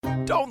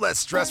Don't let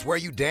stress wear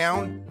you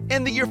down.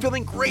 End the year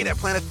feeling great at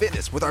Planet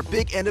Fitness with our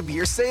big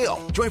end-of-year sale.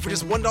 Join for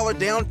just $1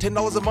 down,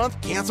 $10 a month,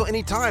 cancel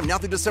anytime now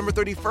through December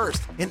 31st.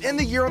 And end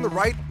the year on the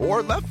right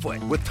or left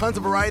foot with tons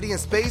of variety and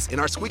space in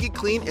our squeaky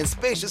clean and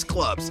spacious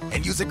clubs.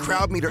 And use a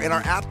crowd meter in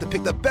our app to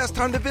pick the best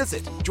time to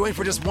visit. Join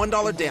for just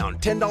 $1 down,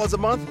 $10 a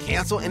month,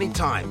 cancel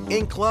anytime.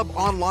 In club,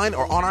 online,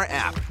 or on our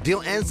app.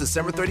 Deal ends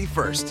December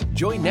 31st.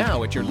 Join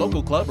now at your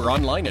local club or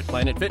online at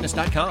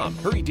planetfitness.com.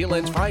 Hurry, deal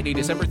ends Friday,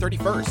 December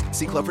 31st.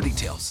 See club for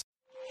details.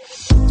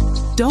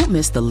 Don't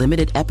miss the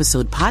limited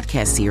episode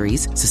podcast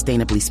series,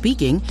 Sustainably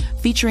Speaking,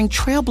 featuring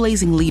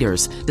trailblazing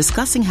leaders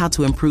discussing how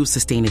to improve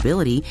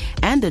sustainability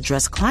and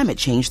address climate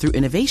change through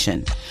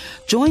innovation.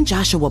 Join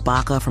Joshua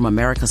Baca from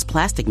America's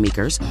Plastic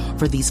Makers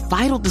for these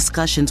vital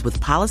discussions with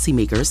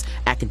policymakers,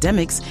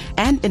 academics,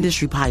 and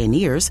industry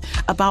pioneers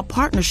about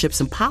partnerships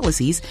and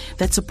policies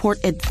that support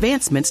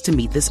advancements to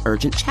meet this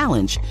urgent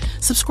challenge.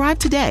 Subscribe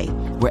today,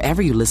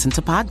 wherever you listen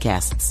to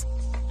podcasts.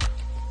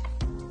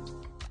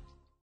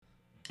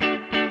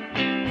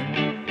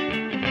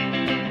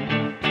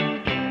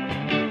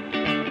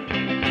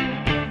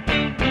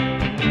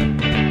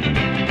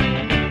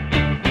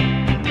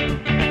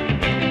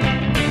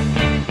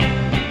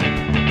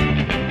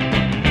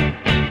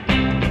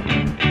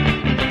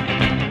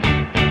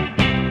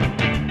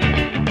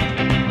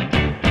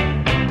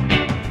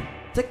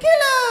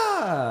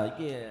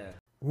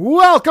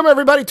 Welcome,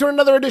 everybody, to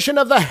another edition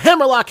of the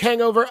Hammerlock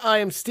Hangover. I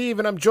am Steve,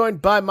 and I'm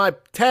joined by my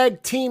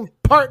tag team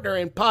partner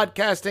in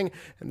podcasting,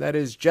 and that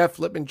is Jeff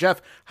Lippman.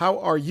 Jeff, how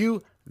are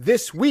you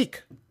this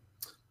week?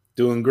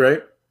 Doing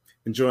great.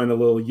 Enjoying a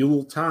little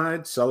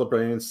Yuletide,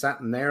 celebrating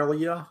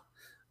Saturnalia.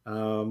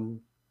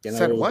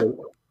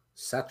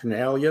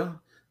 Saturnalia,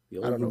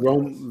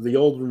 the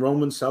old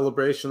Roman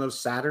celebration of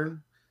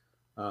Saturn.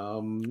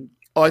 I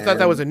thought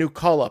that was a new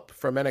call-up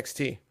from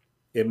NXT.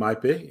 It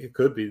might be. It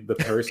could be the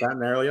Perry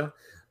Saturnalia.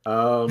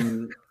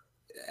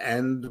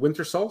 And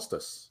Winter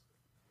Solstice.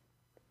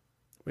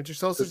 Winter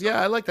Solstice,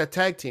 yeah, I like that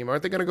tag team.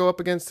 Aren't they going to go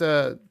up against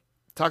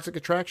Toxic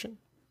Attraction?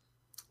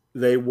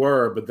 They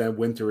were, but then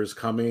Winter is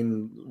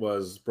Coming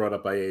was brought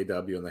up by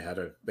AEW, and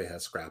they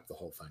had scrapped the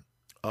whole thing.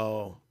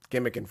 Oh,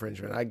 gimmick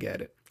infringement. I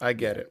get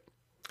it.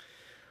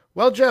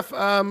 Well, Jeff,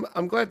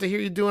 I'm glad to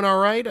hear you doing all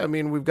right. I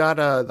mean, we've got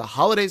the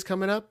holidays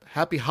coming up.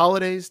 Happy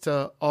holidays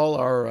to all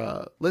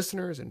our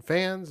listeners and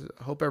fans.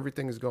 I hope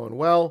everything is going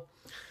well.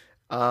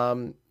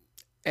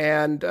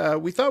 And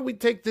we thought we'd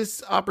take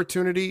this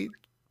opportunity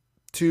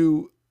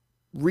to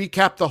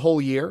recap the whole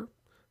year.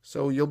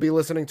 So you'll be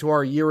listening to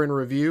our year in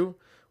review.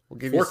 We'll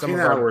give you some 14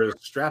 hours.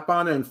 Strap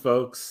on in,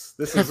 folks.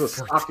 This is a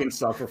stocking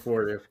stuffer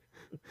for you.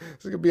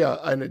 It's going to be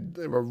a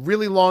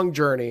really long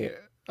journey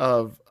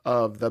of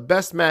the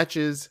best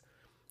matches.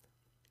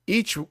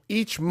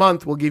 Each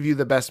month we'll give you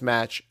the best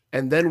match,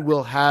 and then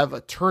we'll have a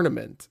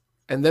tournament,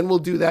 and then we'll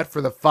do that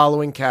for the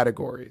following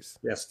categories.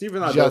 Yeah, Steve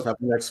and I both have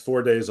the next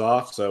 4 days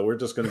off, so we're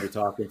just going to be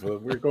talking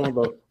we're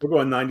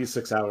going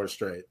 96 hours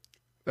straight.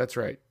 That's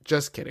right.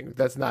 Just kidding.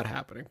 That's not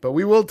happening. But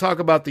we will talk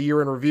about the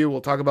year in review.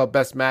 We'll talk about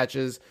best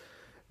matches,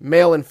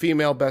 male and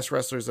female best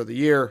wrestlers of the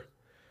year,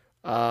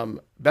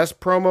 best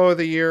promo of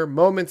the year,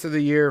 moments of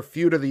the year,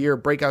 feud of the year,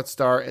 breakout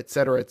star,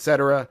 etc.,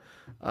 etc.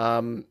 We're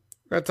going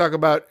to talk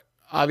about,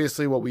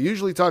 obviously, what we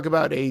usually talk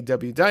about,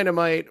 AEW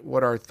Dynamite,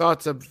 what our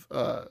thoughts of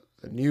the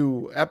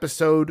new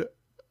episode,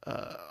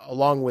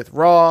 along with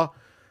Raw,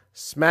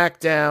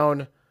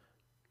 SmackDown,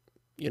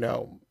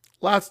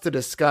 lots to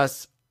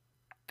discuss,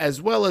 as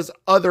well as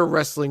other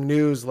wrestling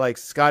news like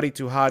Scotty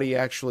 2 Hotty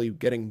actually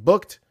getting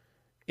booked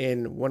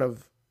in one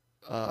of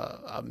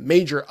a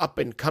major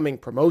up-and-coming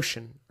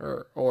promotion,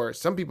 or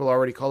some people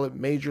already call it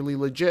Majorly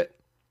Legit.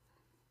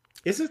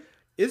 Is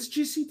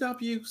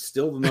GCW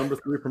still the number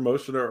 3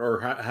 promotion, or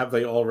have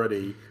they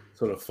already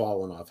sort of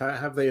fallen off?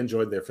 Have they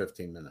enjoyed their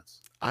 15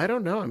 minutes? I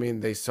don't know. I mean,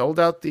 they sold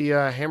out the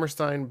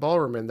Hammerstein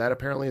Ballroom, and that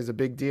apparently is a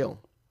big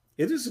deal.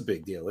 It is a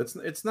big deal.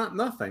 It's not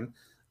nothing.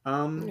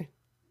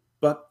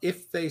 But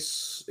if they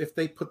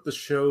put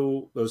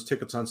those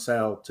tickets on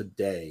sale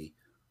today,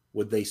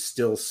 would they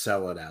still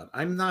sell it out?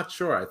 I'm not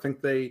sure. I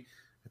think they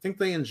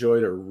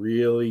enjoyed a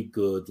really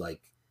good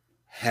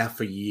half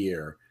a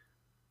year.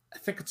 I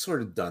think it's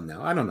sort of done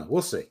now. I don't know.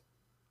 We'll see.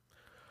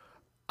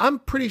 I'm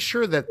pretty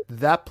sure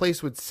that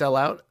place would sell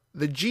out.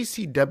 The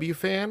GCW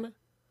fan,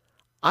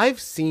 I've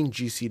seen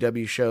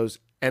GCW shows,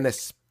 and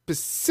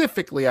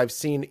specifically I've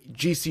seen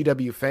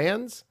GCW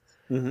fans.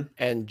 Mm-hmm.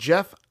 And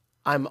Jeff,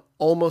 I'm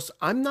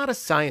not a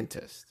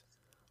scientist,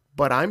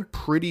 but I'm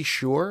pretty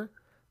sure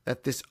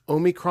that this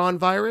Omicron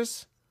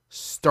virus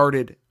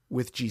started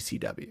with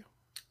GCW.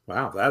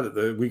 Wow,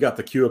 we got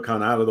the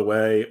QAnon out of the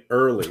way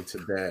early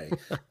today.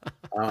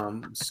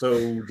 So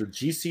the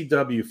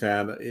GCW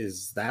fan,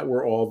 is that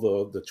where all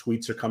the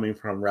tweets are coming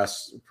from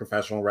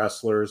professional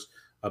wrestlers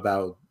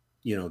about,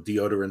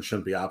 deodorant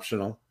shouldn't be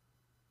optional?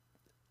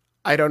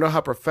 I don't know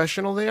how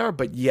professional they are,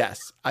 but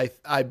yes, I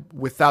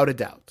without a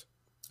doubt.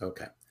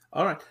 Okay.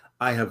 All right.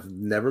 I have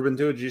never been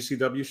to a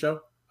GCW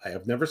show. I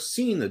have never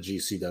seen a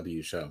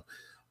GCW show.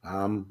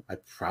 I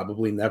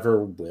probably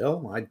never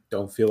will. I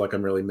don't feel like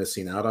I'm really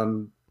missing out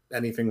on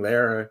anything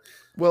there.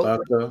 Well,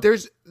 But,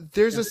 there's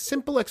a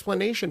simple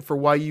explanation for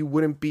why you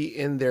wouldn't be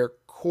in their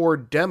core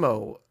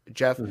demo,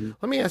 Jeff. Mhm.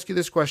 Let me ask you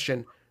this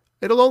question.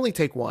 It'll only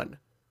take one.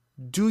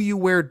 Do you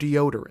wear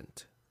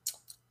deodorant?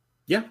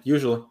 yeah,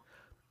 usually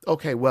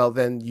Okay, well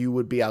then you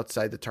would be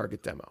outside the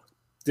target demo.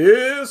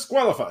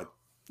 disqualified.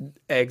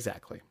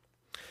 Exactly.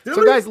 So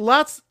Delete.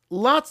 guys,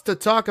 lots to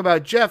talk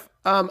about. Jeff,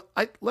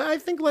 I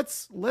think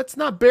let's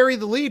not bury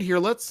the lead here.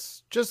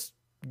 Let's just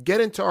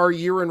get into our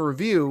year in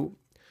review.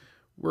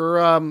 We're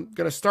going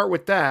to start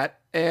with that,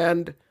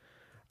 and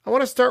I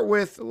want to start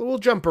with, we'll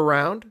jump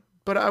around,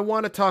 but I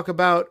want to talk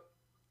about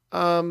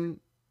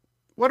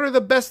what are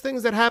the best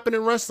things that happened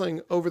in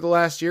wrestling over the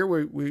last year.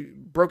 We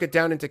broke it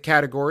down into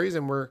categories,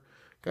 and we're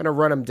going to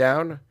run them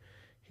down.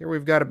 Here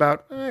we've got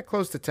about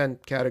close to 10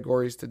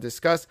 categories to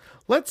discuss.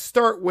 Let's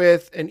start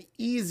with an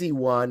easy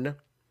one.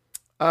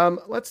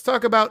 Let's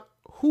talk about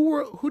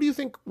who do you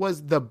think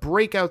was the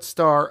breakout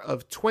star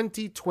of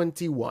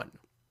 2021?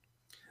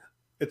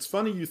 It's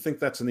funny you think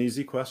that's an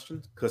easy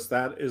question, because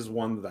that is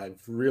one that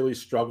I've really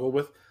struggled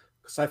with,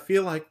 because I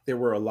feel like there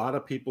were a lot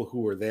of people who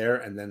were there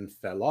and then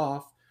fell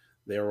off.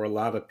 There were a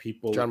lot of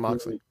people, Jon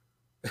Moxley.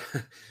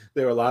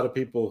 there were a lot of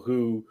people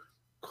who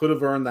could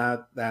have earned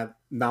that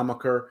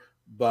moniker,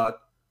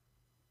 but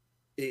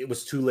it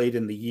was too late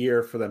in the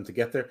year for them to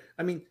get there.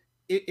 I mean,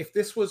 if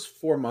this was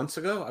 4 months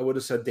ago, I would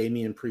have said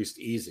Damian Priest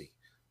easy.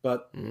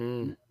 But I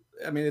mean,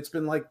 it's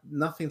been like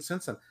nothing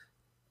since then.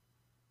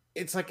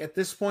 It's like at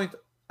this point,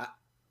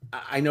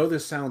 I know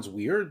this sounds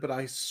weird, but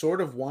I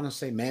sort of want to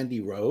say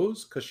Mandy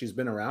Rose, because she's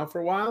been around for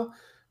a while.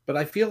 But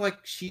I feel like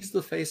she's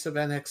the face of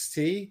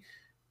NXT.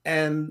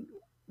 And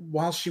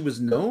while she was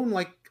known,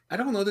 like, I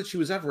don't know that she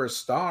was ever a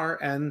star.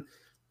 And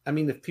I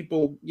mean, if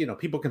people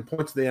can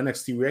point to the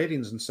NXT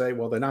ratings and say,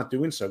 well, they're not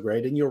doing so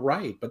great. And you're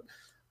right. But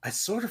I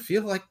sort of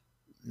feel like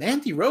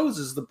Mandy Rose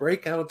is the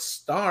breakout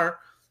star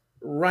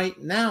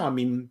right now. I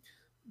mean,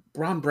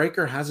 Braun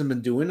Breaker hasn't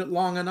been doing it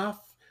long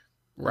enough.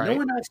 Right. No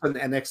one else on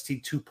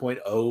NXT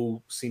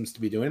 2.0 seems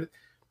to be doing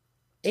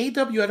it.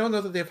 AEW, I don't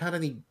know that they've had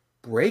any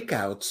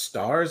breakout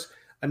stars.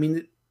 I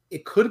mean,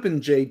 it could have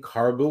been Jade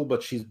Cargill,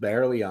 but she's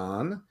barely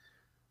on.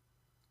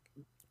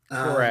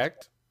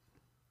 Correct.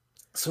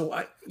 So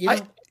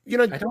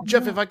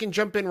Jeff, if I can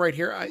jump in right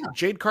here,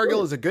 Jade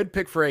Cargill is a good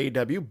pick for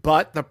AEW,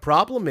 but the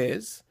problem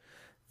is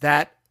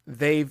that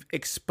they've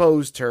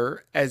exposed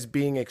her as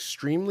being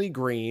extremely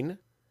green.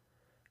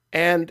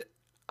 And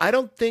I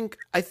think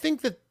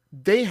that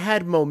they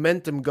had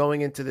momentum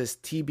going into this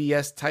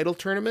TBS title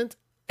tournament,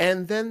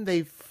 and then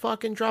they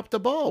fucking dropped the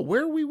ball.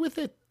 Where are we with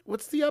it?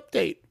 What's the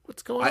update?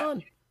 What's going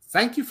on?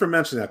 Thank you for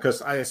mentioning that,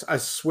 because I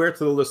swear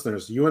to the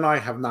listeners, you and I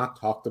have not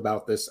talked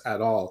about this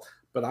at all.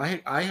 But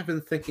I have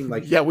been thinking,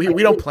 like, yeah, we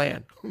don't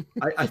plan.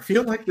 I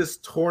feel like this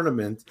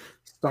tournament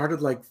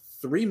started like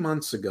 3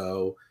 months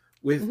ago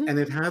and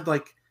it had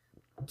like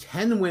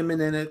 10 women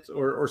in it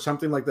or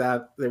something like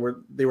that. They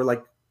were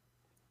like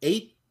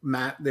eight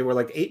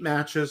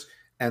matches,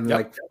 and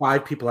like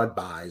 5 people had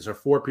buys or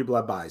 4 people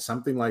had buys,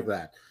 something like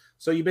that.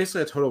 So you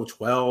basically had a total of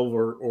 12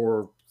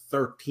 or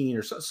 13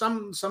 or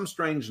some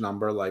strange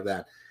number like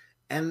that.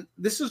 And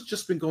this has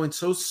just been going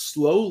so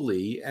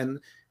slowly, and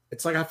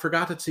it's like I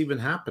forgot it's even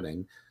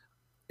happening.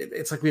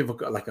 It's like we have a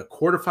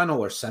quarterfinal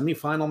or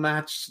semifinal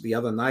match the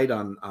other night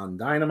on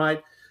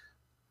Dynamite.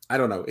 I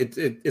don't know.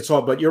 It's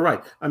all, but you're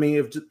right. I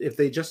mean, if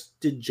they just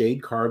did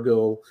Jade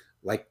Cargill,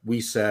 like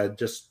we said,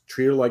 just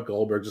treat her like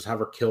Goldberg, just have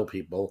her kill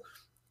people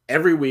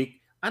every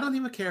week. I don't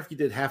even care if you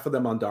did half of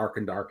them on Dark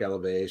and Dark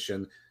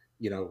Elevation,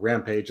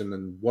 Rampage, and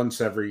then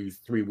once every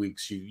 3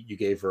 weeks you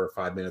gave her a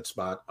 5-minute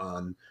spot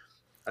on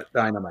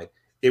Dynamite.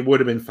 It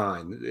would have been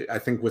fine. I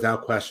think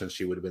without question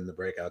she would have been the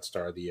breakout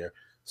star of the year.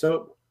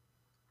 So,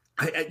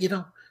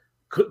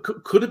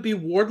 could it be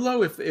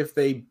Wardlow if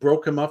they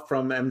broke him up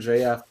from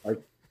MJF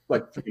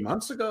like 3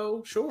 months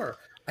ago? Sure.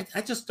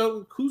 I just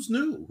don't. Who's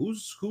new?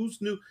 Who's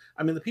new?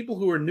 I mean, the people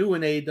who are new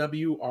in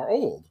AEW are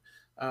old.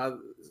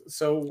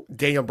 So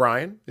Daniel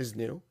Bryan is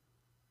new.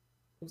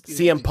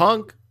 CM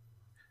Punk.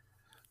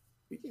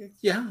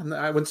 Yeah,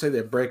 I wouldn't say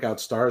they're breakout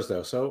stars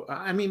though. So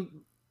I mean,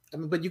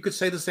 but you could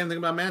say the same thing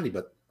about Mandy.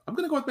 But I'm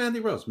going to go with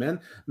Mandy Rose.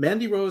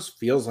 Mandy Rose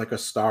feels like a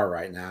star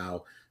right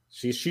now.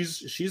 She's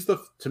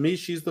to me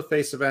she's the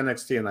face of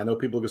NXT, and I know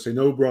people are going to say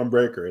no, Braun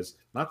Breaker is.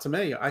 Not to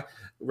me.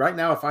 Right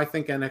now, if I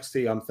think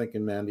NXT, I'm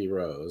thinking Mandy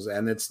Rose,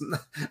 and it's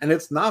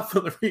not for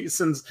the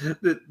reasons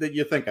that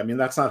you think. I mean,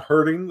 that's not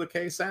hurting the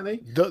case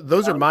any.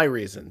 Those are my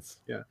reasons.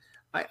 Yeah.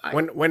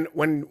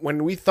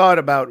 When we thought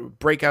about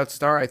breakout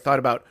star, I thought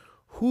about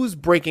who's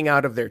breaking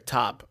out of their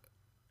top.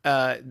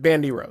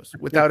 Mandy Rose,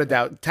 without a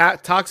doubt.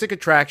 Toxic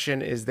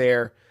Attraction is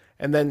there.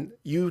 And then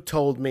you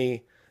told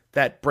me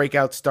that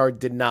breakout star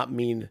did not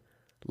mean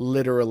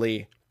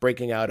literally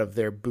breaking out of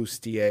their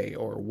bustier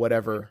or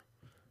whatever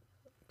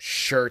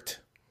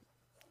shirt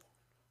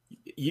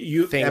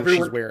thing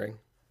she's wearing.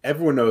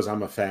 Everyone knows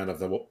I'm a fan of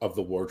the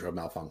wardrobe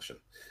malfunction.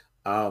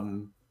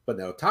 but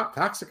no,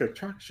 Toxic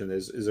Attraction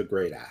is a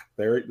great act.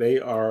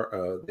 They've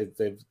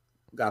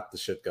got the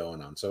shit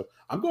going on. So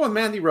I'm going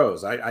Mandy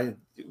Rose. I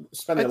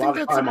spending a lot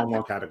of time on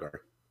one category.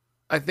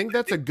 I think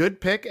that's a good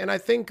pick, and I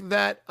think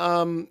that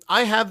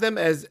I have them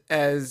as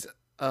it's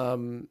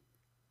 1A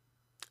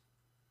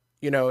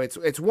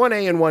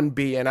and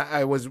 1B, and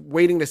I was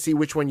waiting to see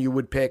which one you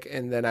would pick,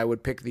 and then I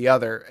would pick the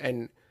other.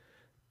 And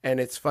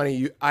it's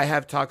funny, I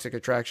have Toxic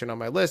Attraction on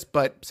my list,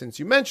 but since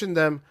you mentioned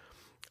them,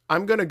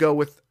 I'm going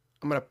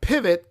to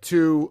pivot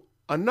to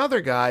another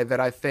guy that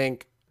I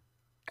think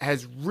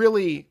has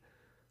really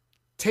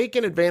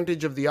taken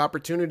advantage of the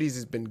opportunities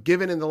he's been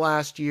given in the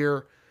last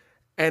year.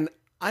 And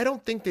I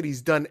don't think that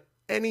he's done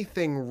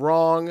anything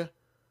wrong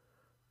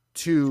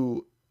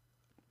to,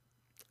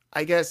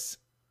 I guess,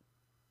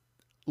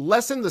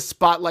 lessen the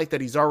spotlight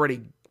that he's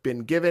already been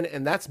given,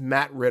 and that's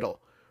Matt Riddle.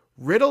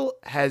 Riddle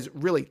has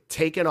really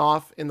taken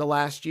off in the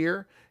last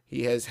year.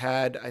 He has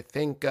had, I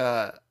think,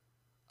 a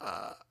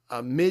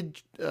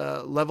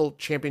mid-level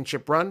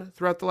championship run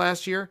throughout the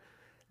last year,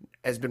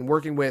 has been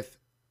working with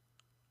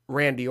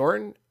Randy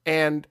Orton,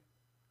 and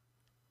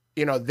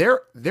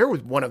they're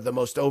one of the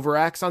most over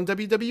acts on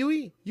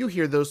WWE. You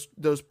hear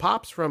those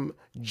pops from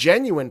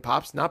genuine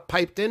pops, not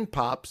piped in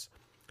pops,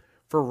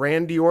 for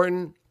Randy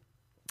Orton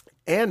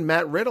and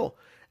Matt Riddle.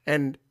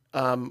 And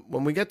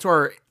when we get to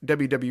our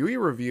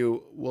WWE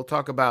review, we'll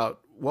talk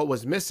about what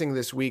was missing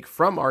this week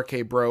from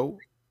RK Bro.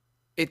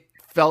 It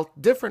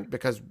felt different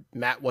because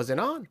Matt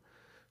wasn't on.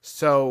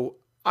 So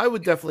I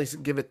would definitely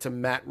give it to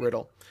Matt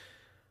Riddle.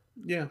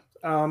 Yeah.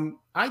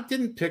 I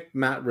didn't pick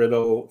Matt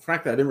Riddle.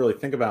 Frankly, I didn't really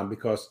think about him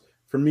because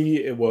for me,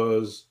 it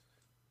was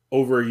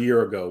over a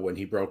year ago when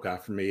he broke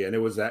out for me. And it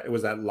was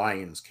that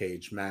Lions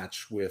Cage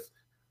match with,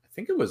 I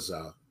think it was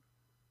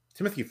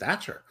Timothy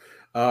Thatcher.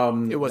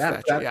 It was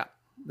Thatcher, yeah.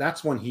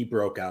 That's when he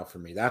broke out for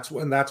me. That's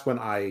when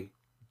I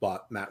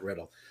bought Matt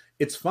Riddle.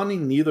 It's funny,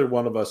 neither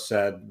one of us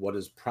said what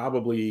is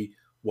probably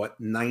what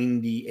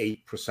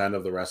 98%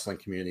 of the wrestling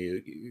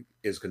community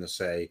is going to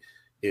say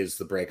is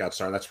the breakout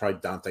star. That's probably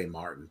Dante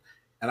Martin.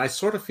 And I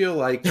sort of feel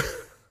like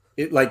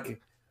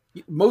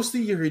most of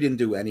the year he didn't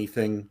do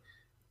anything.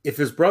 If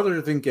his brother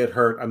didn't get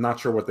hurt, I'm not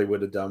sure what they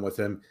would have done with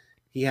him.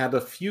 He had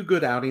a few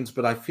good outings,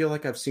 but I feel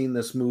like I've seen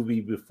this movie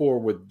before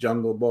with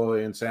Jungle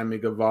Boy and Sammy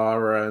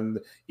Guevara and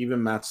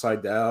even Matt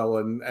Sydal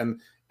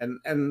and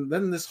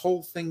then this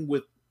whole thing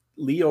with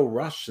Lio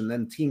Rush and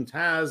then Team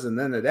Taz, and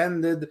then it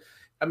ended.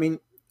 I mean,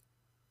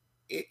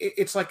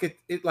 it's like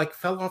it like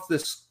fell off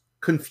this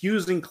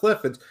confusing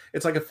cliff.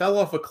 It's like it fell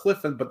off a cliff,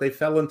 but they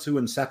fell into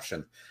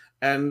Inception,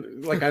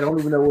 and like I don't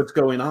even know what's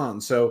going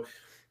on. So,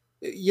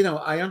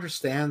 I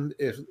understand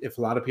if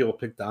a lot of people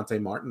pick Dante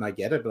Martin, I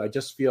get it, but I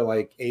just feel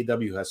like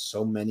AEW has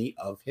so many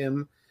of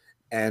him,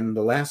 and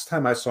the last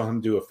time I saw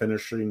him do a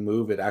finishing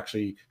move,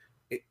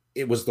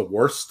 it was the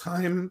worst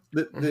time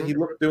that he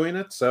looked doing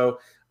it. So,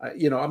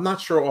 I'm not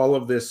sure all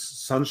of this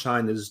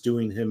sunshine is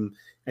doing him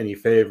any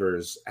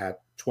favors at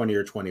 20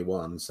 or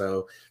 21.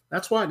 So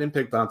that's why I didn't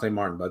pick Dante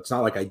Martin, but it's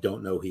not like I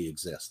don't know he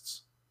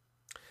exists.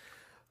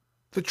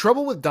 The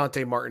trouble with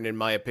Dante Martin, in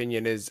my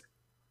opinion, is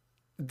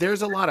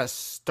there's a lot of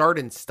start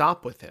and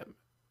stop with him.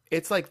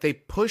 It's like they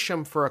push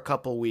him for a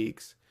couple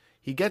weeks.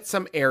 He gets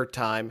some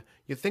airtime.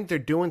 You think they're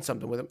doing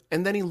something with him,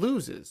 and then he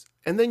loses.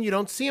 And then you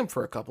don't see him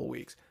for a couple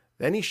weeks.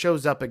 Then he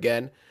shows up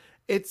again.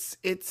 It's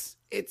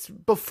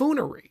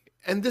buffoonery.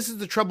 And this is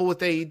the trouble with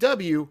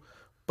AEW.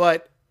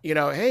 But,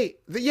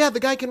 the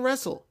guy can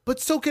wrestle. But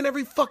so can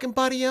every fucking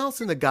body else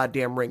in the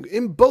goddamn ring,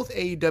 in both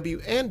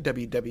AEW and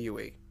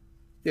WWE.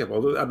 Yeah,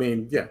 well, I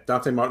mean,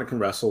 Dante Martin can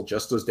wrestle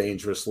just as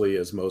dangerously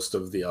as most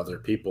of the other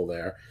people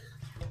there.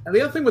 And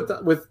the other thing with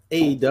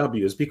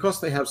AEW is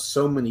because they have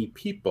so many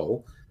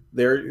people,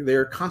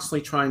 they're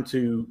constantly trying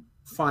to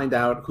find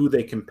out who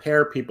they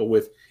compare people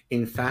with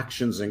in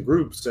factions and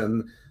groups.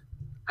 And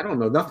I don't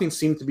know, nothing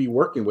seemed to be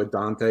working with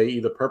Dante,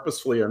 either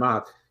purposefully or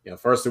not.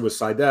 First it was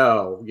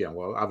Sydal,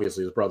 well,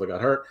 obviously his brother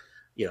got hurt.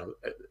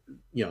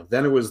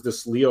 Then it was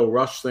this Lio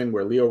Rush thing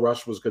where Lio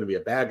Rush was going to be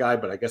a bad guy,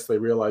 but I guess they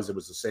realized it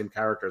was the same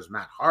character as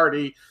Matt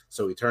Hardy,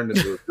 so he turned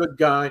into a good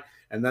guy.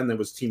 And then there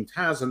was Team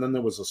Taz, and then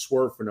there was a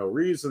swerve for no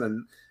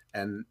reason,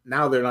 and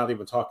now they're not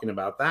even talking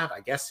about that. I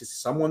guess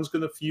someone's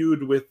going to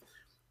feud with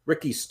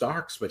Ricky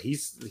Starks, but he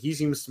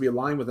seems to be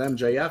aligned with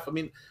MJF. I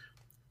mean,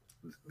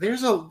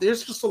 there's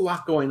just a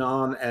lot going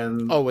on,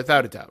 and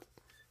without a doubt,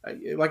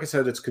 like I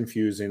said, it's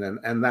confusing,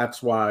 and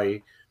that's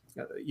why.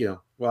 I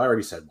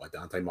already said why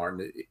Dante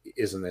Martin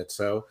isn't it.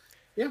 So,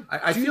 yeah,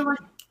 I feel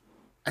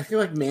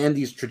like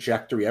Mandy's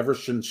trajectory ever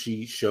since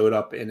she showed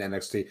up in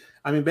NXT.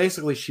 I mean,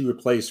 basically, she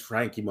replaced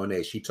Frankie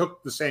Monet. She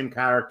took the same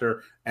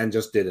character and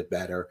just did it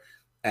better,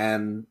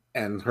 and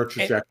her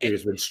trajectory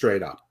has been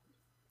straight up.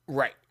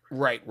 Right.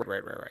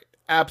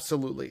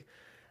 Absolutely.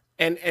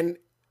 And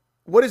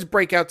what is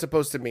breakout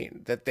supposed to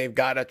mean? That they've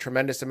got a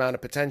tremendous amount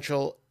of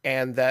potential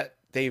and that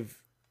they've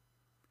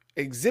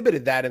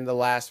exhibited that in the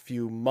last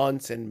few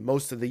months and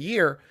most of the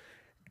year.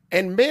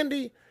 And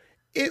Mandy,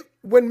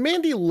 when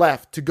Mandy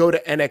left to go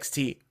to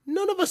NXT,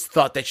 none of us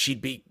thought that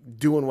she'd be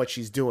doing what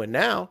she's doing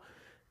now.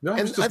 No,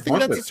 And I think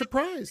that's a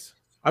surprise.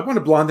 I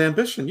wanted Blonde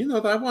Ambition. You know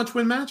that I want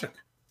Twin Magic.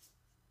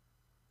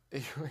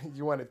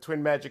 You wanted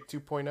Twin Magic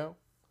 2.0?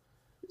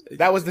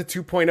 That was the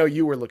 2.0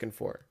 you were looking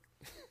for.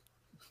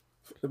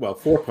 Well,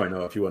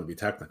 4.0 if you want to be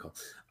technical.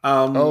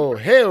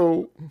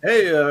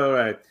 Hey, all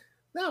right.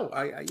 No,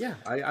 I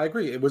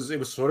agree. It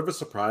was sort of a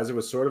surprise. It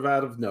was sort of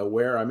out of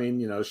nowhere. I mean,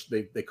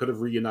 they could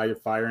have reunited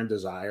Fire and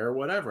Desire or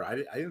whatever.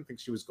 I didn't think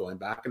she was going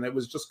back, and it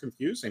was just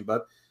confusing.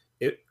 But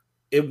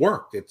it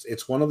worked.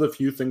 It's one of the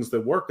few things that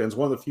worked, and it's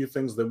one of the few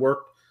things that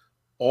worked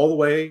all the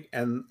way,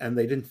 and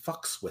they didn't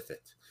fucks with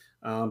it.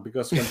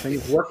 Because when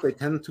things work, they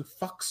tend to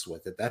fucks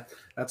with it.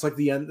 That's like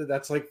the end.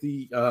 That's like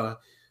the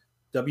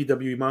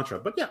WWE mantra.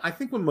 But yeah, I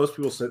think when most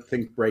people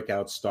think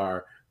breakout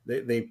star,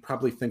 they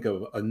probably think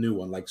of a new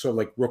one, like sort of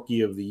like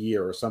Rookie of the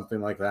Year or something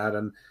like that.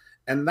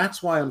 And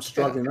that's why I'm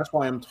struggling. That's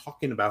why I'm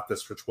talking about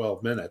this for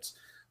 12 minutes,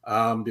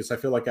 because I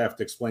feel like I have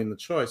to explain the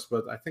choice.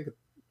 But I think,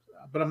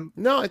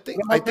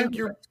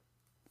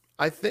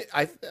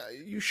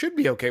 you should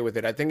be okay with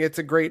it. I think it's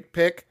a great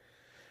pick.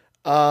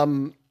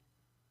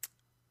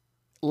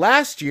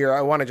 Last year,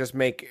 I want to just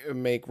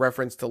make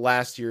reference to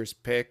last year's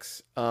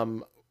picks.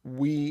 I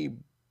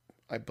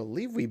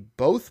believe we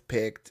both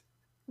picked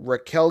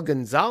Raquel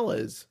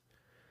Gonzalez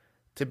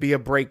to be a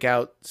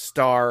breakout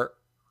star.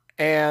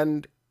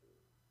 And,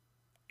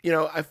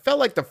 I felt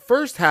like the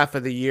first half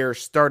of the year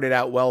started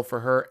out well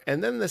for her.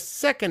 And then the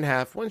second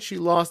half, when she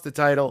lost the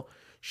title,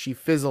 she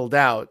fizzled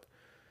out.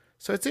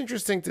 So it's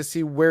interesting to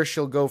see where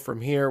she'll go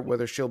from here,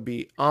 whether she'll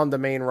be on the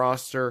main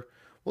roster.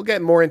 We'll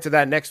get more into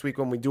that next week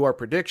when we do our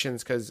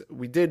predictions, because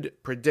we did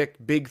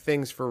predict big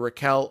things for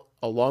Raquel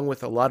along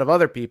with a lot of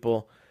other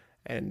people.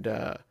 And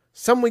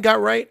some we got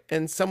right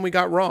and some we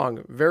got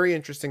wrong. Very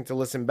interesting to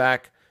listen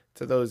back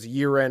to those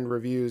year-end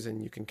reviews,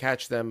 and you can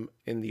catch them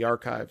in the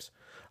archives.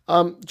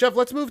 Jeff,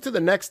 let's move to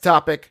the next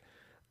topic.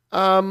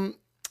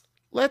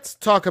 Let's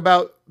talk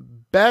about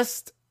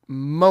best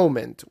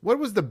moment. What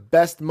was the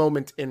best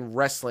moment in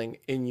wrestling,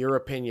 in your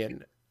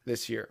opinion,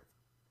 this year?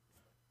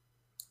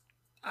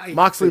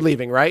 Moxley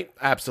leaving, right?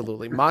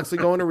 Absolutely. Moxley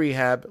going to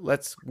rehab.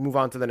 Let's move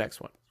on to the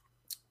next one.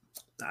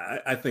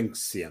 I think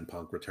CM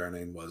Punk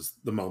returning was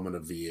the moment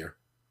of the year.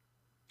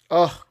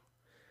 Oh,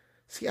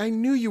 see, I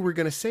knew you were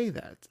going to say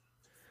that.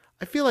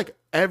 I feel like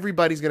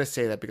everybody's going to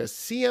say that because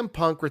CM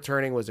Punk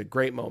returning was a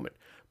great moment.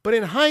 But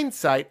in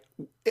hindsight,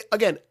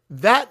 again,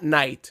 that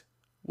night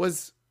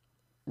was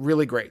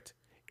really great.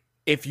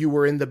 If you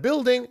were in the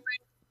building,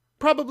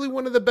 probably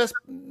one of the best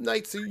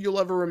nights you'll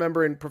ever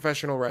remember in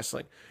professional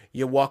wrestling.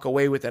 You walk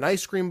away with an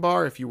ice cream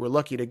bar if you were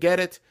lucky to get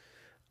it.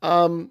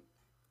 But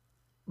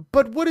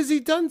what has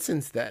he done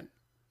since then?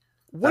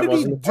 What did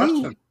he do?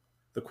 Question.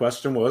 The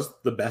question was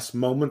the best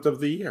moment of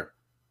the year.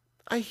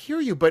 I hear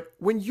you, but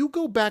when you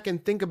go back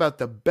and think about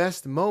the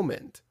best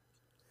moment,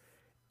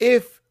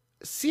 if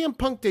CM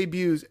Punk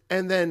debuts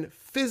and then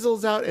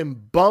fizzles out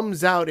and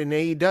bums out in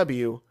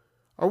AEW,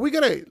 are we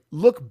going to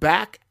look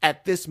back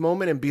at this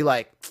moment and be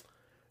like,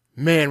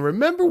 man,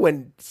 remember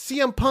when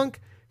CM Punk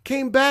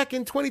came back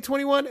in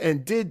 2021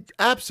 and did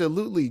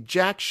absolutely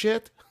jack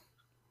shit?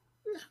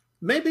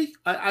 Maybe.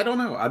 I don't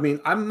know. I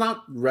mean, I'm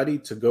not ready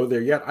to go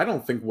there yet. I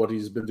don't think what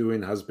he's been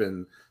doing has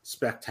been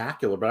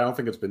spectacular, but I don't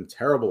think it's been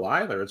terrible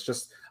either. It's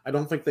just, I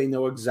don't think they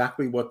know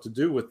exactly what to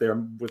do with their...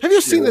 Have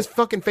you seen this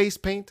fucking face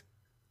paint?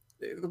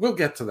 We'll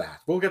get to that.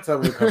 We'll get to that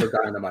when we cover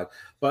Dynamite.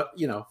 But,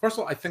 first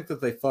of all, I think that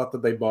they thought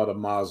that they bought a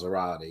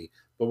Maserati,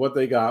 but what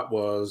they got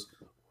was...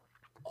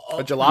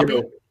 a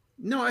jalopy?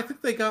 No, I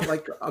think they got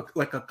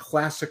like a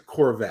classic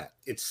Corvette.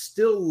 It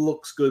still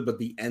looks good, but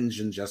the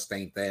engine just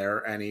ain't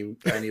there any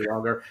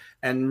longer.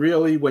 And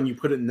really, when you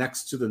put it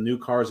next to the new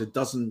cars, it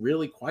doesn't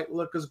really quite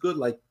look as good.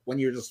 Like when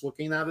you're just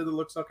looking at it, it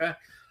looks okay.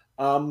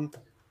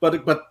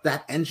 But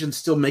that engine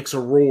still makes a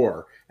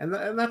roar, and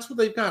that's what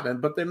they've got.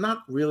 But they're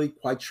not really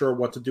quite sure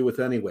what to do with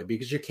it anyway,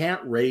 because you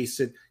can't race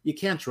it, you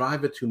can't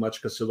drive it too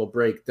much because it'll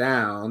break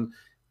down.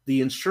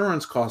 The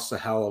insurance costs a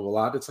hell of a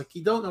lot. It's like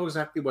you don't know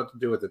exactly what to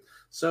do with it.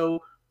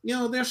 So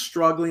they're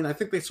struggling. I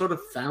think they sort of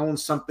found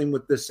something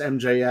with this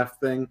MJF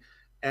thing.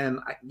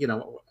 And,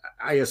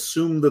 I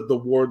assume that the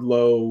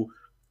Wardlow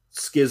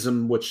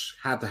schism, which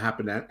had to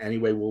happen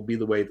anyway, will be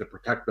the way to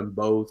protect them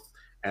both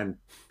and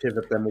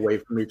pivot them away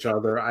from each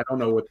other. I don't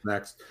know what's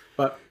next.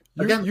 But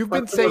again, you've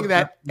been saying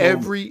that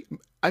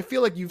I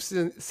feel like you've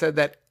said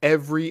that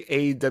every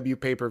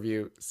AEW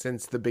pay-per-view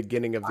since the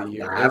beginning of the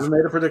year. I haven't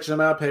made a prediction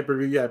about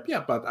pay-per-view yet.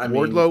 Yeah, but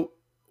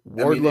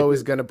Wardlow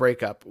is going to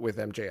break up with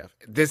MJF.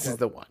 This is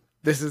the one.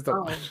 This is the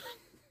one.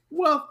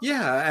 Well,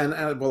 yeah, and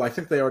I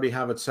think they already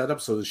have it set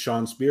up so that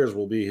Sean Spears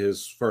will be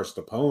his first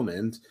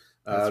opponent,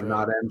 right.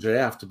 Not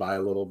MJF, to buy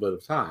a little bit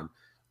of time.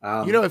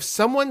 If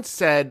someone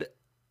said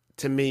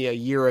to me a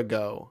year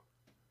ago,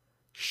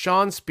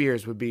 Sean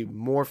Spears would be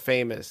more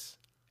famous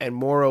and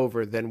more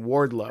over than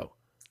Wardlow,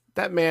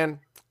 that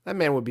man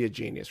would be a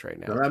genius right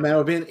now. No, that man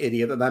would be an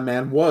idiot, and that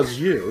man was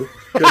you.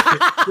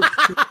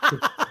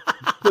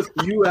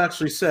 You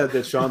actually said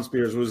that Sean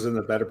Spears was in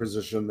a better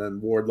position than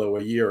Wardlow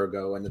a year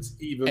ago, and it's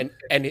even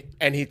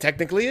and he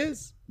technically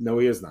is. No,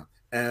 he is not.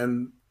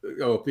 And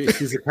Oh, he's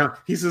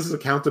his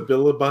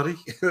accountability buddy.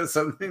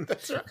 Something.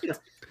 That's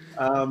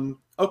right.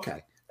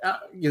 Okay.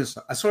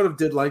 So I sort of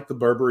did like the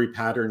Burberry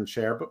pattern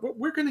chair, but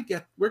we're gonna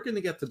get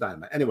to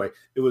Dynamite anyway.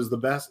 It was the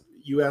best.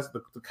 You asked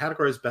the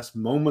category is best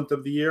moment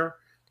of the year.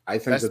 I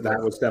think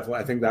that was definitely.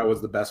 I think that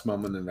was the best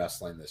moment in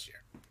wrestling this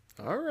year.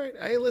 All right.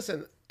 Hey,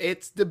 listen,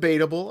 it's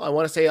debatable. I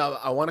want to say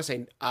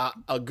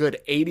a good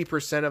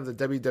 80% of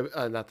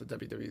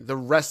the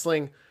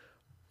wrestling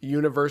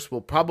universe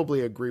will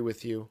probably agree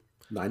with you.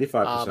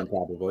 95%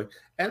 probably.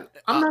 And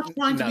I'm not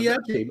trying to be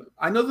edgy.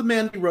 I know the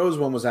Mandy Rose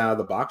one was out of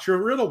the box. Your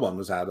Riddle one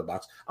was out of the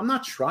box. I'm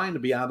not trying to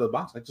be out of the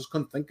box. I just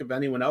couldn't think of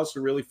anyone else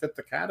who really fit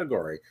the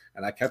category.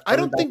 And I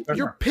don't think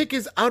your pick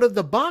is out of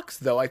the box,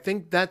 though. I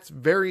think that's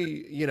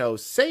very,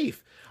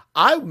 safe.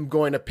 I'm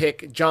going to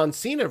pick John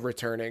Cena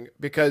returning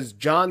because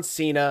John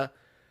Cena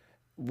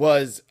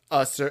was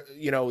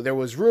there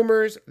was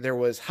rumors, there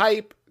was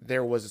hype,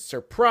 there was a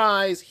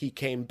surprise. He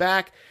came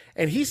back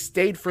and he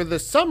stayed for the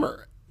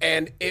summer.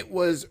 And it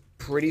was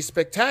pretty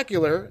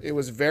spectacular. It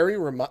was very,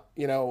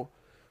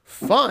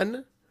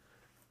 fun.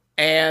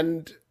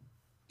 And,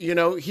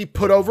 he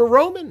put over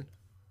Roman.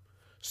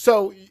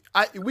 So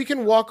we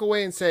can walk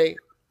away and say,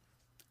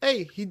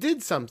 hey, he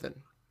did something.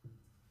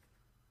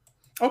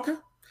 Okay.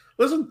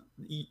 Listen,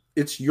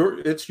 it's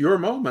your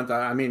moment.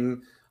 I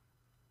mean,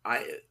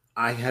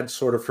 I had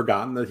sort of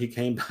forgotten that he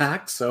came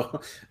back, so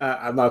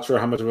I'm not sure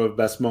how much of a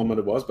best moment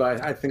it was,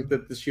 but I think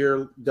that this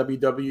year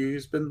WWE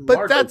has been.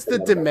 But that's the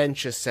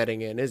dementia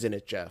setting in, isn't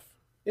it, Jeff?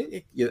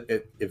 It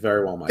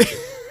very well might be.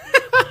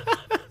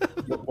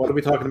 What are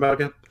we talking about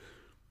again?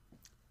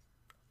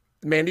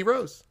 Mandy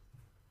Rose.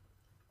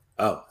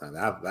 Oh,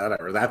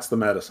 that's the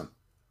medicine.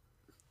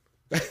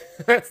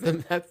 that's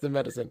the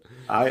medicine.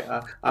 I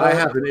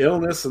have an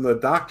illness, and the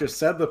doctor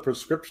said the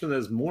prescription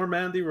is more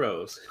Mandy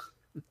Rose.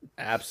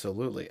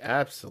 Absolutely.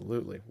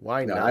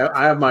 Why not?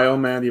 I have my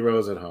own Mandy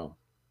Rose at home.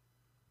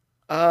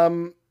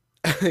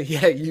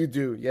 Yeah, you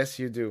do. Yes,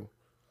 you do.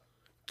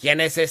 ¿Quién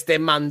es este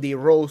Mandy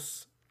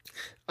Rose?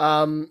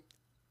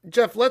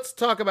 Jeff, let's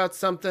talk about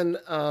something.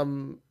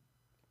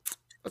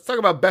 Let's talk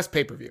about best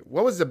pay-per-view.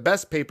 What was the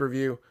best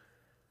pay-per-view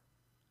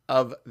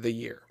of the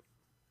year?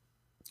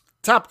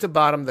 Top to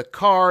bottom, the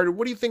card.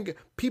 What do you think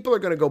people are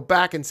going to go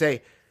back and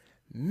say,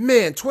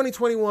 man,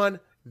 2021,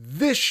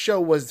 this show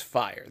was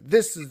fire.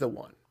 This is the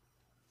one.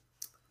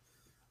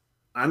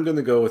 I'm going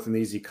to go with an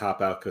easy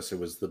cop-out because it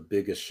was the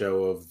biggest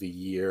show of the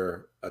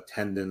year,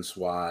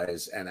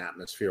 attendance-wise and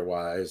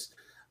atmosphere-wise.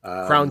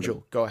 Crown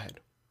Jewel, go ahead.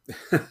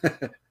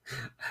 I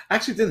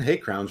actually didn't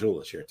hate Crown Jewel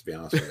this year, to be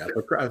honest with you.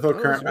 I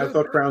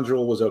thought Crown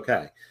Jewel was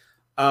okay.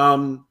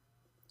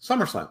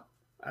 SummerSlam.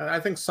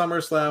 I think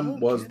SummerSlam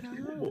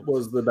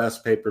was the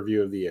best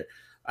pay-per-view of the year.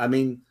 I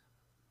mean,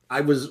 I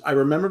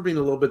remember being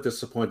a little bit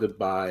disappointed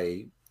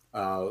by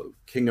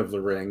King of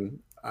the Ring.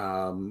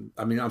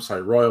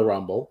 Royal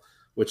Rumble,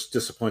 which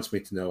disappoints me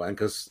to no end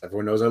because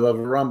everyone knows I love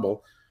a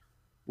Rumble.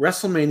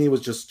 WrestleMania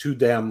was just too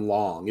damn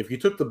long. If you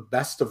took the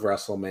best of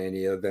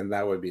WrestleMania, then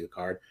that would be the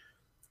card.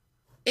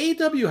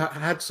 AEW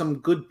had some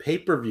good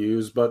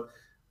pay-per-views, but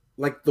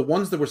like the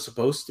ones that were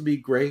supposed to be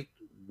great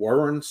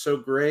weren't so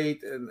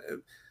great. And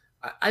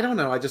I don't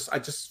know. I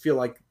just feel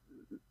like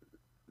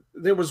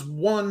there was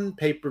one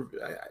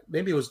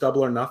maybe it was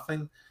Double or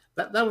Nothing.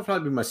 That would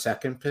probably be my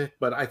second pick,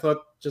 but I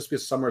thought just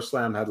because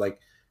SummerSlam had like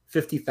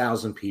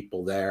 50,000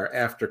 people there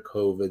after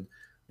COVID,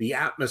 the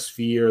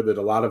atmosphere that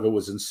a lot of it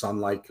was in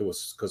sunlight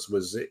because it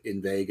was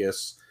in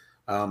Vegas.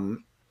 That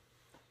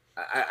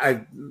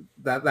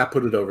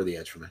put it over the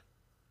edge for me,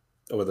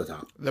 over the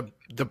top.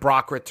 The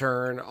Brock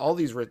return, all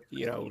these,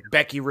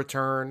 Becky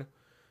return.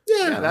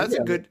 Yeah, that's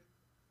a good.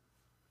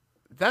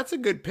 That's a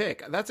good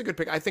pick.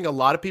 I think a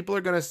lot of people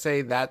are going to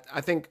say that. I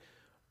think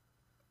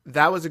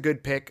that was a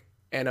good pick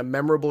and a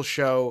memorable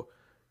show.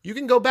 You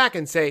can go back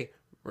and say,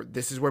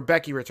 this is where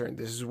Becky returned.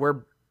 This is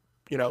where,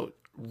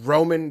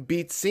 Roman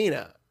beat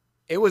Cena.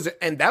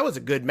 And that was a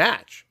good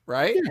match,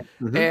 right? Yeah.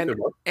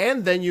 Mm-hmm.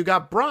 And then you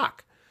got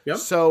Brock. Yep.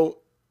 So,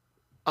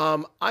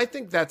 I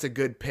think that's a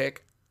good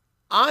pick.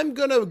 I'm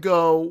going to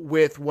go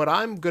with what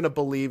I'm going to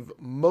believe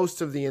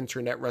most of the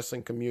internet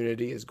wrestling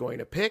community is going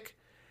to pick,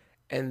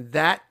 and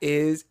that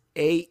is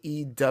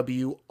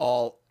AEW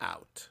All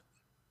Out.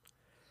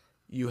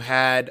 You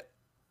had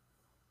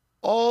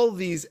all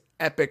these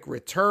epic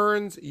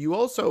returns. You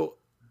also,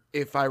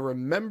 if I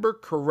remember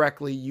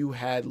correctly, you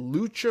had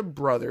Lucha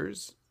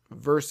Brothers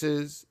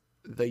versus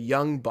the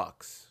Young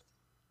Bucks.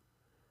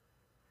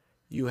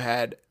 You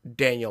had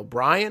Daniel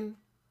Bryan,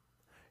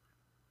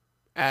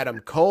 Adam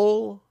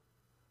Cole,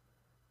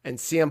 and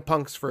CM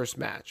Punk's first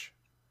match.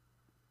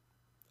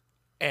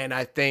 And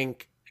I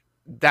think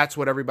that's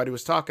what everybody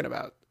was talking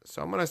about.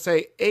 So I'm going to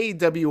say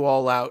AEW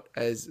All Out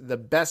as the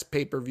best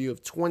pay-per-view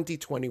of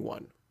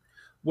 2021.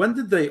 When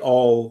did they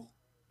all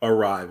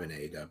arrive in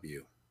AEW?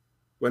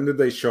 When did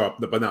they show up,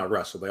 but not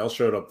wrestle? They all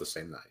showed up the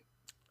same night.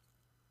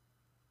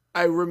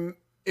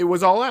 It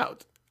was All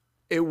Out.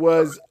 It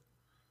was...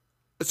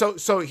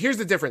 So here's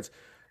the difference.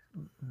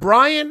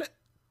 Bryan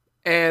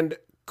and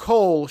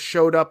Cole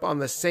showed up on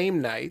the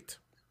same night.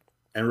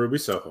 And Ruby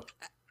Soho.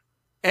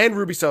 And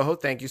Ruby Soho.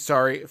 Thank you.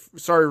 Sorry,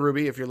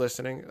 Ruby, if you're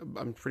listening.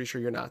 I'm pretty sure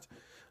you're not.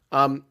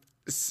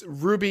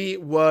 Ruby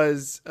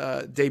was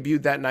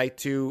debuted that night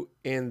too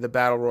in the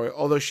Battle Royal.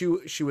 Although she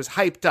was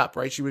hyped up,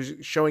 right? She was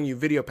showing you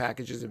video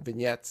packages and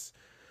vignettes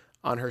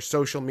on her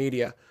social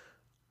media.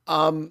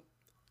 I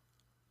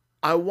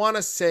want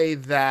to say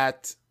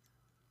that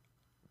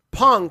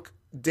Punk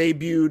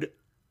debuted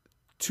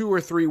 2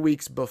 or 3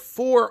 weeks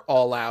before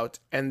All Out,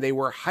 and they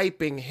were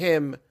hyping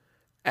him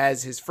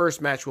as his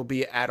first match will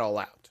be at All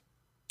Out.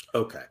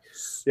 Okay.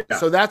 Yeah.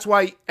 So that's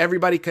why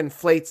everybody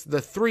conflates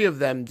the three of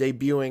them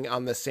debuting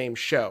on the same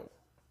show.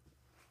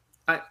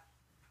 I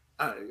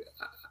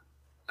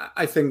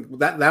think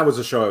that was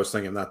a show I was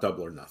thinking, not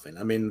Double or Nothing.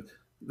 I mean,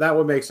 that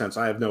would make sense.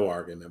 I have no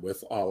argument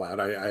with All Out.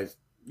 If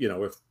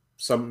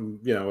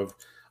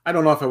I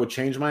don't know if I would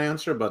change my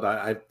answer, but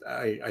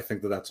I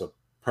think that's a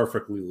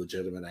perfectly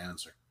legitimate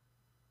answer.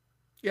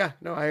 Yeah,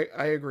 no,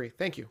 I agree.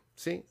 Thank you.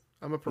 See,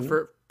 I'm a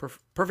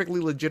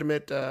perfectly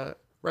legitimate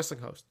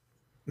wrestling host.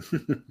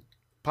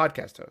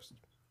 Podcast host.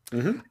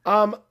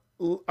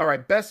 All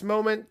right, best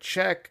moment,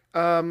 check.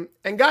 And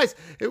guys,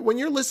 when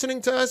you're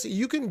listening to us,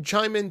 you can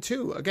chime in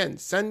too. Again,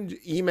 send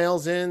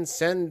emails in,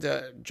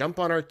 jump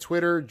on our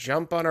Twitter,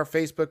 jump on our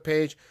Facebook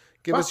page,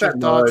 give us your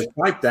thoughts.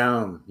 Pipe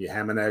down, you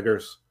ham and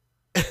eggers.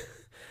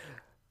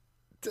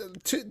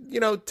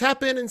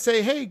 Tap in and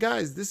say, hey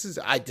guys,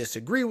 I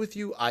disagree with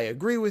you. I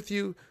agree with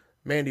you.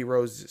 Mandy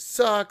Rose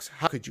sucks.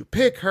 How could you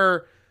pick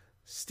her?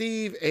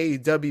 Steve,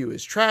 AEW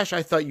is trash.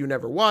 I thought you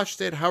never watched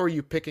it. How are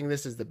you picking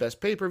this as the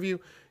best pay-per-view?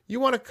 You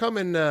want to come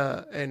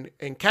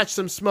and catch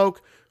some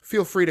smoke?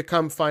 Feel free to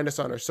come find us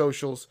on our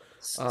socials.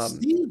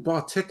 Steve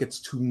bought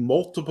tickets to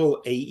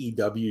multiple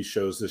AEW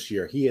shows this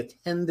year. He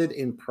attended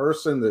in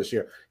person this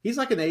year. He's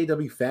like an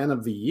AEW fan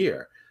of the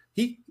year.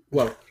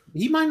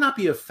 He might not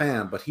be a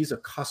fan, but he's a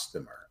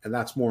customer, and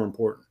that's more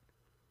important.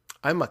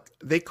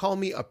 They call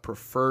me a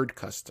preferred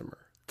customer.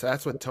 So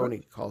that's what Tony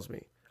calls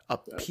me. A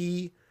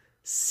PC,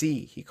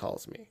 he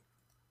calls me.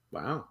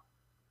 Wow.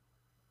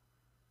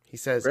 He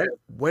says,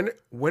 when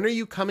are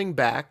you coming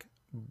back?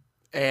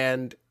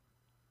 And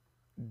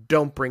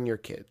don't bring your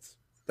kids.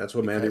 That's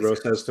what Mandy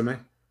Rose says to me.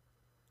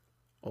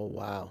 Oh,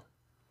 wow.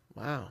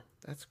 Wow.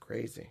 That's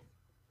crazy.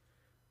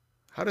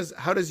 How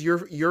does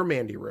your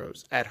Mandy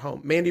Rose at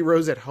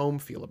home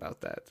feel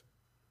about that?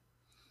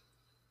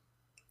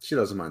 She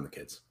doesn't mind the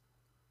kids.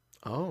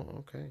 Oh,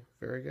 okay.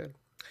 Very good.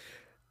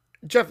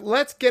 Jeff,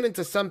 let's get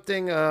into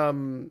something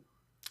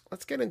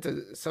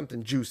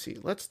juicy.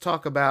 Let's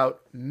talk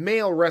about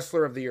male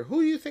wrestler of the year.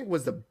 Who do you think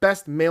was the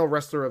best male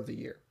wrestler of the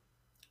year?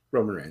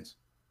 Roman Reigns.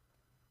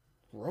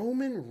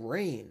 Roman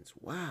Reigns.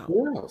 Wow.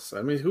 Who else?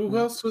 I mean, who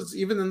else was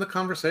even in the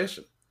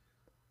conversation?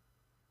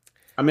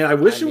 I mean, I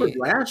wish it was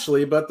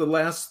Lashley, but the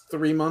last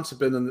 3 months have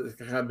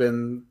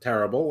been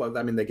terrible.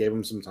 I mean, they gave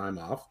him some time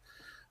off.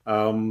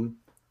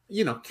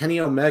 Kenny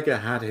Omega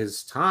had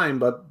his time,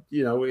 but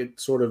it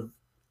sort of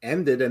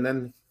ended, and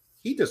then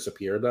he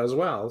disappeared as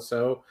well.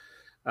 So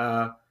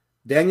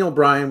Daniel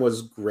Bryan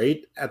was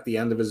great at the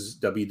end of his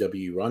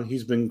WWE run.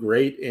 He's been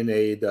great in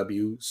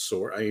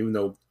AEW, even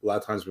though a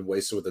lot of times been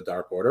wasted with the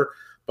Dark Order.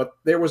 But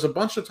there was a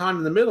bunch of time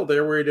in the middle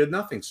there where he did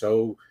nothing.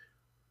 So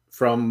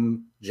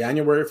from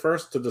January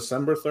 1st to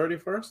December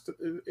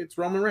 31st, it's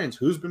Roman Reigns.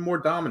 Who's been more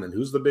dominant?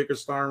 Who's the bigger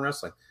star in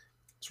wrestling?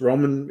 It's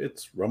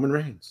Roman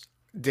Reigns.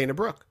 Dana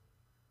Brooke.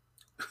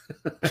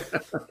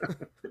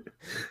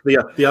 The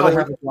other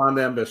half of Blonde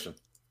Ambition.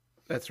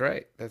 That's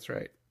right.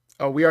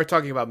 Oh, we are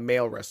talking about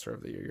male wrestler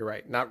of the year. You're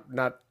right.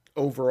 Not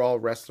overall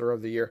wrestler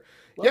of the year.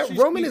 Well,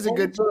 yeah, Roman is a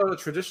good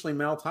traditionally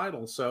male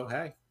title. So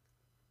hey,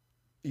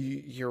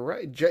 you're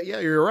right. Yeah,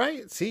 you're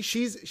right. See,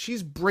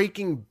 she's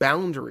breaking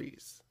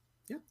boundaries.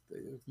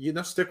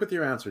 Yeah, stick with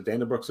your answer.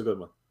 Dana Brooke's a good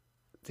one.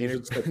 You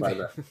should stick by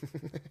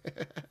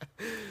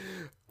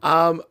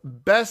that.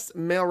 Best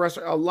male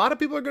wrestler. A lot of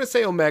people are going to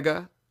say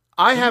Omega.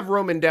 I have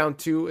Roman down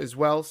too as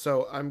well,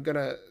 so I'm going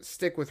to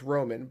stick with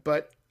Roman.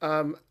 But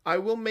I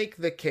will make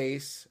the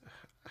case.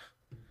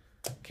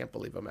 I can't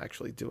believe I'm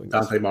actually doing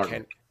this. Dante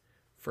Martin.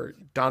 For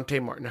Dante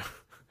Martin.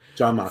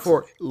 John Moxley.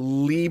 For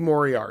Lee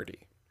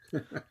Moriarty.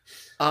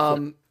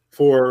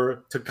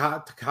 For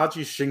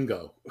Takashi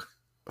Shingo.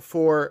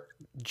 For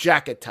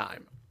Jacket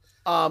Time.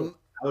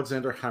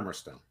 Alexander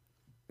Hammerstone.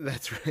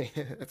 That's right.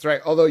 That's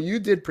right. Although you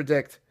did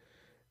predict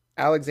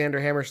Alexander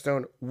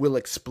Hammerstone will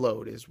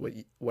explode is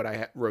what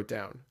I wrote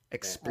down.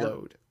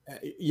 Explode.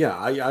 Yeah,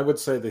 I would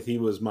say that he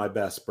was my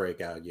best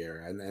breakout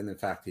year. And in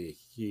fact,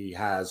 he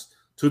has,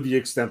 to the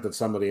extent that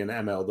somebody in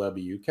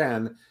MLW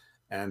can,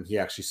 and he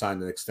actually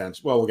signed an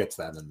extension. Well, we'll get to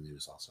that in the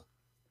news also.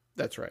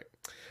 That's right.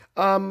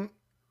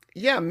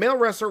 Yeah, male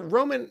wrestler.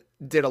 Roman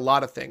did a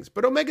lot of things,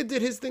 but Omega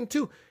did his thing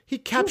too. He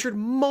captured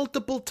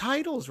multiple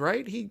titles,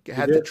 right? He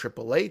had the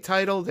AAA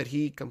title that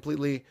he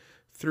completely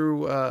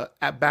threw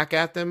back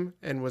at them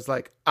and was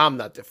like, I'm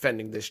not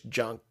defending this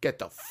junk. Get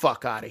the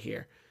fuck out of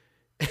here.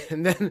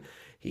 And then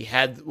he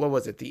had,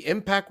 the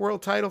Impact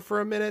World title for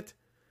a minute.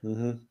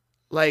 Mm-hmm.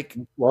 Like,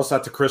 lost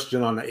that to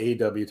Christian on the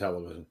AEW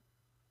television.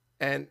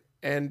 And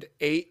and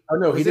eight. Oh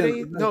no, he was it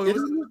didn't. No, it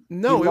was He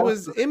no, it lost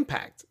was the-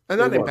 Impact.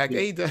 Not It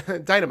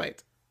Impact.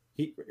 Dynamite.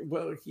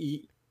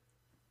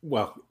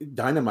 Well,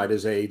 Dynamite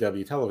is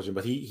AEW television,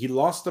 but he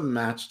lost a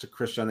match to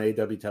Christian on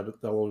AEW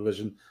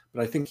television,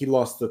 but I think he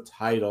lost the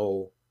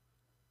title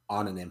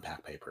on an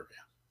Impact pay-per-view.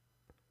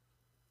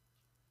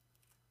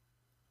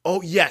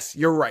 Oh yes,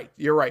 you're right.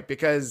 You're right,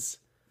 because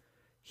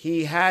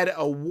he had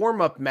a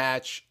warm-up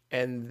match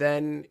and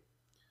then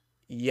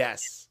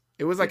yes,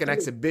 it was like an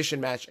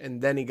exhibition match,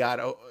 and then he got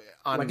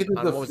on Like it is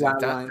on the what was it?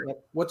 flatline.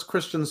 What's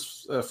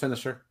Christian's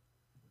finisher?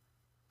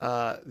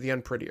 The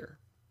Unprettier.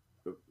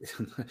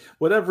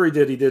 Whatever he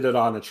did it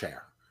on a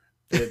chair.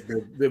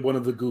 One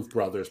of the Goof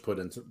brothers put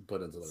into the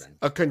ring.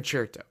 A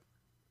concerto.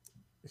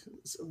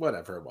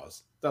 Whatever it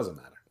was, doesn't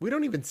matter. We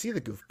don't even see the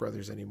Goof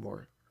brothers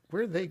anymore.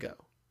 Where'd they go?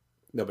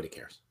 Nobody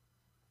cares.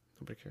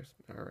 Nobody cares.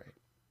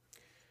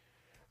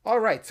 All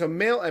right. So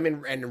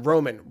and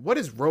Roman. What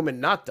has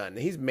Roman not done?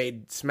 He's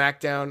made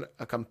SmackDown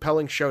a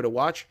compelling show to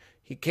watch.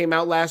 He came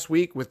out last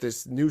week with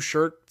this new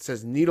shirt that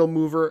says Needle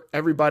Mover.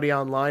 Everybody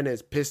online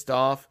is pissed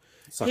off.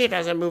 He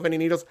doesn't move any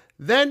needles.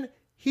 Then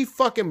he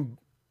fucking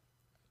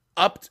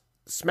upped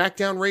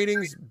SmackDown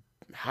ratings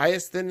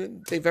highest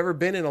than they've ever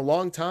been in a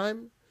long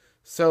time.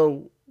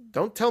 So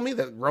don't tell me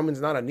that Roman's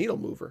not a needle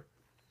mover.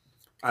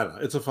 I don't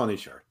know. It's a funny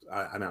shirt.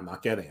 I'm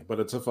not getting it, but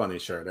it's a funny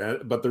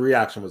shirt. But the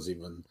reaction was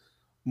even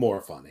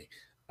more funny.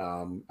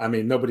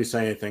 Nobody's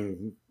saying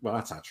anything. Well,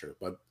 that's not true,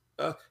 but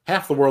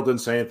half the world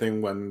didn't say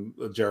anything when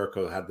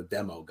Jericho had the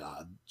Demo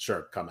God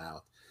shirt come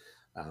out.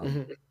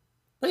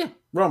 But yeah,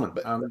 Roman.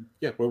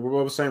 We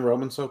were saying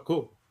Roman, so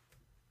cool.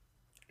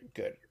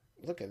 Good.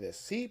 Look at this.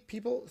 See,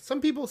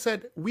 some people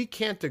said we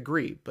can't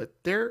agree, but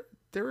there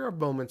are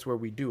moments where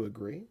we do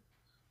agree.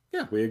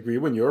 Yeah, we agree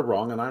when you're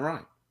wrong and I'm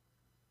right.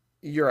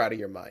 You're out of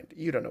your mind.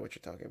 You don't know what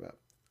you're talking about.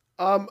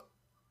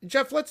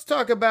 Jeff, let's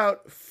talk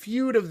about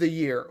feud of the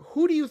year.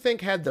 Who do you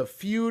think had the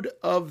feud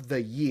of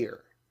the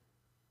year?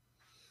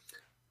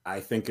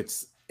 I think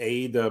it's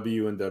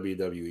AEW and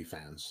WWE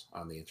fans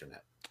on the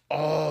internet.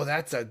 Oh,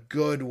 that's a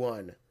good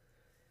one.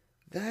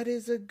 That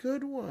is a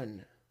good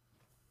one.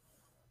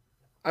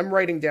 I'm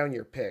writing down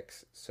your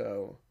picks,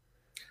 so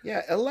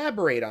yeah,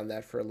 elaborate on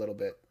that for a little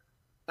bit.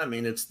 I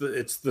mean, it's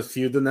the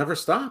feud that never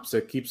stops.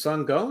 It keeps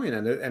on going,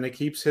 and it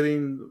keeps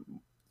hitting.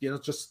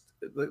 Just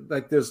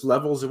like there's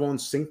levels it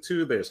won't sink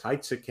to. There's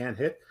heights it can't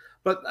hit.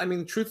 But I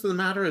mean, truth of the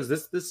matter is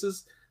this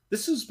has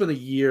been a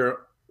year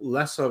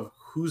less of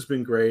who's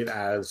been great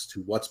as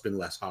to what's been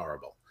less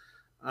horrible.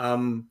 I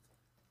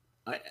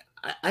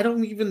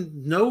don't even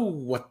know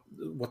what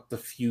the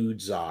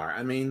feuds are.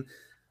 I mean,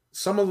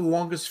 some of the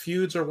longest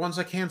feuds are ones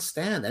I can't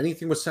stand.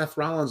 Anything with Seth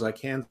Rollins, I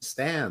can't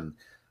stand.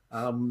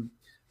 I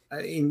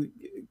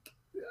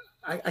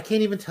can't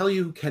even tell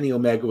you who Kenny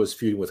Omega was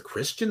feuding with.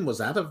 Christian, was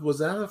that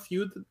a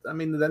feud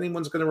that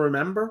anyone's going to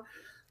remember?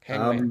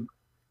 Hangman.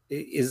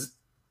 Is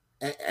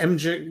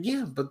MJ?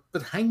 Yeah, but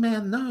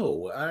Hangman,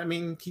 no. I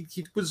mean,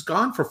 he was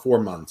gone for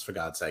 4 months, for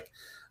God's sake.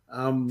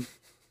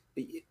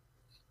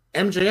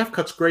 MJF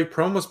cuts great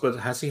promos, but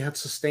has he had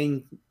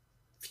sustained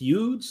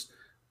feuds?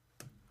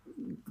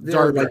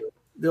 They're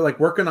like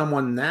working on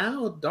one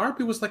now.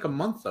 Darby was like a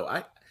month though.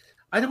 I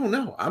don't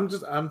know. I'm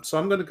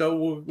going to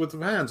go with the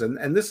fans,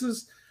 and this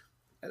is,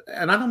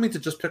 and I don't mean to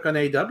just pick on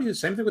AEW.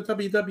 Same thing with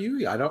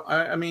WWE.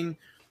 I mean,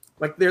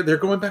 like they're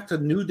going back to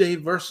New Day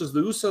versus the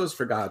Usos,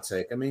 for God's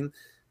sake. I mean,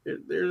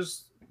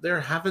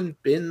 there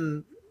haven't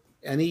been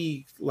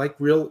any like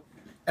real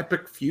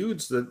epic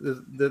feuds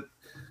that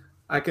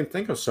I can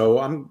think of. So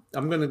I'm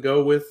going to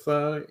go with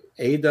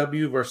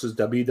AEW versus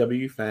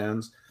WWE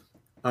fans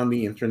on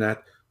the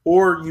internet,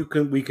 or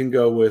we can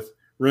go with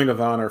Ring of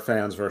Honor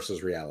fans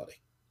versus reality.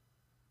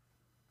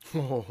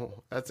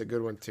 Oh, that's a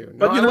good one too.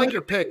 But I like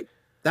your pick.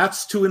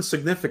 That's too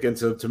insignificant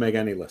to make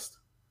any list.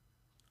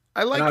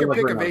 I like your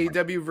pick of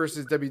AEW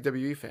versus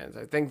WWE fans.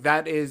 I think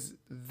that is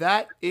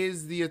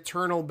the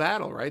eternal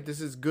battle, right?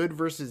 This is good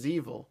versus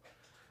evil.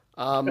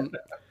 What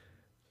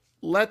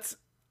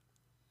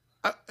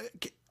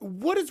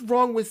is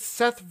wrong with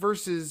Seth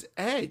versus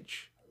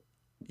Edge?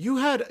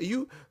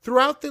 You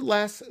throughout the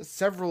last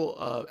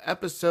several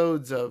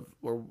episodes of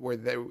where we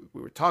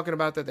were talking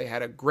about that they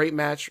had a great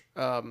match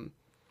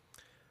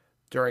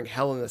during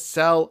Hell in a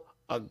Cell,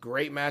 a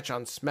great match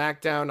on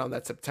SmackDown on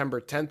that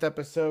September 10th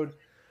episode.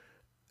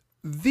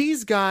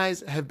 These guys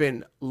have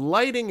been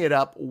lighting it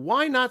up.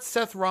 Why not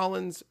Seth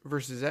Rollins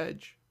versus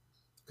Edge?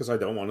 Because I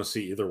don't want to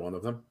see either one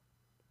of them.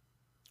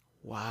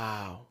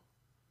 Wow.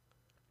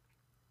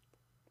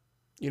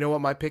 You know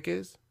what my pick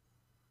is?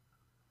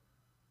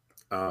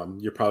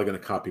 You're probably going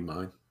to copy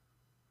mine.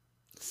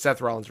 Seth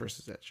Rollins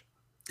versus Edge.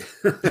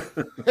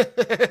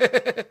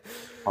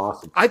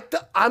 Awesome.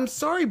 I'm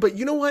sorry, but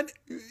you know what?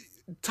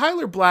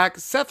 Tyler Black,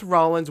 Seth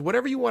Rollins,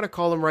 whatever you want to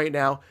call him right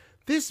now,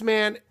 this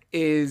man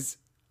is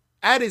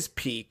at his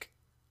peak,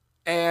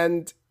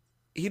 and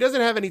he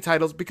doesn't have any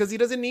titles because he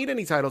doesn't need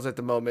any titles at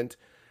the moment.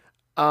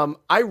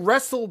 I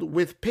wrestled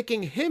with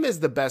picking him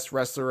as the best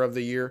wrestler of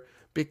the year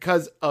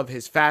because of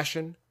his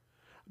fashion,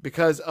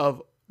 because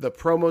of the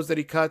promos that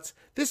he cuts.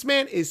 This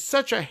man is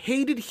such a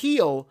hated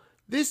heel.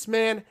 This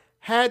man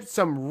had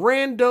some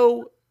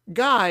rando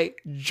guy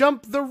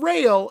jump the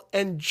rail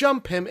and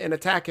jump him and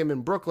attack him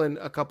in Brooklyn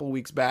a couple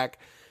weeks back.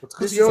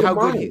 This is how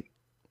good he,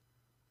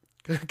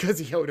 because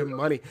he owed him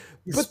money.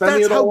 But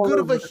that's how good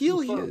of a heel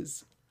he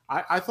is.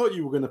 I thought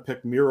you were going to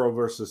pick Miro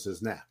versus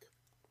his neck.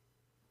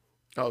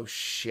 Oh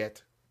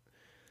shit,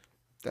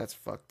 that's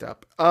fucked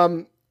up.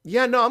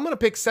 Yeah, no, I'm going to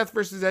pick Seth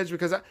versus Edge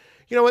because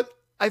you know what?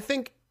 I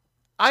think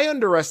I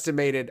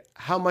underestimated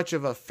how much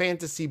of a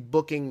fantasy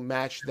booking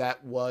match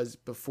that was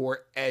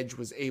before Edge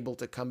was able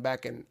to come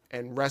back and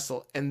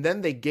wrestle. And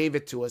then they gave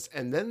it to us.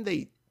 And then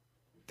they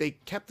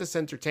kept us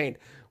entertained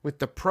with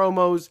the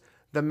promos,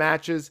 the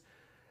matches.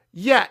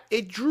 Yeah,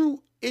 it drew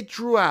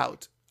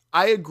out.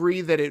 I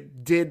agree that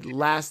it did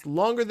last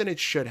longer than it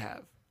should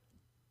have,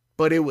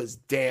 but it was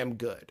damn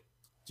good.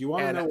 Do you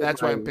want to know?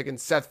 That's why I'm picking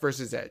Seth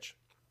versus Edge.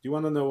 Do you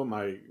want to know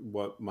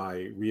what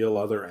my real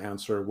other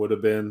answer would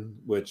have been,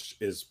 which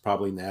is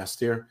probably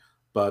nastier,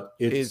 but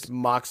it's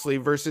Moxley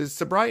versus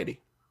sobriety.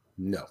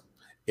 No,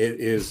 it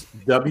is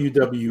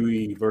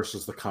WWE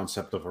versus the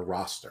concept of a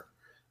roster,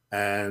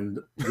 and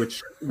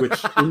which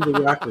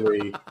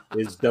indirectly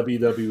is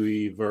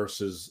WWE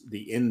versus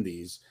the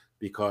Indies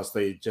because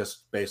they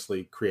just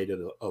basically created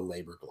a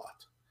labor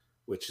glut,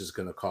 which is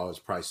going to cause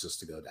prices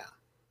to go down.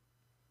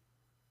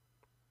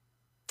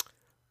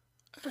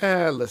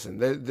 Listen,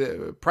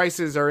 the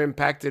prices are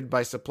impacted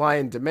by supply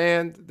and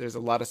demand. There's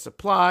a lot of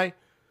supply,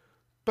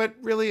 but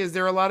really, is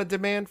there a lot of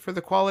demand for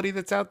the quality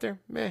that's out there?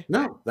 Meh.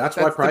 No, that's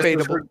why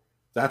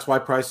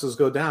prices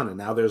go down, and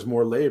now there's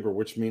more labor,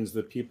 which means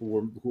that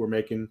people who are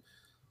making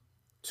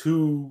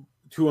 $200,000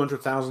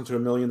 to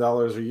 $1 million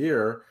a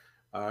year,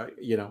 are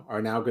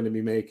now going to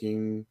be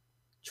making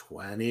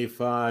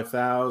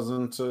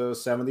 $25,000 to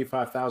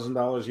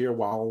 $75,000 a year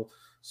while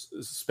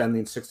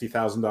spending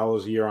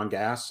 $60,000 a year on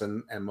gas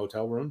and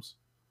motel rooms.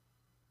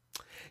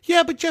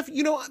 Yeah, but Jeff,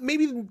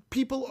 maybe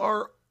people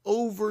are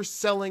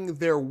overselling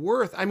their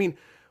worth. I mean,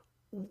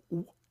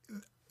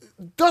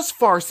 thus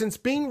far since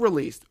being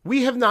released,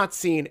 we have not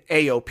seen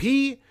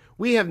AOP.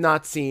 We have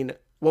not seen,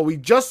 we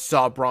just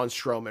saw Braun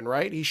Strowman,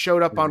 right? He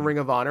showed up on Ring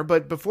of Honor,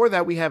 but before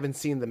that, we haven't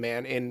seen the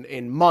man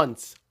in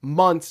months,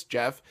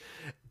 Jeff.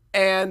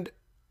 And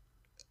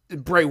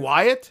Bray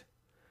Wyatt.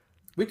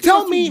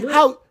 Tell me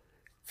how.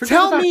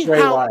 Tell me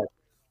how. Wyatt.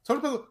 Talk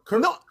about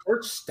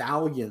Kurt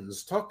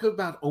Stallions. Talk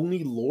about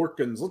Oney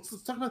Lorcans.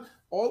 Let's talk about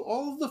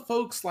all of the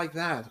folks like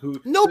that who.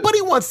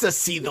 Nobody wants to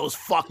see those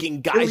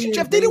fucking guys,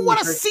 Jeff. They didn't want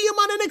to see them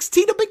on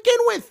NXT to begin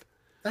with.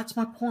 That's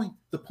my point.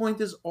 The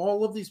point is,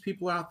 all of these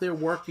people out there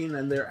working,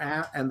 and their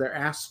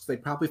asks. They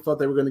probably thought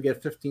they were going to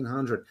get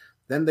 1,500.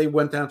 Then they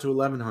went down to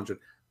 1,100.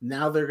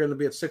 Now they're going to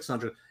be at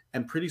 600,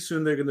 and pretty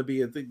soon they're going to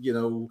be at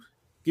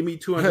give me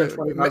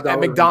 $225 at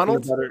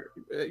McDonald's.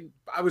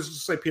 I was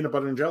just say peanut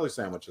butter and jelly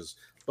sandwiches,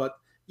 but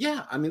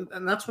yeah, I mean,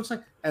 and that's what's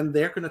like. And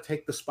they're going to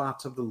take the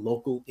spots of the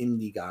local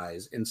indie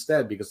guys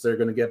instead because they're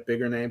going to get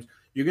bigger names.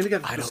 You're going to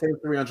get the same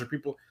 300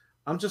 people.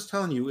 I'm just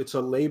telling you, it's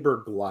a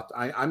labor glut.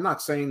 I'm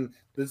not saying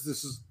this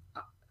is.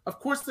 Of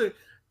course,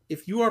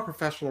 if you are a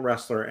professional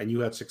wrestler and you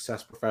had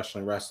success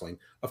professionally wrestling,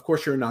 of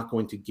course you're not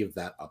going to give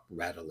that up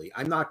readily.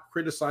 I'm not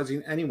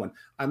criticizing anyone.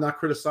 I'm not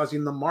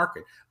criticizing the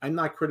market. I'm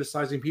not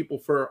criticizing people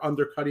for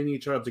undercutting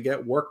each other to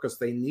get work because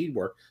they need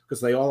work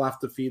because they all have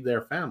to feed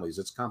their families.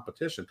 It's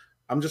competition.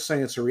 I'm just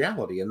saying it's a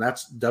reality, and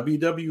that's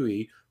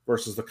WWE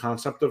versus the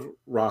concept of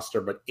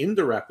roster, but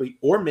indirectly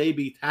or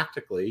maybe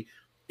tactically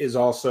is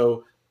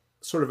also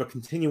sort of a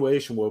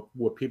continuation of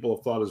what people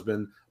have thought has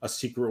been a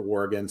secret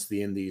war against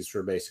the Indies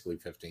for basically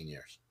 15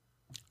 years.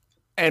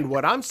 And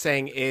what I'm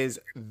saying is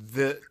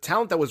the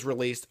talent that was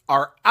released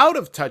are out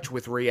of touch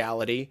with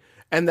reality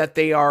and that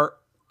they are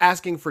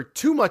asking for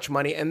too much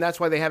money, and that's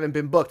why they haven't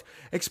been booked.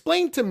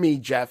 Explain to me,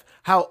 Jeff,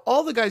 how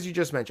all the guys you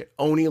just mentioned,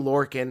 Oney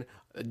Lorcan,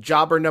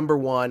 Jobber number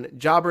 1,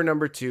 Jobber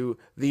number 2,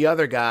 the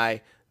other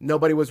guy,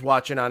 nobody was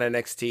watching on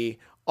NXT,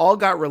 all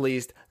got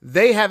released.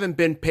 They haven't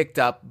been picked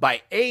up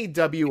by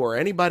AEW or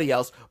anybody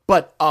else,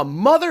 but a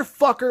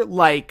motherfucker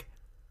like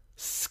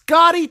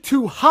Scotty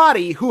 2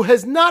 Hotty, who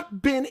has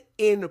not been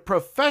in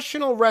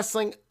professional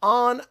wrestling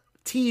on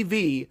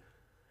TV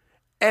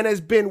and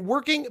has been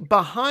working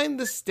behind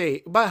the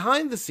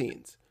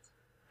scenes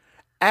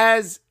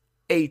as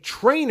a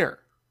trainer,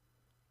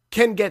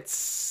 can get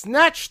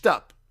snatched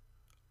up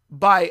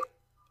by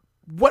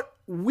what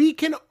we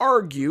can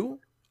argue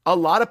a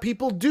lot of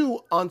people do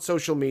on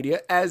social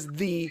media as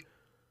the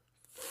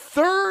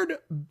third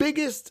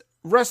biggest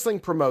wrestling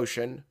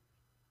promotion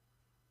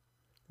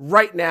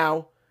right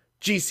now,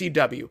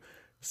 GCW.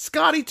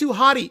 Scotty 2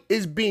 Hotty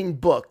is being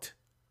booked.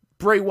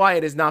 Bray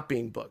Wyatt is not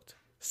being booked.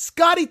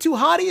 Scotty 2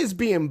 Hotty is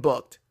being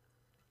booked.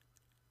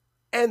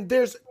 And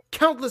there's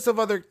countless of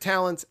other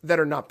talents that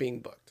are not being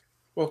booked.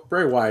 Well,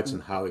 Bray Wyatt's in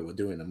Hollywood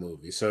doing a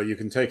movie, so you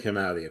can take him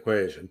out of the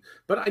equation.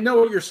 But I know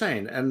what you're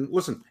saying. And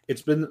listen,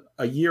 it's been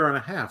a year and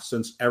a half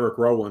since Eric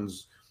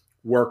Rowan's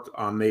worked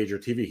on major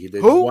TV. He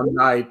did one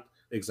night,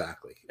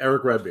 exactly,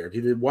 Eric Redbeard. He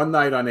did one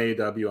night on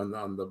AEW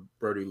on the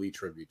Brody Lee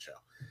tribute show.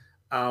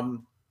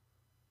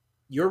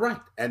 You're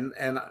right, and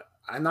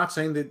I'm not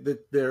saying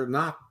that they're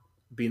not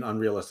being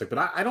unrealistic,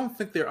 but I don't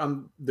think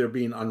they're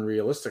being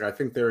unrealistic. I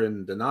think they're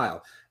in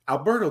denial.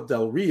 Alberto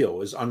Del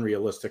Rio is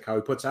unrealistic. How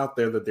he puts out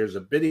there that there's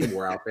a bidding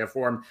war out there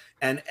for him,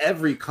 and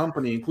every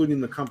company, including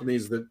the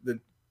companies that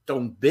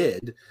don't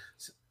bid,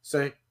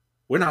 say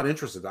we're not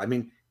interested. I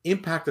mean,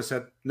 Impact has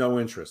said no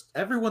interest.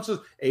 Everyone says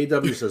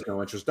AEW says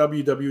no interest.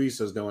 WWE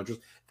says no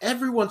interest.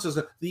 Everyone says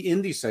that. The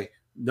indies say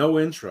no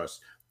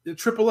interest. The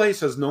AAA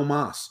says no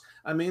mas.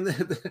 I mean,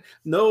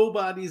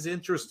 nobody's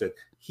interested.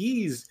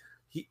 He's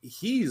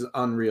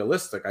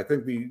unrealistic. I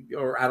think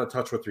or out of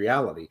touch with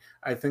reality.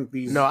 I think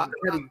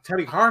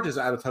Teddy Hart is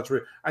out of touch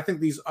with. I think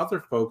these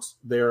other folks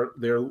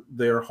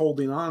they're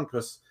holding on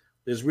because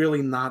there's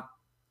really not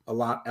a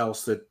lot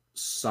else that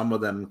some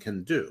of them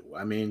can do.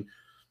 I mean,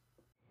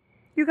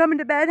 you coming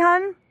to bed,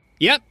 hon?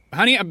 Yep,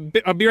 honey.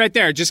 I'll be right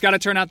there. Just got to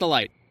turn out the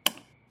light.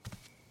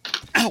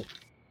 Ow!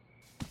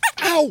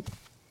 Ow!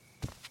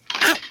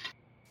 Ow!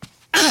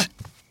 Ah!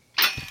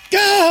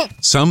 Go!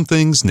 Some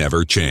things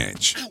never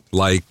change.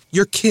 Like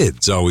your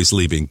kids always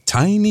leaving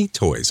tiny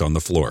toys on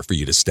the floor for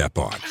you to step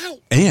on.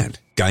 And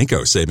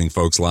Geico saving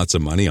folks lots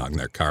of money on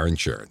their car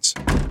insurance.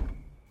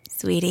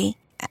 Sweetie,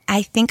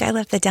 I think I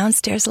left the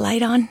downstairs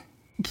light on.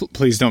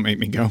 Please don't make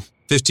me go.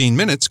 15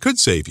 minutes could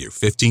save you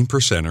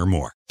 15% or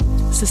more.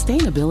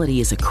 Sustainability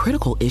is a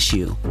critical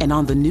issue, and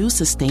on the new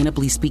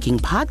Sustainably Speaking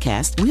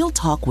podcast, we'll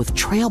talk with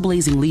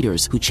trailblazing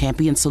leaders who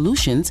champion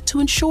solutions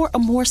to ensure a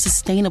more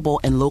sustainable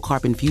and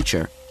low-carbon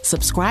future.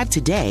 Subscribe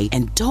today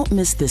and don't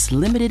miss this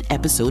limited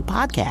episode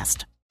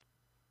podcast.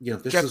 Yeah,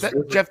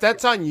 Jeff,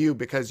 that's on you,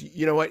 because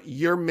you know what?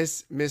 You're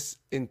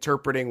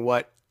misinterpreting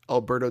what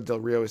Alberto Del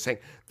Rio is saying.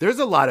 There's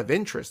a lot of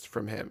interest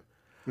from him.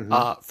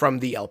 Mm-hmm. From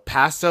the El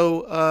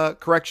Paso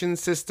correction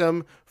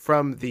system,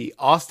 from the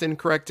Austin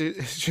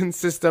correction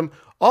system.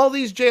 All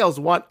these jails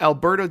want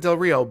Alberto Del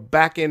Rio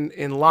back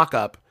in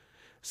lockup.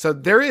 So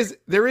there is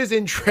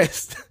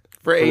interest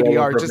for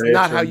ADR, just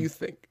not how you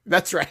think.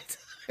 That's right.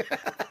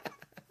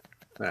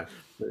 Yeah.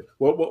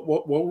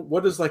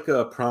 What is like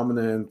a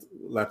prominent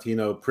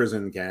Latino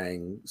prison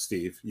gang,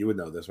 Steve? You would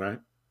know this, right?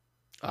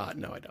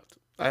 No, I don't.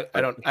 I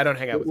don't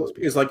hang out with those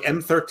people. Is like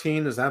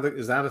M13? Is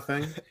that a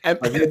thing?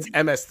 It's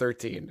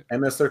MS-13.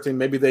 MS-13.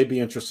 Maybe they'd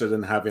be interested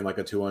in having like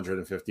a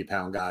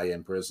 250-pound guy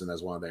in prison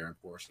as one of their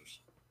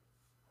enforcers.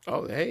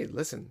 Oh, hey,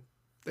 listen,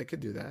 they could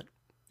do that.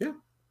 Yeah,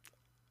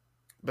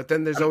 but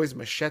then there's always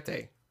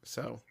Machete.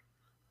 So,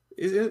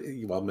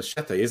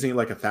 Machete isn't he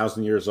like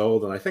 1,000 years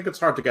old? And I think it's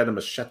hard to get a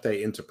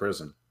Machete into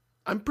prison.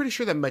 I'm pretty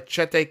sure that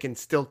Machete can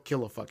still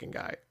kill a fucking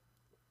guy.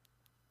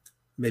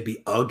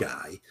 Maybe a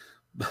guy.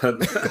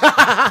 But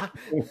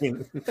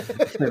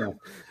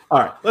all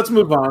right, let's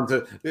move on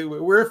to.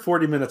 We're at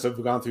 40 minutes.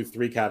 We've gone through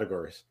 3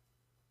 categories.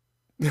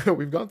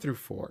 We've gone through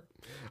 4.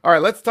 All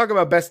right, let's talk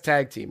about best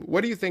tag team.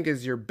 What do you think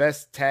is your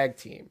best tag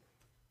team?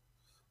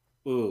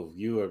 Ooh,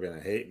 you are gonna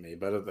hate me,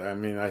 but I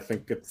mean, I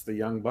think it's the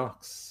Young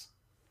Bucks.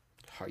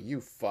 Are you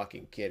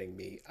fucking kidding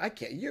me? I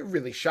can't. You're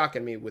really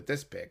shocking me with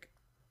this pick.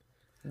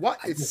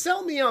 What?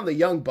 Sell me on the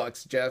Young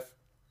Bucks, Jeff.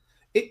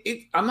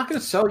 I'm not going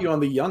to sell you on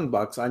the Young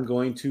Bucks. I'm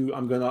going to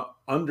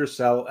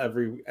undersell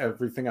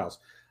everything else.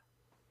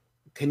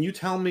 Can you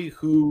tell me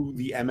who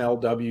the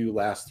MLW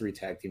last 3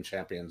 tag team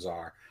champions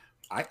are?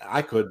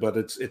 I could, but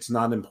it's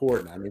not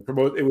important. I mean,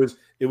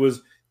 it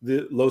was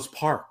the Los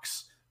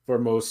Parks for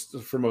most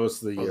of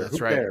the year.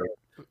 That's right.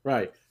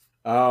 Right.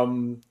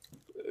 In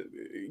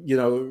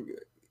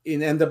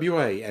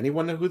NWA,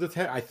 anyone know who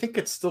I think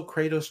it's still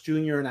Kratos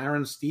Jr. and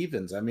Aaron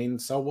Stevens. I mean,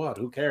 so what?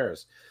 Who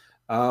cares?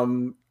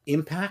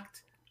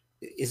 Impact,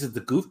 is it the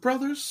Goof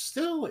Brothers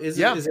still? Is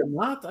it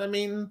not? I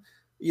mean,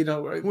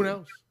 who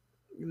knows?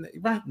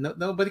 Right? No,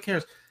 nobody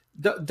cares.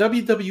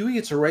 WWE,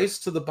 it's a race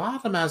to the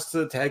bottom as to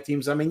the tag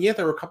teams. I mean, yeah,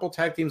 there were a couple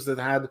tag teams that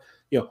had,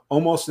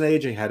 Almost an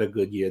AJ had a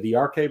good year. The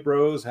RK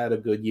Bros had a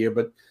good year,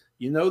 but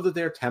you know that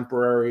they're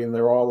temporary and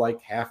they're all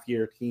like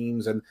half-year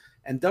teams. And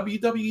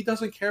WWE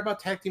doesn't care about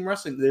tag team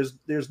wrestling.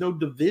 There's no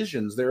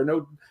divisions.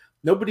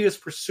 Nobody is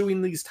pursuing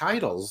these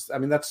titles. I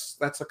mean, that's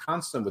a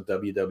constant with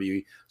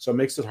WWE. So it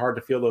makes it hard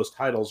to feel those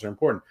titles are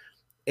important.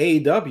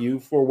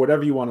 AEW, for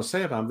whatever you want to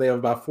say about them, they have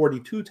about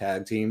 42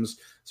 tag teams.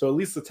 So at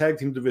least the tag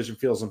team division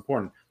feels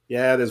important.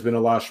 Yeah, there's been a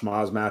lot of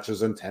schmoz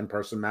matches and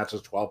 10-person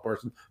matches,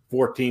 12-person,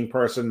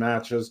 14-person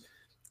matches.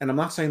 And I'm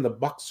not saying the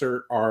Bucks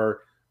are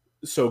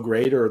so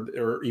great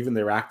or even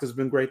their act has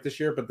been great this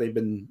year, but they've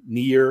been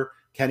near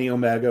Kenny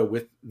Omega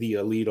with the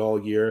Elite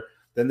all year.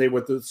 Then they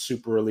were the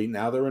Super Elite.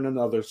 Now they're in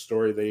another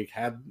story. They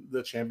had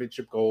the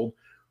championship gold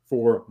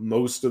for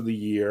most of the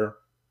year.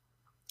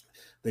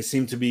 They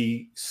seem to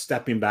be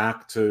stepping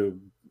back to,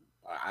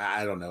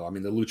 I don't know. I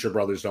mean, the Lucha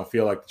Brothers don't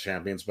feel like the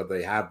champions, but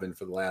they have been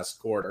for the last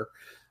quarter.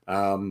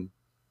 I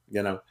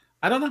don't know.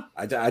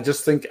 I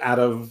just think out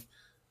of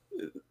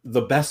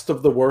the best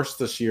of the worst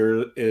this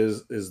year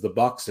is the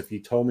Bucks. If you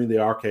told me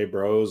the RK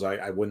Bros,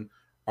 I wouldn't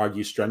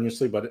argue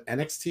strenuously. But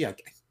NXT,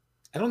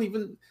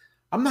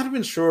 I'm not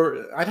even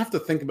sure. I'd have to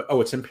think about.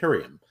 Oh, it's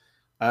Imperium.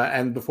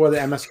 and before the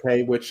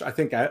MSK, which I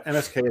think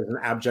MSK is an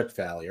abject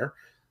failure.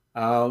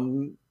 A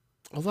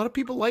lot of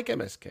people like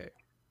MSK.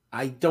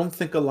 I don't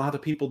think a lot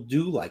of people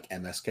do like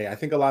MSK. I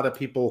think a lot of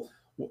people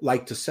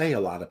like to say a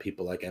lot of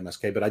people like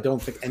MSK, but I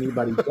don't think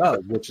anybody does,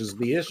 which is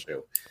the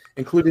issue,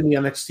 including the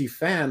NXT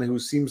fan who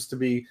seems to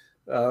be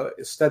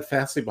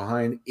steadfastly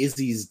behind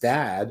Izzy's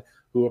dad,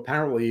 who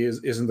apparently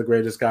isn't the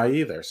greatest guy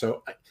either.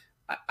 So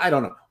I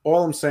don't know.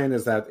 All I'm saying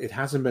is that it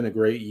hasn't been a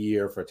great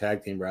year for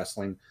tag team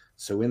wrestling.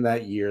 So in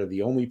that year,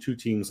 the only two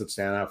teams that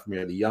stand out for me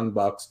are the Young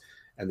Bucks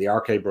and the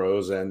RK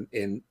Bros. And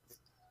in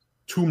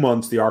 2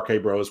 months, the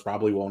RK Bros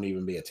probably won't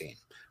even be a team.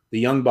 The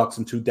Young Bucks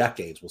in 2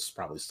 decades will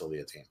probably still be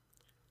a team.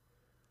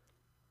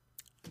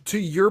 To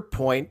your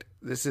point,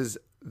 this is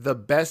the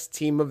best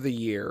team of the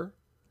year.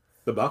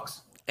 The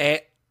Bucks.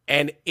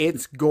 And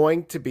it's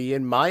going to be,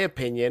 in my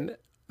opinion,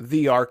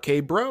 the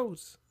RK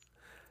Bros.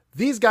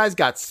 These guys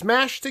got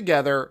smashed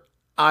together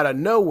out of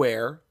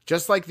nowhere,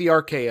 just like the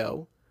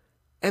RKO,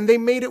 and they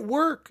made it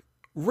work.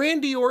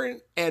 Randy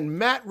Orton and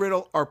Matt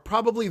Riddle are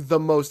probably the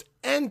most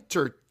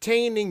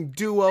entertaining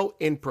duo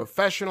in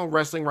professional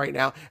wrestling right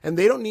now, and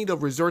they don't need to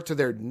resort to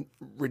their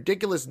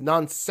ridiculous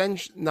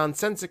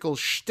nonsensical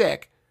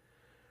shtick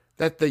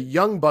that the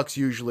Young Bucks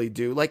usually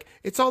do. Like,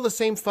 it's all the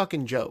same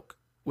fucking joke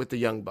with the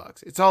Young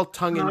Bucks. It's all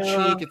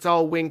tongue-in-cheek. It's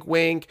all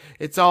wink-wink.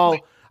 It's all,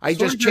 I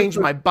just changed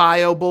my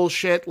bio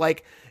bullshit.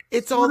 Like,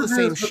 it's all the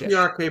same shit.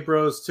 The RK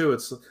Bros, too.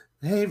 It's,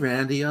 hey,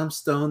 Randy, I'm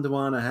stoned and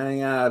want to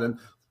hang out, and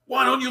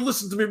why don't you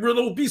listen to me,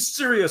 Riddle? Be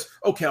serious.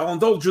 Okay, I'll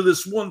indulge you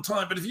this one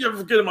time, but if you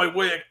ever get in my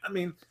way, I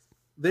mean,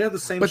 they're the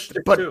same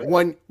shit too.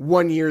 One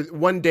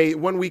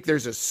week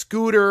there's a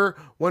scooter.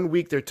 1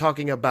 week they're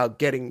talking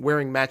about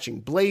wearing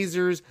matching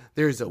blazers.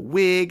 There's a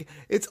wig.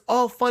 It's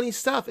all funny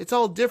stuff. It's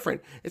all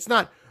different. It's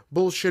not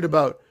bullshit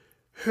about,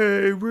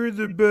 hey, we're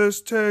the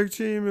best tag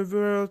team of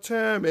all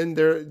time, and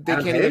they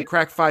can't even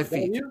crack 5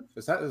 feet.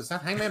 Is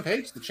that Hangman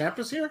Page? The champ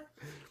is here.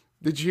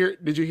 Did you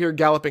hear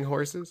galloping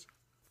horses?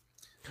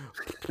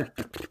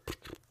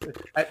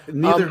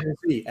 Neither has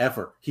he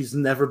ever. He's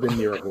never been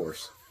near a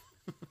horse.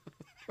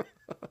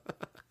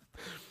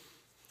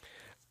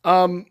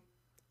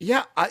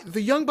 Yeah,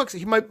 the Young Bucks.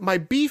 My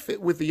beef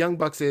with the Young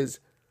Bucks is,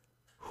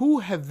 who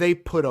have they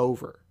put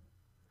over?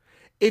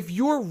 If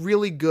you're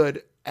really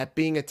good at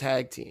being a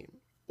tag team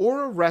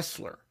or a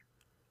wrestler,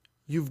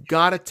 you've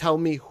got to tell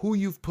me who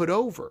you've put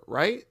over,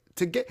 right?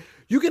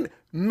 You can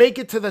make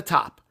it to the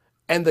top.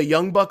 And the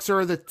Young Bucks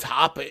are the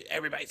top.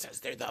 Everybody says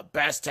they're the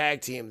best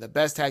tag team,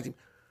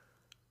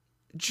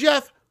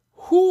 Jeff,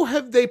 who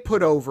have they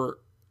put over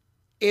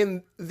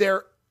in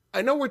their,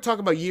 I know we're talking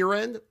about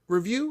year-end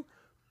review,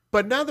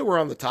 but now that we're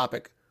on the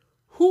topic,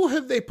 who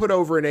have they put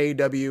over in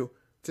AEW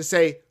to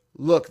say,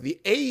 look,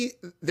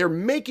 they're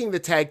making the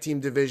tag team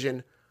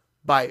division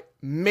by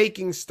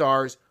making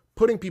stars,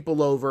 putting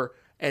people over,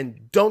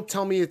 and don't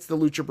tell me it's the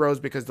Lucha Bros,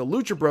 because the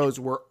Lucha Bros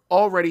were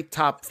already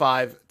top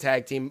 5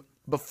 tag team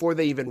before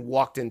they even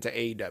walked into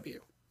AEW.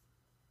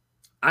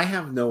 I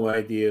have no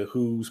idea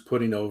who's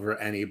putting over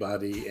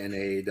anybody in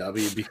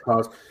AEW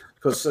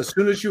because as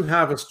soon as you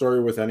have a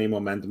story with any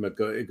momentum,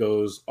 it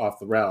goes off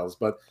the rails.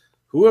 But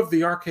who have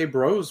the RK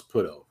Bros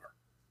put over?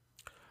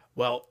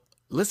 Well,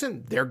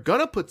 listen, they're going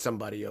to put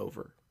somebody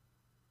over.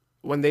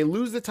 When they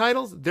lose the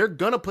titles, they're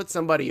going to put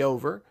somebody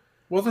over.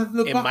 Well, then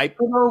the Bucks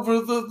put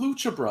over the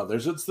Lucha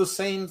Brothers. It's the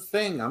same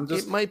thing.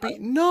 It might be.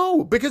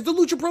 No, because the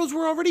Lucha Bros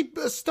were already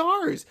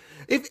stars.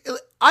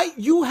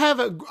 You have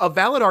a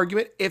valid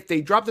argument if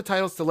they drop the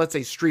titles to, let's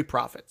say, Street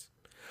Profits.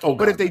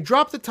 But if they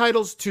drop the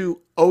titles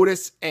to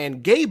Otis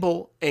and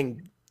Gable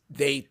and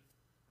they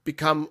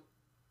become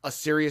a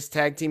serious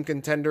tag team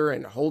contender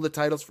and hold the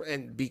titles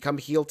and become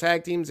heel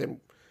tag teams and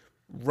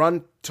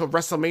run to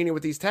WrestleMania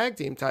with these tag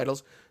team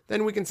titles,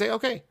 then we can say,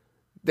 okay,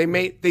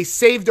 they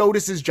saved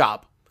Otis's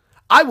job.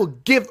 I will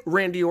give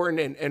Randy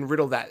Orton and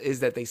Riddle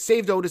that they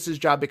saved Otis's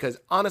job, because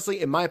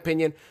honestly, in my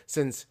opinion,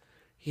 since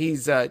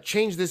he's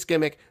changed this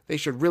gimmick, they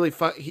should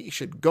he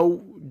should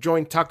go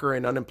join Tucker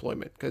in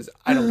unemployment, because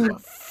I don't give a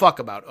fuck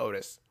about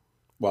Otis.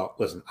 Well,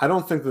 listen, I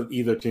don't think that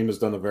either team has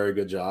done a very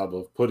good job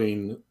of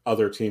putting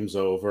other teams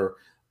over,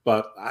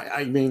 but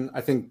I mean,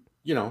 I think,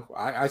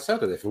 I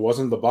said it. If it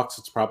wasn't the Bucks,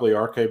 it's probably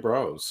RK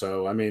Bros.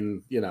 So, I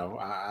mean,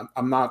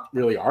 I'm not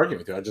really arguing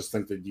with you. I just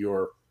think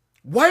that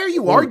Why are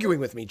you arguing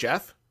with me,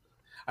 Jeff?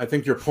 I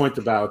think your point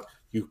about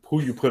who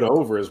you put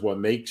over is what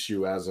makes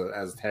you as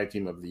tag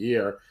team of the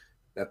year.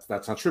 That's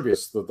not true.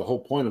 The whole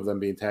point of them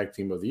being tag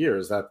team of the year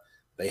is that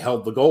they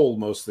held the gold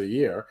most of the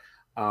year.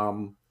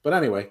 But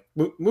anyway,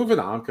 moving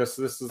on, because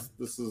this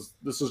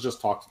is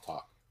just talk to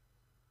talk.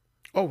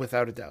 Oh,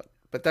 without a doubt.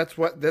 But that's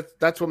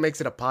what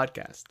makes it a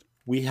podcast.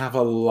 We have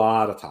a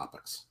lot of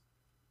topics.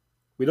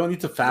 We don't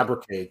need to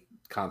fabricate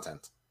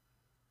content.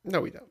 No,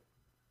 we don't.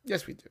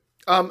 Yes, we do.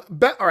 All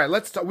right,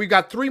 let's talk. We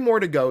got 3 more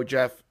to go,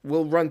 Jeff.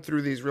 We'll run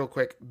through these real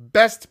quick.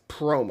 Best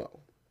promo.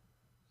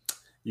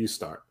 You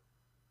start.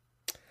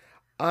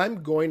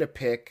 I'm going to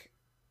pick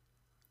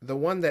the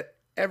one that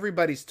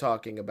everybody's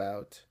talking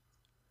about.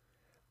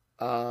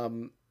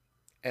 And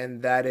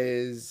that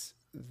is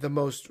the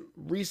most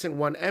recent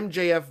one,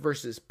 MJF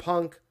versus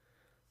Punk.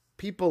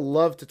 People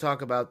love to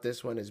talk about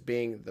this one as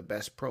being the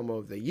best promo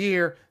of the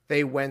year.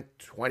 They went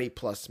 20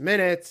 plus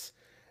minutes.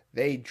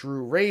 They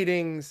drew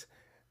ratings.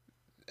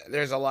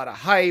 There's a lot of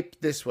hype.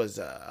 This was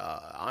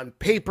on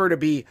paper to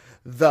be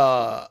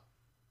a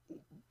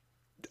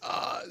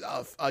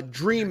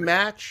dream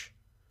match.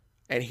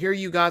 And here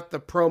you got the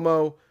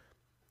promo.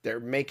 They're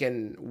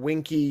making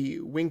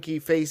winky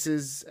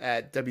faces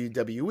at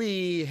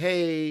WWE.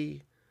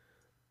 Hey,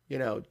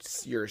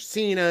 you're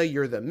Cena,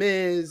 you're The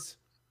Miz.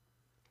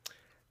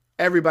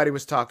 Everybody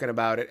was talking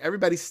about it.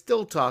 Everybody's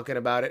still talking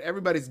about it.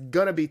 Everybody's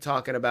going to be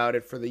talking about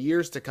it for the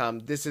years to come.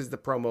 This is the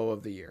promo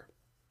of the year.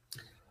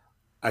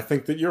 I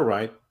think that you're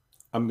right.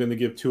 I'm going to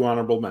give 2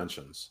 honorable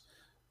mentions.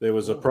 There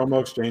was a promo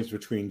exchange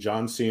between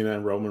John Cena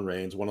and Roman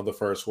Reigns, one of the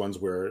first ones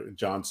where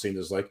John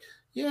Cena's like,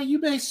 yeah, you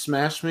may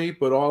smash me,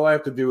 but all I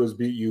have to do is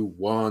beat you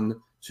 1,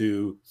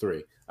 2,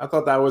 3. I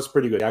thought that was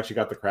pretty good. He actually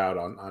got the crowd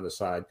on his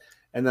side.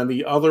 And then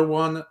the other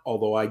one,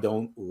 although I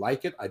don't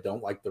like it, I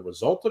don't like the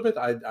result of it.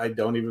 I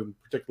don't even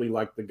particularly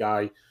like the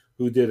guy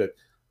who did it.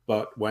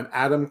 But when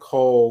Adam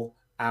Cole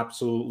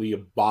absolutely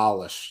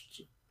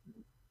abolished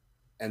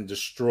and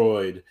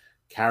destroyed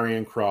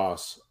Karrion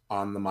Kross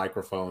on the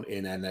microphone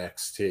in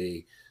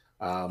NXT.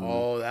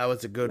 That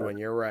was a good one.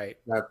 You're right.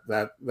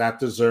 That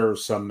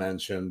deserves some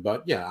mention.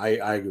 But yeah,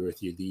 I agree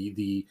with you.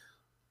 The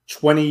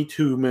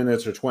 22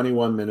 minutes or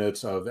 21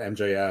 minutes of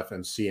MJF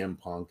and CM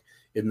Punk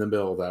in the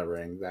middle of that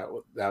ring,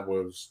 that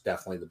was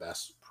definitely the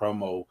best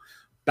promo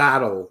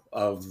battle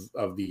of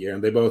the year.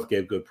 And they both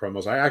gave good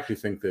promos. I actually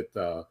think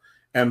that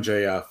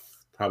MJF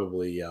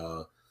probably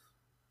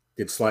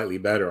did slightly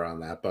better on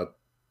that, but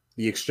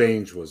the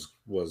exchange was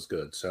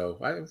good. So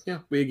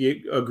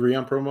we agree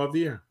on promo of the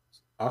year.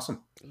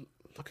 Awesome.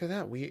 Look at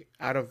that.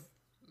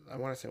 I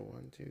want to say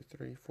 1, 2,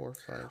 3, 4,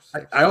 5,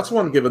 6. I also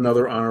want to give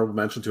another honorable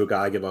mention to a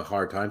guy I give a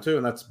hard time to,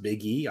 and that's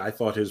Big E. I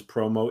thought his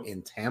promo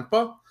in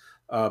Tampa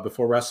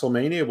before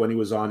WrestleMania when he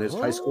was on his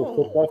high school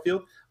football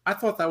field, I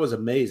thought that was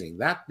amazing.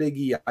 That Big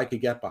E I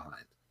could get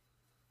behind.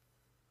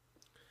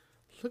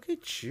 Look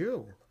at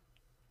you.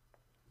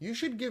 You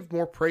should give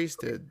more praise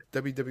to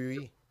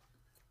WWE.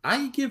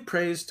 I give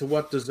praise to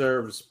what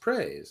deserves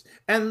praise.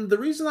 And the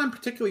reason I'm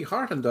particularly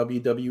hard on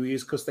WWE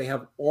is because they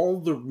have all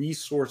the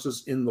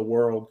resources in the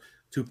world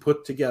to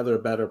put together a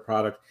better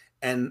product.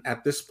 And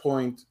at this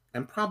point,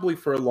 and probably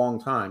for a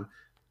long time,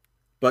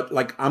 but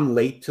like I'm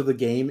late to the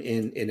game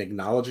in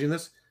acknowledging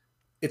this,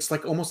 it's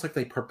like almost like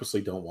they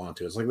purposely don't want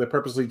to. It's like they're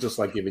purposely just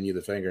like giving you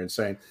the finger and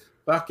saying,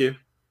 fuck you.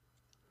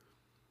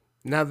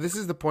 Now, this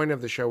is the point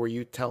of the show where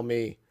you tell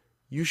me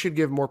you should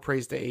give more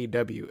praise to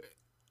AEW.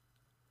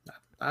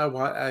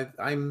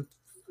 I'm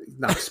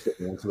not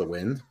spitting into the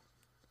wind.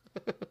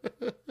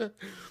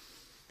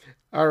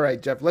 All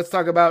right, Jeff, let's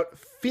talk about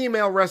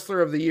female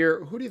wrestler of the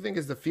year. Who do you think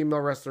is the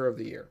female wrestler of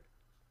the year?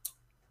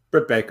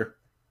 Britt Baker.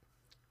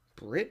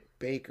 Britt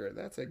Baker.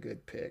 That's a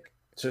good pick.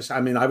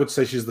 I would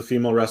say she's the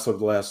female wrestler of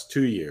the last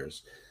 2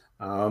 years.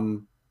 My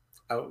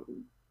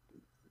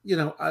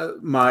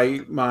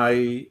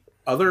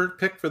other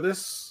pick for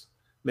this,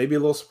 maybe a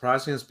little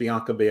surprising, is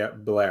Bianca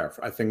Belair.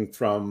 I think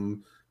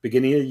from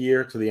beginning of the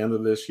year to the end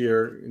of this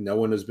year, no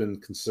one has been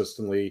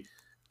consistently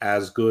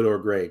as good or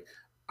great.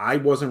 I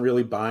wasn't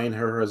really buying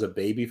her as a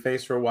baby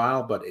face for a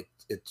while, but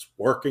it's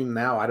working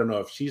now. I don't know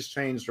if she's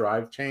changed or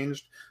I've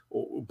changed,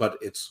 but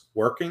it's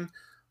working.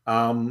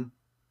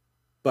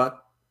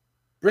 But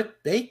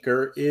Britt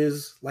Baker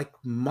is like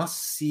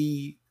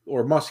must-see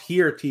or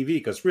must-hear TV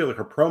because really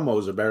her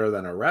promos are better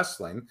than her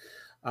wrestling.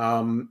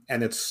 And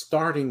it's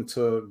starting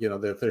to,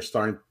 they're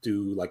starting to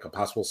do like a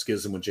possible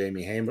schism with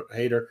Jamie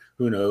Hayter.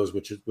 Who knows,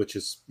 which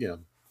is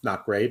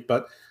not great,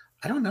 but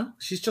I don't know.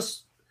 She's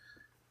just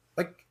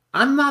like,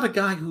 I'm not a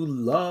guy who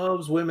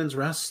loves women's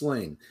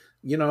wrestling,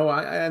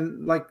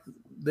 and like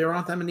there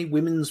aren't that many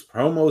women's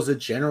promos that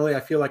generally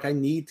I feel like I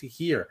need to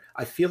hear.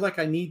 I feel like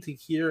I need to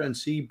hear and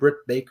see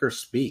Britt Baker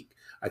speak.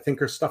 I think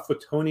her stuff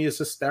with Tony is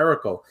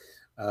hysterical.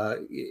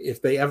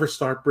 If they ever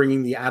start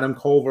bringing the Adam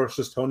Cole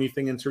versus Tony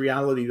thing into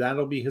reality,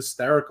 that'll be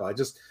hysterical.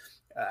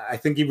 I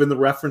think even the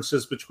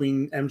references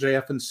between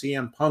MJF and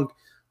CM Punk,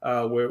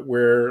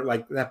 where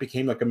like that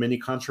became like a mini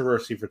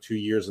controversy for 2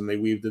 years and they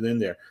weaved it in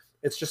there.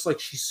 It's just like,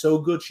 she's so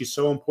good. She's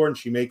so important.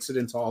 She makes it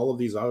into all of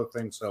these other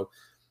things. So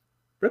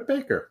Britt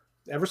Baker,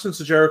 ever since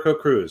the Jericho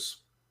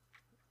Cruise.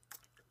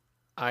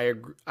 I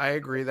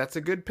agree. That's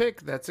a good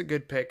pick.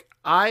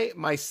 I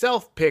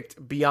myself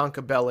picked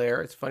Bianca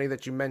Belair. It's funny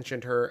that you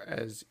mentioned her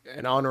as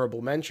an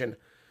honorable mention.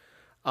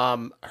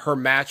 Her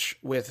match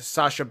with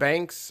Sasha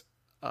Banks,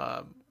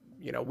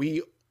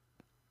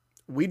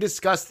 we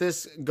discussed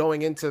this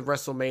going into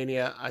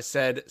WrestleMania. I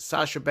said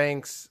Sasha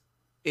Banks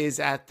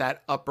is at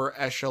that upper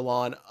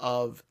echelon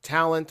of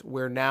talent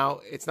where now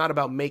it's not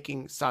about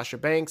making Sasha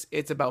Banks,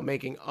 it's about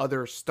making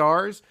other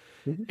stars.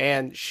 Mm-hmm.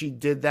 And she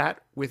did that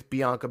with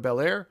Bianca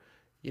Belair.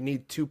 You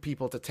need two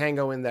people to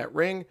tango in that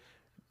ring.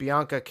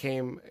 Bianca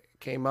came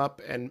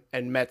up and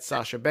met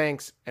Sasha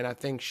Banks, and I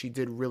think she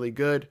did really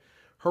good.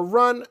 Her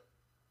run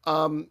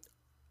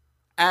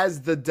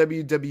as the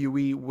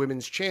WWE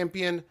Women's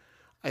Champion,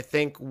 I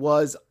think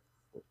was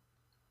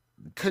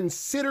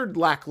considered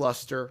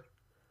lackluster,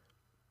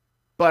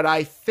 but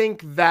I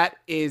think that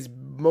is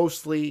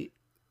mostly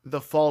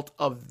the fault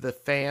of the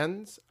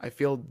fans. I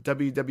feel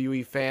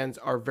WWE fans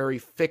are very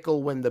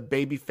fickle when the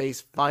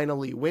babyface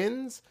finally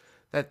wins,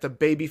 that the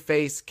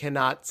babyface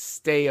cannot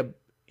stay,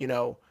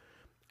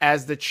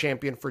 as the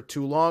champion for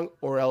too long,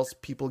 or else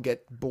people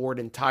get bored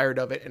and tired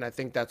of it. And I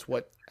think that's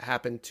what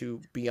happened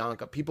to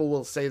Bianca. People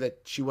will say that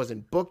she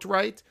wasn't booked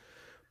right,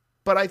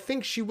 but I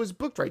think she was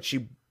booked right.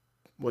 She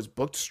was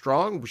booked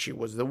strong. She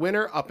was the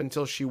winner up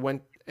until she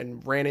went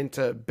and ran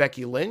into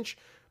Becky Lynch.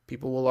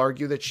 People will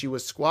argue that she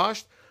was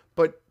squashed,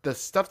 but the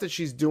stuff that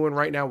she's doing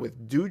right now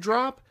with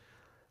Doudrop,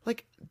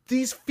 like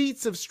these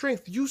feats of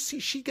strength, you see,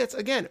 she gets,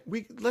 again,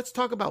 let's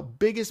talk about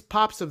biggest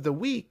pops of the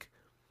week.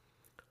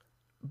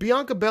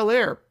 Bianca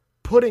Belair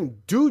putting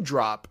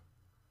Doudrop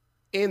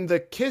in the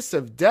kiss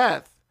of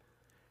death.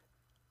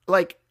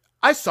 Like,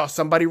 I saw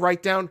somebody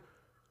write down,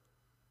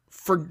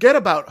 forget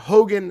about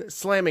Hogan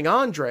slamming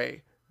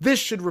Andre. This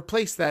should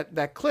replace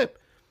that clip.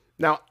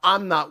 Now,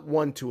 I'm not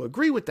one to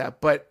agree with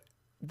that, but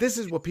this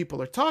is what people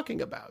are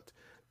talking about.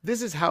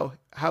 This is how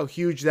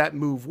huge that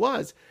move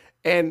was.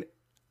 And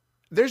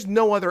there's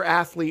no other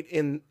athlete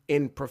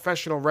in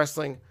professional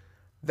wrestling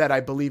that I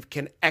believe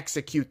can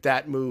execute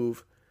that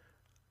move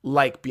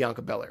like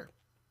Bianca Belair.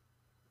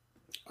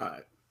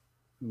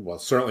 Well,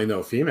 certainly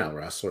no female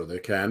wrestler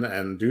that can,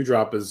 and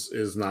Doudrop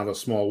is not a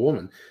small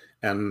woman.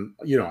 And,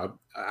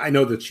 I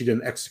know that she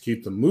didn't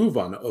execute the move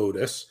on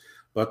Otis,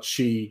 but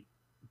she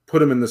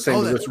put him in the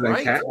same position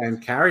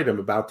and carried him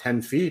about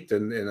 10 feet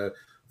in a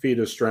feat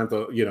of strength,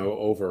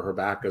 over her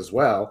back as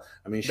well.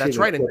 I mean, that's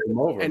right.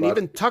 And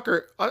even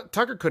Tucker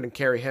couldn't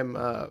carry him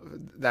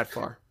that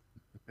far.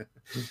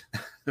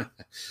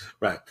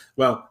 Right.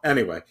 Well,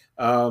 anyway,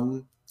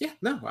 yeah,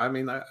 no, I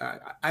mean,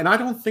 I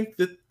don't think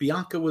that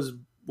Bianca was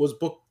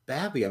booked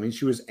badly. I mean,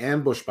 she was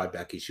ambushed by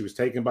Becky. She was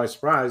taken by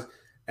surprise,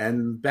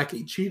 and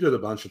Becky cheated a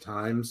bunch of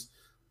times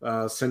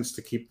since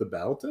to keep the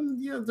belt. And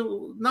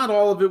not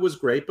all of it was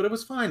great, but it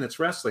was fine. It's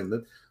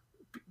wrestling.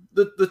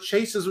 The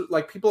chases,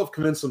 like, people have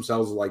convinced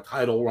themselves like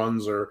title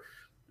runs are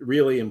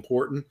really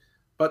important,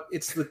 but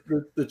it's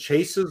the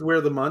chases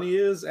where the money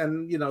is,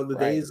 and the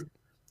days.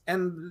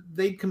 And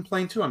they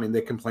complain too. I mean,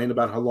 they complain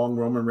about how long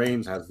Roman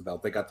Reigns has the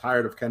belt. They got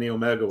tired of Kenny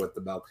Omega with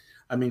the belt.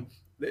 I mean,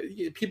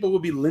 people will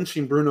be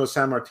lynching Bruno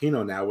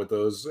Sammartino now with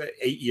those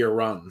 8-year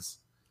runs.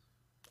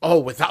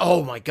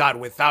 Oh my God,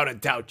 without a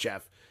doubt,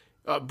 Jeff.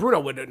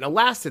 Bruno wouldn't have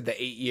lasted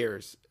the 8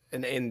 years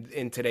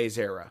in today's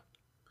era.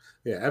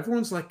 Yeah,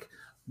 everyone's like,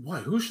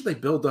 "What? Who should they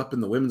build up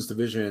in the women's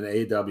division in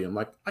AEW?" I'm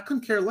like, I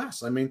couldn't care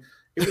less. I mean,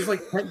 it was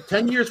like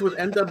 10 years with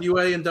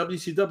NWA and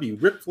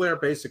WCW. Ric Flair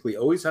basically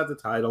always had the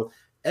title.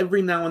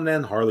 Every now and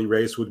then, Harley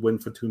Race would win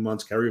for 2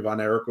 months. Kerry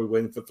Von Erich would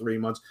win for 3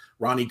 months.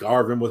 Ronnie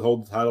Garvin would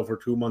hold the title for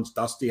 2 months.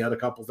 Dusty had a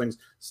couple things.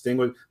 Sting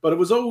would, but it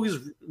was always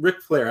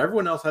Ric Flair.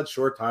 Everyone else had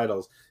short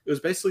titles. It was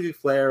basically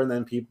Flair, and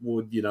then people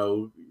would,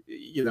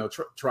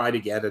 try to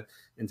get it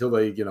until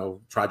they,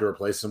 tried to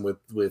replace him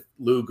with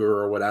Luger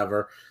or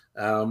whatever.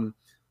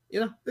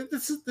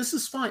 This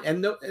is fine,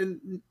 and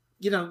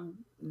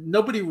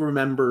nobody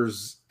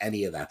remembers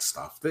any of that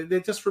stuff.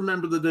 They just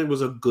remember that it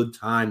was a good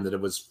time, that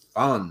it was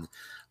fun.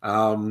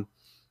 But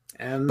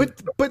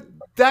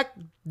that,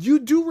 you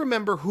do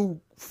remember who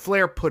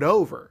Flair put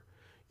over.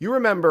 You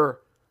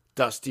remember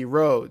Dusty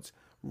Rhodes,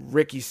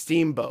 Ricky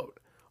Steamboat,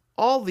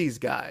 all these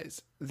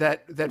guys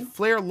that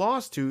Flair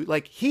lost to.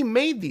 Like, he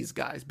made these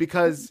guys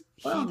because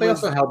they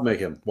also helped make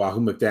him.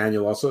 Wahoo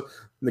McDaniel, also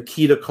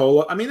Nikita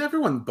Cola. I mean,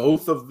 everyone,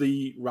 both of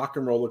the Rock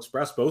and Roll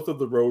Express, both of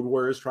the Road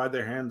Warriors tried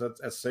their hands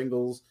at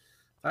singles.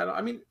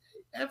 I mean,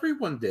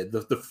 everyone did.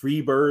 The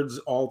Freebirds,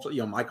 all,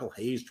 Michael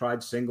Hayes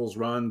tried singles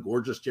run.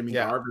 Gorgeous Jimmy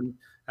Garvin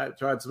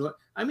tried some.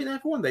 I mean,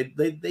 everyone,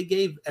 they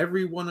gave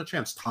everyone a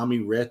chance. Tommy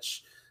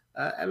Rich.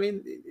 I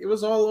mean, it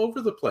was all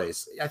over the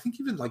place. I think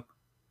even like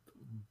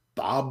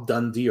Bob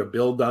Dundee or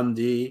Bill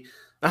Dundee.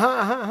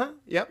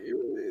 Yep.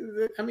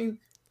 I mean,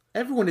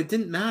 everyone, it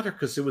didn't matter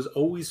because it was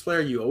always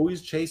Flair. You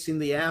always chasing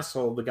the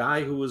asshole, the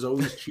guy who was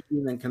always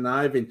cheating and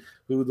conniving,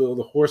 who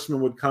the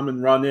horseman would come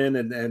and run in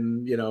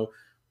and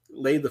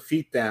lay the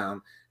feet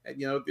down.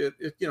 And,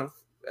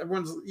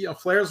 everyone's,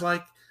 Flair's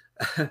like,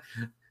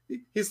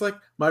 he's like,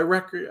 my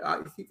record,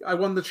 I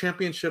won the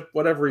championship,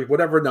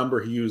 whatever number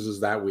he uses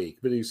that week.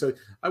 But he said,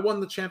 I won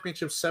the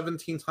championship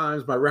 17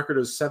 times. My record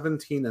is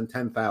 17 and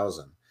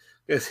 10,000.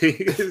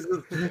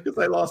 Because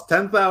I lost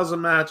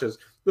 10,000 matches.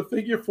 The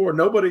figure four,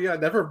 I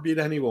never beat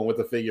anyone with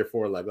the figure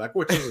four leg,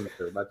 which isn't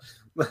true. But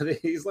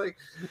he's like,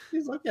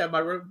 yeah,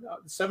 my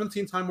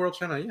 17-time world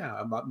champion.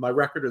 Yeah, my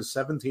record is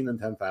 17 and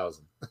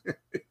 10,000.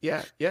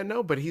 yeah,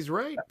 no, but he's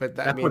right. But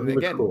that's when he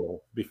was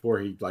cool before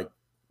he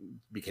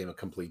became a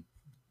complete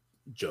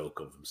joke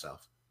of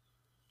himself.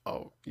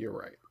 Oh, you're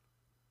right.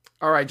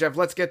 All right, Jeff,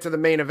 let's get to the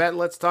main event.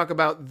 Let's talk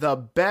about the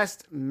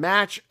best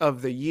match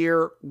of the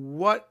year.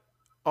 What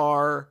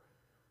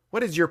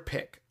is your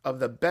pick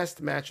of the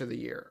best match of the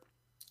year?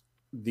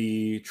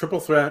 the triple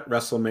threat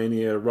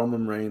WrestleMania,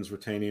 Roman Reigns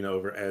retaining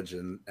over Edge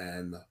and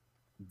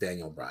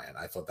Daniel Bryan.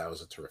 I thought that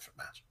was a terrific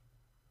match.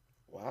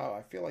 Wow,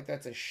 I feel like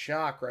that's a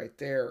shock right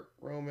there.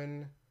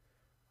 Roman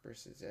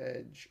versus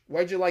Edge.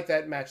 Why'd you like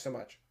that match so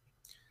much?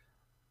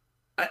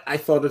 I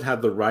thought it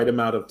had the right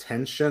amount of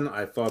tension.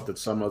 I thought that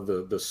some of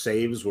the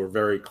saves were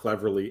very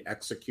cleverly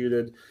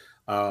executed.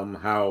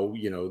 How,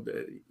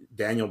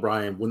 Daniel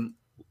Bryan wouldn't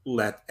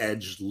let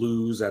Edge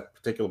lose at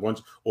particular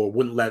points, or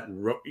wouldn't let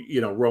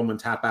Roman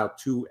tap out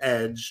to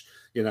Edge.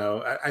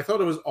 I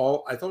thought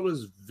it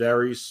was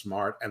very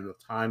smart, and the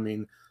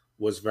timing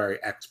was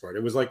very expert.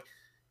 It was like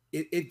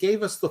it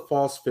gave us the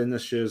false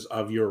finishes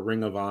of your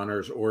Ring of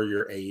Honors or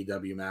your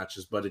AEW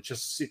matches, but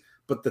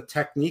but the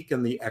technique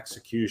and the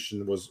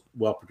execution was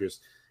well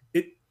produced.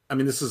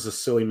 This is a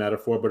silly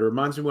metaphor, but it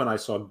reminds me when I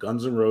saw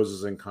Guns N'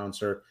 Roses in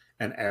concert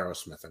and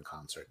Aerosmith in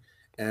concert,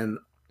 and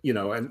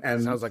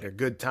sounds like a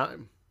good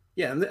time.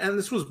 Yeah, and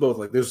this was both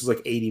this was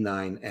like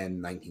 89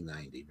 and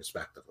 1990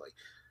 respectively,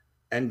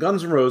 and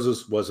Guns N'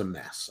 Roses was a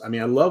mess. I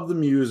love the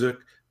music,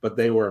 but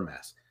they were a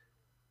mess.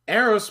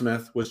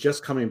 Aerosmith was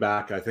just coming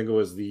back. I think it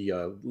was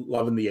the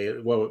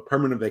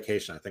Permanent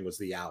Vacation, I think was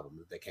the album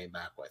that they came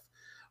back with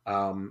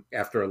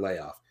after a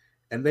layoff.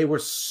 And they were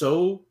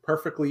so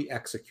perfectly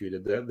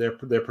executed.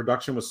 Their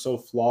production was so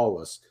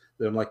flawless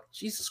that I'm like,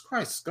 Jesus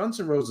Christ,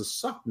 Guns N' Roses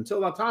sucked. Until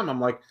that time,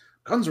 I'm like,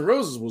 Guns N'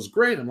 Roses was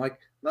great. I'm like,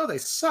 no, they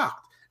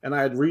sucked. And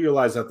I had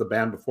realized that the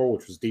band before,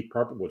 which was Deep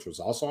Purple, which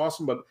was also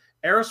awesome, but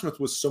Aerosmith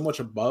was so much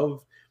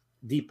above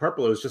Deep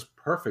Purple. It was just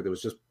perfect. It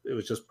was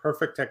just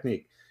perfect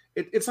technique.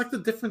 It's like the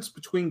difference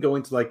between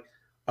going to like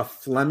a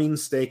Fleming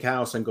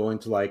Steakhouse and going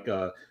to like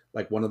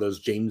one of those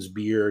James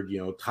Beard,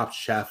 Top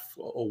Chef,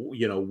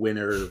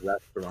 winner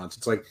restaurants.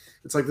 It's like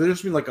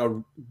there's been like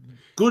a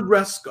good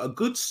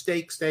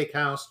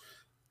steakhouse,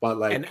 but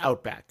like an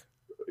Outback.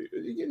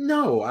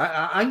 No,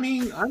 I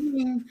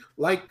mean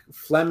like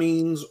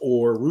Fleming's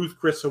or Ruth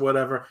Chris or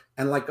whatever,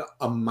 and like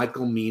a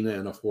Michael Mina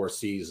in a Four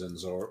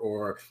Seasons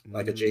or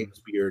like a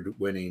James Beard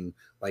winning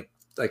like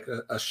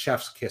a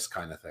chef's kiss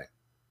kind of thing.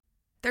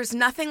 There's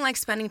nothing like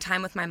spending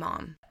time with my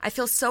mom. I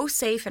feel so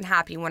safe and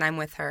happy when I'm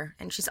with her,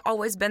 and she's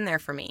always been there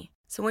for me.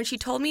 So when she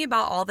told me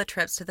about all the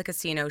trips to the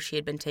casino she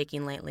had been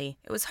taking lately,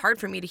 it was hard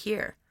for me to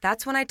hear.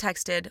 That's when I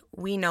texted,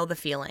 "We know the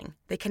feeling."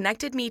 They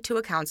connected me to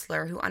a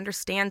counselor who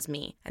understands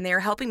me, and they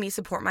are helping me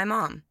support my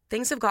mom.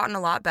 Things have gotten a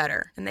lot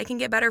better, and they can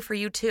get better for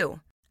you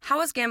too.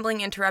 How has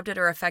gambling interrupted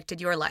or affected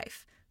your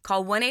life?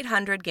 Call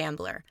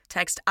 1-800-GAMBLER,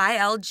 text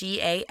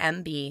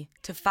ILGAMB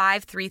to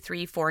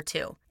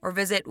 53342, or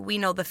visit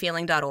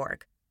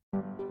WeKnowTheFeeling.org.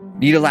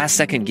 Need a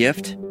last-second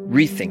gift?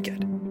 Rethink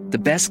it. The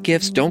best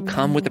gifts don't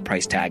come with a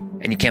price tag,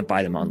 and you can't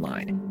buy them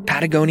online.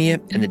 Patagonia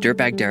and the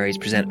Dirtbag Diaries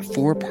present a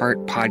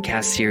 4-part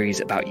podcast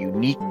series about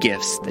unique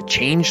gifts that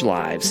change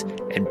lives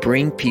and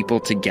bring people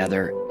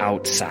together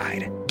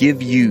outside.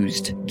 Give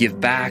used, give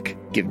back,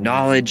 give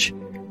knowledge,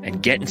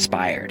 and get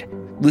inspired.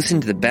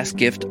 Listen to The Best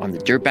Gift on the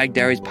Dirtbag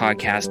Diaries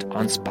podcast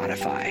on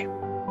Spotify.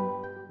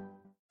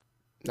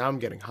 Now I'm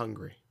getting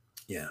hungry.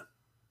 Yeah.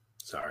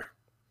 Sorry.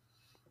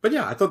 But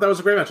yeah, I thought that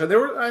was a great match. And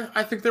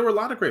I think there were a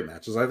lot of great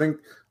matches. I think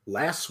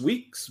last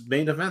week's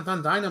main event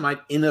on Dynamite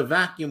in a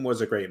vacuum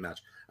was a great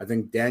match. I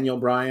think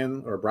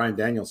Bryan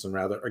Danielson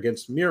rather,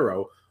 against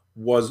Miro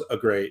was a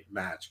great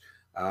match.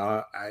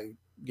 There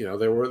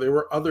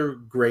were other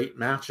great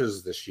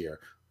matches this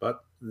year,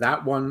 but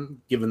that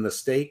one, given the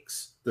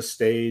stakes, the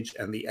stage,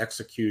 and the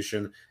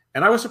execution,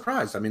 and I was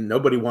surprised.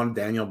 Nobody wanted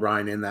Daniel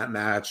Bryan in that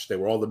match. They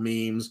were all the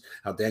memes,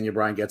 how Daniel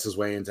Bryan gets his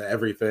way into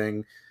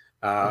everything.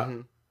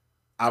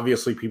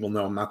 Obviously, people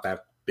know I'm not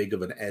that big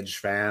of an Edge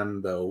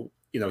fan, though.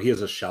 He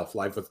has a shelf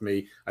life with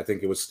me. I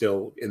think it was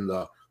still in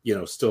the,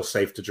 still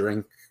safe to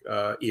drink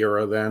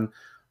era then.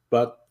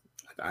 But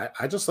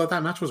I just thought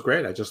that match was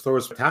great. I just thought it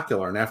was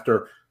spectacular. And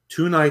after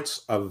 2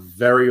 nights of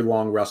very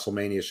long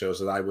WrestleMania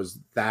shows that I was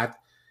that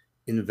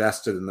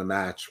invested in the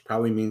match,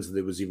 probably means that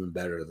it was even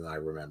better than I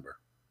remember.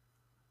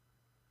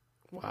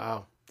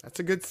 Wow. That's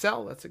a good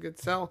sell.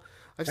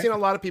 I've seen a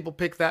lot of people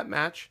pick that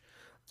match.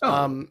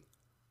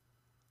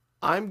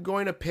 I'm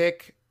going to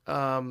pick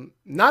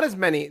not as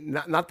many,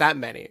 not that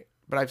many,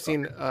 but I've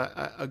seen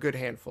a good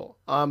handful.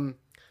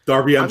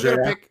 Darby on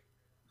JR.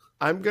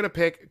 I'm going to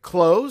pick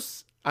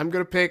close. I'm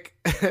going to pick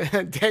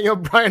Daniel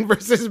Bryan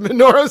versus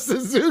Minoru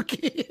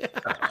Suzuki.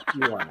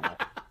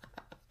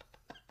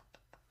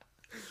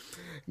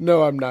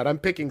 No, I'm not. I'm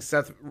picking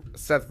Seth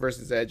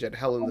versus Edge at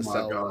Hell in the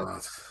Cell.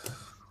 God.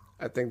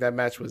 I think that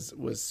match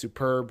was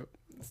superb.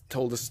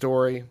 Told a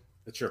story.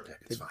 It's your pick.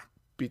 It's fine.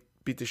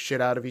 Beat the shit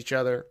out of each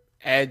other.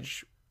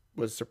 Edge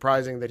was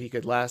surprising that he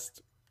could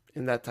last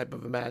in that type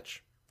of a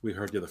match. We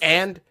heard you the first.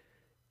 And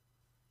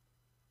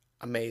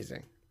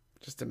amazing.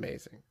 Just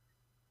amazing.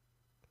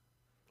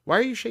 Why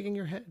are you shaking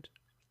your head?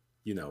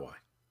 You know why.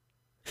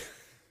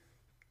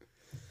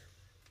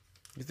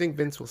 You think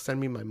Vince will send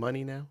me my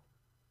money now?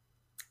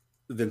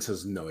 Vince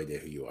has no idea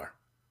who you are.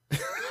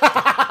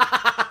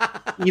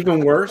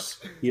 Even worse,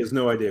 he has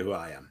no idea who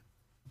I am.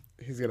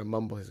 He's going to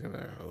mumble. He's going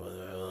to...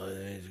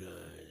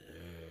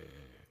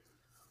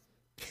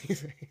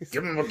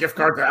 Give him a gift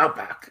card to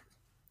Outback.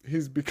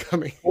 He's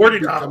becoming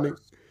 $40.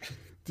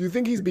 Do you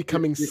think he's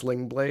becoming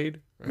Sling Blade?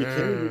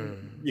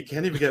 You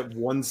can't even get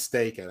one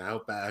steak at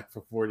Outback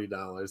for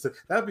 $40.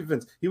 That'd be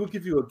Vince. He will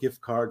give you a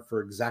gift card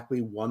for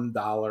exactly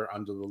 $1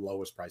 under the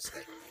lowest price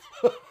steak.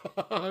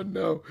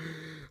 No.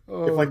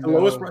 If the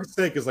lowest price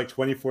steak is like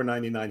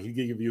 $24.99, he'd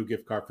give you a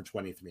gift card for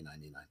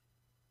 $23.99.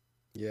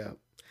 Yeah.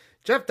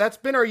 Jeff, that's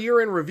been our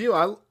year in review.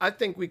 I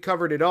think we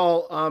covered it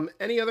all.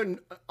 Any other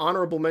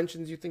honorable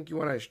mentions you think you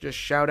want to just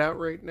shout out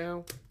right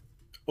now?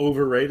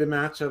 Overrated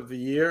match of the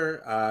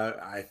year.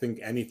 I think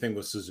anything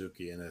with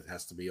Suzuki and it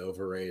has to be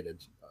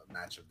overrated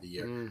match of the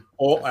year.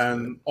 All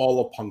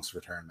of Punk's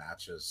return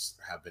matches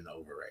have been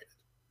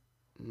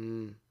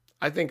overrated.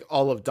 I think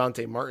all of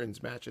Dante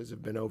Martin's matches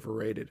have been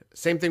overrated.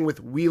 Same thing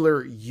with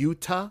Wheeler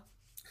Yuta.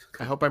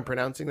 I hope I'm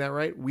pronouncing that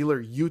right.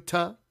 Wheeler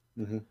Yuta.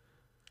 Mm-hmm.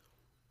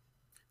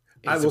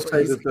 I will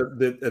say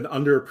that an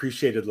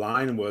underappreciated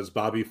line was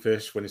Bobby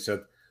Fish when he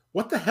said,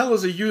 "What the hell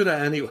is a Yuta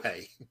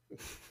anyway?"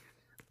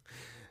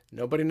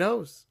 Nobody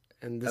knows,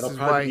 and this That'll is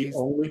probably why be he's the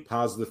only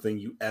positive thing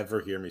you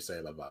ever hear me say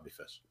about Bobby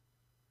Fish.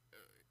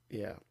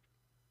 Yeah.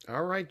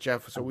 All right,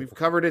 Jeff. So we've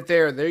covered it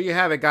there. There you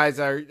have it, guys.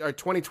 Our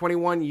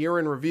 2021 year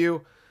in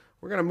review.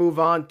 We're gonna move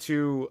on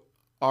to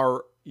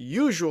our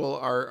usual,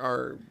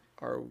 our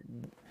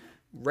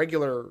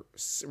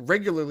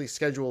regularly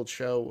scheduled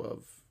show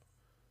of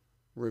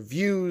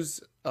reviews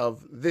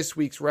of this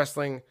week's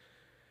wrestling.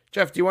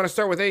 Jeff, do you want to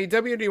start with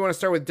AEW or do you want to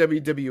start with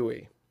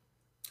WWE?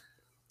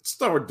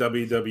 Start with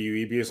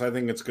WWE because I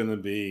think it's going to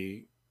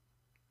be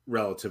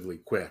relatively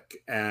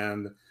quick.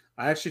 And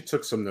I actually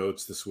took some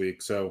notes this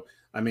week. So,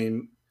 I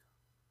mean,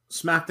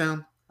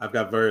 SmackDown, I've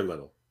got very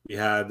little. We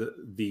had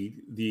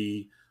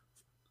the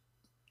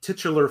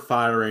titular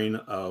firing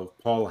of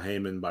Paul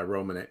Heyman by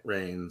Roman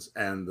Reigns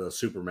and the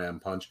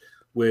Superman punch,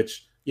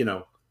 which,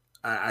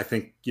 I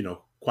think,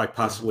 quite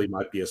possibly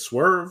might be a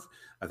swerve.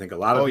 I think a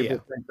lot of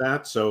people think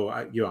that. So,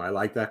 I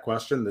like that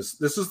question.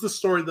 This is the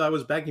story that I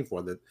was begging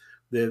for, that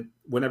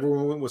when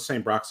everyone was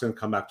saying Brock's going to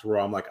come back to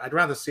Raw, I'm like, I'd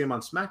rather see him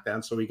on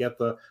SmackDown so we get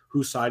the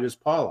whose side is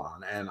Paul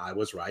on. And I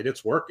was right.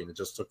 It's working. It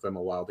just took them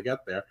a while to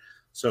get there.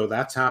 So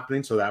that's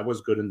happening. So that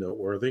was good and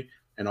noteworthy.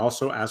 And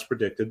also, as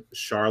predicted,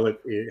 Charlotte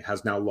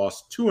has now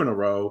lost 2 in a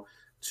row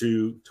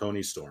to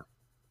Toni Storm.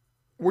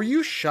 Were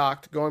you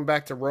shocked going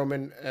back to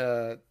Roman?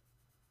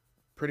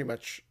 Pretty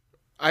much,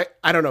 I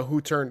don't know who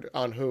turned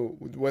on who,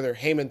 whether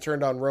Heyman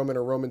turned on Roman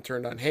or Roman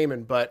turned on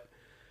Heyman, but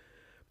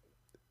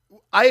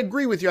I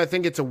agree with you. I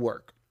think it's a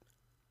work.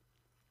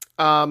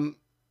 I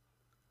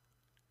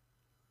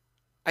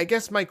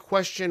guess my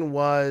question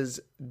was,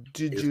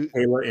 is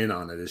Kayla in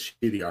on it? Is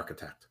she the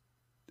architect?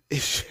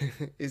 Is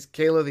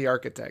Kayla the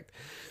architect?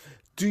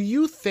 Do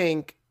you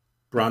think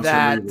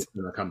Bronson Reed is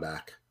going to come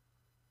back?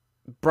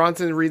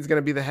 Bronson Reed's going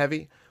to be the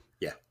heavy?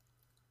 Yeah.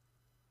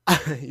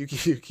 You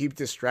keep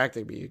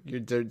distracting me. You're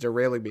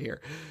derailing me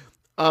here.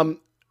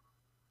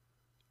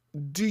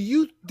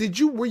 Did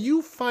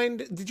you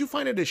find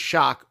it a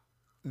shock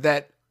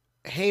that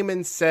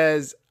Heyman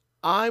says,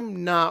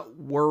 I'm not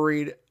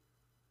worried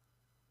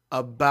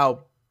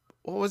about,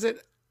 what was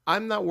it?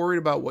 I'm not worried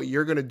about what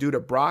you're going to do to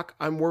Brock.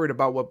 I'm worried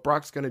about what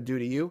Brock's going to do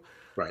to you.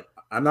 Right.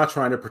 I'm not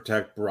trying to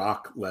protect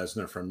Brock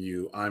Lesnar from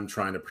you. I'm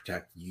trying to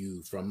protect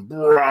you from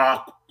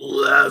Brock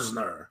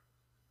Lesnar.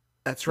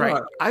 That's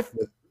right.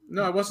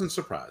 No, I wasn't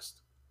surprised.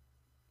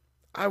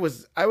 I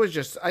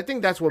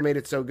think that's what made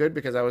it so good,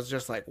 because I was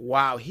just like,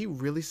 wow, he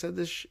really said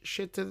this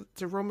shit to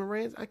Roman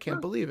Reigns? I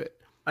can't believe it.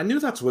 I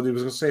knew that's what he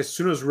was going to say. As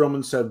soon as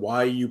Roman said,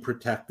 why are you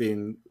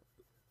protecting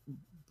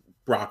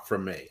Brock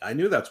from me? I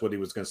knew that's what he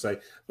was going to say.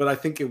 But I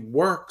think it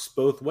works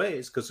both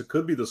ways, because it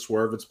could be the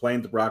swerve. It's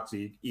playing to Brock's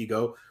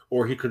ego,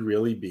 or he could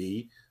really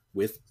be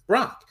with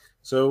Brock.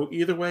 So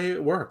either way,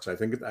 it works. I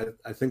think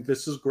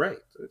this is great.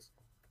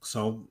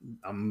 So,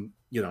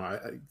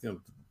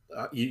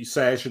 you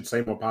say I should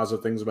say more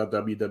positive things about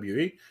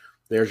WWE.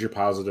 There's your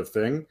positive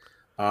thing.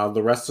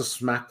 The rest of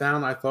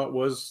SmackDown, I thought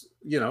was,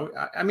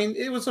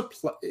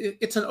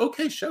 it's an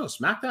okay show.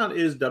 SmackDown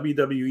is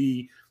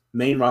WWE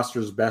main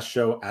roster's best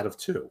show out of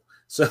 2.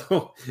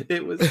 So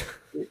it was,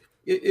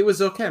 it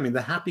was okay. I mean,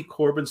 the Happy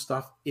Corbin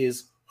stuff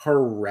is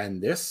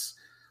horrendous.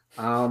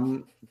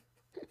 I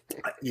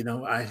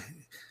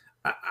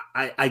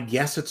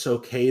guess it's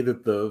okay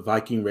that the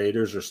Viking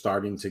Raiders are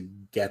starting to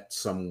get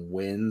some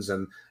wins,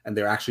 and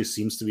there actually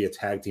seems to be a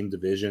tag team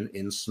division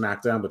in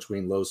SmackDown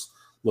between Los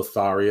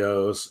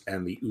Lotharios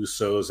and the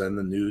Usos and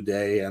the New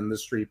Day and the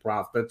Street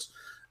Profits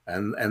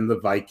and the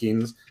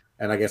Vikings,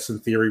 and I guess in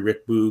theory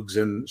Rick Boogs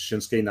and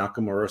Shinsuke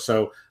Nakamura.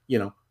 So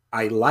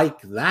I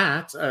like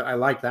that. I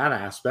like that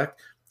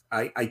aspect.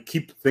 I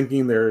keep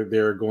thinking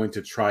they're going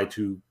to try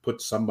to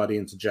put somebody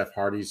into Jeff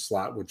Hardy's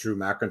slot with Drew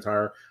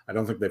McIntyre. I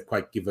don't think they've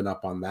quite given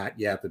up on that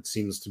yet. That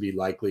seems to be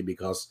likely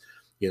because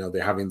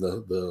they're having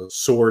the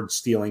sword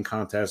stealing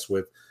contest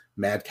with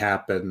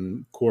Madcap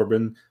and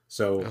Corbin.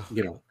 So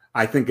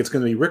I think it's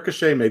going to be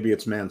Ricochet. Maybe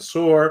it's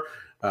Mansoor.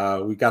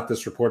 We got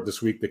this report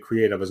this week that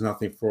creative is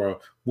nothing for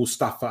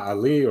Mustafa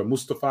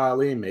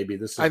Ali. Maybe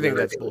this is. I think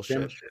that's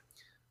bullshit.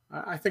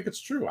 I think it's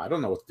true. I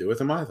don't know what to do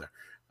with him either.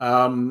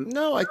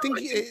 No, I think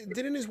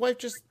didn't his wife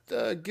just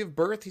give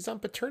birth? He's on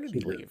paternity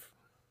leave.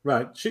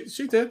 Right,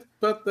 she did,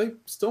 but they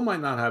still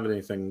might not have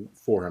anything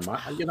for him.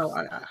 I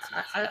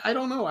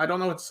don't know. I don't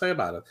know what to say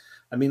about it.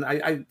 I mean,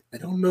 I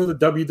don't know that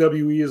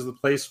WWE is the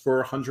place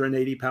for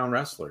 180-pound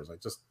wrestlers. I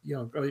just,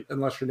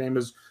 unless your name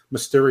is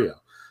Mysterio.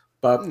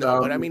 But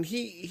no, but I mean,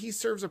 he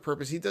serves a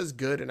purpose. He does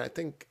good, and I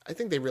think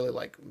they really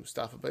like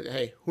Mustafa. But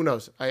hey, who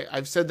knows?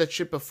 I've said that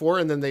shit before,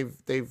 and then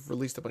they've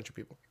released a bunch of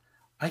people.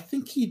 I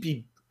think he'd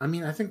be. I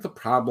mean, I think the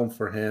problem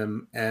for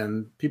him,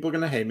 and people are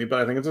going to hate me,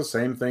 but I think it's the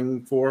same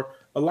thing for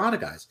a lot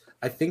of guys.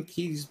 I think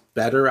he's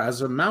better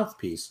as a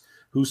mouthpiece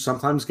who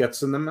sometimes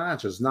gets in the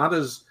matches, not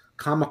as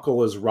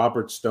comical as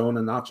Robert Stone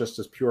and not just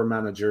as pure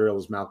managerial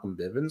as Malcolm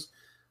Bivens,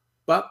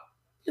 but,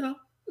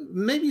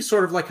 maybe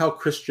sort of like how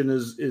Christian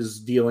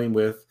is dealing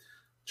with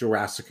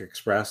Jurassic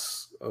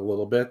Express a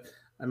little bit.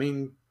 I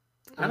mean,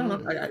 I don't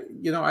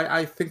know.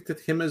 I think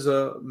that him as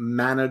a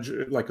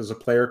manager, like as a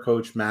player,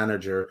 coach,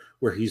 manager,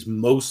 where he's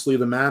mostly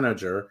the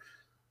manager,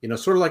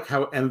 sort of like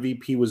how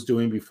MVP was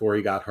doing before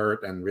he got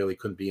hurt and really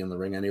couldn't be in the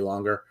ring any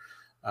longer.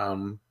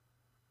 That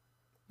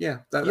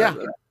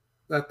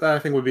I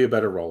think would be a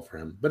better role for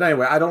him. But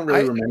anyway, I don't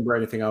really remember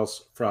anything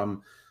else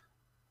from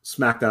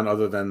SmackDown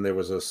other than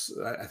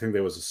I think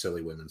there was a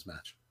silly women's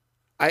match.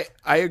 I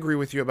agree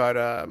with you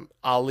about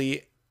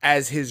Ali,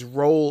 as his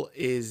role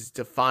is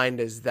defined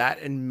as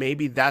that, and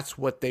maybe that's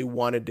what they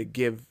wanted to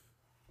give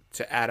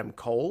to Adam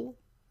Cole,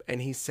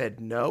 and he said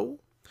no.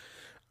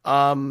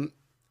 Going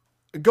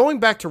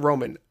back to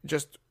Roman,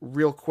 just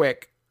real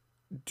quick,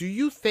 do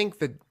you think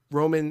that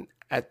Roman,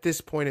 at this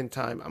point in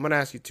time, I'm going to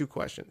ask you two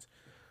questions,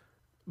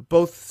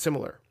 both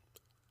similar.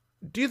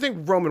 Do you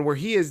think Roman, where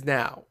he is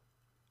now,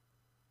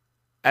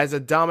 as a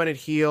dominant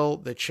heel,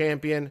 the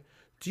champion,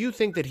 do you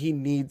think that he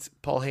needs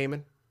Paul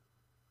Heyman?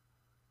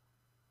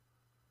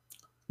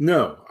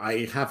 No,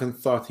 I haven't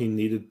thought he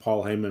needed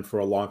Paul Heyman for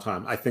a long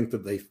time. I think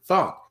that they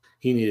thought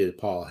he needed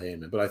Paul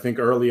Heyman, but I think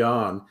early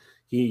on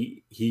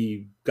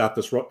he got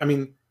this role. I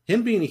mean,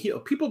 him being a heel,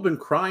 people have been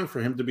crying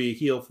for him to be a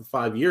heel for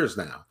 5 years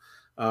now.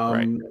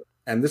 Right.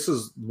 And this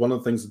is one of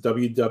the things that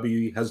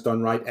WWE has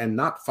done right and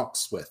not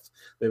fucks with.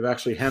 They've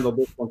actually handled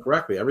this one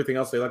correctly. Everything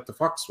else they like to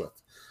fucks with.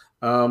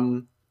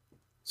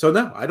 So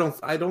no, I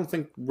don't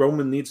think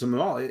Roman needs him at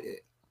all.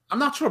 I'm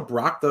not sure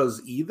Brock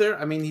does either.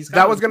 I mean,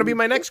 that was going to be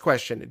my next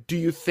question. Do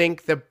you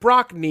think that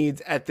Brock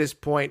needs, at this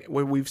point,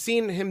 when we've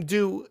seen him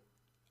do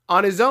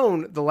on his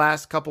own the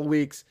last couple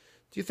weeks,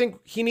 do you think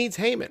he needs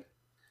Heyman?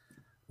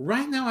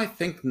 Right now, I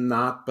think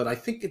not, but I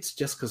think it's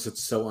just because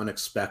it's so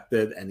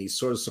unexpected and he's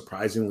sort of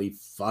surprisingly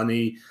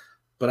funny.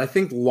 But I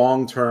think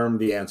long-term,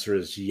 the answer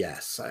is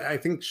yes. I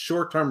think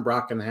short-term,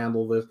 Brock can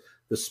handle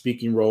the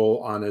speaking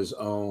role on his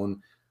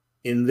own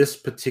in this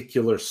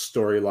particular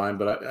storyline,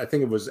 but I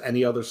think if it was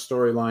any other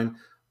storyline,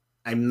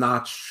 I'm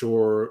not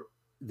sure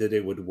that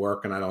it would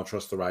work, and I don't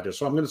trust the writers.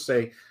 So I'm going to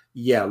say,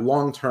 yeah,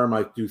 long term,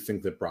 I do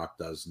think that Brock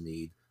does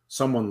need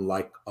someone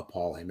like a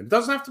Paul Heyman. It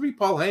doesn't have to be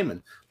Paul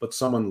Heyman, but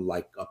someone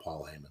like a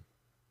Paul Heyman.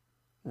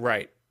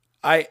 Right.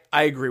 I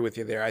agree with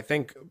you there. I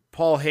think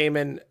Paul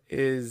Heyman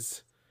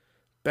is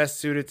best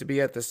suited to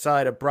be at the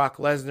side of Brock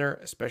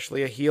Lesnar,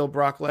 especially a heel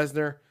Brock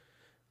Lesnar.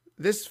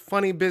 This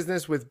funny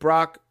business with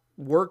Brock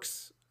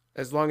works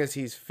as long as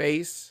he's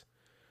face,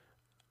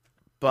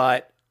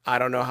 but I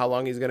don't know how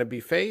long he's going to be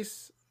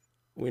face.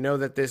 We know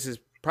that this is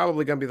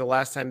probably going to be the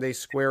last time they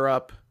square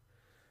up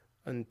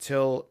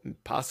until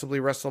possibly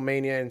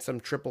WrestleMania in some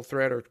triple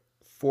threat or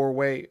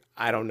four-way.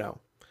 I don't know.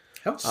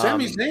 Hell,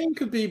 Sami Zayn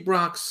could be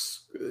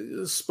Brock's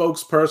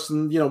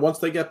spokesperson, once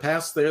they get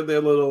past their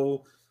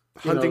little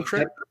hunting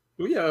trip.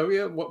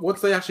 Yeah.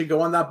 Once they actually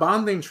go on that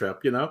bonding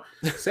trip,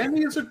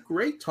 Sami is a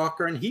great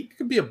talker and he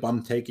could be a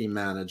bum-taking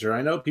manager.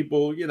 I know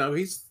people,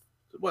 he's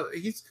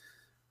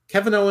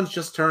Kevin Owens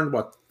just turned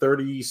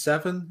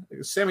 37.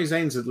 Sami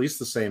Zayn's at least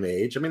the same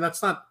age. I mean,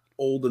 that's not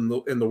old in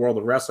the world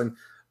of wrestling,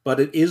 but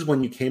it is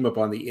when you came up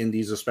on the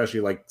indies,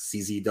 especially like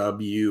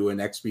CZW and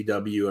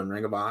XPW and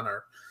Ring of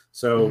Honor.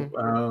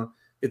 So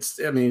it's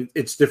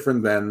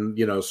different than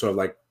sort of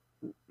like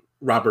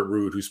Robert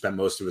Roode, who spent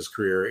most of his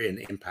career in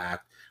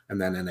Impact and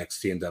then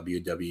NXT and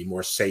WWE,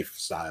 more safe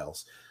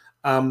styles.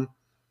 I don't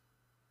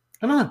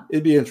know.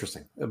 It'd be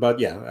interesting. But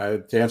yeah,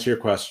 to answer your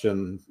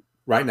question,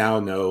 right now,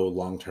 no.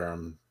 Long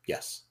term,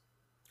 yes.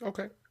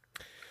 Okay.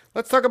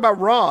 Let's talk about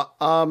Raw.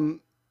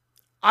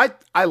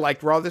 I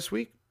liked Raw this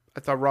week. I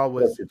thought Raw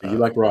was... you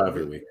like Raw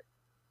every week?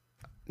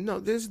 No,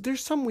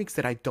 there's some weeks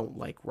that I don't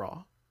like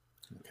Raw.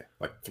 Okay,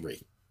 like 3.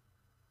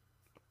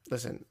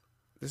 Listen,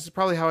 this is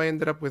probably how I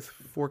ended up with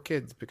 4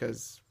 kids,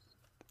 because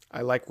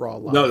I like Raw a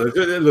lot. No,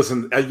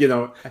 listen,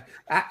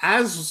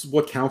 as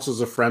what counts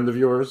as a friend of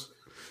yours,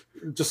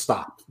 just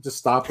stop. Just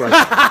stop right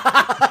now.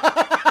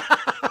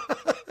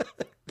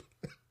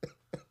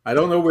 I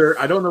don't know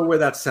where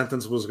that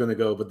sentence was going to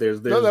go, but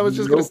there's no, that was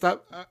just going to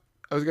stop.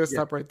 I was going to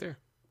stop right there.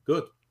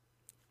 Good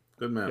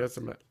man. Yes,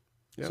 I'm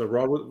Yep.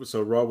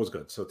 So Raw was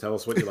good. So tell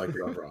us what you liked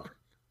about Raw.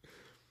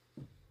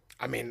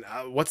 I mean,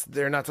 what's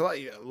there not to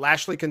like?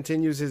 Lashley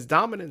continues his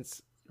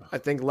dominance. I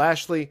think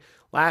Lashley,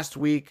 last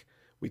week,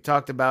 we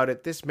talked about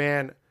it. This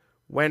man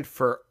went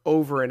for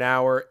over an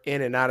hour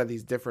in and out of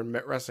these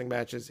different wrestling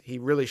matches. He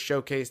really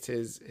showcased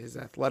his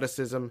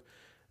athleticism.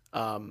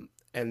 And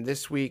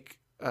this week,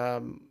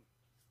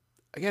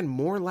 again,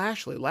 more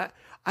Lashley.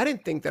 I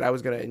didn't think that I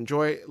was going to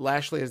enjoy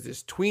Lashley as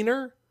this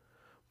tweener,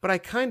 but I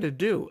kind of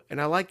do.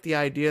 And I like the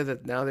idea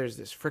that now there's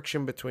this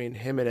friction between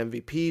him and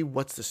MVP.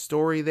 What's the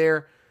story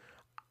there?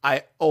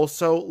 I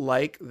also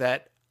like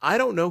that I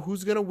don't know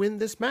who's going to win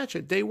this match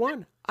at day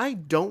one. I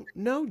don't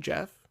know,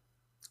 Jeff.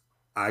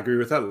 I agree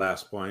with that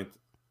last point.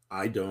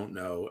 I don't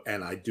know,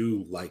 and I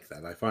do like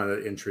that. I find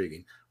it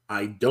intriguing.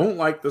 I don't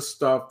like the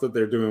stuff that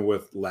they're doing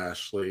with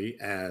Lashley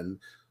and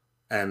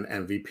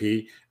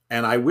MVP,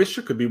 and I wish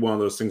it could be one of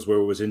those things where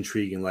it was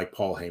intriguing, like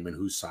Paul Heyman,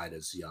 whose side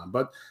is he on?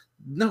 But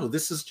no,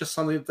 this is just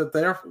something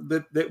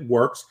that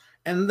works,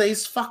 and they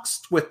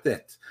fucks with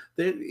it.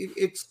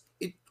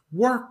 It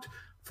worked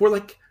for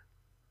like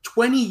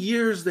 20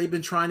 years. They've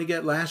been trying to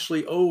get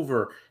Lashley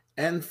over,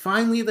 and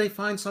finally they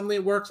find something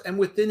that works, and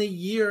within a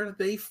year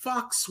they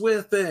fucks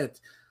with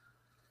it.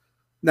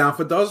 Now,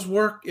 if it does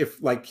work,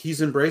 if like he's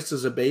embraced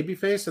as a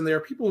babyface, and there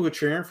are people who are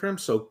cheering for him,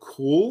 so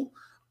cool.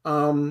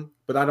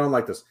 But I don't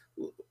like this.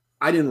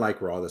 I didn't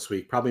like Raw this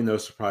week. Probably no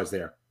surprise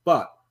there.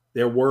 But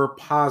there were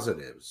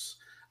positives,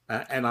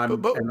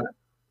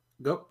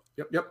 go.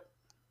 Yep.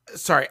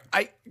 Sorry,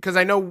 because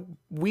I know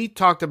we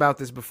talked about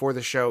this before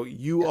the show.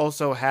 You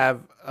also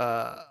have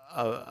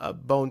a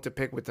bone to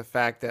pick with the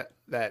fact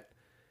that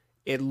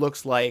it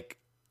looks like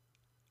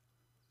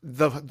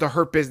the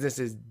Hurt Business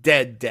is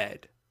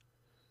dead.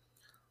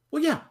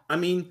 Well, yeah. I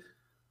mean,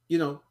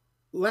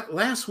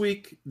 last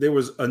week there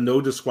was a no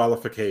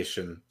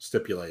disqualification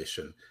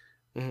stipulation,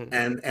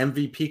 and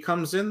MVP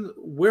comes in.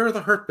 Where are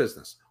the Hurt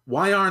Business?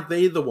 Why aren't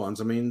they the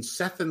ones? I mean,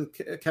 Seth and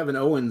Kevin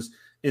Owens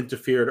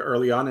interfered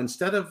early on.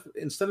 Instead of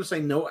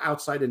saying no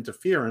outside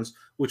interference,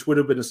 which would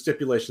have been a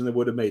stipulation that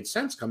would have made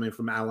sense coming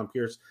from Alan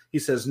Pierce, he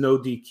says no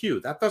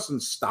DQ. That doesn't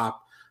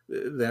stop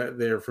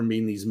there from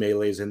being these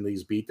melees and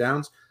these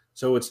beatdowns.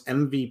 So it's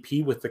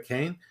MVP with the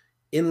cane.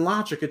 In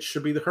logic, it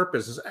should be the Hurt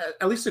Business.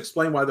 At least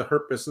explain why the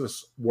Hurt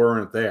Business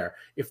weren't there.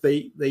 If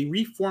they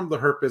reformed the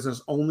Hurt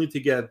Business only to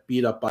get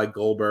beat up by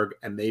Goldberg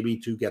and maybe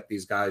to get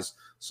these guys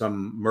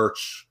some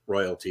merch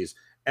royalties,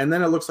 and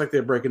then it looks like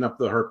they're breaking up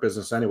the Hurt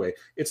Business anyway.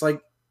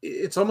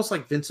 It's almost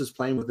like Vince is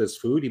playing with his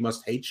food. He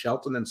must hate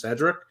Shelton and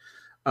Cedric,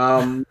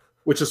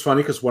 which is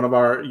funny because one of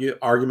our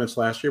arguments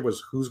last year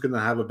was who's going to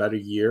have a better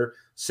year,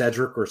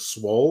 Cedric or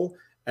Swole?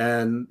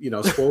 And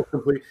Swole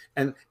complete.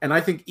 And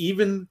I think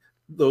even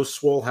though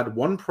Swole had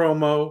one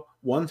promo,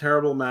 one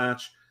terrible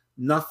match,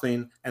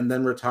 nothing, and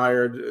then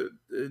retired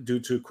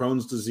due to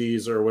Crohn's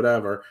disease or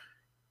whatever,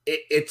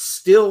 it's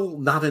still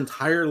not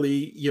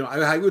entirely,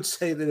 I would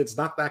say that it's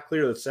not that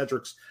clear that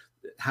Cedric's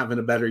having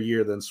a better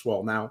year than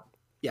Swole. Now,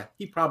 yeah,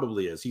 he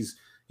probably is.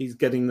 He's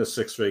getting the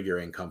six-figure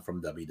income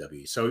from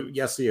WWE. So,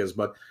 yes, he is.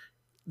 But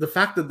the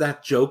fact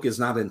that joke is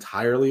not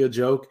entirely a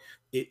joke,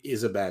 it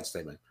is a bad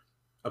statement.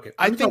 Okay.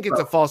 I think it's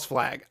a false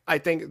flag. I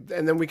think,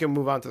 and then we can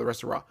move on to the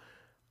rest of Raw.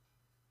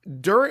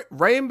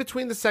 Right in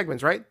between the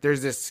segments, right?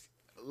 There's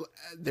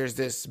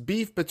this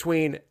beef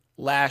between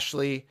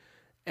Lashley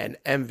and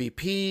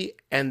MVP,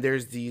 and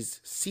there's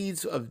these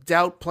seeds of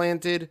doubt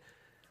planted.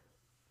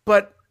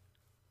 But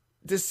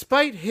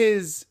despite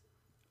his,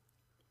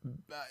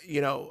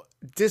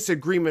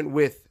 disagreement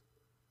with,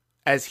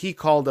 as he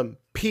called him,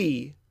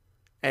 P,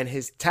 and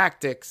his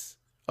tactics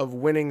of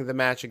winning the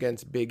match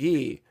against Big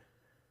E,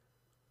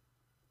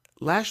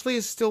 Lashley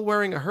is still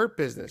wearing a Hurt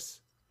Business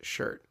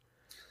shirt.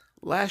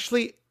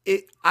 Lashley,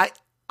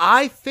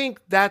 I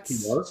think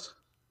that's...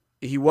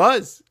 He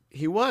was.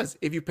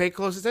 If you pay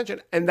close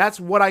attention. And that's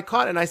what I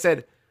caught. And I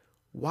said,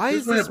 why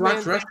is this a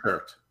black dress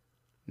shirt?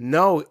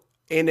 No.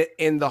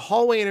 In the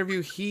hallway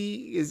interview,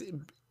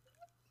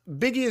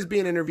 Big E is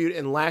being interviewed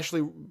and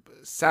Lashley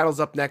saddles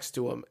up next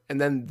to him.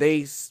 And then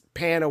they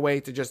pan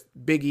away to just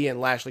Big E and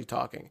Lashley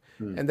talking.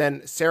 And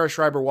then Sarah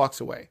Schreiber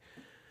walks away.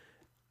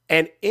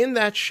 And in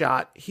that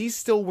shot, he's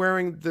still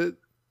wearing the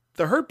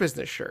Hurt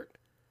Business shirt.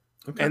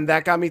 Okay. And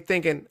that got me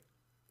thinking,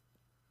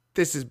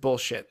 this is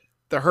bullshit.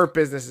 The Hurt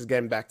Business is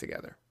getting back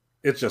together.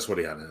 It's just what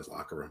he had in his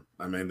locker room.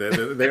 I mean, they're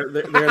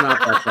not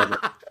that clever.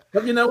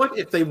 But you know what?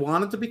 If they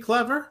wanted to be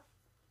clever,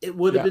 it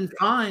would have been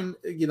fine.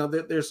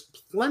 There's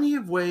plenty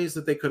of ways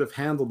that they could have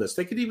handled this.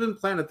 They could even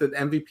plan it that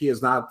MVP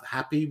is not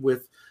happy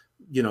with,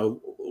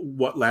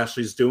 what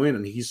Lashley's doing,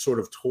 and he's sort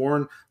of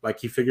torn. Like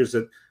he figures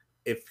that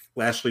if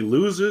Lashley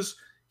loses,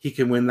 he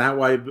can win that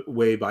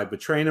way by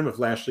betraying him. If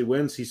Lashley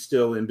wins, he's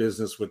still in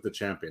business with the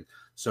champion.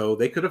 So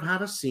they could have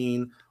had a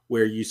scene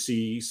where you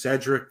see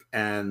Cedric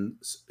and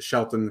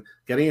Shelton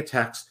getting a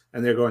text,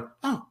 and they're going,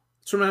 "Oh,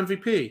 it's from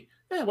MVP.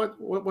 Yeah,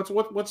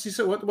 what's he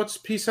say? What's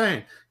P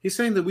saying? He's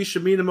saying that we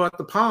should meet him at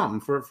the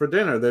Palm for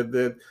dinner.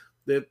 That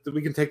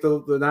we can take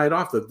the night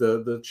off. That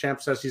the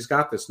champ says he's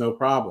got this, no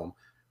problem."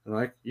 I'm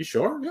like, "You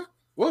sure? Yeah.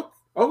 Look,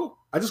 Oh,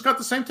 I just got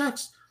the same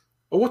text.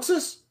 Oh, what's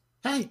this?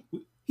 Hey,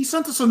 he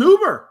sent us an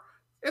Uber.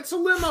 It's a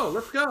limo.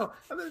 Let's go.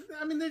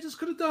 I mean, they just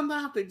could have done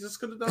that. They just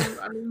could have done.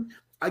 I mean,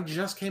 I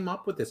just came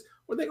up with this,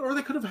 or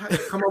they could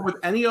have come up with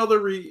any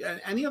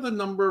other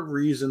number of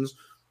reasons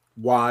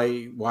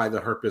why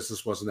the Hurt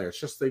Business wasn't there. It's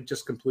just they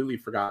just completely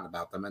forgotten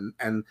about them,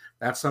 and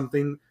that's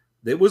something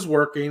that was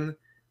working,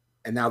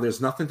 and now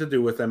there's nothing to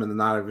do with them, and they're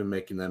not even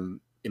making them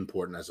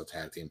important as a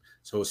tag team.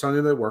 So it's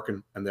something they're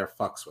working and they're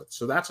fucks with.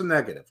 So that's a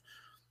negative.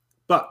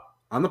 But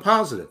on the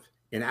positive,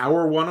 in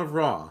hour 1 of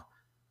Raw,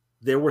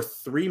 there were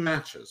 3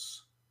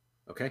 matches.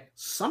 Okay.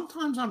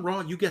 Sometimes on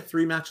Raw, you get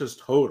 3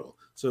 matches total.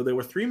 So there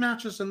were 3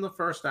 matches in the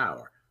first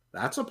hour.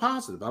 That's a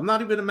positive. I'm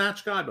not even a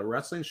match guy, but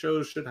wrestling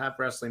shows should have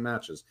wrestling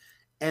matches.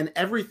 And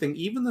everything,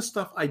 even the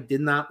stuff I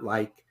did not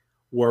like,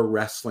 were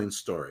wrestling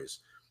stories.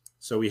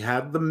 So we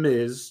had The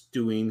Miz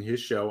doing his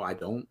show. I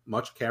don't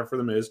much care for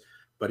The Miz,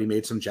 but he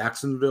made some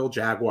Jacksonville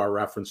Jaguar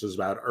references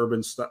about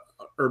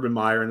Urban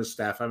Meyer and his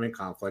staff having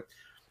conflict.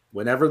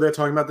 Whenever they're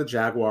talking about the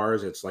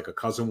Jaguars, it's like a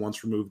cousin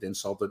once removed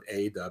insulted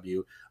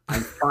AEW.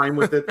 I'm fine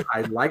with it.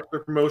 I like the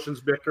promotions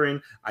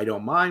bickering. I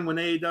don't mind when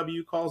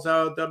AEW calls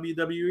out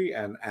WWE,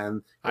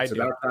 and it's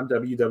about time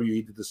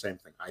WWE did the same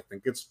thing. I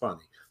think it's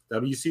funny.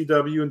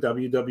 WCW and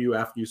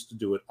WWF used to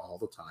do it all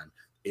the time.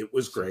 It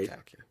was great.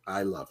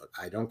 I love it.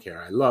 I don't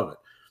care. I love it.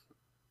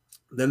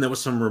 Then there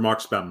was some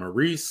remarks about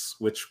Maurice,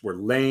 which were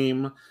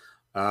lame.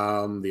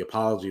 The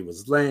apology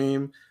was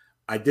lame.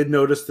 I did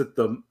notice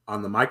that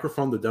on the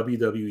microphone, the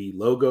WWE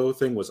logo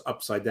thing was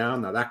upside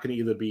down. Now, that can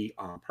either be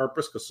on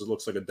purpose because it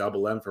looks like a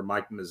double M for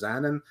Mike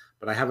Mizanin,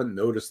 but I haven't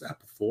noticed that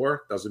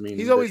before. Doesn't mean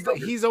he's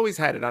always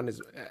had it on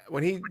his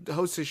when he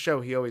hosts his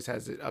show. He always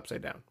has it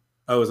upside down.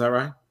 Oh, is that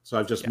right? So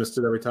I've just missed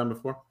it every time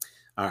before.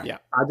 All right. Yeah.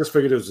 I just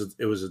figured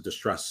it was a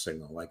distress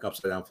signal, like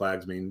upside down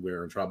flags mean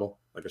we're in trouble,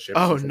 like a ship.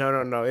 Oh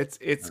no! It's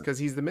because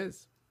he's the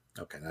Miz.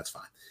 Okay, that's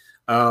fine.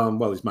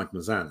 Well, he's Mike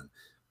Mizanin.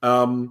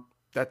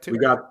 That too.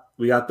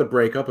 We got the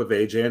breakup of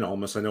AJ and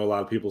Omos. I know a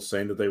lot of people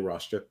saying that they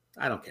rushed it.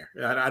 I don't care.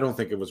 I don't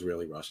think it was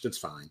really rushed. It's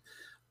fine.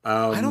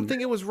 I don't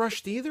think it was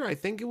rushed either. I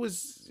think it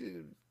was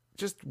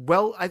just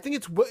I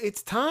think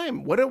it's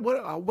time.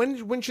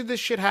 When should this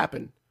shit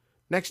happen?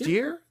 Next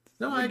year?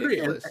 No, I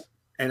agree.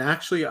 And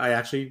actually,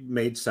 I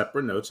made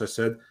separate notes. I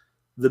said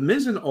the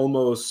Miz and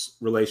Omos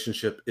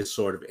relationship is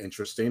sort of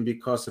interesting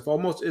because if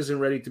Omos isn't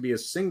ready to be a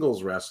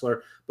singles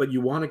wrestler, but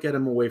you want to get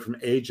him away from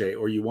AJ,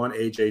 or you want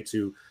AJ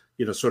to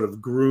sort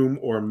of groom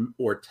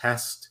or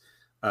test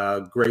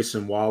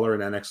Grayson Waller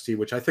in NXT,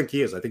 which I think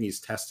he is. I think he's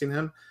testing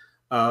him.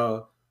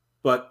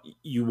 But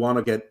you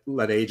want to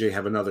let AJ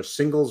have another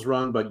singles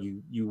run, but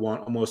you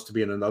want Omos to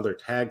be in another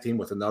tag team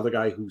with another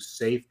guy who's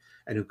safe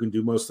and who can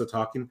do most of the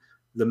talking.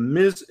 The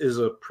Miz is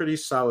a pretty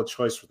solid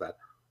choice for that.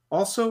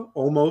 Also,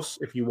 Omos,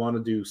 if you want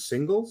to do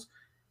singles,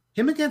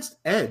 him against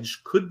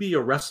Edge could be a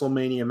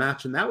WrestleMania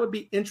match, and that would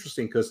be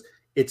interesting because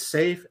it's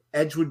safe.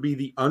 Edge would be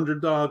the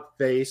underdog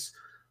face.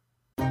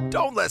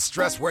 Don't let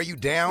stress wear you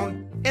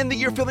down. End the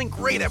year feeling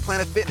great at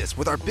Planet Fitness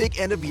with our big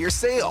end-of-year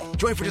sale.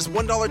 Join for just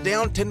 $1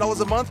 down,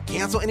 $10 a month,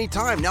 cancel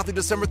anytime now through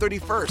December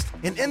 31st.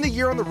 And end the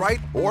year on the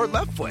right or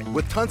left foot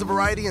with tons of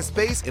variety and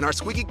space in our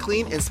squeaky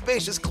clean and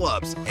spacious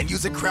clubs. And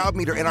use a crowd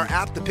meter in our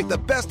app to pick the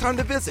best time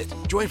to visit.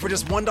 Join for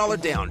just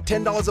 $1 down,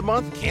 $10 a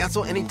month,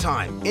 cancel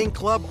anytime. In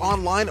club,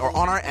 online, or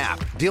on our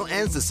app. Deal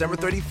ends December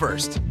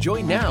 31st.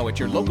 Join now at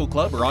your local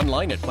club or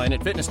online at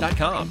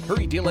planetfitness.com.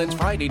 Hurry, deal ends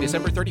Friday,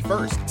 December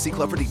 31st. See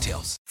club for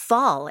details.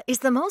 Fall is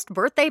the most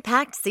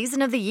birthday-packed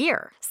season of the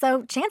year,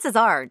 so chances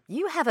are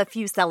you have a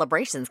few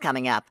celebrations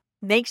coming up.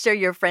 Make sure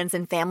your friends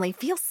and family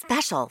feel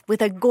special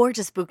with a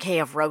gorgeous bouquet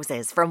of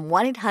roses from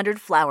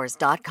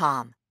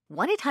 1-800-Flowers.com.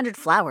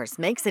 1-800-Flowers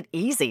makes it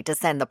easy to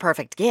send the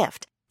perfect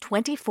gift.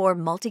 24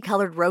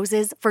 multicolored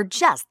roses for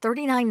just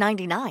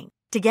 $39.99.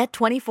 To get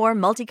 24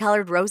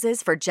 multicolored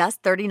roses for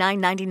just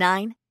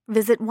 $39.99,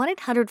 visit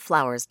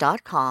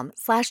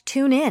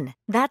 1-800-Flowers.com/tune-in.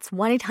 That's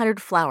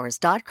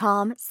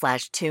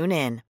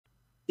 1-800-Flowers.com/tune-in.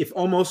 If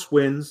Omos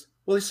wins,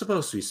 well, he's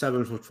supposed to. He's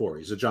 7'4".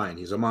 He's a giant.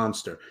 He's a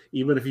monster.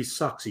 Even if he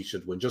sucks, he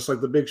should win. Just like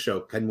the Big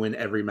Show can win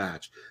every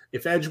match.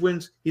 If Edge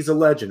wins, he's a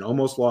legend.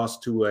 Almost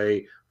lost to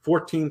a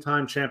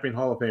 14-time champion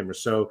Hall of Famer.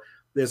 So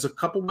there's a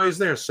couple ways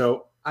there.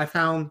 So I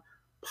found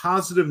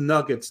positive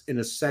nuggets in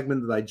a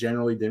segment that I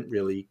generally didn't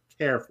really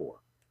care for.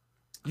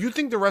 You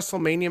think the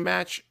WrestleMania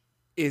match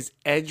is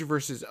Edge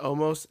versus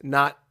Omos,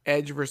 not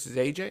Edge versus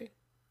AJ?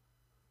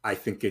 I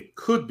think it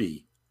could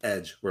be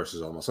Edge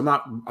versus Omos. I'm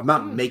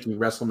not making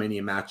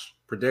WrestleMania match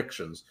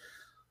predictions.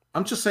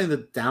 I'm just saying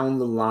that down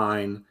the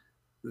line,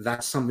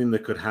 that's something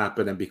that could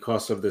happen. And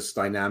because of this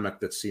dynamic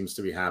that seems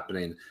to be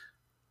happening,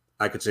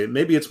 I could say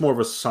maybe it's more of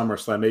a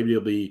SummerSlam. Maybe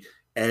it'll be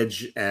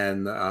Edge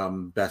and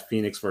Beth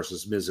Phoenix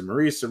versus Miz and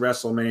Maurice at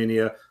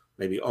WrestleMania.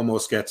 Maybe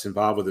Omos gets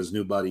involved with his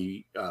new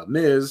buddy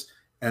Miz,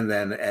 and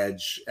then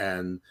Edge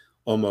and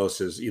Omos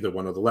is either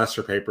one of the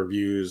lesser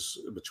pay-per-views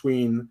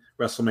between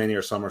WrestleMania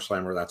or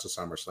SummerSlam, or that's a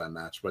SummerSlam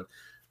match. But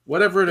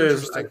whatever it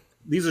is,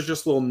 these are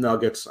just little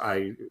nuggets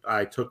I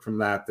took from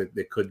that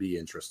could be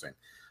interesting.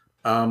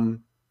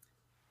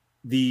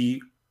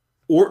 The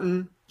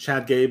Orton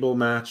Chad Gable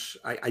match,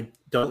 I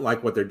don't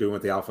like what they're doing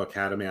with the Alpha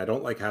Academy. I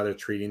don't like how they're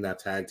treating that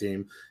tag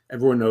team.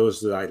 Everyone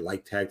knows that I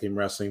like tag team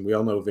wrestling. We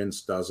all know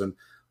Vince doesn't,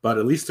 but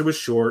at least it was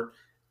short.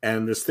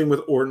 And this thing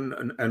with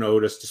Orton and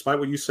Otis, despite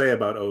what you say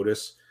about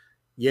Otis,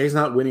 yeah, he's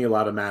not winning a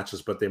lot of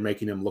matches, but they're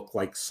making him look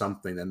like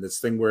something. And this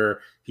thing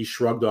where he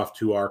shrugged off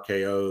 2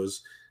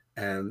 RKOs.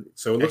 And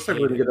so it looks like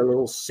we're going to get a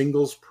little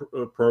singles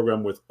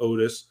program with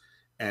Otis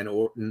and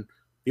Orton.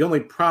 The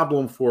only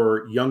problem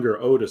for younger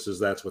Otis is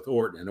that's with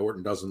Orton, and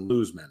Orton doesn't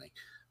lose many.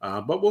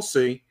 But we'll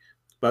see.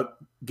 But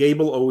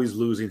Gable always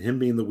losing, him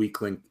being the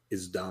weak link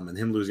is dumb, and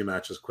him losing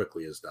matches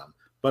quickly is dumb.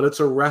 But it's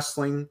a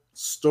wrestling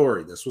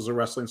story. This was a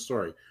wrestling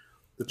story.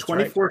 The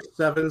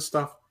 24/7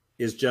 stuff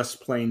is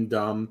just plain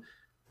dumb.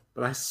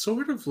 But I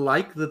sort of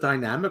like the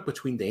dynamic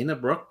between Dana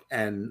Brooke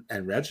and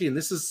Reggie, and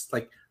this is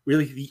like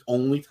really the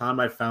only time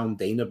I found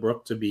Dana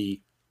Brooke to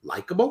be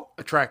likable.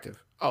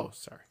 Attractive. Oh,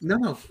 sorry.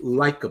 No,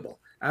 likable.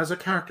 As a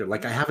character,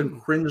 like I haven't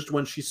cringed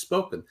when she's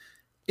spoken.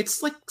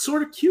 It's like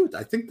sort of cute.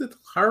 I think that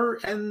her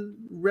and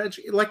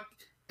Reggie, like,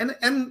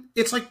 and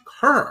it's like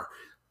her,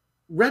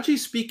 Reggie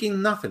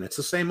speaking nothing. It's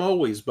the same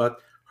always,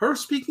 but her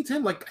speaking to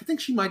him, like I think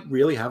she might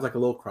really have like a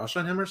little crush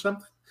on him or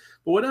something.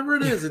 But whatever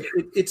it is,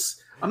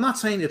 it's. I'm not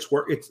saying it's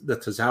work. It's the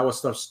Tozawa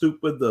stuff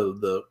stupid.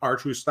 The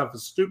R-Truth stuff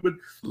is stupid.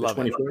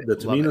 The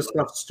Tamina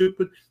stuff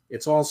stupid.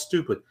 It's all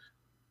stupid.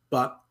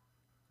 But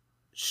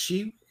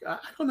I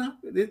don't know.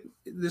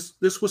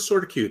 This was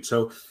sort of cute.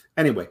 So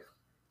anyway,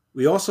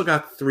 we also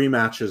got 3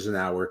 matches in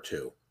hour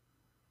 2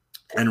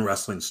 and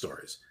wrestling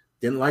stories.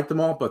 Didn't like them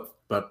all,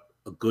 but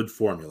a good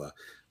formula.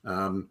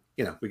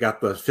 We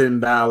got the Finn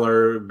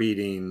Balor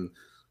beating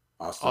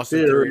Austin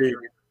Theory.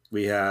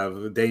 We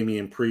have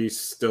Damian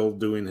Priest still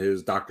doing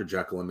his Dr.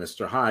 Jekyll and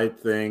Mr. Hyde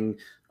thing,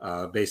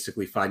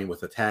 basically fighting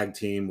with a tag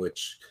team,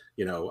 which,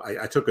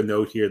 I took a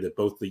note here that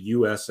both the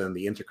U.S. and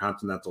the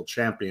Intercontinental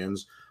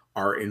Champions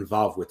are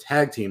involved with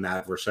tag team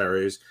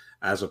adversaries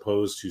as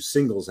opposed to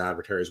singles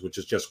adversaries, which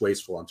is just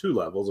wasteful on 2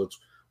 levels. It's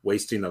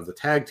wasting of the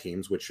tag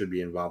teams, which should be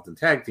involved in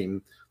tag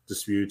team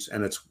disputes,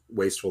 and it's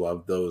wasteful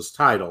of those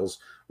titles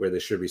where they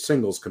should be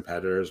singles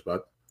competitors.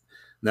 But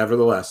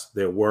nevertheless,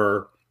 there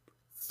were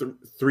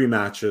 3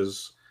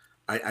 matches.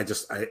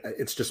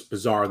 It's just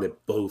bizarre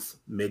that both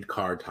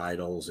mid-card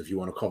titles, if you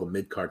want to call them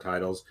mid-card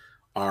titles,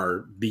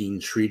 are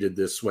being treated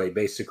this way,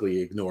 basically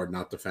ignored,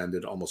 not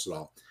defended almost at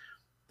all.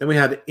 Then we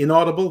had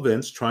Inaudible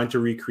Vince trying to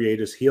recreate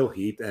his heel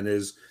heat and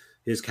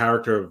his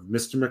character of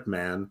Mr.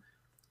 McMahon.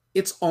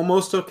 It's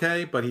almost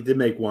okay, but he did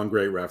make one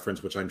great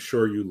reference, which I'm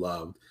sure you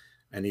loved.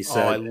 And he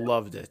said, "Oh, I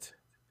loved it."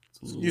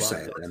 You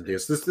say it,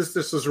 MDS.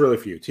 This is really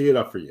for you. Tee it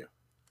up for you.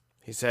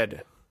 He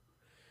said,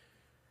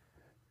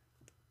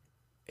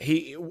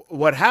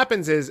 what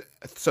happens is,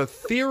 so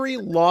Theory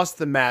lost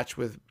the match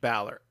with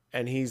Balor,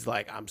 and he's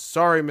like, "I'm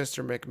sorry,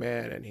 Mr.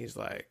 McMahon," and he's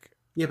like,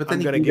 yeah, but then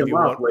he beat him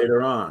up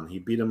later on. He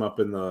beat him up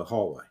in the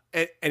hallway.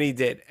 And he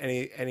did.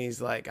 And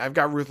he's like, "I've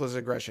got ruthless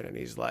aggression." And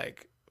he's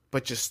like,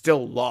 "But you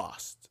still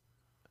lost.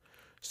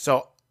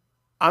 So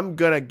I'm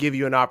going to give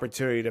you an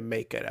opportunity to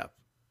make it up.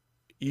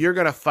 You're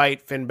going to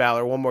fight Finn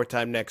Balor one more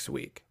time next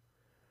week.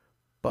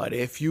 But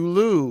if you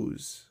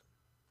lose,"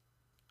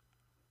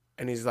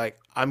 and he's like,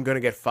 "I'm going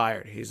to get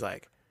fired." He's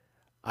like,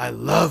 "I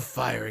love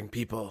firing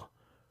people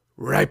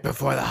right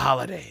before the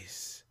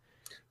holidays.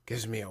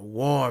 Gives me a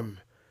warm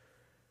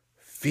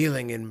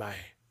feeling in my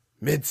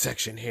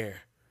midsection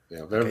here.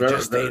 Yeah,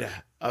 just ate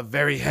a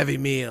very heavy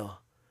meal,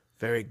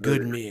 very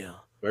good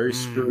meal. Very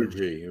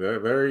Scroogey,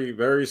 very,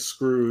 very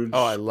Scrooge."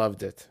 Oh, I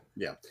loved it.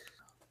 Yeah.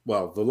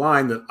 Well, the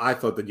line that I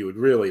thought that you would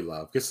really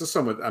love, because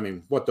someone, I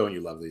mean, what don't you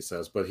love, he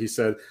says, but he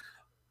said,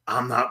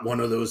 "I'm not one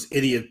of those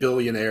idiot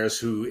billionaires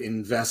who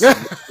invests,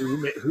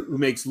 who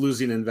makes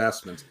losing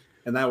investments."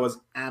 And that was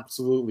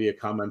absolutely a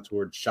comment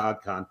towards Shad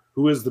Khan,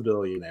 who is the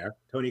billionaire.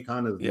 Tony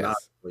Khan is not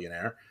a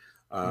billionaire.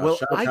 Well,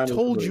 I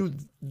told you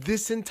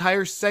this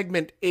entire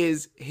segment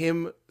is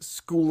him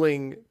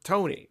schooling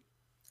Tony.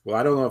 Well,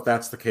 I don't know if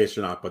that's the case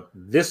or not, but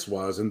this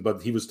was,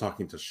 but he was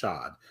talking to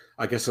Shad.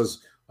 I guess as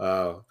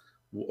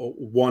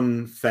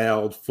one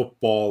failed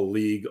football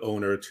league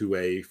owner to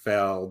a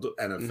failed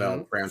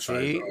NFL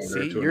franchise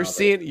owner.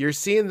 You're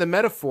seeing the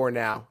metaphor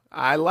now.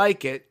 I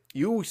like it.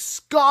 You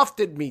scoffed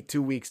at me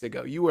 2 weeks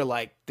ago. You were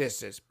like,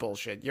 "This is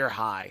bullshit. You're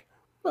high."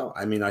 Well,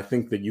 I mean, I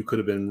think that you could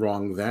have been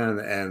wrong then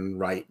and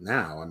right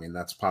now. I mean,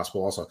 that's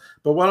possible also.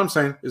 But what I'm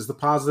saying is the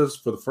positives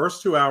for the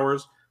first 2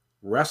 hours,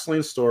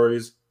 wrestling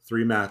stories,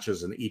 3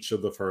 matches in each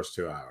of the first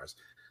 2 hours.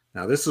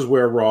 Now, this is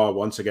where Raw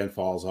once again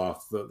falls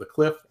off the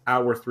cliff.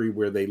 Hour 3,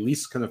 where they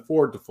least can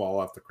afford to fall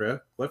off the cliff,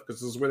 because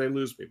this is where they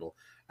lose people.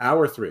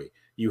 Hour 3,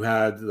 you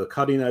had the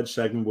cutting edge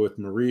segment with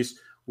Maurice,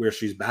 where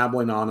she's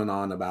babbling on and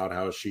on about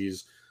how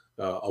she's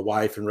a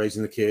wife and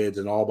raising the kids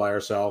and all by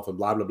herself and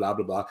blah, blah, blah,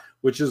 blah, blah,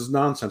 which is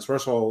nonsense.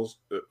 First of all,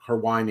 her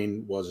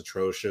whining was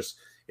atrocious.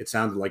 It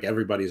sounded like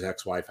everybody's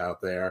ex-wife out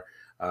there,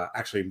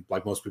 actually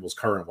like most people's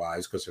current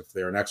wives, because if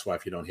they're an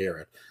ex-wife, you don't hear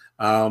it.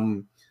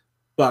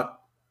 But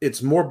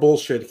it's more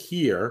bullshit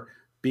here.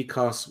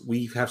 because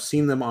we have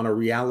seen them on a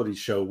reality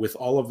show with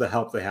all of the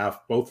help they have,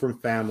 both from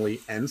family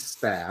and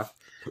staff,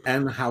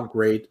 and how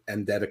great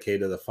and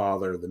dedicated a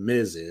father The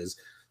Miz is.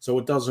 So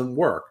it doesn't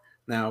work.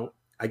 Now,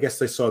 I guess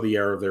they saw the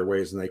error of their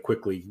ways and they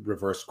quickly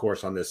reversed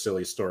course on this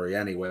silly story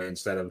anyway,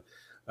 instead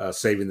of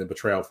saving the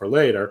betrayal for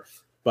later.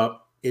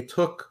 But it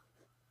took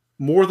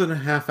more than a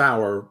half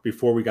hour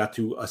before we got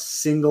to a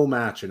single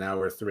match in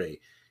hour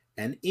 3.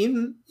 And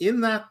in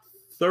that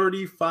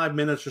 35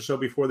 minutes or so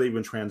before they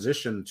even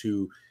transitioned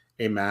to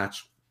a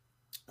match,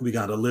 we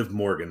got a Liv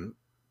Morgan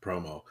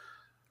promo.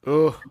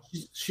 Oh,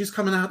 she's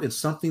coming out in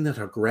something that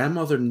her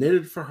grandmother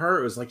knitted for her.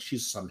 It was like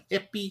she's some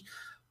hippie.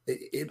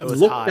 It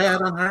looked hot.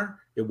 Bad on her.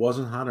 It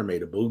wasn't hot or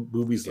made. Her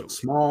boobies looked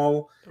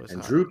small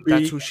and droopy.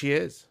 That's who she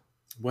is.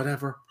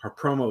 Whatever. Her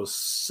promos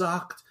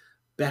sucked.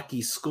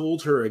 Becky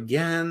schooled her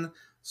again.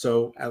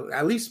 So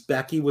at least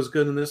Becky was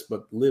good in this,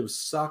 but Liv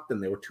sucked,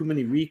 and there were too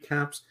many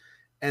recaps.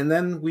 And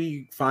then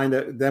we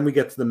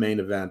get to the main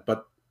event.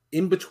 But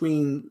in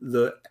between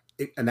the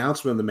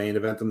announcement of the main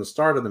event and the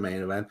start of the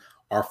main event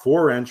are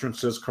 4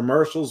 entrances,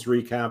 commercials,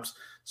 recaps.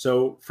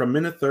 So from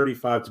minute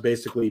 35 to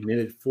basically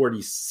minute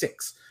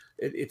 46,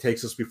 it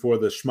takes us before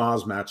the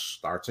schmaz match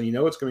starts. And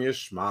it's going to be a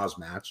schmaz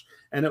match.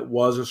 And it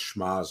was a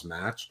schmaz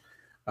match.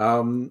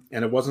 And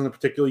it wasn't a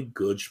particularly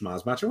good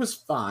schmaz match. It was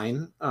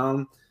fine.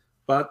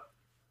 But,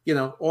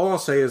 all I'll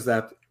say is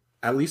that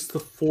at least the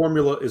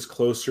formula is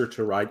closer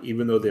to right,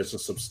 even though there's a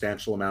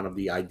substantial amount of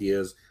the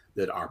ideas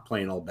that are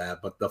plain old bad.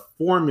 But the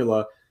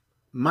formula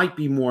might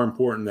be more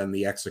important than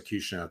the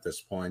execution at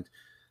this point,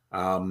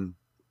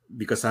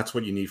 because that's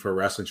what you need for a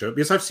wrestling show.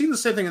 Because I've seen the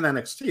same thing in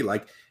NXT.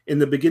 Like in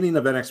the beginning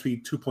of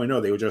NXT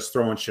 2.0, they were just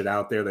throwing shit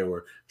out there. They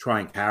were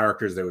trying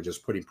characters. They were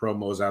just putting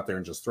promos out there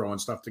and just throwing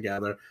stuff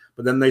together.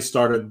 But then they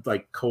started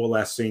like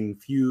coalescing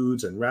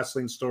feuds and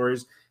wrestling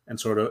stories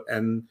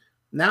and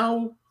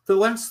now the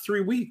last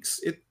 3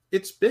 weeks,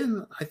 it's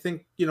been, I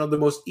think, the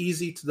most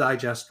easy to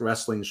digest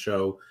wrestling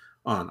show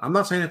on. I'm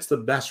not saying it's the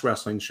best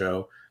wrestling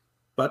show,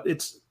 but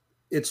it's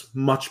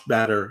much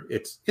better.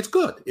 It's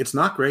good. It's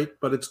not great,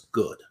 but it's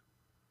good.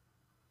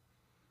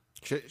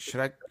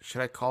 Should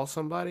I call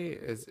somebody?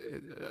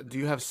 Do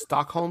you have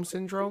Stockholm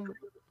syndrome?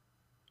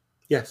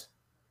 Yes.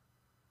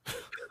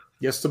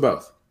 Yes to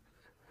both.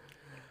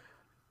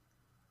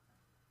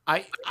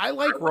 I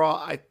like Raw.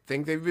 I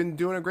think they've been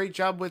doing a great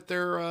job with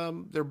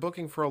their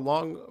booking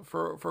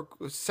for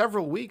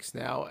several weeks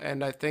now,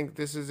 and I think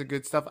this is a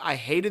good stuff. I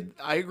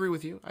agree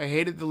with you. I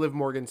hated the Liv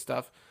Morgan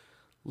stuff.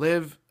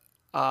 Liv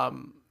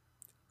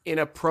in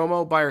a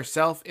promo by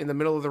herself in the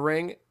middle of the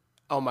ring.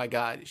 Oh my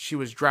God, she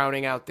was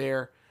drowning out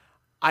there.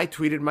 I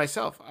tweeted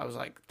myself. I was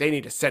like, they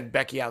need to send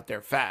Becky out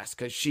there fast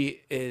because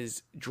she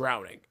is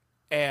drowning.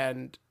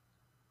 And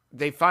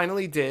they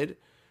finally did.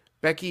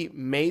 Becky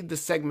made the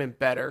segment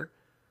better.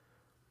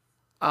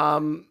 I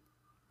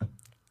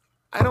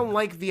don't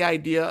like the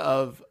idea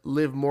of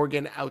Liv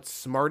Morgan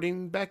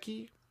outsmarting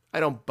Becky.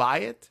 I don't buy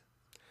it.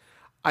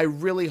 I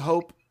really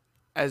hope,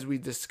 as we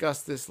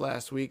discussed this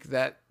last week,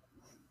 that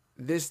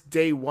this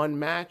day one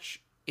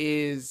match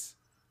is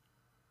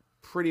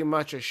pretty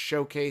much a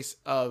showcase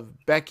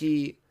of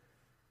Becky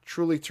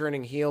truly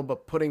turning heel,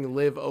 but putting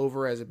Liv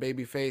over as a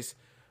babyface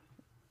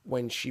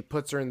when she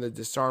puts her in the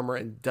disarmer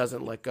and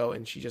doesn't let go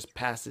and she just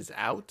passes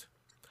out.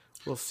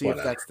 We'll see if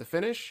that's the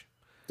finish.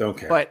 Don't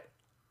care. But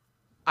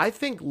I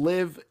think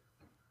Liv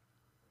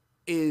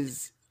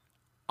is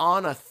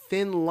on a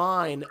thin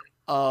line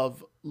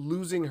of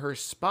losing her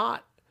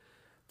spot.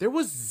 There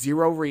was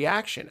zero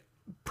reaction.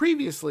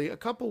 Previously, a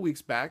couple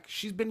weeks back,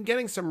 she's been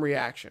getting some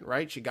reaction,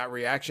 right? She got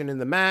reaction in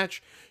the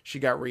match. She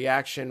got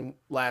reaction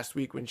last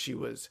week when she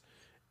was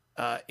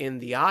in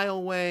the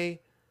aisleway.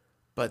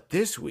 But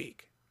this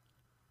week,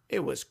 it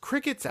was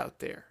crickets out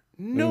there.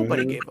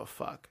 Nobody gave a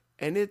fuck.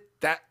 And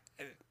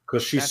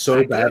because she's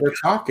so bad at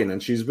talking,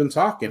 and she's been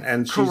talking,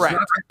 and correct.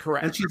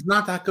 And she's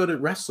not that good at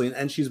wrestling,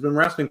 and she's been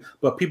wrestling,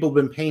 but people have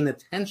been paying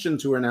attention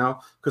to her now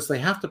because they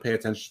have to pay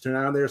attention to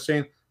her now. They're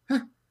saying,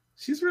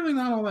 she's really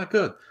not all that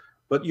good.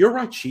 But you're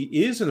right, she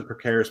is in a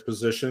precarious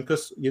position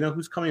because you know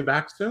who's coming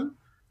back soon?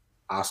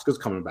 Asuka's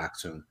coming back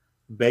soon.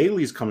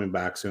 Bayley's coming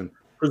back soon.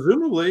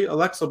 Presumably,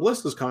 Alexa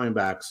Bliss is coming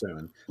back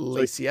soon.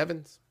 Lacey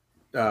Evans.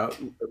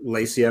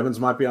 Lacey Evans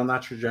might be on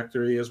that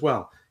trajectory as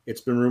well. It's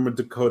been rumored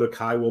Dakota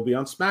Kai will be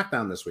on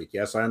SmackDown this week.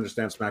 Yes, I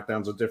understand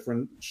SmackDown's a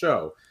different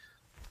show.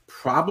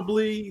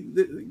 Probably,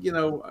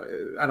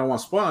 I don't want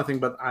to spoil anything,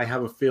 but I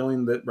have a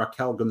feeling that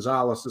Raquel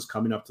Gonzalez is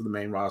coming up to the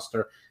main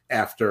roster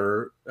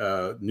after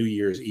New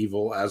Year's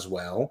Evil as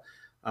well.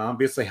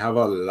 Because they have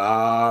a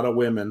lot of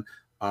women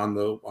on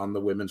the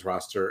women's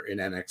roster in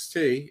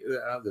NXT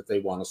that they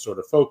want to sort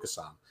of focus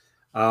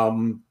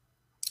on.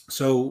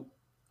 So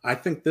I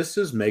think this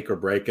is make or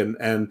break.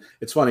 And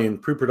it's funny, in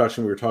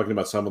pre-production, we were talking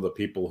about some of the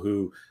people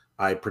who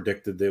I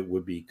predicted that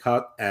would be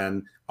cut.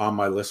 And on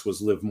my list was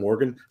Liv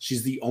Morgan.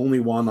 She's the only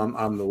one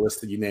on the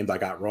list that you named I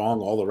got wrong.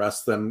 All the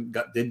rest of them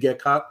did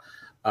get cut.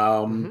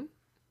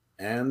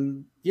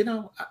 And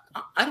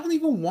I don't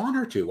even want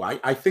her to.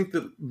 I think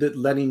that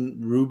letting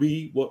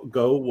Ruby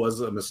go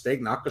was a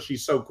mistake, not because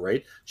she's so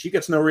great. She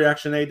gets no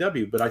reaction in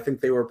AEW, but I think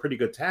they were a pretty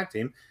good tag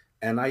team.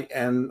 And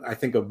I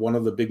think of one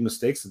of the big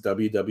mistakes that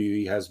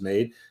WWE has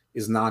made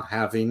is not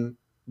having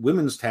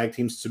women's tag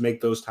teams to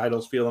make those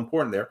titles feel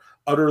important. They're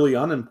utterly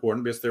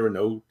unimportant because there were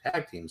no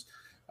tag teams,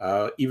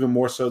 even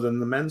more so than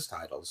the men's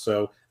titles.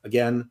 So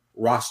again,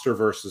 roster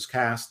versus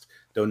cast.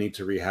 Don't need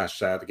to rehash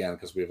that again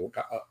because we've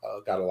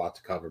got a lot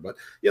to cover. But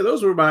yeah,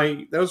 those were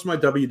my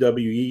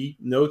WWE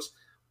notes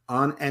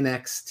on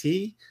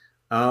NXT.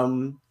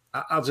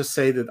 I'll just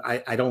say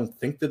that I don't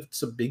think that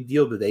it's a big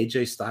deal that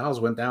AJ Styles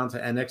went down to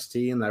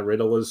NXT and that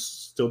Riddle is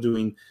still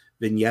doing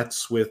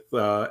vignettes with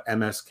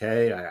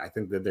MSK. I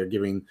think that they're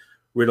giving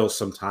Riddle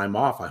some time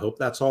off. I hope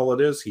that's all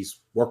it is.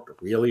 He's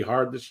worked really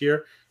hard this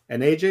year.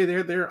 And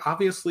AJ, they're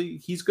obviously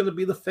he's going to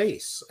be the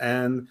face.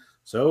 And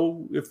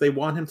so if they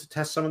want him to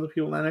test some of the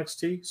people in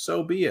NXT,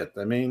 so be it.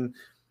 I mean,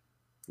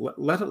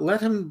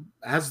 let him,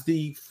 as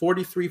the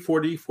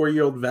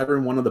 44-year-old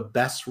veteran, one of the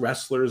best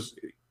wrestlers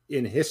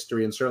in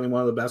history, and certainly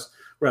one of the best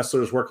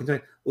wrestlers working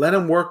today, let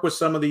him work with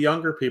some of the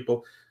younger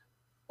people.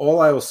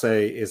 All I will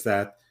say is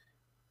that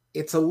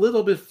it's a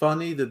little bit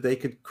funny that they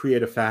could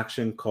create a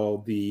faction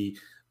called the,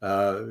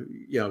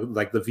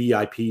 like the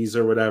VIPs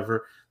or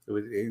whatever.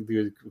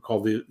 You could call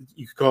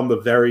them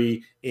the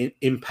very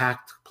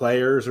impact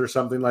players or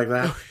something like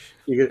that.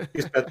 You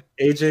got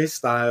AJ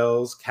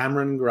Styles,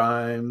 Cameron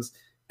Grimes,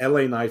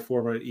 LA Knight,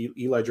 former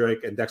Eli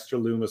Drake, and Dexter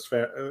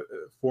Lumis,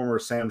 former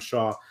Sam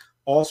Shaw,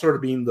 all sort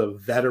of being the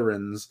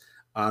veterans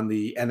on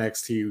the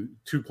NXT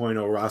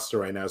 2.0 roster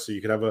right now. So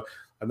you could have a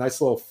nice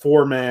little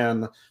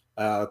 4-man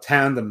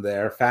tandem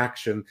there,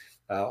 faction,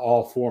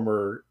 all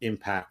former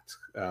Impact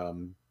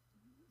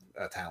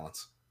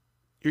talents.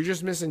 You're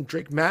just missing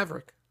Drake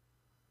Maverick.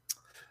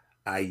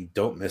 I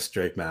don't miss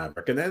Drake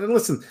Maverick. And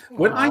listen,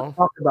 when I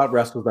talk about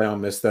wrestlers, I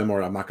don't miss them,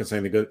 or I'm not going to say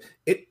anything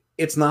good.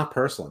 It's not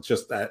personal. It's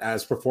just that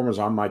as performers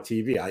on my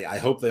TV, I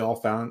hope they all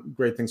found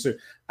great things too.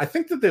 I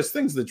think that there's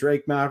things that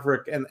Drake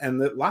Maverick and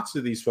that lots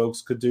of these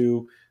folks could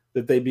do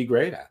that they'd be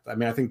great at. I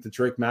mean, I think that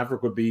Drake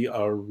Maverick would be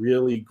a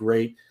really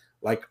great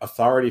like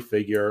authority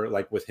figure,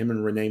 like with him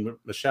and Renee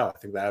Michelle. I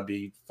think that'd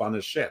be fun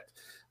as shit,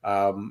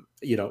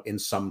 in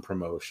some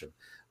promotion.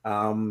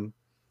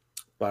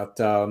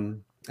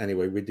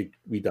 Anyway,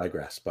 we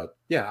digress. But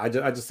yeah, I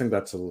just think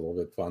that's a little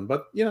bit fun.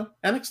 But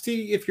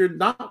NXT, if you're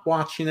not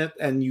watching it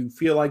and you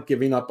feel like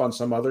giving up on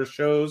some other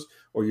shows,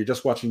 or you're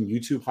just watching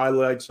YouTube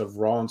highlights of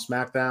Raw and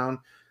SmackDown,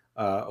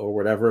 or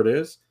whatever it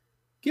is,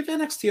 give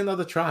NXT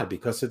another try,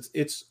 because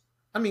it's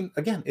I mean,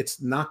 again,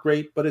 it's not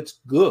great, but it's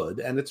good,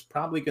 and it's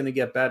probably going to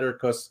get better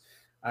because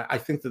I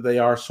think that they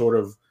are sort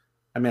of.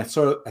 I mean,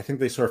 I think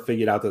they sort of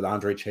figured out that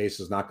Andre Chase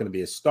is not going to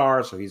be a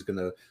star, so he's going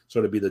to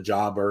sort of be the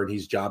jobber, and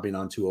he's jobbing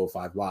on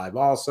 205 Live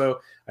also.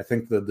 I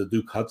think that the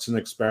Duke Hudson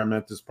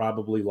experiment is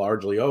probably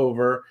largely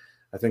over.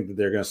 I think that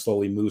they're going to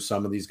slowly move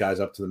some of these guys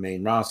up to the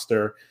main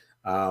roster.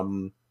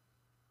 They're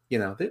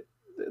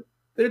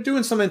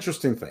doing some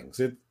interesting things.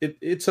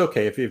 It's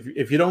okay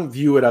if you don't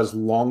view it as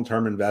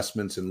long-term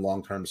investments in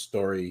long-term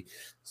story.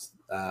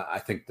 I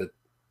think that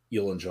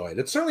you'll enjoy it.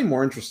 It's certainly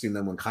more interesting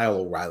than when Kyle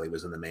O'Reilly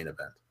was in the main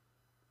event.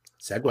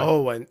 Segue.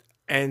 Oh,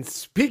 and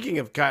speaking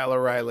of Kyle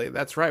O'Reilly,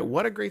 that's right.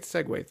 What a great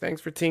segue. Thanks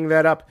for teeing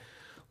that up.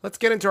 Let's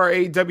get into our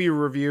AEW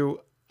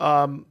review.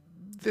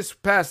 This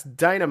past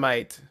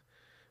Dynamite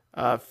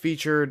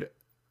featured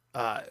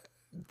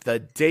the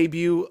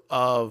debut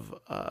of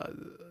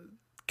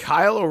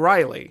Kyle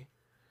O'Reilly.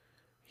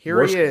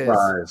 Here he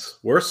is.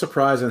 Worst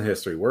surprise in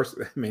history.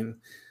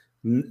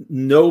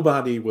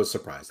 Nobody was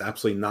surprised.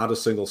 Absolutely not a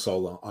single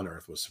soul on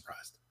earth was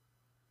surprised.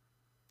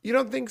 You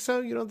don't think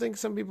so? You don't think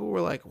some people were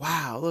like,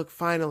 wow, look,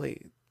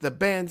 finally, the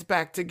band's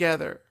back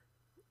together?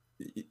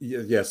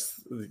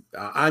 Yes,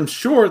 I'm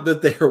sure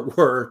that there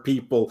were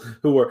people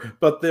who were,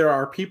 but there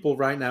are people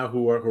right now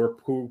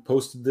who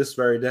posted this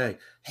very day.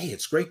 Hey,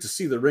 it's great to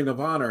see the Ring of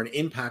Honor and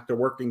Impact are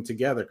working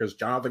together because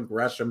Jonathan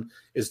Gresham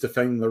is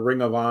defending the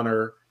Ring of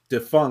Honor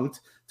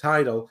defunct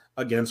title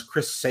against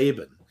Chris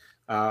Sabin.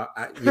 On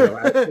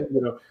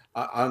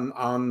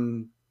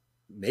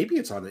maybe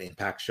it's on an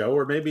Impact show,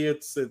 or maybe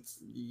it's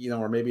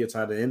or maybe it's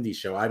on an indie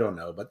show. I don't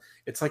know, but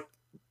it's like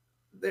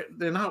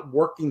they're not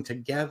working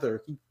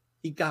together.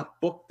 He got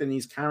booked and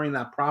he's carrying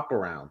that prop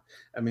around.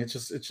 I mean, it's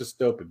just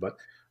stupid. But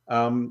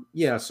so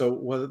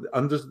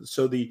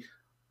the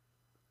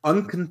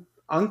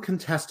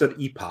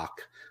uncontested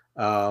Epoch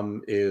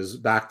is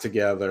back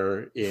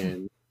together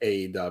in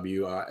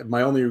AEW.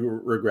 My only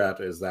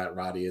regret is that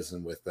Roddy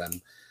isn't with them.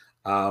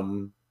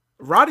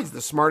 Roddy's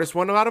the smartest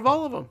one out of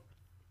all of them.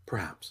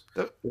 Perhaps.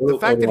 The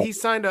fact that he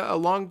signed a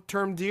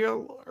long-term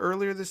deal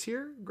earlier this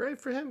year, great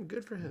for him.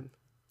 Good for him.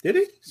 Did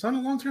he sign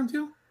a long-term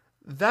deal?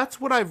 That's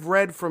what I've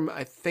read from,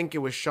 I think it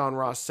was Sean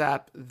Ross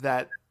Sapp,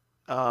 that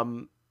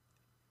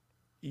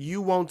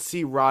you won't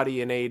see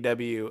Roddy in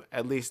AEW,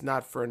 at least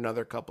not for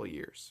another couple of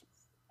years.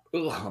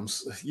 Ugh,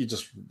 you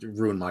just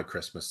ruined my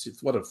Christmas.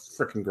 What a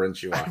freaking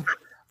Grinch you are.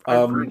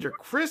 I ruined your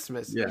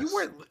Christmas. Yes.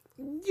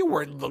 You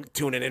weren't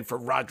tuning in for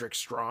Roderick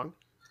Strong.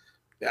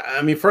 Yeah,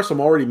 I mean, first,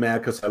 I'm already mad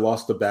because I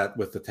lost a bet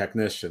with the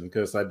technician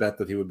because I bet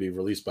that he would be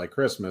released by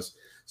Christmas.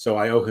 So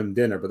I owe him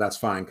dinner, but that's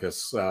fine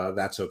because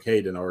That's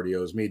Okay Caden already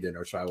owes me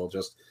dinner. So I will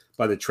just,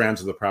 by the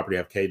transfer of the property,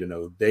 have Caden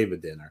owe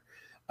David dinner.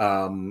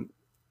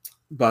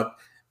 But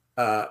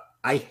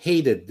I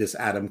hated this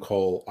Adam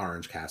Cole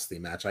Orange Cassidy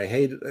match. I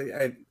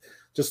hated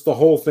just the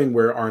whole thing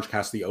where Orange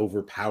Cassidy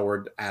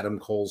overpowered Adam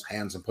Cole's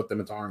hands and put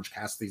them into Orange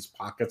Cassidy's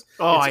pockets.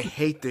 I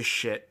hate this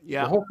shit.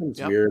 Yeah, the whole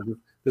thing's weird.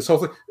 This whole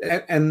thing,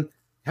 and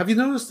have you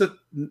noticed that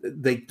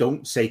they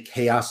don't say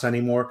Chaos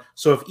anymore?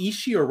 So if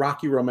Ishii or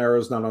Rocky Romero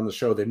is not on the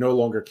show, they're no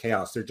longer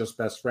Chaos. They're just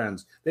best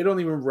friends. They don't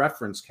even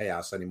reference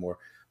Chaos anymore.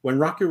 When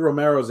Rocky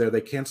Romero's there,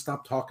 they can't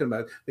stop talking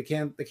about it. They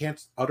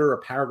can't utter a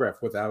paragraph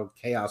without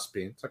Chaos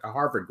being. It's like a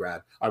Harvard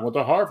grad. I went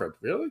to Harvard.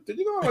 Really? Did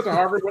you know I went to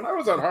Harvard when I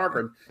was at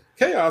Harvard?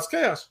 Chaos.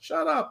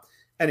 Shut up.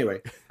 Anyway,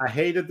 I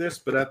hated this,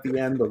 but at the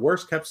end, the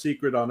worst kept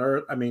secret on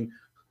earth. I mean,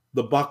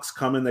 the Bucks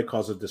come in, they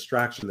cause a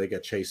distraction. They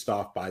get chased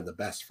off by the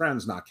best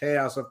friends, not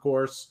Chaos, of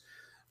course.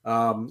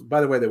 By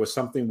the way, there was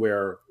something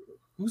where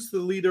who's the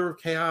leader of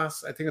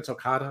Chaos? I think it's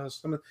Okada.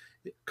 Someone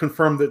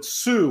confirmed that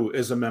Sue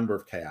is a member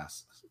of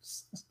Chaos.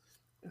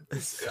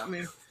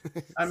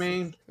 I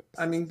mean,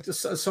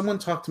 just, someone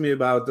talked to me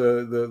about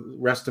the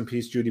rest in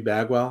peace Judy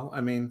Bagwell.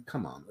 I mean,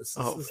 come on.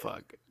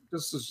 Fuck.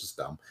 This is just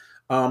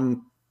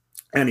dumb.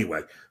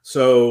 Anyway,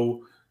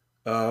 so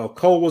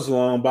Cole was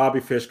alone. Bobby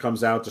Fish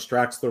comes out,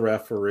 distracts the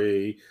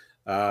referee,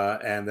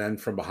 and then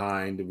from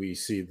behind we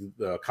see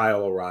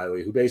Kyle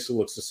O'Reilly, who basically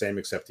looks the same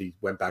except he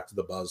went back to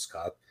the buzz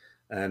cut,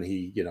 and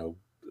he,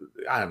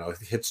 I don't know,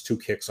 hits 2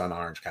 kicks on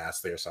Orange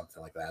Cassidy or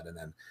something like that, and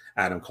then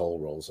Adam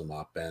Cole rolls him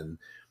up, and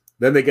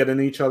then they get in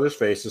each other's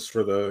faces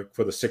for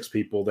the 6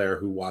 people there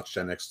who watched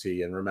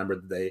NXT and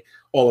remembered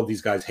all of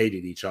these guys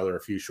hated each other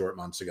a few short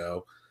months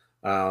ago.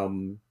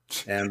 And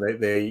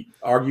they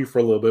argue for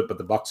a little bit, but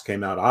the Bucks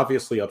came out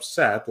obviously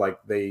upset, like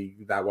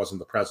that wasn't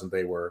the present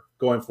they were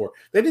going for.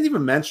 They didn't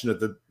even mention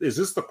it. Is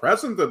this the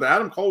present that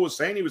Adam Cole was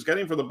saying he was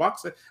getting for the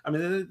Bucks? I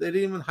mean, they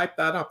didn't even hype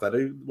that up. That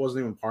it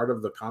wasn't even part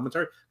of the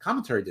commentary.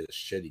 Commentary did a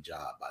shitty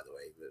job, by the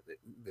way,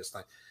 this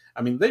time.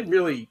 I mean, they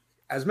really,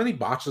 as many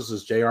botches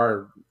as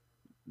JR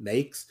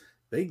makes,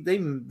 they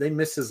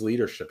miss his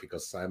leadership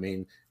because, I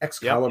mean,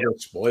 Excalibur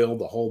spoiled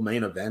the whole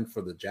main event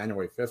for the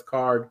January 5th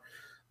card.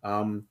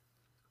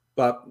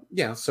 But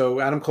yeah, so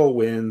Adam Cole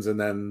wins, and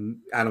then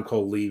Adam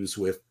Cole leaves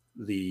with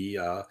the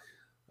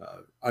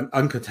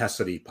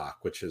uncontested Epoch,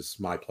 which is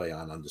my play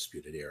on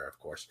Undisputed Era, of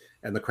course.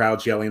 And the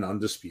crowd's yelling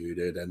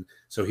Undisputed. And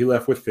so he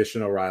left with Fish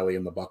and O'Reilly,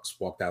 and the Bucks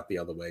walked out the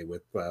other way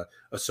with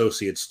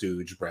associate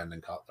stooge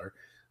Brandon Cutler.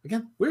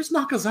 Again, where's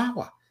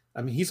Nakazawa?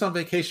 I mean, he's on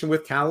vacation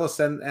with Callis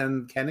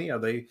and Kenny. Are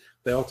they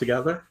all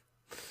together?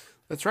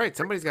 That's right.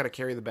 Somebody's got to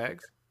carry the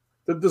bags.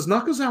 Does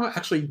Nakazawa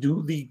actually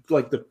do the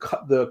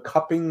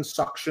cupping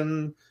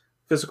suction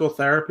physical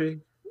therapy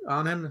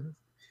on him?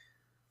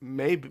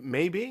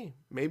 Maybe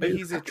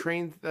he's a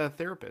trained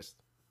therapist.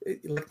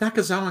 Like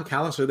Nakazawa and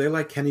Callis, are they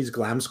like Kenny's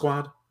Glam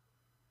Squad?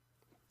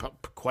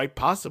 Quite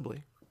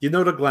possibly. You know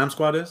what a Glam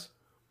Squad is?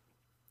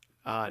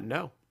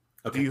 No.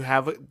 Okay. Do you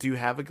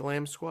have a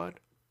Glam Squad?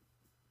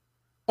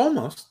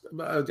 Almost,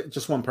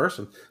 just one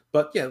person,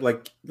 but yeah,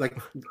 like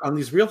on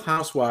these Real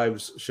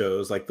Housewives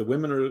shows, like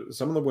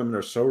some of the women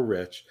are so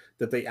rich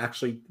that they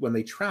actually, when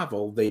they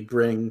travel, they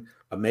bring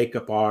a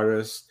makeup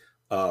artist,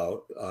 a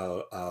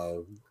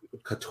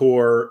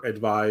couture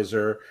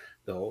advisor,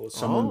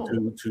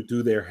 someone to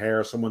do their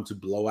hair, someone to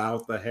blow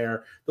out the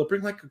hair. They'll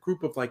bring like a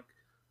group of like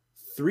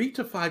 3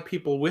 to 5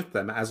 people with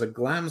them as a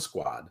glam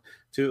squad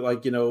to,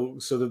 like,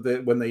 so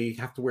that when they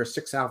have to wear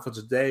 6 outfits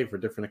a day for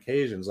different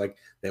occasions, like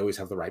they always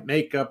have the right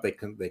makeup, they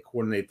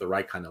coordinate the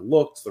right kind of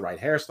looks, the right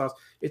hairstyles.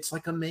 It's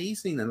like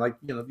amazing. And like,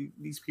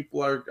 these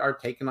people are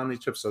taking on these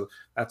trips.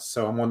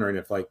 So I'm wondering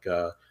if like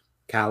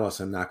Callis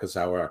and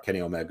Nakazawa are Kenny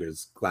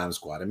Omega's glam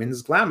squad. I mean,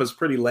 his glam is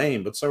pretty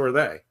lame, but so are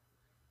they.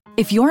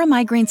 If you're a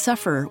migraine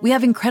sufferer, we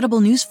have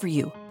incredible news for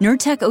you.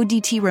 Nurtec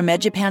ODT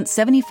Rimegepant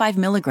 75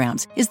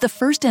 milligrams is the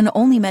first and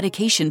only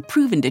medication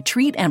proven to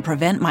treat and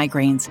prevent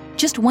migraines.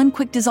 Just 1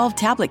 quick dissolved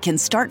tablet can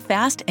start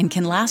fast and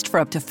can last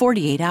for up to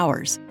 48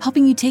 hours,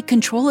 helping you take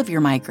control of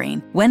your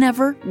migraine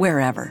whenever,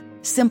 wherever.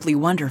 Simply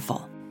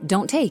wonderful.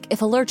 Don't take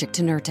if allergic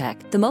to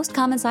Nurtec. The most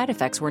common side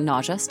effects were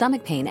nausea,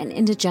 stomach pain, and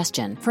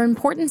indigestion. For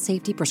important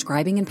safety,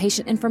 prescribing, and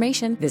patient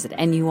information, visit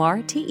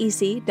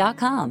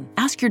NURTEC.com.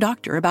 Ask your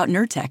doctor about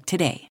Nurtec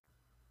today.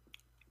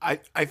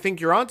 I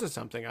think you're onto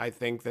something. I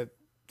think that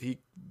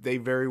they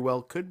very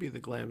well could be the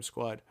Glam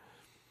Squad.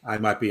 I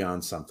might be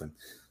on something.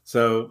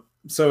 So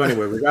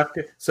anyway,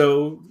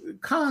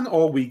 Khan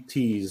all week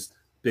teased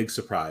big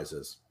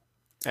surprises.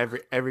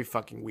 Every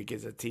fucking week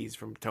is a tease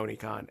from Tony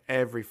Khan.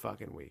 Every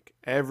fucking week.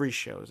 Every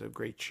show is a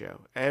great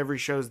show. Every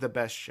show is the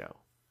best show.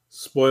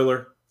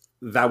 Spoiler,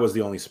 that was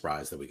the only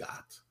surprise that we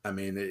got. I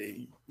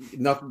mean,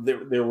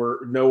 there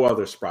were no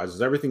other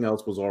surprises. Everything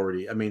else was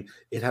already, I mean,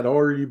 it had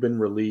already been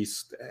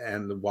released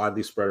and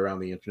widely spread around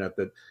the internet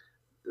that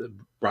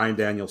Bryan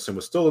Danielson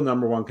was still the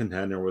number one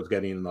contender, was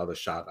getting another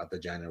shot at the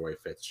January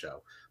 5th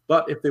show.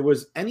 But if there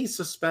was any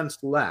suspense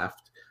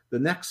left, the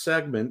next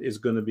segment is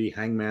going to be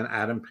Hangman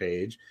Adam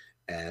Page,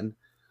 and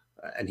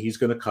he's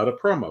going to cut a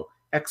promo.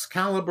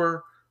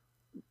 Excalibur,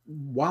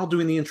 while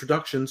doing the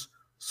introductions,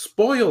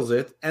 spoils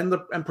it, and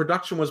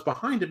production was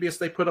behind it because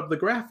they put up the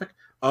graphic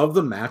of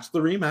the match, the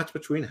rematch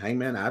between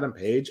Hangman Adam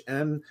Page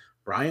and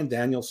Bryan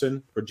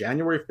Danielson for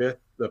January 5th,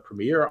 the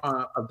premiere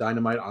of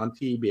Dynamite on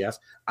TBS.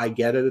 I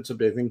get it, it's a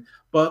big thing,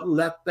 but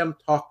let them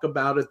talk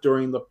about it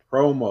during the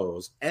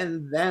promos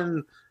and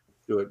then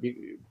do it,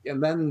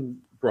 and then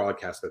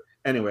broadcast it.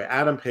 Anyway,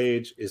 Adam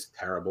Page is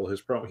terrible. He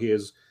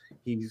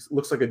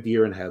looks like a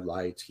deer in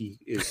headlights. He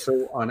is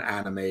so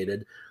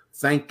unanimated.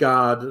 Thank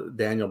God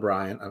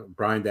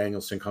Bryan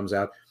Danielson comes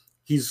out.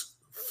 He's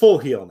full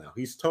heel now.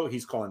 He's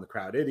calling the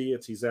crowd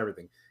idiots. He's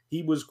everything.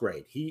 He was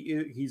great.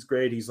 He's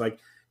great. He's like,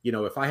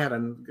 if I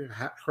hadn't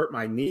hurt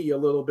my knee a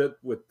little bit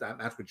with that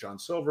match with John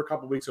Silver a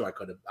couple of weeks ago,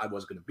 I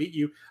was going to beat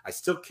you. I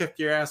still kicked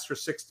your ass for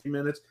 60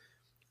 minutes,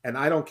 and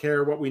I don't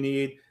care what we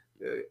need.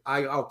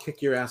 I'll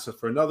kick your ass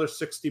for another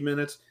 60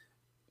 minutes.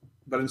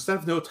 But instead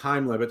of no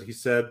time limit, he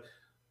said,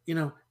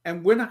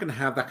 and we're not going to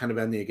have that kind of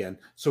ending again.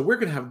 So we're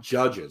going to have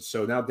judges.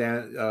 So now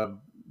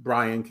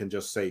Bryan can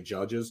just say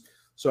judges.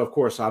 So of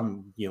course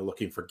I'm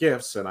looking for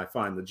gifts, and I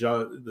find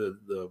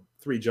the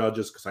three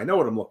judges because I know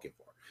what I'm looking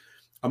for.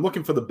 I'm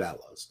looking for the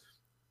Bellas,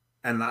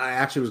 and I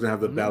actually was going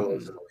to have the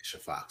Bellas and Alicia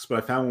Fox, but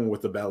I found one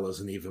with the Bellas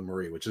and Eva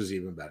Marie, which is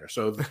even better.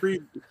 So the three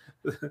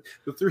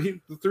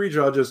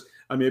judges.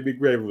 I mean, it'd be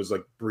great if it was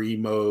like Brie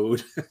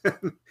Mode.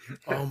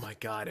 Oh my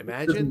God!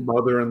 Imagine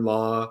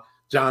mother-in-law,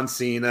 John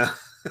Cena,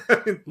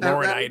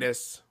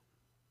 Laurinaitis.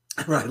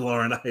 Right,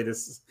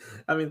 Laurinaitis.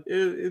 I mean,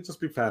 it'd just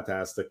be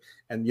fantastic.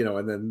 And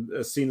and then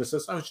Cena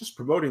says, "I was just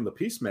promoting the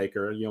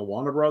Peacemaker."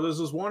 Warner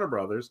Brothers is Warner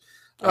Brothers.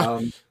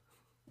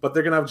 But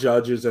they're gonna have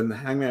judges, and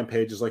Hangman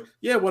Page is like,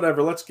 yeah,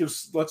 whatever. Let's give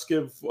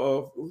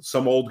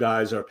some old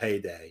guys our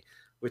payday,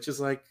 which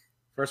is like,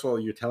 first of all,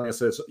 you're telling us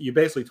this. You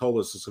basically told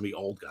us it's gonna be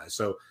old guys.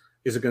 So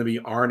is it gonna be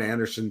Arn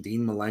Anderson,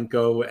 Dean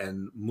Malenko,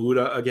 and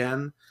Muta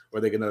again? Or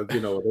are they gonna,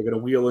 they're gonna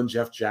wheel in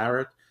Jeff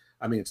Jarrett?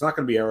 I mean, it's not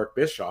gonna be Eric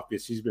Bischoff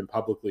because he's been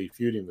publicly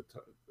feuding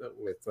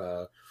with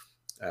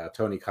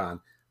Tony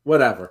Khan.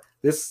 Whatever.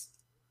 This.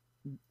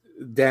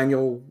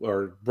 Daniel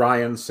or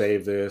Bryan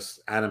saved this.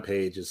 Adam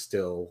Page is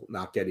still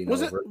not getting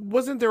over it.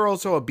 Wasn't there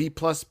also a B+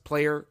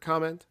 player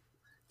comment?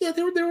 Yeah,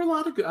 there were a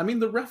lot of good. I mean,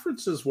 the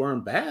references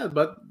weren't bad,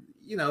 but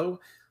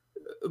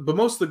but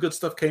most of the good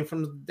stuff came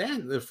from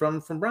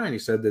from Bryan. He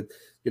said that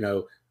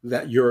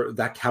that you're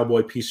that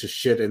cowboy piece of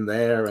shit in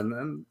there,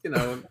 and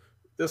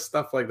this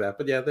stuff like that.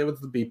 But yeah, there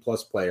was the B+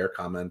 player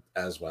comment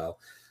as well.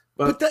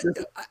 But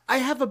I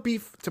have a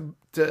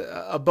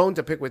bone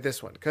to pick with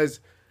this one because.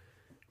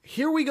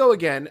 Here we go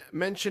again,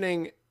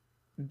 mentioning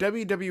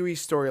WWE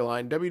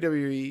storyline,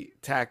 WWE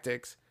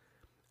tactics.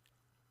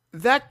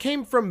 That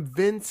came from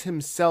Vince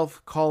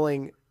himself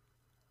calling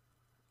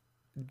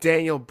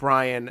Daniel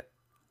Bryan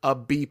a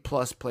B+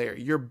 player.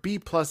 Your B+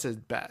 is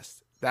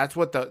best. That's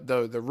what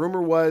the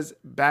rumor was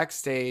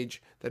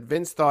backstage that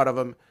Vince thought of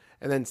him,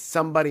 and then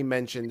somebody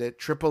mentioned it.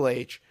 Triple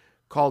H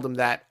called him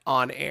that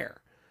on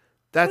air.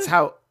 That's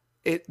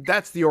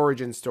that's the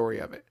origin story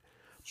of it.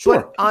 Sure.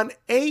 But on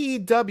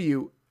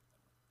AEW,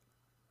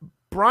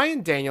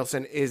 Bryan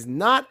Danielson is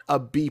not a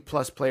B+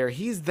 player.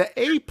 He's the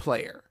A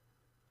player.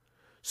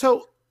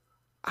 So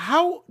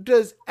how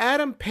does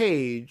Adam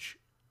Page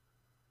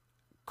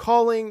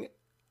calling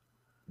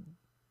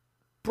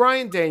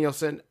Bryan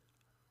Danielson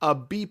a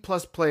B+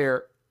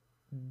 player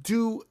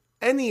do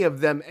any of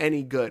them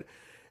any good?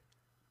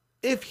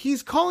 If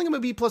he's calling him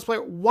a B+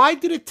 player, why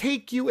did it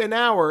take you an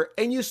hour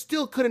and you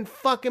still couldn't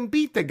fucking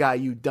beat the guy,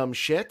 you dumb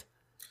shit?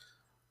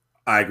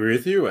 I agree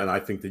with you, and I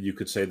think that you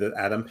could say that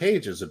Adam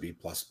Page is a B+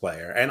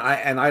 player, and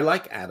I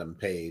like Adam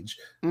Page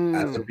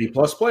as a B+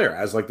 player,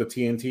 as like the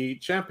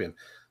TNT champion.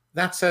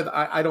 That said,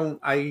 I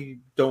don't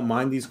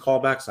mind these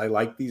callbacks. I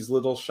like these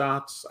little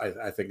shots.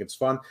 I think it's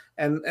fun,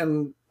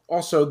 and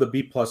also the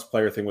B+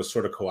 player thing was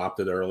sort of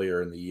co-opted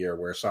earlier in the year,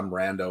 where some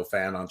rando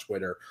fan on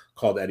Twitter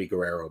called Eddie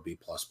Guerrero B+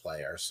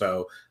 player.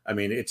 So I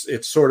mean,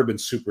 it's sort of been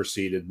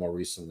superseded more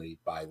recently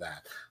by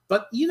that.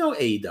 But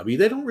AEW,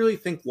 they don't really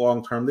think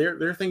long term.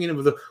 They're thinking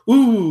of the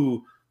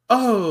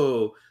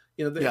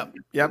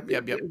yep.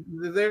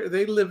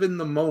 They live in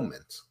the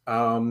moment.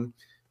 I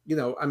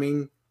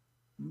mean,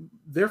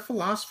 their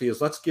philosophy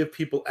is let's give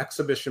people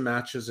exhibition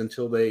matches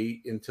until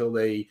they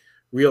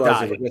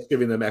realize that we're just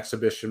giving them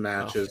exhibition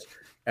matches,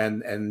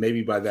 and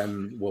maybe by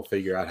then we'll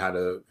figure out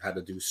how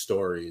to do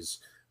stories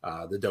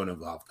that don't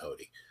involve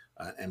Cody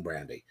and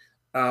Brandy.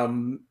 But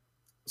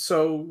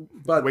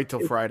wait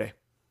till Friday.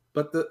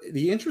 But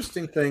the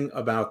interesting thing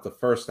about the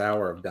first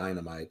hour of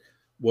Dynamite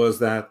was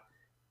that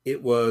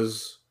it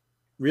was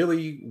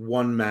really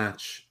one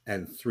match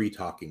and three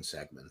talking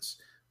segments,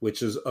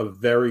 which is a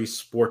very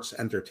sports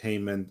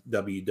entertainment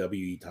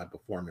WWE type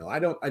of formula. I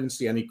didn't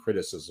see any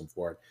criticism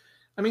for it.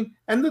 I mean,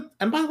 and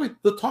by the way,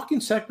 the talking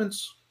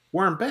segments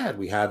weren't bad.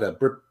 We had a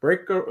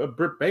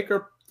Britt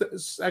Baker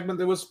segment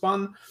that was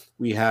fun.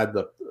 We had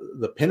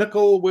the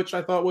Pinnacle, which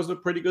I thought was a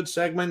pretty good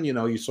segment. You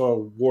know, you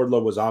saw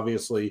Wardlow was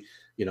obviously,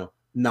 you know,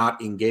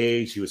 not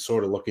engaged. He was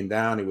sort of looking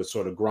down. He was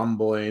sort of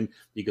grumbling.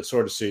 You could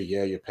sort of see,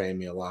 yeah, you're paying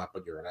me a lot,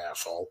 but you're an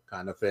asshole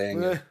kind of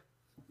thing. And,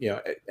 you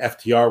know,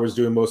 FTR was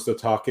doing most of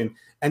the talking.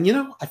 And, you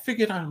know, I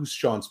figured out who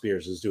Sean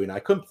Spears is doing. I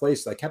couldn't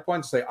place it. I kept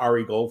wanting to say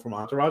Ari Gold from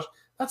Entourage.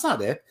 That's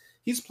not it.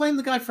 He's playing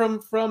the guy from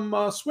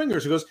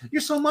Swingers who goes,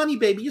 "You're so money,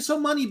 baby. You're so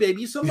money,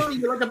 baby. You're so money.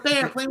 You're like a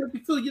bear playing with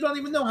your food. You don't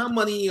even know how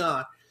money you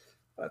are."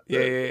 But,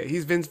 yeah.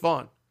 He's Vince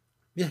Vaughn.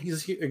 Yeah,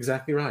 he's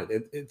exactly right.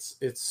 It's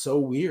so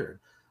weird.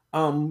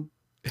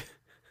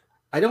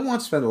 I don't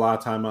want to spend a lot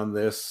of time on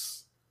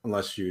this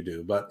unless you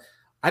do, but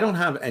I don't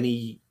have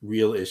any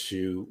real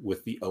issue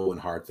with the Owen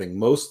Hart thing.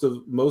 Most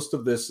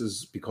of this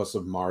is because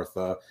of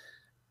Martha,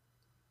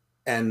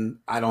 and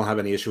I don't have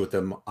any issue with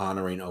them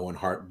honoring Owen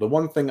Hart. The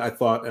one thing I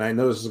thought, and I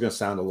know this is going to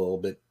sound a little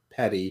bit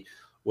petty,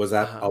 was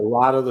that a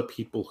lot of the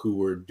people who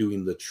were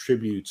doing the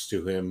tributes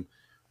to him,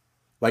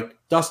 like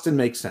Dustin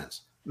makes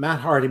sense, Matt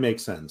Hardy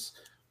makes sense,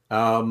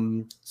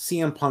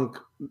 CM Punk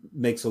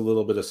makes a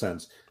little bit of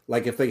sense.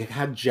 Like if they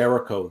had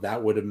Jericho,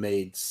 that would have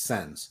made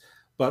sense.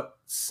 But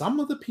some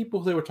of the people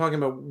they were talking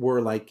about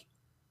were like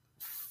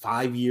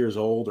 5 years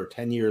old or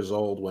 10 years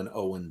old when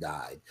Owen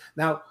died.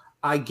 Now,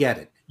 I get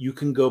it. You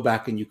can go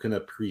back and you can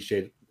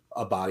appreciate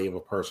a body of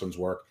a person's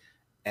work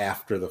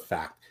after the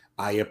fact.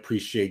 I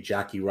appreciate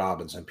Jackie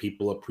Robinson.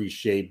 People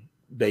appreciate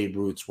Babe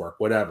Ruth's work,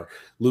 whatever.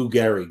 Lou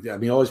Gehrig. I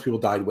mean, all these people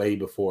died way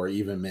before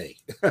even me.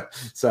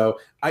 So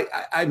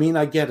I mean,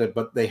 I get it,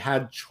 but they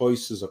had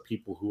choices of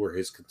people who were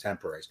his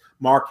contemporaries.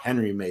 Mark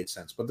Henry made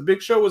sense, but the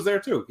Big Show was there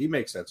too. He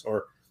makes sense,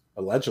 or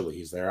allegedly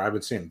he's there. I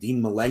would say him.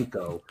 Dean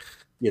Malenko.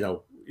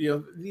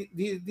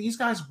 These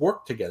guys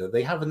work together.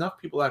 They have enough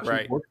people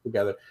actually work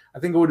together. I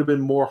think it would have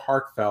been more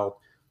heartfelt.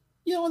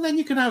 And then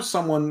you can have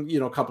someone,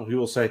 a couple of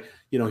people say,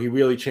 he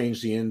really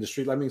changed the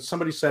industry. I mean,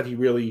 somebody said he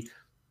really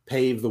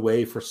paved the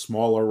way for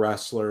smaller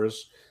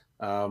wrestlers,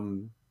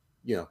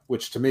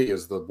 which to me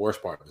is the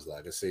worst part of his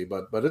legacy.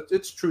 But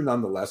it's true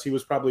nonetheless. He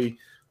was probably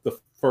the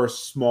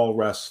first small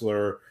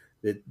wrestler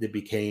that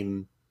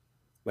became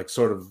like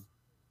sort of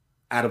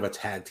out of a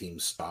tag team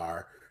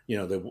star.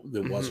 There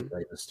wasn't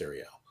Rey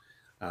Mysterio.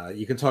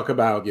 You can talk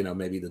about,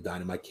 maybe the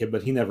Dynamite Kid,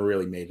 but he never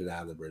really made it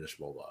out of the British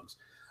Bulldogs.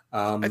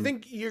 I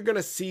think you're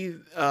gonna see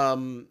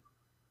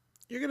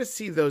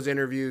those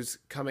interviews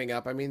coming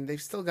up. I mean,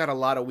 they've still got a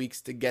lot of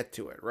weeks to get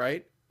to it,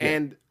 right? Yeah.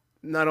 And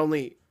not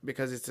only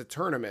because it's a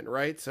tournament,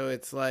 right? So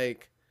it's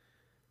like,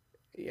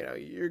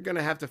 you're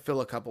gonna have to fill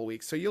a couple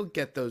weeks. So you'll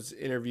get those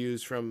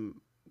interviews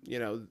from,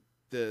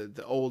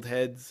 the old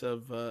heads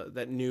of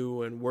that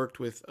knew and worked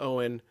with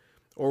Owen,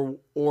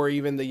 or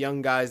even the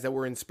young guys that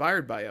were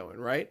inspired by Owen,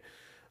 right?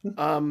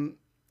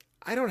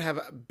 I don't have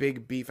a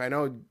big beef. I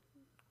know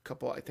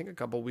a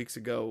couple weeks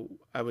ago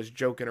I was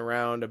joking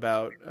around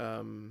about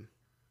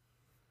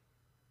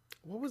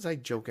what was I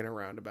joking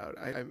around about?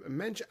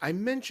 I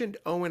mentioned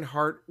Owen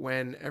Hart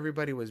when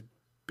everybody was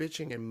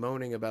bitching and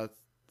moaning about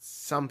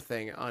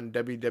something on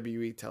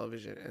WWE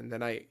television, and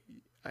then I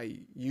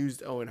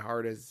used Owen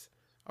Hart as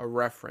a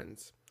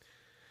reference.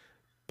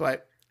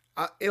 But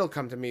it'll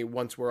come to me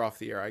once we're off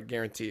the air, I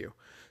guarantee you.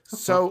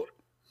 So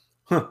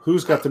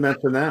who's got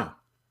dementia now?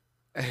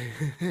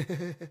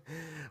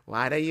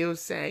 What are you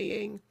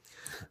saying?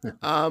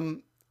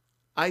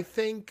 I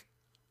think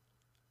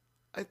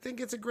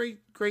it's a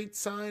great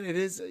sign. It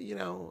is,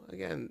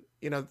 again,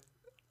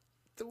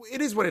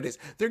 it is what it is.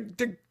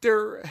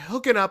 They're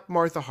hooking up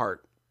Martha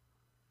Hart.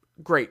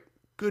 Great.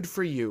 Good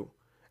for you.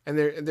 And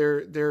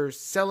they're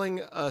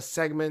selling a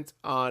segment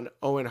on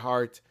Owen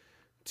Hart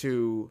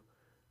to,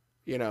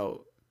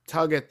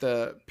 tug at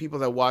the people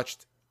that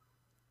watched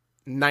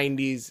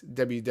 90s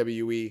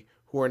WWE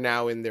who are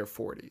now in their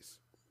 40s.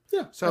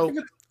 Yeah. So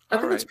I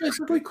think it's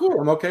basically cool.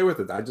 I'm okay with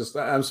it.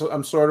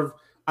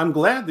 I'm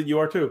glad that you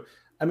are too.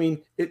 I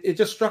mean, it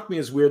just struck me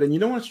as weird.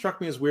 And what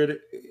struck me as weird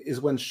is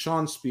when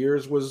Sean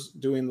Spears was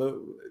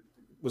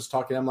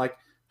talking, I'm like,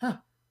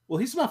 well,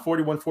 he's about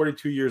 41,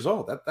 42 years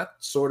old. That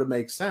sort of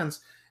makes sense.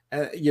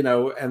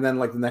 And then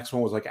like the next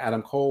one was like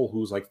Adam Cole,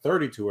 who's like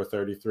 32 or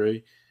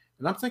 33.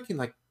 And I'm thinking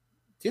like,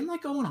 didn't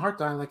like Owen Hart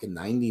die like in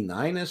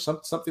 99-ish,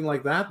 something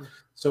like that?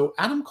 So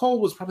Adam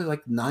Cole was probably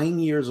like 9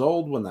 years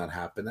old when that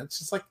happened. It's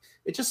just like,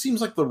 it just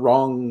seems like the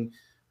wrong,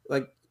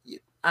 like,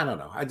 I don't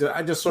know. I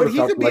just sort of.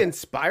 But he could be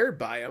inspired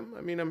by him.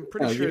 I mean, I'm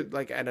pretty sure,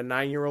 like at a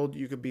 9-year-old,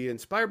 you could be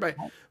inspired by.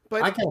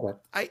 But I get it.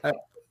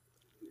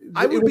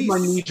 It was my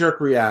knee-jerk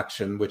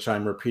reaction, which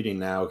I'm repeating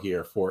now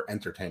here for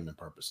entertainment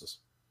purposes.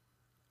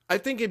 I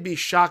think it'd be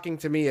shocking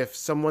to me if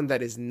someone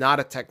that is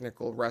not a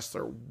technical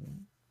wrestler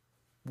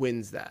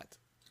wins that.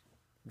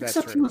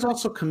 Except he was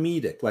also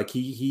comedic. Like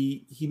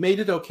he made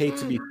it okay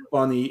to be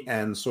funny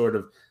and sort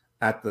of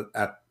at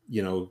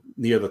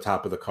near the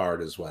top of the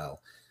card as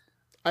well.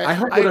 I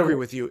agree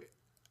with you.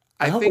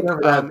 I think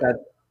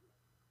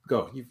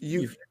go.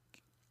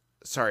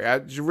 Sorry,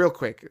 real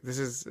quick. This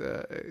is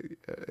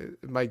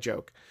my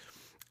joke.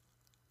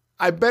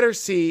 I better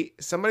see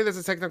somebody that's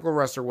a technical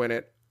wrestler win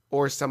it,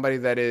 or somebody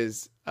that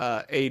is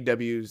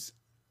AEW's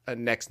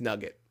next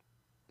nugget.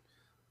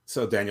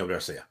 So Daniel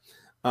Garcia.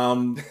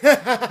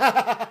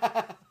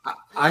 I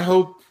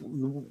hope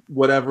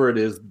whatever it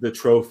is, the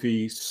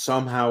trophy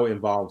somehow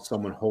involves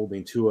someone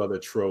holding 2 other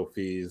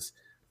trophies,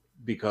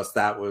 because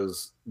that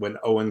was when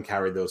Owen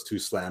carried those 2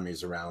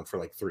 Slammies around for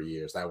like 3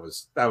 years. That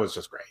was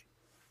just great.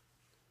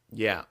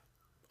 Yeah.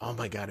 Oh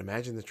my God.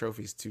 Imagine the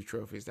trophies, 2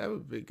 trophies. That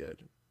would be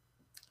good.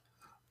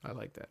 I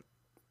like that.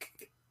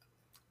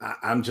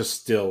 I'm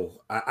just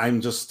still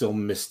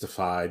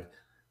mystified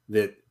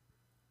that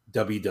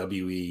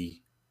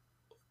WWE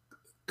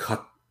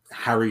cut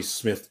Harry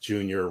Smith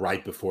Jr.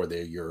 right before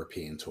their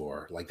European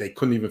tour. Like, they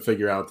couldn't even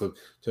figure out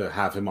to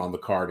have him on the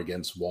card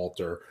against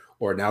Walter.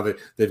 Or now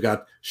they've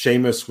got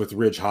Sheamus with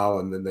Ridge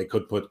Holland, and they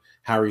could put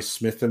Harry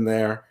Smith in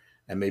there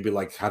and maybe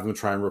like have them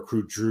try and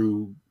recruit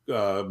Drew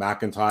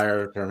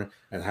McIntyre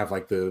and have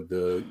like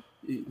the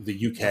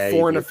UK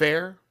foreign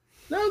affair.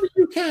 No, the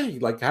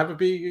UK, like have it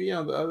be a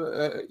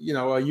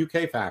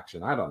UK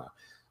faction. I don't know.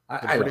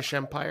 The British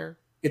Empire.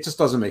 It just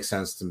doesn't make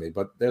sense to me.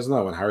 But there's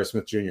no one. Harry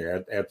Smith Jr.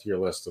 Add to your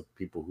list of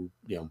people who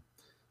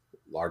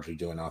largely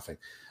doing nothing.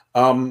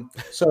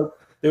 So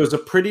there was a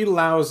pretty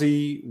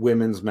lousy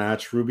women's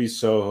match. Ruby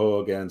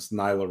Soho against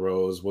Nyla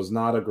Rose was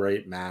not a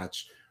great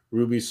match.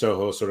 Ruby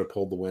Soho sort of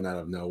pulled the win out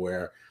of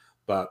nowhere,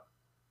 but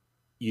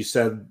you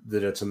said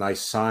that it's a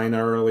nice sign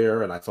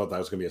earlier, and I thought that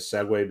was going to be a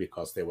segue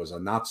because there was a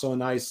not so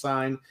nice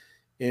sign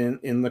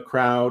in the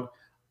crowd.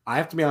 I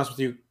have to be honest with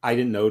you, I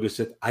didn't notice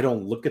it. I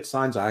don't look at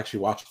signs. I actually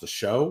watch the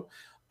show.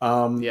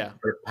 But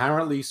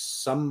apparently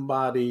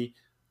somebody,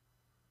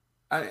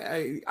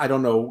 I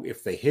don't know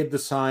if they hid the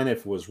sign, if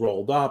it was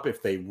rolled up,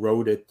 if they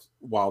wrote it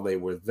while they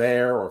were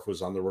there, or if it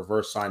was on the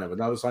reverse sign of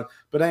another sign.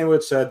 But anyway,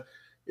 it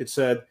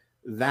said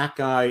that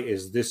guy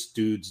is this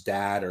dude's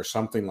dad or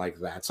something like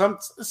that.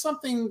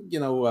 Something,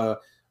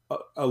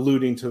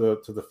 alluding to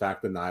the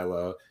fact that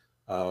Nyla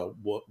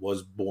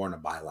was born a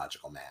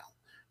biological male.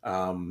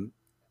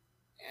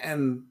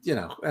 And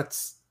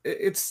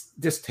it's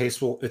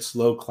distasteful. It's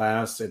low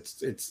class.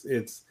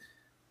 It's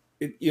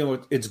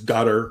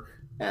gutter.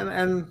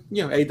 And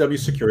AEW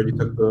security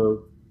took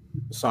the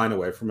sign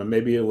away from him,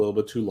 maybe a little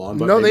bit too long.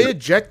 But no, they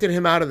ejected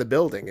him out of the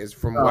building. Is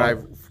from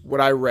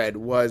what I read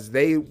was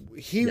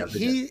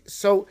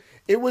so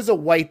it was a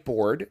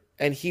whiteboard,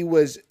 and he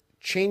was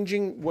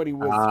changing what he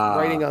was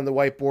writing on the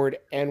whiteboard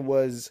and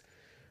was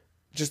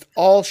just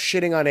all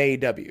shitting on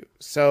AEW.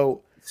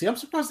 So see, I'm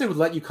surprised they would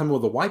let you come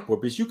with a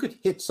whiteboard, because you could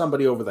hit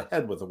somebody over the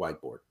head with a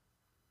whiteboard.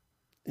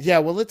 Yeah,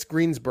 well, it's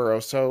Greensboro,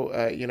 so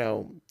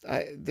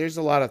there's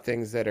a lot of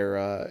things that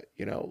are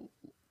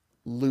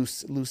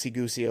loosey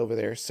goosey over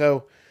there.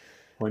 So,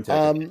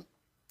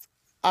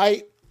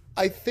 I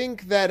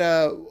think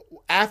that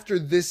after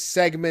this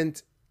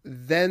segment,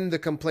 then the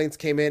complaints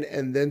came in,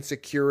 and then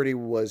security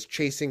was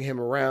chasing him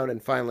around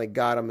and finally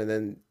got him, and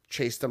then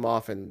chased him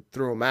off and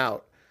threw him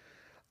out.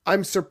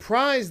 I'm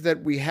surprised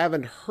that we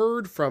haven't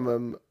heard from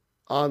him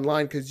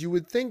online, because you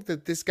would think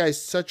that this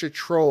guy's such a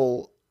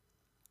troll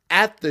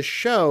at the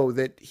show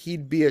that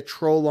he'd be a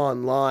troll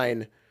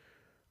online,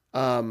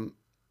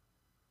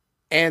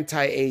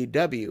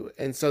 anti-AEW.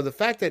 And so the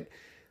fact that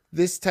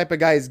this type of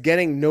guy is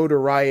getting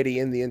notoriety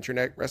in the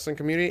internet wrestling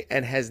community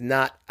and has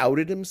not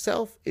outed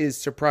himself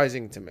is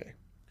surprising to me.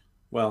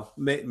 Well,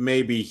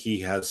 maybe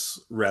he has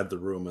read the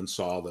room and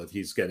saw that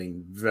he's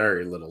getting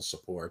very little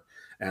support,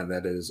 and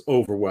that is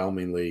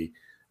overwhelmingly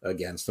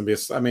against him.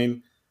 Because, I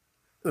mean,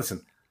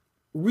 listen,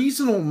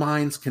 reasonable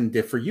minds can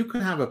differ. You can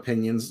have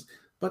opinions,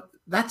 but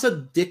that's a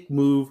dick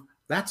move.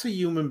 That's a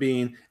human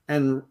being.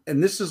 And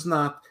this is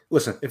not,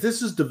 listen, if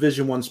this is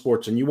Division I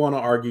sports and you want to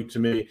argue to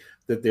me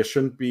that there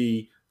shouldn't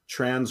be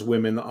trans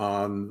women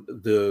on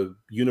the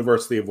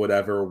University of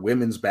whatever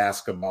women's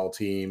basketball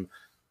team,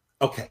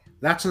 okay,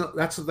 that's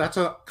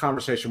a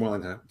conversation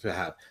willing to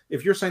have.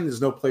 If you're saying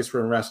there's no place for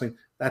in wrestling,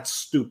 that's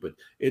stupid.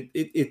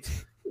 It's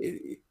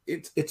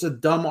a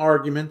dumb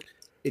argument.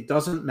 It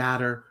doesn't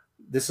matter.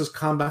 This is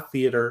combat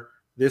theater.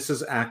 This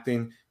is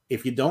acting.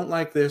 If you don't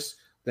like this,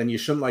 then you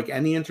shouldn't like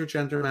any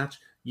intergender match.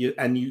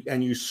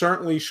 You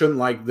certainly shouldn't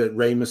like that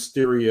Rey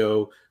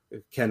Mysterio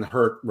can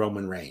hurt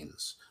Roman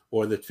Reigns,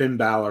 or that Finn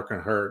Balor can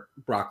hurt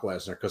Brock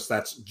Lesnar, because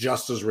that's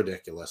just as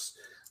ridiculous.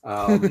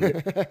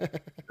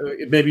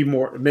 Maybe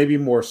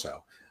more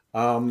so.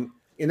 In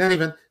any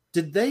event,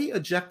 did they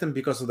eject him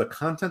because of the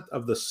content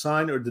of the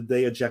sign, or did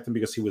they eject him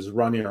because he was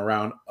running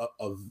around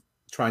of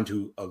trying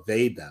to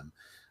evade them?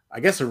 I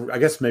guess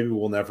maybe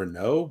we'll never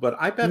know. But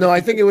I bet I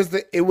think he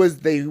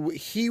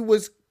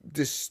was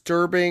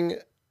disturbing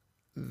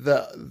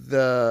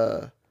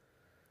the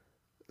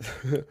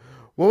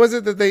what was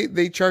it that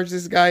they charged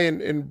this guy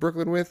in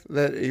Brooklyn with,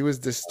 that he was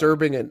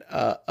disturbing and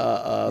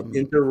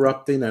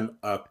interrupting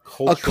a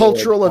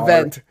cultural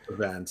event,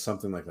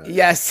 something like that.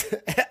 Yes.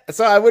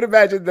 So I would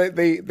imagine that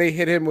they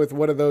hit him with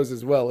one of those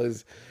as well,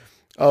 as,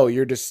 oh,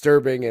 you're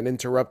disturbing and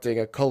interrupting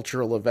a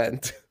cultural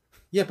event.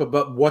 Yeah,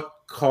 but what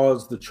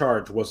caused the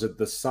charge? Was it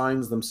the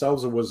signs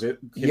themselves, or was it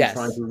him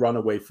trying to run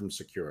away from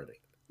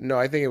security? No,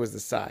 I think it was the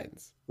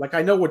signs. Like,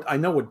 I know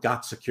what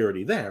got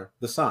security there,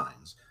 the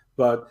signs,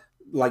 but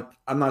like,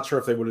 I'm not sure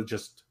if they would have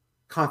just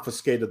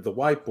confiscated the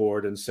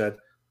whiteboard and said,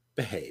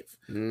 behave.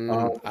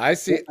 I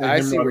see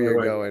where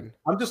you're going.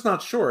 I'm just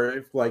not sure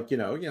if, like,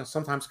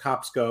 sometimes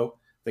cops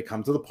they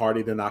come to the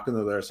party, they knock on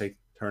the door and say,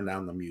 turn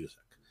down the music.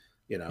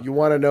 You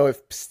want to know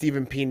if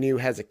Stephen P. New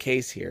has a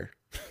case here?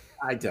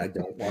 I don't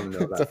want to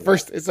know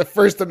that. It's a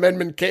First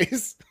Amendment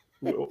case.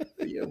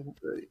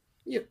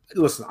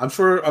 Listen, I'm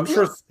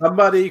sure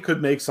somebody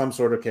could make some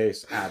sort of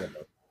case out of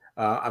it.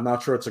 I'm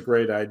not sure it's a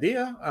great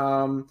idea.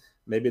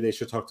 Maybe they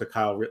should talk to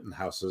Kyle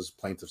Rittenhouse's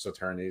plaintiff's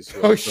attorneys.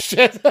 Oh,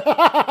 shit.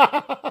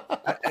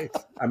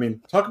 I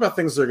mean, talk about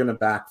things that are going to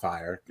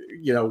backfire.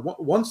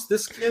 Once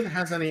this kid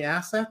has any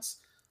assets,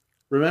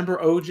 remember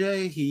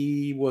OJ?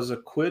 He was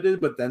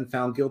acquitted, but then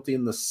found guilty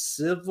in the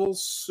civil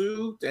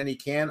suit, and he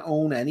can't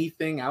own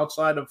anything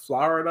outside of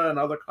Florida and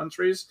other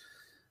countries.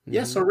 Mm-hmm.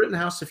 Yeah, so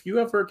Rittenhouse, if you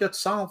ever get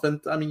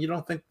solvent, I mean, you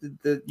don't think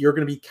that you're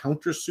going to be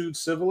countersued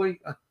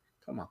civilly?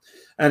 Come on.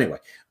 Anyway,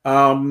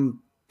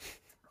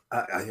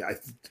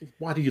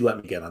 why do you let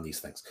me get on these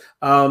things?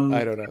 I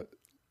don't know.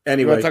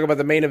 Anyway, you want to talk about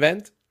the main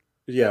event?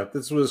 Yeah,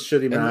 this was a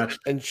shitty match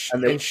and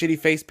shitty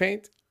face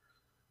paint.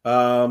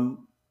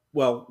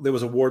 Well, there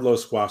was a Wardlow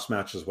squash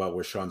match as well,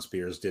 where Shawn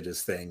Spears did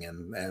his thing,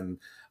 and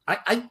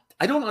I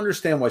don't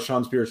understand why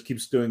Shawn Spears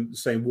keeps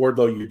saying,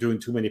 Wardlow, you're doing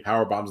too many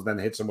power bombs, and then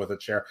hits him with a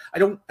chair. I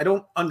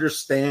don't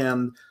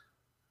understand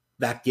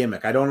that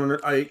gimmick. I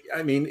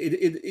mean,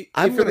 if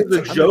it was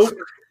a joke.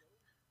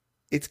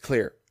 It's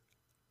clear.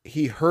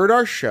 He heard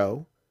our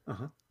show.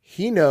 Uh-huh.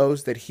 He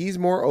knows that he's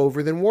more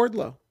over than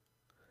Wardlow.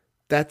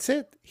 That's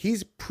it.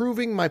 He's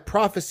proving my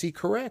prophecy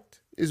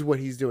correct, is what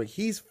he's doing.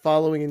 He's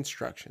following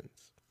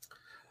instructions.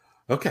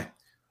 Okay.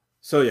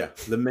 So, yeah,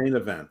 the main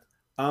event.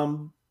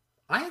 I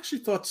actually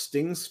thought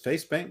Sting's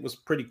face paint was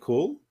pretty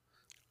cool.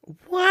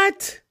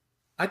 What?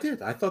 I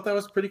did. I thought that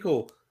was pretty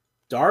cool.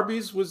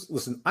 Darby's was,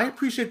 listen, I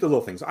appreciate the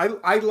little things.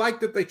 I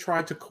like that they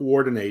tried to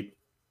coordinate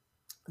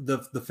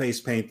the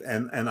face paint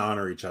and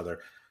honor each other.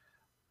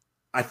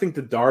 I think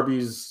the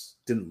Darby's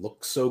didn't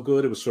look so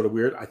good. It was sort of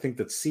weird. I think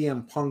that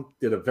CM Punk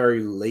did a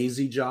very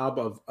lazy job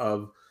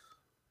of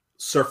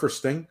Surfer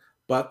Sting,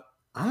 but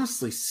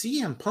honestly,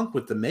 CM Punk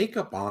with the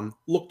makeup on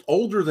looked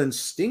older than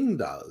Sting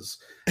does.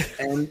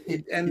 And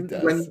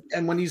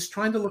when he's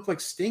trying to look like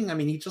Sting, I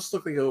mean, he just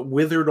looked like a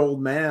withered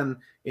old man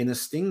in a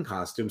Sting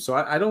costume. So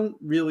I don't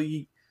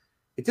really,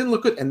 it didn't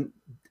look good.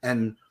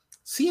 And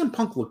CM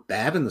Punk looked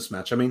bad in this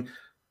match. I mean,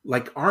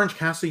 like Orange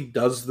Cassidy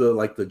does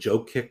the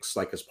joke kicks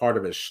like as part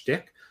of his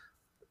shtick.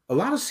 A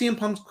lot of CM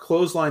Punk's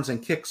clotheslines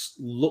and kicks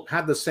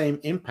had the same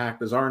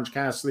impact as Orange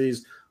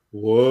Cassidy's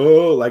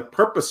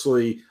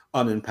purposely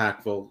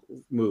unimpactful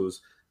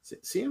moves.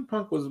 CM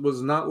Punk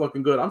was not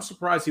looking good. I'm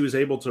surprised he was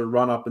able to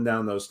run up and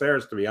down those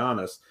stairs, to be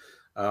honest.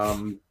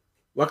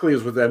 Luckily, it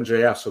was with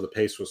MJF, so the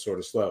pace was sort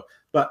of slow.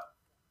 But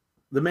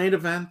the main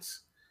event,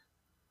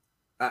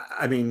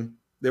 I mean,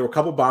 there were a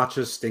couple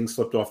botches. Sting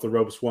slipped off the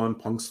ropes one.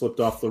 Punk slipped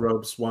off the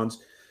ropes once.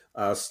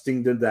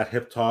 Sting did that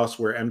hip toss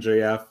where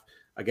MJF,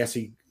 I guess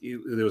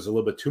there was a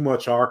little bit too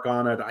much arc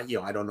on it.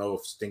 I don't know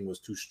if Sting was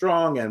too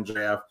strong.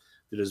 MJF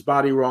did his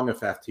body wrong, if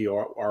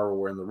FTR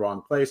were in the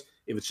wrong place,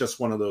 if it's just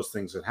one of those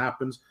things that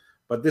happens.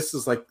 But this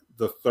is like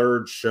the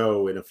third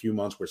show in a few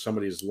months where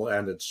somebody's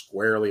landed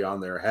squarely on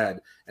their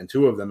head, and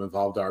two of them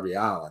involved Darby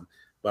Allin.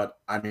 But,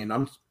 I mean,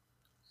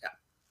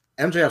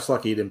 MJF's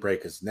lucky he didn't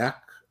break his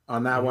neck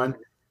on that one,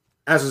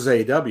 as is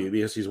AEW,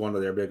 because he's one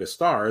of their biggest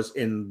stars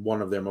in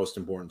one of their most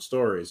important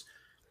stories.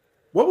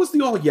 What was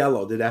the all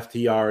yellow? Did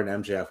FTR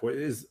and MJF?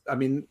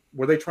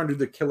 Were they trying to do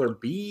the Killer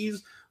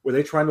Bees? Were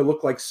they trying to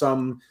look like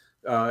some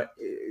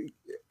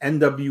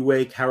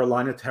NWA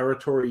Carolina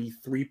Territory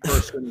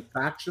 3-person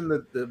faction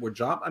that were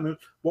job? I mean,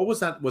 what was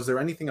that? Was there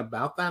anything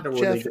about that, or were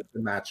they just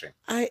matching?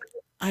 I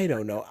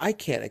don't know. I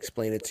can't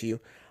explain it to you.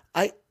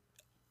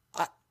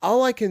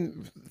 All I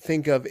can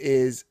think of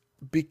is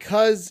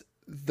because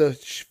the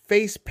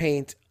face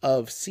paint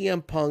of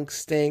CM Punk,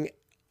 Sting,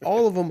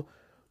 all of them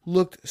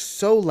looked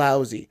so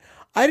lousy.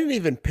 I didn't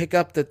even pick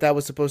up that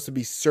was supposed to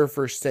be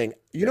Surfer Sting.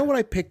 You know what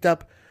I picked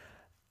up?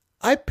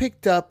 I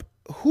picked up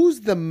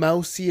who's the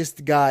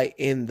mousiest guy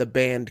in the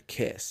band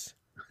Kiss.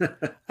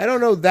 I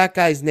don't know that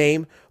guy's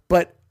name,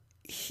 but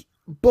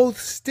both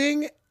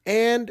Sting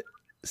and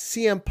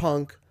CM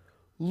Punk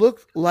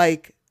looked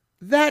like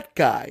that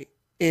guy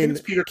in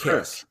it's Peter Kiss.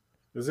 Criss.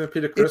 Isn't it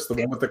Peter Criss, the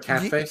one with the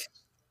cat face?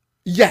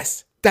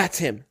 Yes, that's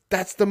him.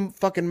 That's the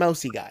fucking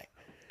mousy guy.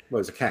 Well,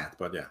 he's a cat,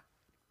 but yeah.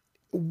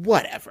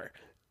 Whatever.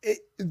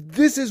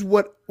 This is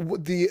what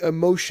the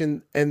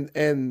emotion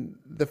and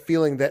the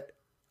feeling that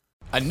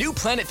a new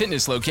Planet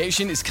Fitness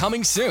location is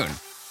coming soon.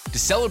 To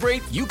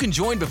celebrate, you can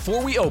join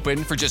before we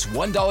open for just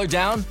 $1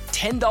 down,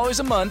 $10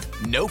 a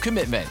month, no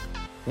commitment.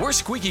 We're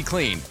squeaky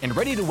clean and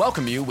ready to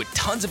welcome you with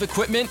tons of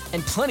equipment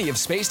and plenty of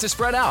space to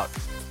spread out.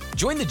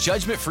 Join the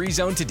judgment-free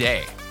zone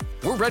today.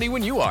 We're ready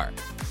when you are.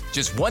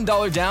 Just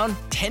 $1 down,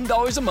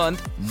 $10 a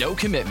month, no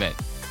commitment.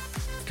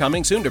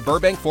 Coming soon to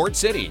Burbank, Ford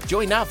City.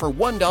 Join now for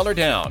 $1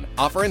 down.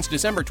 Offer ends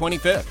December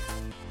 25th.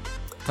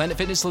 Planet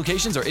Fitness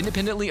locations are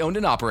independently owned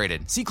and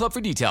operated. See Club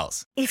for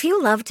details. If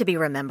you love to be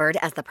remembered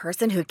as the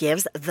person who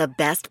gives the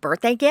best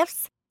birthday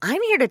gifts,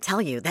 I'm here to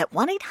tell you that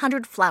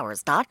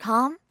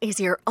 1-800-Flowers.com is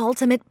your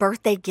ultimate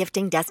birthday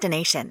gifting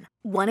destination.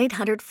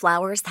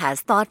 1-800-Flowers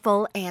has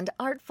thoughtful and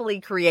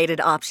artfully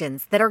created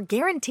options that are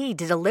guaranteed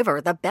to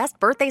deliver the best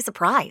birthday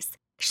surprise.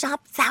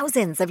 Shop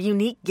thousands of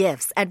unique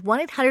gifts at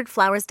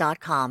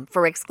 1-800-Flowers.com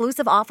for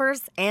exclusive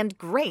offers and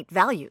great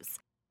values.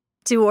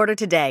 To order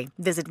today,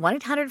 visit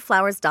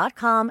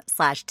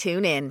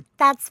 1-800-Flowers.com/tune-in.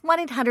 That's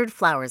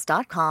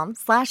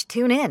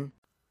 1-800-Flowers.com/tune-in.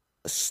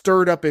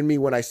 Stirred up in me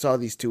when I saw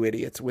these two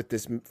idiots with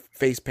this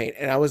face paint.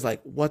 And I was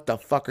like, what the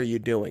fuck are you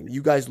doing?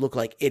 You guys look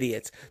like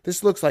idiots.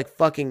 This looks like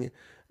fucking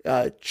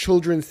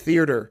children's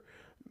theater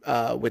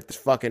with this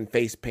fucking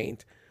face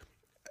paint.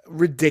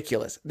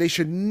 Ridiculous. They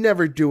should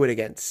never do it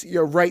again.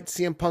 You're right.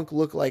 CM Punk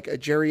looked like a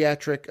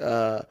geriatric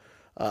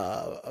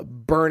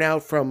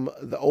burnout from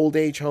the old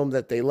age home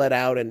that they let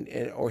out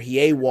or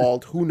he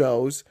AWOL'd, who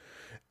knows.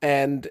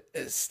 And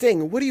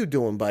Sting, what are you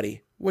doing,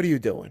 buddy? What are you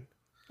doing?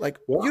 Like,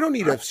 well, you don't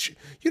need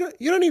you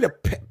don't need a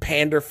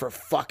pander for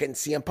fucking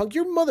CM Punk.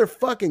 You're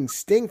motherfucking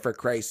Sting, for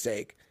Christ's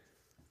sake.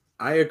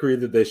 I agree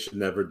that they should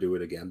never do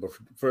it again, but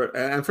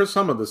for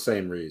some of the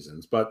same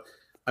reasons. But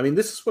I mean,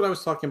 this is what I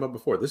was talking about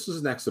before. This is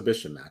an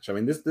exhibition match. I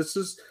mean, this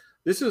is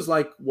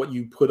like what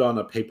you put on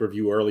a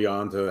pay-per-view early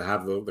on to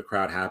have the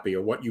crowd happy,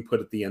 or what you put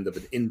at the end of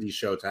an indie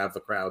show to have the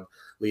crowd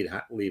leave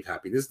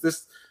happy. This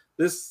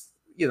is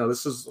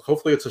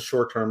hopefully it's a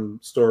short-term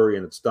story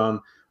and it's done.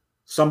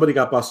 Somebody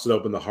got busted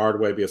open the hard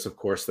way because, of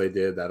course, they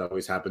did. That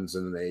always happens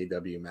in an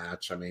AEW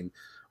match. I mean,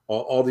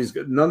 none of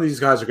these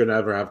guys are going to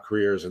ever have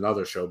careers in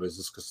other show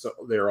business because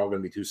they're all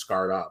going to be too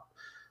scarred up.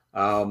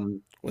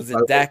 Was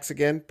it Dax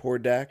again? Poor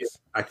Dax?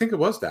 I think it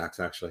was Dax,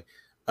 actually.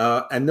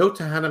 And note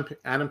to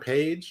Adam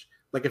Page,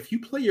 like, if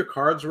you play your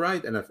cards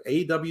right and if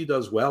AEW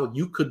does well,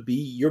 you're good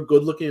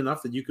looking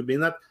enough that you could be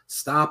in that.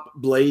 Stop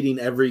blading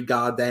every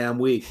goddamn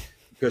week.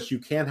 Because you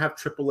can't have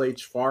Triple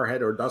H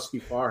Farhead or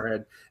Dusty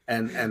Farhead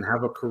and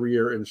have a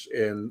career in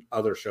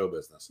other show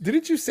business.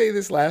 Didn't you say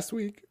this last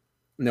week?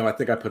 No, I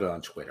think I put it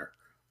on Twitter.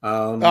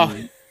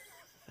 But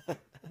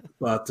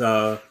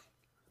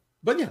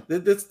yeah,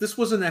 this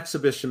was an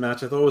exhibition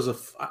match. I thought it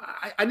was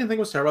I didn't think it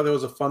was terrible. It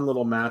was a fun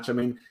little match. I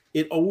mean,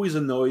 it always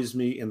annoys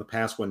me in the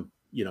past when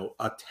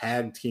a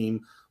tag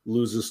team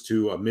loses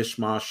to a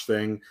mishmash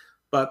thing.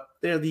 But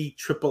they're the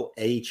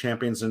AAA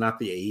champions. They're not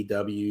the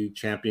AEW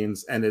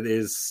champions. And it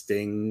is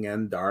Sting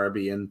and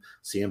Darby and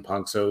CM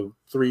Punk. So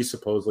 3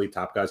 supposedly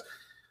top guys.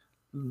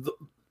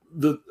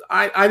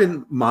 I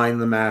didn't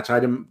mind the match. I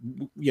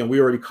didn't, we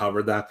already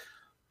covered that.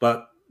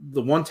 But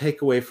the one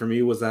takeaway for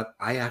me was that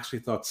I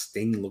actually thought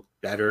Sting looked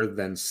better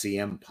than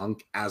CM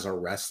Punk as a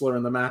wrestler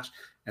in the match.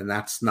 And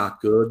that's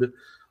not good.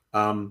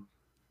 The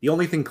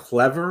only thing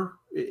clever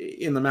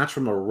in the match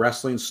from a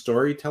wrestling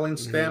storytelling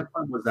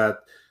standpoint was that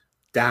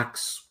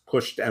Dax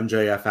pushed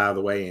MJF out of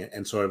the way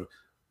and sort of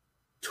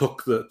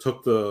took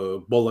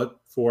the bullet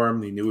for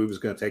him. He knew he was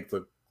going to take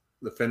the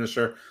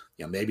finisher.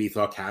 Maybe he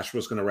thought Cash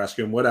was going to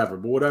rescue him, whatever.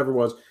 But whatever it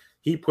was,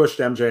 he pushed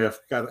MJF,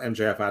 got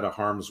MJF out of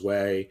harm's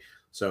way.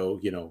 So,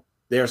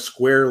 they're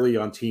squarely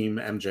on team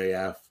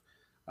MJF,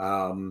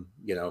 and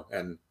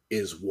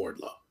is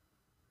Wardlow.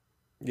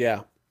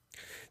 Yeah.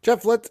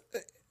 Jeff,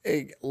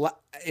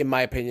 in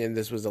my opinion,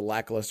 this was a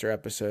lackluster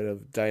episode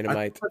of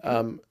Dynamite.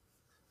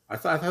 I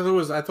thought it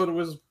was. I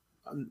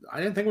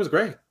didn't think it was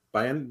great.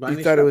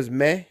 You thought it was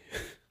meh?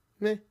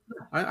 Meh.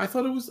 I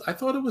thought it was. I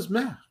thought it was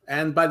meh.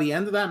 And by the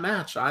end of that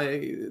match,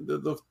 I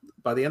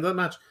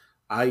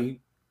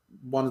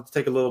wanted to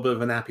take a little bit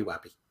of a nappy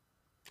wappy.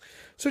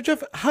 So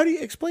Jeff, how do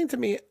you explain to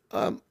me?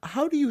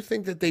 How do you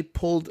think that they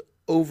pulled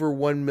over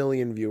 1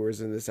 million viewers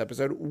in this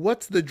episode?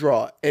 What's the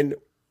draw? And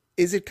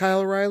is it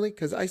Kyle O'Reilly?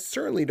 Because I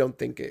certainly don't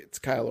think it's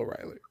Kyle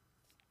O'Reilly.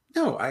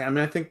 No,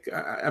 I think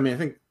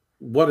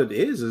what it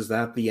is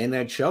that the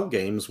NHL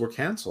games were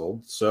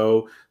canceled,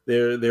 so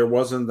there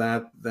wasn't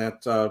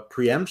that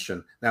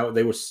preemption. Now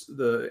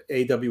the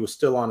AEW was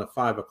still on at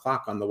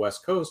 5:00 on the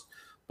West Coast,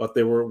 but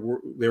there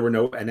were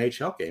no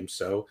NHL games.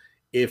 So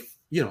if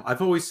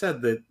I've always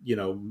said that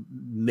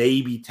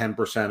maybe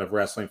 10% of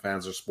wrestling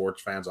fans are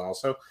sports fans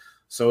also.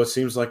 So it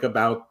seems like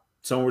about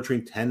somewhere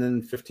between 10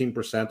 and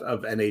 15%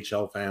 of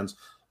NHL fans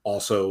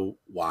also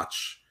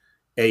watch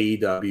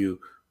AEW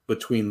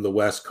between the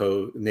West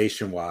Coast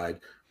nationwide.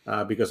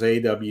 Because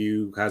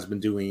AEW has been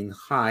doing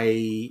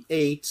high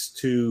 8s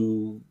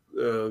to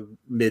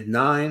mid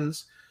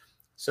 9s,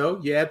 so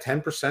you add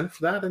 10%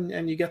 for that,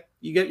 and you get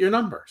your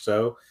number.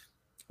 So,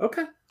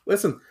 okay,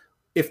 listen,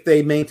 if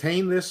they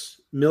maintain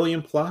this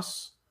million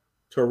plus,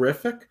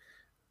 terrific.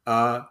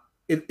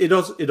 It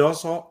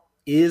also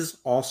is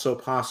also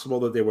possible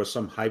that there was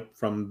some hype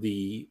from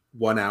the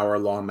 1 hour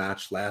long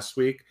match last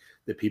week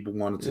that people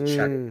wanted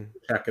to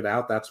check it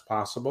out. That's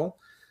possible.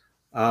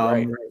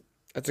 Right.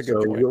 That's a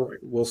good point.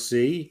 We'll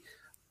see.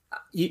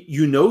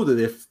 you know that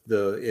if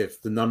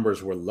the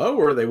numbers were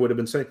lower, they would have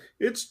been saying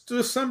it's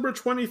December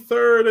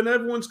 23rd and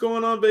everyone's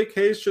going on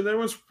vacation,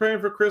 everyone's preparing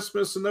for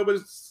Christmas, and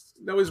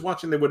nobody's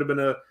watching. There would have been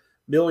a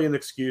million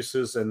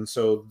excuses, and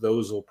so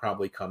those will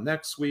probably come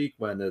next week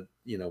when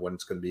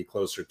it's going to be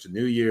closer to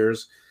New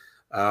Year's.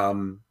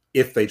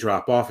 If they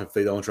drop off, if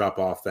they don't drop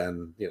off,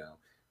 then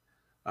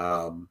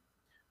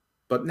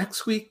but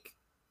next week,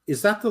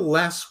 is that the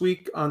last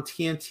week on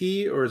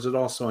TNT, or is it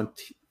also on?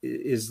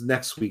 Is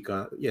next week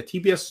on? Yeah,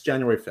 TBS is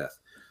January 5th.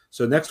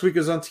 So next week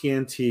is on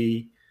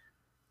TNT.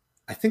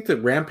 I think that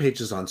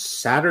Rampage is on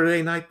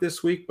Saturday night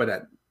this week, but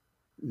at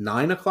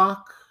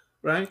 9:00,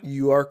 right?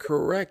 You are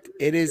correct.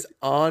 It is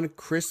on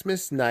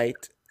Christmas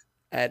night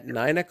at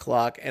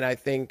 9:00, and I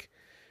think,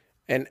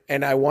 and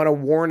I want to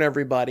warn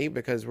everybody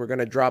because we're going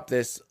to drop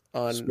this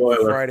on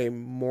Friday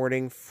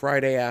morning,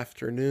 Friday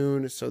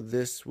afternoon. So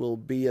this will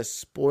be a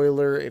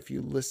spoiler if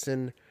you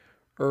listen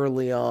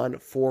early on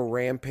for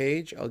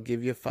Rampage. I'll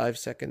give you 5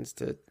 seconds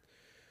to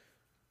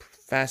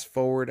fast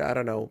forward. I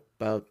don't know,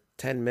 about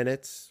 10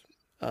 minutes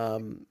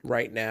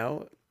right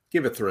now.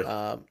 Give it 3. You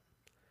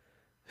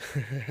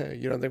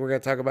don't think we're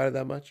going to talk about it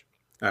that much?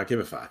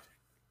 Give it 5.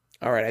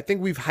 All right. I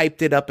think we've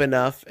hyped it up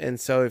enough. And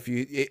so if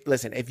you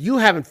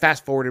haven't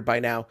fast forwarded by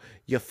now,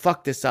 you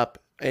fucked this up.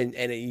 And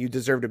you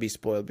deserve to be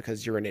spoiled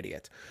because you're an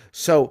idiot.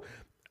 So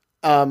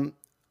on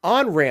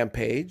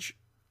Rampage,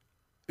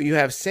 you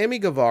have Sammy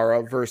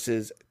Guevara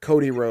versus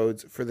Cody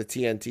Rhodes for the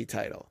TNT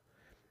title.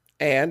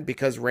 And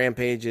because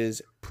Rampage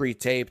is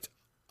pre-taped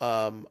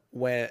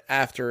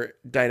after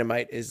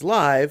Dynamite is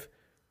live,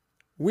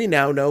 we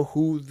now know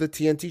who the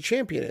TNT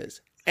champion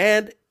is.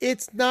 And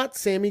it's not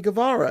Sammy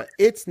Guevara.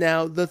 It's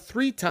now the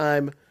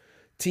 3-time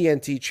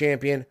TNT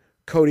champion,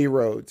 Cody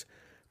Rhodes.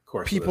 Of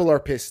course, people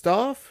are pissed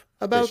off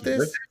about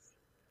this?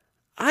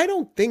 I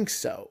don't think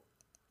so.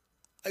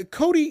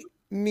 Cody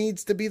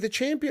needs to be the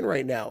champion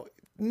right now.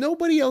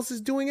 Nobody else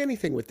is doing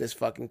anything with this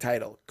fucking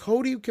title.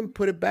 Cody can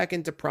put it back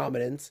into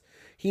prominence.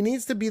 He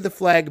needs to be the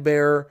flag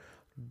bearer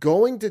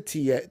going to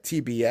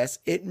TBS.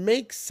 It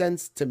makes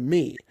sense to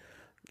me.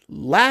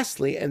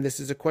 Lastly, and this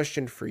is a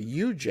question for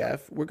you,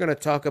 Jeff, we're going to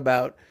talk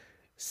about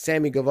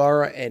Sammy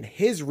Guevara and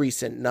his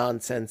recent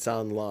nonsense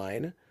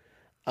online.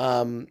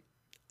 I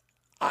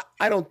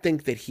don't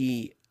think that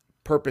he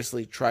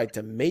purposely tried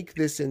to make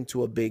this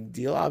into a big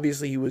deal.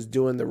 Obviously, he was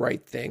doing the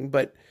right thing,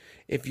 but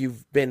if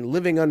you've been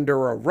living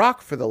under a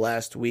rock for the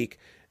last week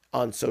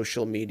on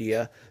social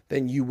media,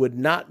 then you would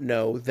not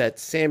know that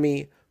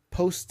Sammy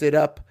posted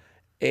up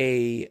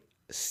a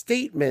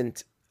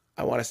statement,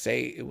 I want to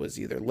say it was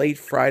either late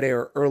Friday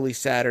or early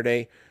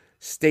Saturday,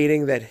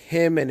 stating that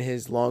him and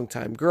his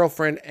longtime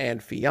girlfriend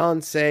and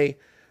fiance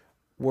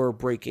were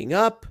breaking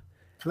up.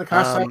 Can I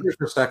stop you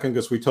for a second?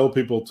 Because we told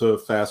people to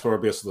fast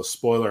forward because of the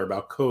spoiler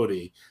about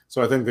Cody.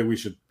 So I think that we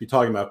should be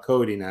talking about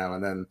Cody now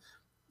and then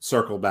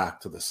circle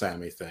back to the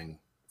Sammy thing.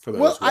 For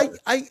those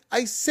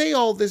I say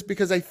all this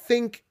because I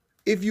think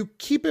if you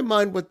keep in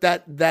mind what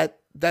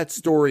that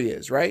story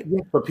is, right?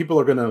 Yeah, but people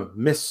are going to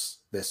miss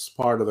this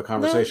part of the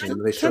conversation.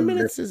 No, 10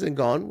 minutes isn't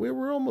gone.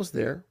 We're almost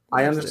there.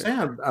 I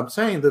understand. I'm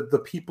saying that the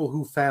people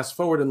who fast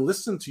forward and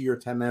listen to your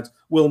 10 minutes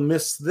will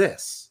miss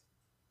this.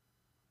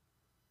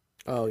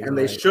 Oh, and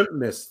they shouldn't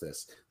miss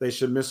this. They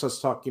should miss us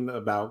talking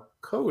about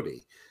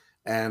Cody.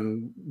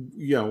 And,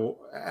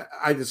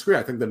 I disagree.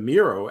 I think the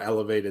Miro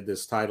elevated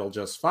this title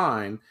just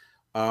fine.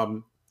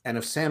 And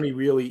if Sammy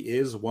really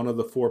is one of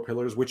the 4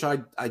 pillars, which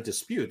I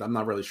dispute, I'm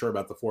not really sure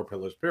about the 4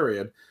 pillars,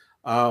 period.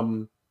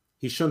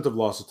 He shouldn't have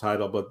lost the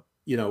title. But,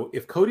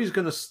 if Cody's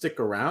going to stick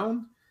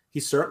around,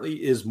 he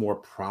certainly is more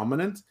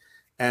prominent.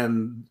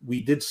 And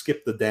we did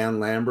skip the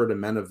Dan Lambert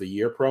and Men of the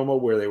Year promo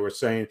where they were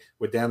saying,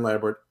 with Dan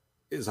Lambert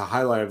is a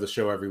highlight of the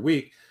show every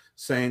week,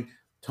 saying,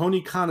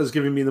 Tony Khan is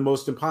giving me the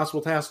most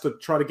impossible task to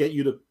try to get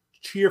you to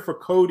cheer for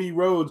Cody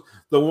Rhodes,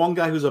 the one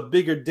guy who's a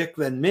bigger dick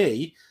than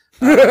me.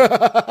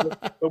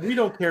 But we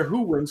don't care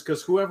who wins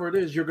because whoever it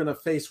is, you're going to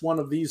face one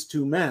of these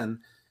 2 men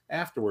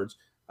afterwards.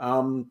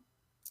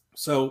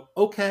 So,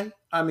 okay.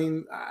 I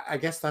mean, I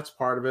guess that's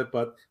part of it.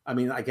 But,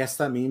 I guess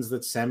that means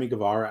that Sammy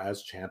Guevara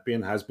as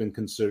champion has been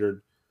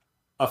considered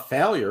a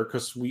failure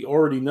because we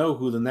already know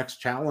who the next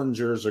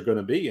challengers are going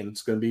to be. And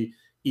it's going to be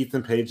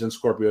Ethan Page and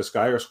Scorpio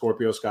Sky, or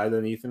Scorpio Sky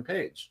then Ethan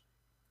Page.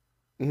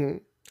 Mm-hmm.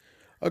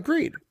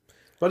 Agreed.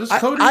 But is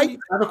Cody? I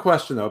have a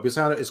question though.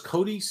 Because is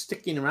Cody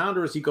sticking around,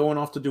 or is he going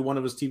off to do one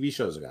of his TV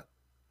shows again?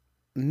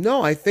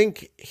 No, I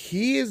think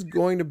he is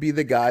going to be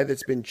the guy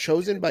that's been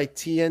chosen by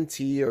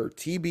TNT or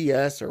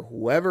TBS or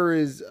whoever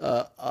is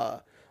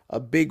a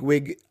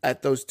bigwig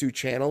at those 2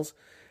 channels,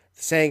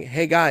 saying,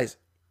 "Hey guys,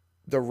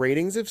 the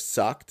ratings have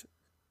sucked.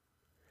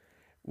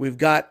 We've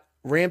got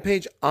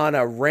Rampage on a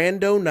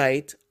rando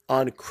night."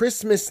 On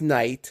Christmas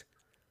night,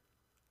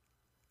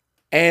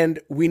 and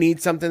we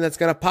need something that's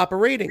going to pop a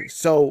rating.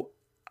 So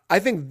I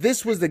think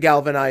this was the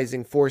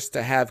galvanizing force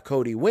to have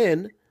Cody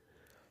win,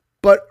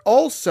 but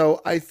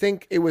also I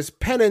think it was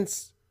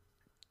penance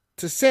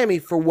to Sammy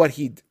for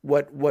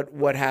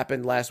what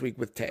happened last week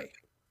with Tay.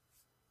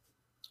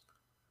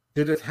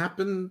 Did it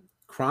happen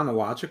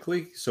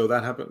chronologically. So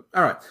that happened.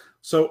 All right.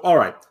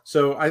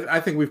 So I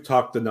think we've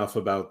talked enough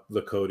about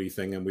the Cody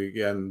thing,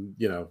 and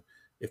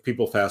if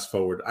people fast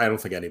forward, I don't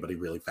think anybody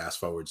really fast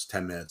forwards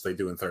 10 minutes. They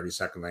do in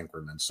 30-second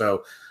increments.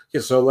 So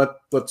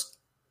let's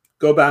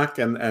go back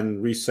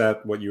and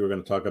reset what you were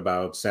going to talk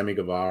about, Sammy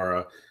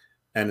Guevara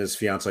and his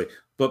fiance.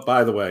 But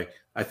by the way,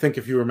 I think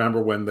if you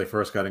remember when they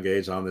first got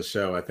engaged on this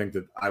show, I think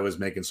that I was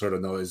making sort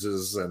of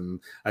noises, and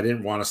I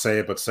didn't want to say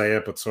it, but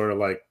sort of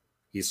like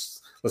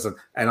listen.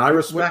 And I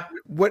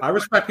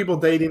respect people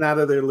dating out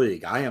of their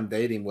league. I am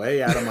dating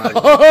way out of my league.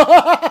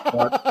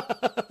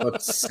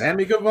 But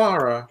Sammy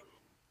Guevara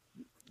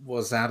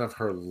was out of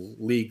her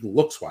league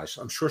looks-wise.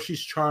 I'm sure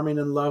she's charming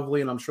and lovely,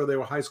 and I'm sure they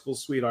were high school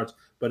sweethearts.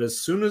 But as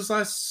soon as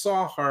I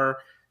saw her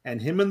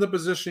and him in the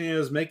position he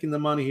is, making the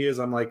money he is,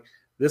 I'm like,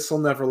 this will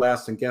never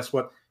last. And guess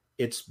what?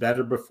 It's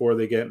better before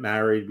they get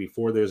married,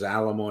 before there's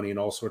alimony and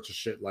all sorts of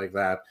shit like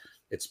that.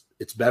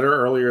 It's better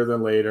earlier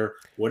than later.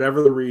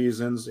 Whatever the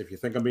reasons, if you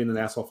think I'm being an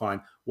asshole,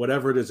 fine.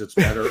 Whatever it is, it's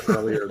better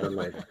earlier than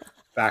later.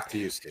 Back to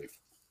you, Steve.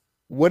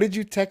 What did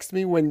you text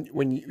me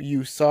when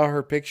you saw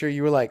her picture?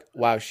 You were like,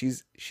 "Wow,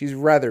 she's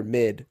rather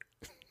mid."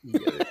 Yeah,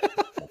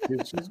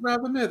 she's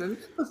rather mid, and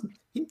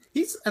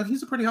he's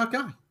a pretty hot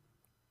guy.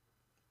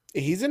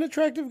 He's an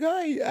attractive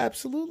guy,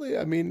 absolutely.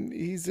 I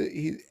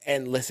mean,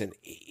 and listen,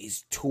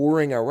 he's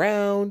touring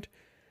around.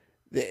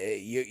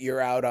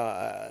 You're out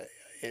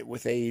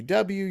with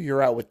AEW.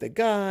 You're out with the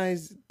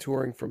guys,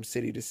 touring from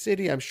city to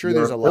city. I'm sure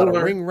there's a lot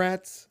of ring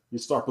rats. You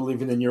start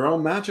believing in your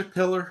own magic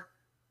pillar.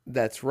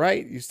 That's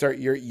right. You start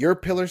your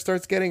pillar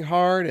starts getting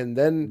hard, and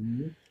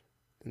then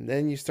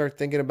you start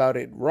thinking about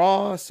it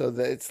raw. So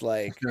that it's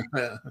like,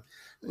 and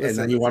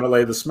then you want to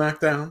lay the smack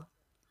down.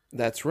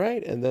 That's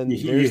right. And then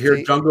you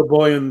hear Jungle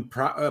Boy and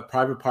Private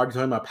Party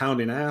talking about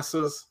pounding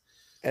asses.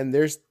 And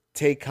there's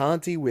Tay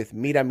Conti with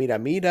Mira Mira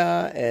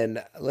Mira,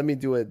 and let me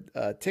do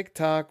a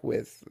TikTok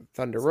with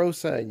Thunder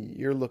Rosa, and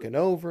you're looking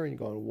over and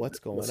you're going, what's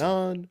going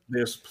on?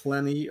 There's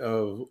plenty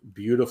of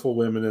beautiful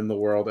women in the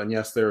world, and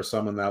yes, there are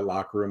some in that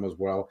locker room as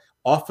well.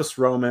 Office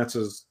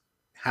romances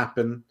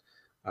happen.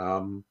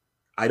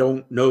 I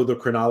don't know the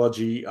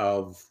chronology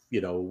of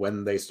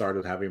when they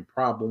started having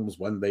problems,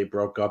 when they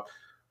broke up.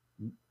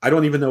 I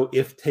don't even know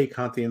if Tay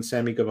Conti and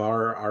Sammy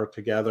Guevara are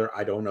together.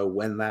 I don't know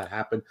when that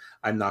happened.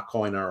 I'm not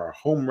calling her a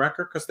home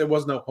wrecker because there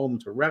was no home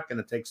to wreck, and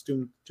it takes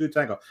two to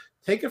tango.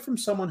 Take it from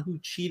someone who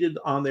cheated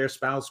on their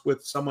spouse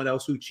with someone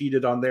else who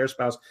cheated on their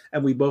spouse,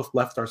 and we both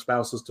left our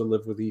spouses to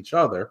live with each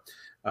other.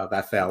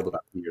 That failed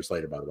about 2 years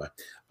later, by the way.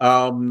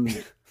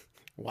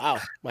 Wow,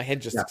 my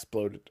head just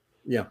exploded.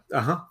 Yeah.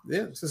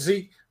 Yeah. So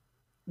see,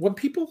 when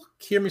people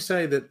hear me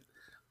say that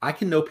I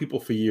can know people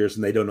for years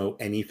and they don't know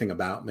anything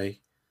about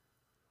me,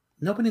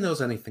 nobody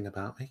knows anything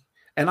about me.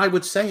 And I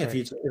would say if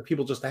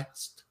people just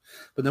asked,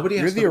 but nobody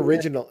asked. You're the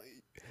original.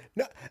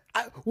 No,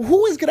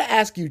 who is going to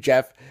ask you,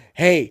 Jeff?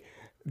 Hey,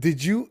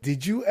 did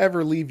you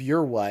ever leave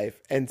your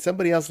wife and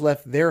somebody else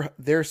left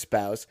their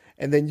spouse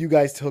and then you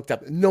guys hooked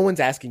up? No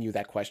one's asking you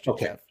that question,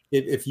 okay. Jeff.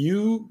 If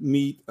you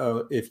meet,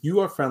 if you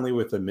are friendly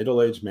with a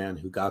middle-aged man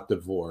who got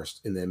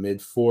divorced in their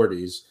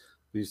mid-40s,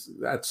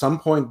 at some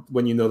point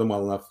when you know them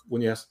well enough,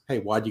 when you ask, hey,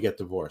 why'd you get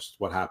divorced?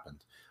 What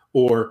happened?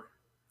 Or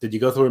did you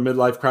go through a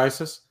midlife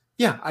crisis?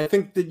 Yeah, I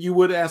think that you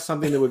would ask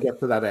something that would get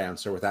to that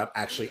answer without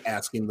actually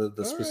asking the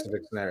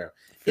specific scenario.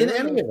 In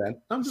any event,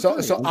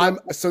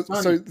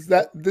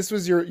 this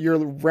was your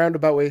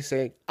roundabout way of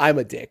saying I'm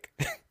a dick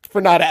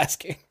for not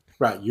asking.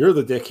 Right, you're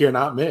the dick here,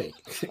 not me.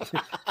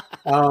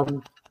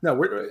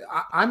 No,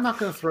 I'm not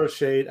going to throw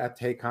shade at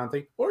Tay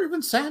Conti or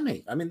even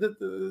Sammy. I mean,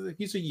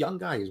 he's a young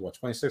guy. He's what,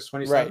 26,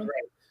 27?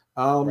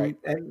 Right.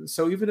 And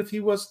so even if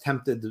he was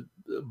tempted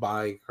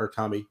by her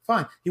Tommy,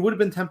 fine. He would have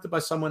been tempted by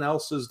someone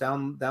else's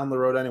down the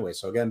road anyway.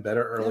 So again,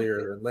 better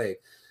earlier than late.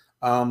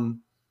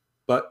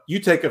 But you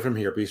take it from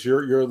here because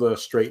you're the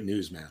straight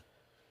news man.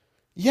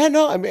 Yeah,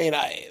 no, I mean,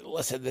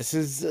 listen, this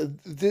is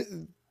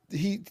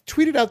he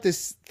tweeted out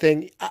this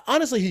thing.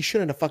 Honestly, he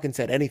shouldn't have fucking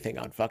said anything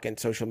on fucking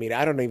social media.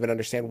 I don't even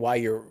understand why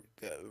you're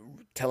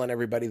telling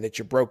everybody that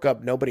you broke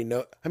up. Nobody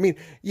know. I mean,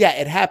 yeah,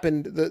 it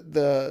happened.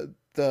 The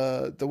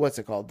what's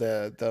it called?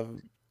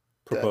 The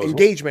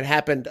engagement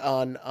happened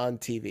on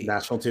TV,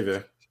 national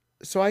TV.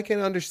 So I can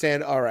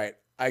understand. All right,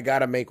 I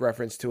gotta make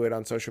reference to it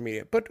on social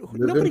media, but live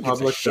nobody in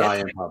public, gives a shit. die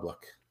in public.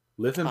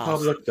 Live in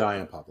public, die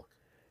in public.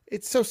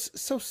 It's so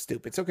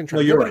stupid, so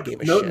controlling. No, you're nobody right.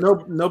 gave a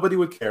shit. Nobody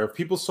would care if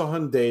people saw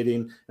him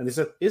dating and they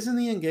said, "Isn't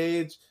he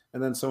engaged?"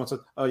 And then someone said,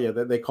 "Oh yeah,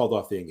 they called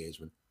off the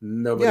engagement."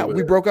 Nobody. Yeah,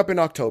 we broke up in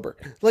October.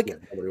 Like,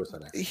 nobody was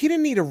that. He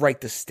didn't need to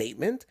write the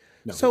statement.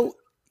 No,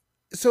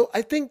 so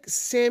I think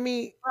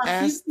Sammy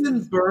asked. He's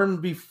been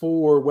burned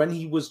before when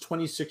he was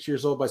 26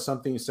 years old by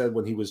something he said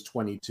when he was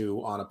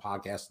 22 on a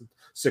podcast that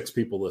 6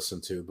 people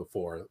listened to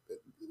before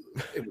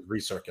it was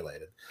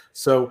recirculated.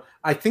 So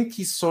I think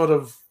he sort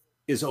of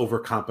is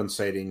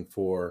overcompensating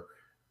for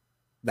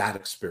that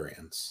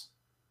experience.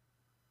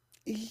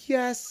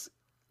 Yes,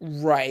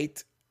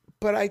 right.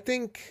 But I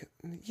think,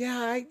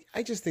 I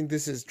just think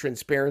this is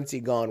transparency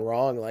gone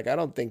wrong. Like, I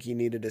don't think he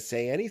needed to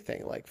say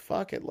anything. Like,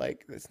 fuck it.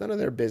 Like, it's none of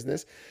their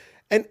business.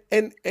 And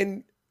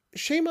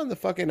shame on the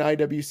fucking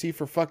IWC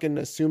for fucking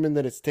assuming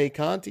that it's Tay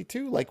Conti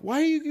too. Like,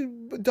 why are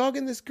you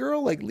dogging this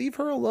girl? Like, leave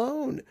her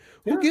alone.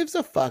 Yeah. Who gives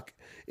a fuck?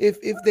 If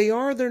they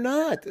are, they're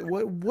not.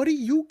 What do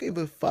you give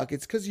a fuck?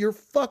 It's because you're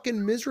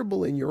fucking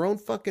miserable in your own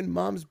fucking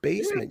mom's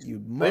basement, you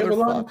motherfucker. They have a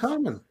lot in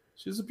common.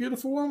 She's a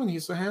beautiful woman.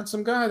 He's a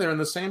handsome guy. They're in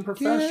the same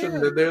profession.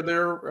 Yeah.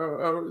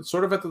 They're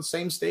sort of at the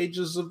same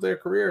stages of their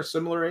career,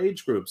 similar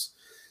age groups.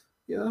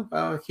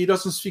 He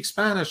doesn't speak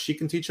Spanish. She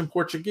can teach him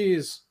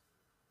Portuguese.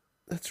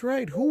 That's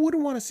right. Who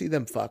wouldn't want to see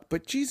them fuck?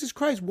 But Jesus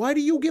Christ, why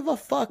do you give a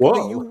fuck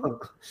that you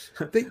want to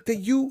fucking...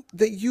 Who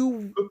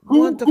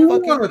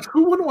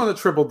wouldn't want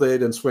to triple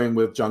date and swing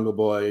with Jungle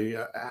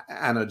Boy,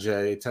 Anna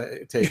Jay,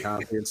 Tay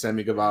Conti, and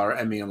Sammy Guevara,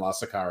 Emmy and La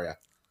Sicaria?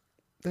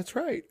 That's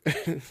right.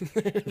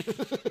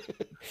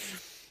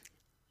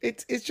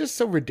 It's just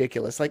so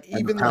ridiculous. Like, and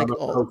even like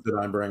all that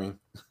I'm bringing,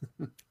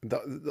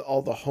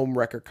 all the home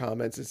wrecker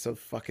comments is so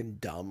fucking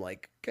dumb.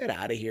 Like, get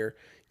out of here.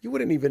 You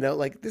wouldn't even know.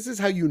 Like, this is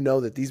how you know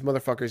that these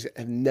motherfuckers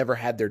have never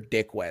had their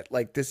dick wet.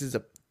 Like, this is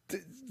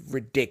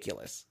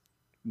ridiculous.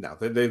 No,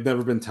 they've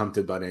never been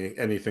tempted by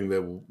anything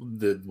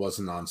that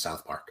wasn't on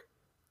South Park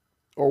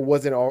or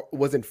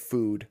wasn't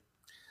food.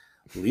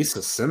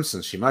 Lisa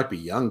Simpson, she might be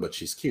young, but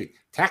she's cute.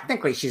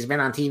 Technically, she's been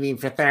on TV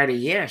for 30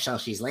 years, so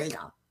she's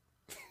legal.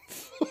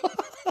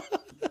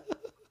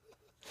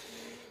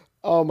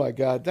 Oh my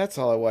God, that's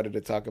all I wanted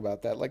to talk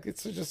about. That, like,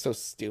 it's just so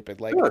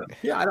stupid. Like, good.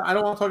 Yeah, I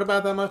don't want to talk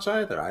about that much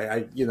either.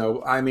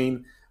 I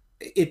mean,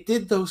 it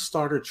did though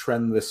start a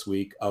trend this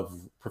week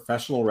of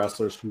professional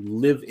wrestlers who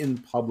live in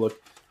public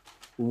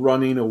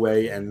running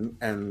away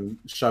and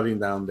shutting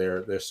down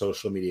their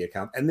social media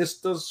account. And this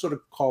does sort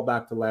of call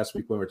back to last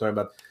week when we were talking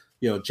about,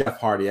 Jeff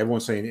Hardy.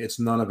 Everyone's saying it's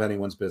none of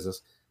anyone's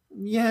business.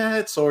 Yeah,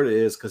 it sort of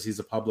is because he's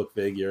a public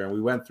figure, and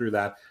we went through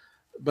that.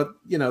 But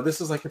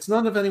this is like, it's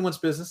none of anyone's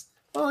business.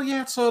 Well,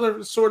 yeah, it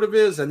sort of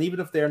is. And even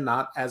if they're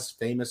not as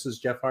famous as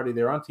Jeff Hardy,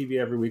 they're on TV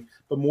every week.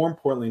 But more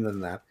importantly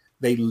than that,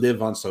 they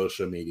live on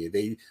social media.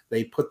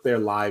 They put their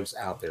lives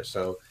out there.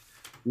 So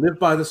live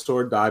by the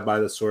sword, die by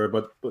the sword.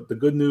 But the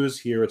good news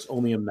here, it's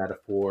only a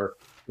metaphor.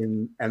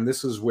 And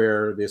this is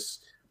where this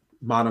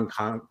modern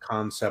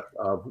concept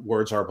of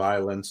words are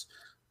violence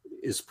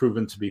is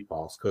proven to be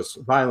false, because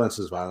violence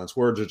is violence.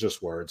 Words are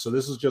just words. So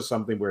this is just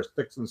something where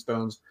sticks and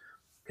stones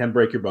can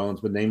break your bones,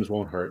 but names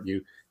won't hurt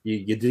you.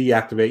 You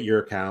deactivate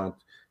your account.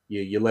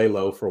 You lay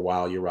low for a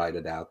while. You ride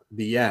it out.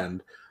 The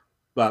end.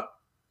 But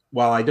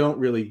while I don't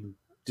really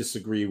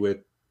disagree with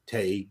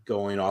Tay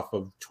going off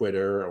of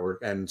Twitter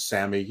and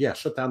Sammy,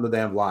 shut down the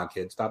damn vlog,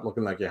 kid. Stop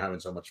looking like you're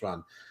having so much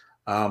fun.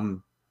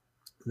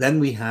 Then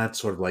we had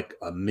sort of like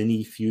a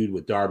mini feud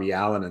with Darby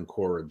Allin and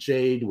Cora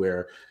Jade,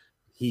 where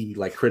he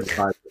like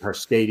criticized her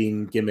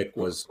skating gimmick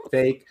was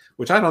fake,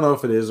 which I don't know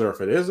if it is or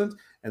if it isn't.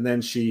 And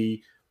then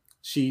she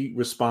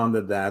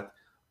responded that,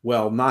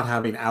 well, not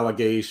having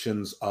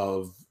allegations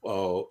of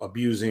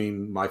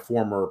abusing my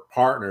former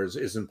partners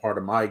isn't part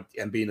of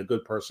and being a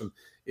good person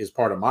is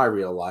part of my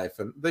real life.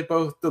 And they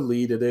both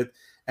deleted it.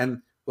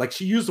 And like,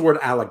 she used the word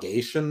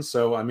allegation.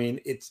 So, I mean,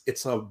 it's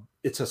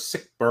a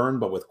sick burn,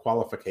 but with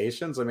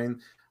qualifications. I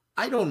mean,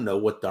 I don't know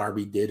what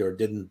Darby did or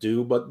didn't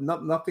do, but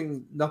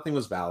nothing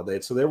was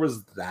validated. So there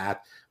was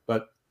that.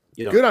 But,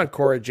 good on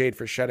Cora Jade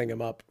for shutting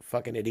him up.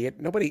 Fucking idiot.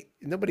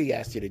 Nobody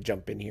asked you to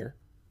jump in here.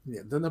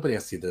 Yeah, nobody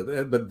else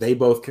did, but they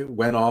both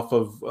went off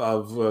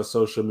of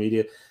social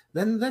media.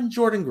 Then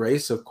Jordan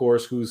Grace, of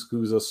course,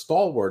 who's a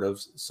stalwart of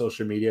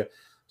social media,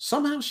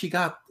 somehow she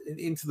got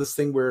into this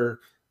thing where,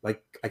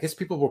 like, I guess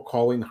people were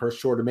calling her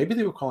short, or maybe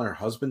they were calling her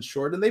husband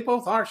short, and they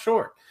both are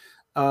short.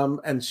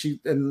 And she's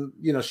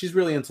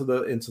really into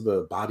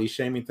the body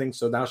shaming thing.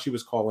 So now she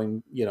was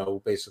calling,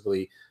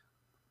 basically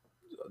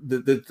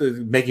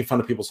the making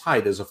fun of people's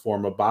height as a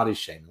form of body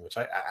shaming, which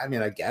I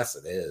mean, I guess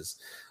it is.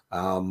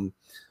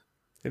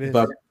 It is.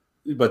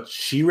 But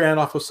she ran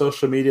off of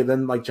social media.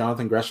 Then, like,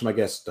 Jonathan Gresham, I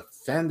guess,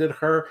 defended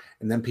her,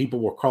 and then people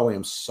were calling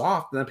him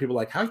soft. And then people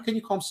were like, how can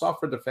you call him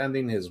soft for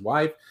defending his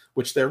wife?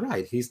 Which they're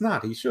right. He's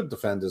not. He should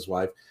defend his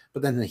wife.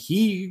 But then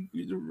he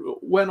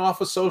went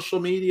off of social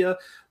media,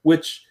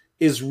 which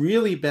is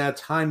really bad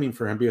timing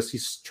for him, because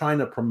he's trying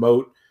to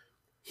promote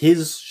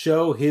his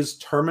show, his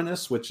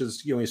Terminus, which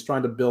is, he's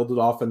trying to build it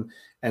off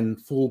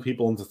and fool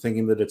people into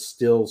thinking that it's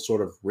still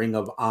sort of Ring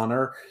of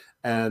Honor.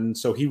 And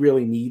so he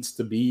really needs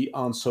to be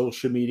on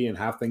social media and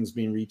have things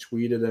being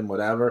retweeted and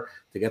whatever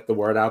to get the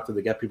word out,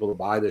 to get people to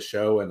buy the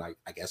show. And I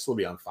guess it'll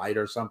be on Fight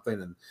or something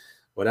and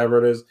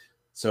whatever it is.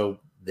 So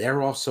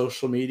they're off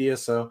social media.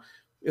 So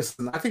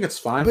I think it's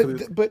fine.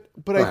 But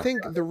I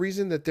think the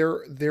reason that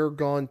they're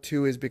gone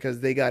too is because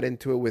they got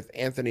into it with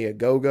Anthony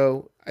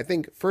Ogogo. I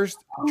think first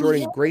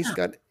Jordan Grace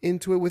got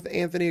into it with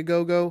Anthony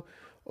Ogogo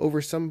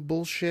over some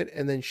bullshit,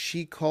 and then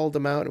she called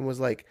him out and was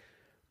like,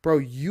 bro,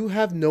 you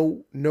have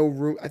no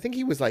room. I think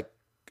he was like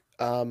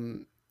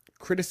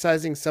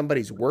criticizing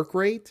somebody's work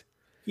rate.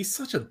 He's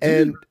such a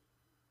dude.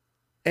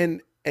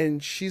 And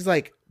And she's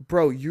like,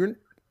 bro, you're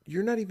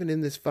not even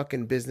in this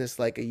fucking business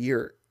like a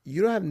year.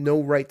 You don't have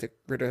no right to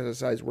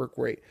criticize work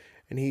rate.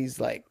 And he's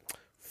like,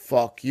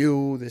 fuck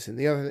you, this and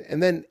the other.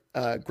 And then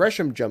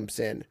Gresham jumps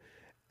in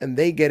and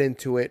they get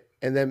into it.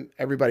 And then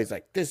everybody's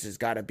like, this has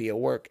got to be a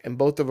work. And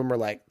both of them are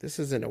like, this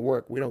isn't a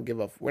work. We don't give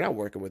a, we're not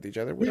working with each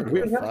other. We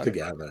work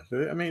together.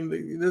 I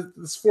mean,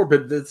 this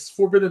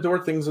forbidden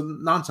door thing's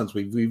nonsense.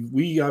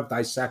 We have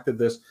dissected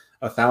this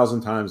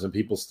 1,000 times and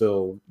people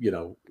still,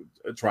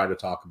 try to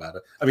talk about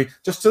it. I mean,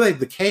 just today,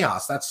 the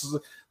chaos, that's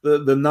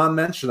the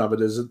non-mention of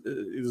it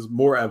is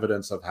more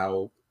evidence of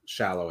how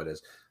shallow it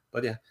is.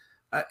 But yeah,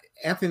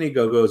 Anthony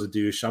Ogogo is a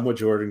douche. I'm with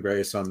Jordan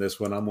Grace on this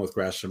one. I'm with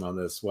Gresham on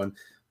this one.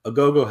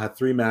 Ogogo had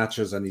 3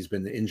 matches and he's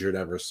been injured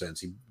ever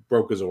since. He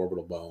broke his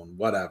orbital bone,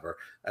 whatever.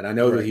 And I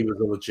know that he was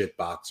a legit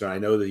boxer. I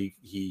know that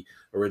he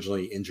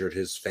originally injured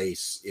his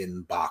face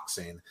in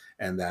boxing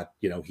and that,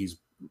 he's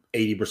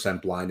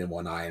 80% blind in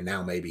one eye and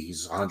now maybe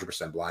he's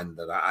 100% blind.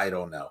 That I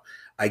don't know.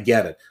 I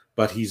get it.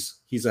 But he's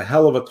a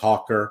hell of a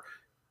talker.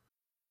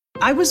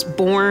 I was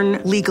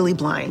born legally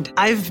blind.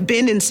 I've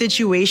been in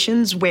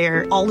situations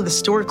where all of the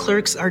store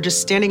clerks are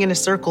just standing in a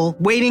circle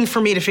waiting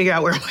for me to figure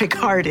out where my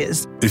card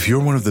is. If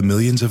you're one of the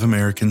millions of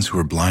Americans who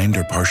are blind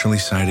or partially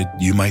sighted,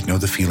 you might know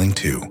the feeling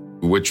too.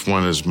 Which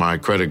one is my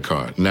credit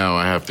card? Now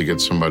I have to get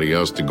somebody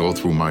else to go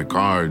through my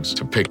cards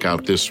to pick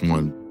out this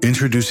one.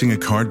 Introducing a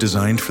card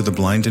designed for the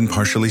blind and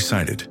partially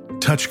sighted.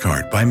 Touch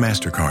Card by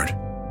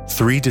MasterCard.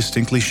 3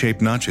 distinctly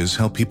shaped notches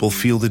help people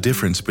feel the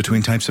difference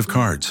between types of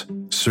cards.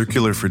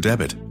 Circular for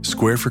debit,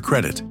 square for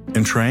credit,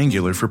 and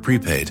triangular for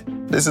prepaid.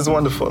 This is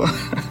wonderful.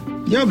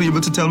 You'll be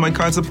able to tell my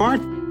cards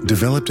apart.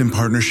 Developed in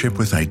partnership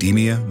with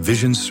IDEMIA,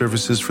 Vision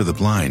Services for the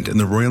Blind, and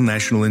the Royal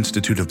National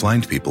Institute of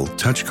Blind People,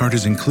 TouchCard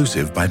is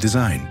inclusive by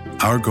design.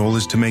 Our goal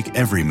is to make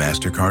every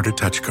MasterCard a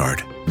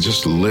TouchCard.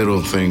 Just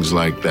little things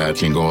like that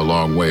can go a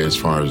long way as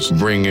far as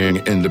bringing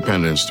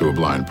independence to a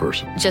blind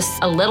person. Just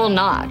a little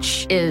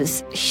notch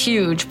is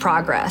huge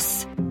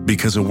progress.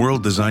 Because a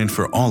world designed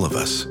for all of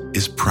us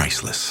is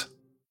priceless.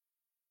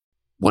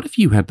 What if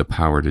you had the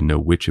power to know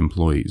which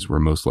employees were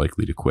most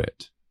likely to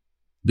quit?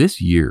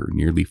 This year,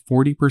 nearly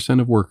 40%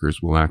 of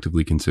workers will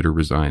actively consider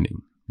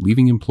resigning,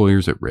 leaving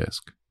employers at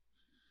risk.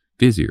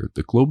 Visier,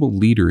 the global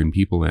leader in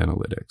people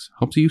analytics,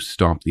 helps you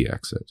stop the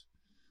exit.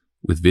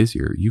 With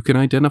Visier, you can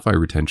identify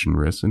retention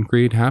risks and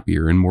create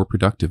happier and more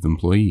productive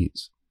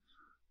employees.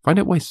 Find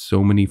out why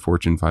so many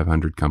Fortune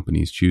 500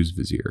 companies choose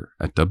Visier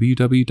at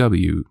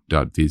www.visier.com.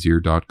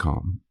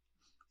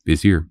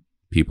 Visier,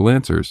 people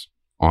answers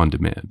on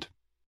demand.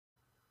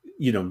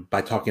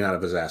 By talking out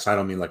of his ass. I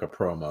don't mean like a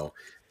promo.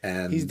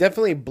 And he's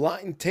definitely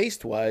blind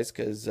taste-wise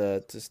because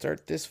to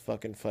start this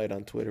fucking fight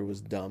on Twitter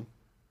was dumb.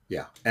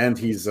 Yeah, and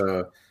he's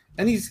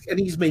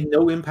made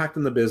no impact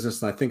in the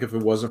business. And I think if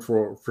it wasn't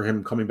for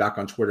him coming back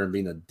on Twitter and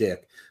being a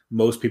dick,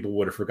 most people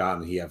would have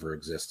forgotten he ever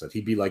existed.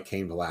 He'd be like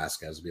Cain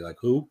Velasquez, be like,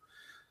 who?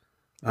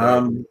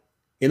 Right.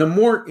 In a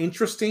more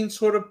interesting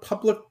sort of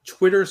public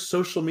Twitter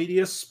social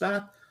media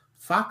spat,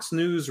 Fox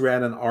News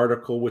ran an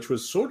article which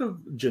was sort of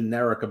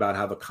generic about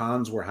how the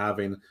Cons were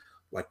having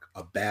like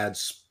a bad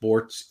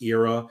sports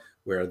era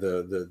where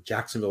the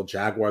Jacksonville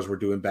Jaguars were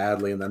doing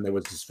badly. And then there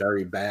was this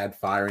very bad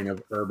firing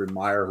of Urban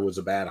Meyer, who was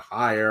a bad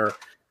hire,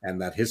 and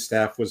that his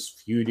staff was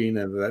feuding.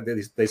 And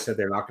that they said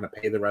they're not going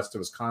to pay the rest of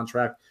his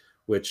contract,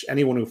 which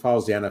anyone who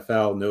follows the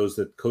NFL knows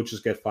that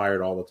coaches get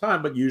fired all the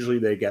time, but usually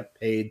they get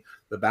paid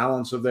the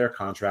balance of their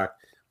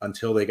contract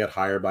until they get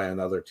hired by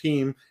another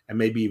team. And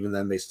maybe even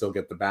then they still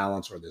get the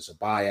balance, or there's a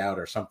buyout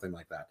or something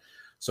like that.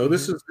 So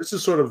this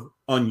is sort of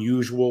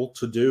unusual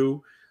to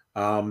do.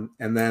 And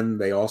then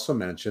they also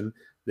mentioned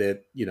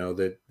that,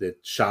 that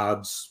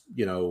Shad's,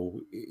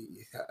 and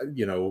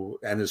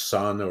his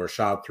son, or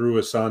Shad through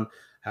his son,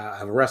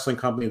 have a wrestling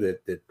company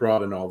that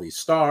brought in all these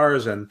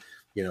stars and,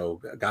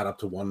 got up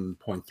to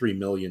 1.3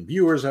 million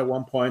viewers at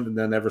one point. And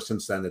then ever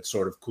since then, it's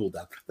sort of cooled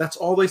down. That's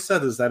all they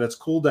said, is that it's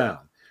cooled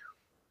down.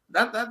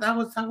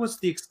 That was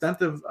the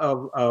extent of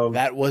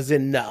that was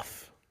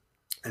enough.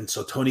 And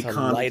so Tony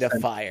Khan light a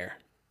fire.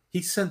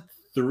 He sent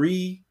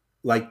 3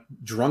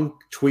 drunk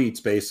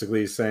tweets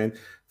basically saying,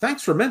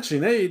 thanks for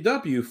mentioning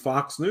AEW,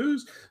 Fox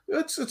News.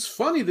 It's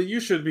funny that you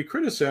should be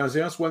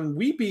criticizing us when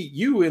we beat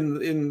you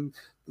in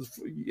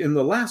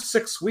the last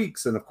 6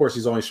 weeks. And of course,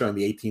 he's only showing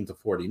the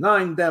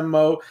 18-49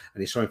 demo,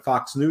 and he's showing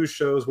Fox News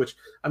shows, which,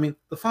 I mean,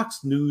 the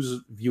Fox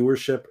News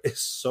viewership is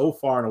so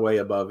far and away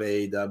above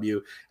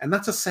AEW. And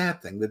that's a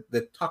sad thing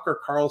that Tucker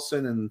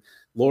Carlson and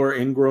Laura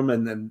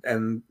Ingraham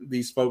and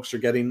these folks are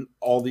getting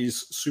all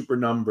these super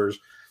numbers.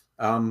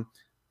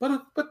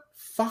 But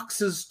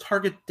Fox's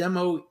target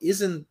demo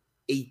isn't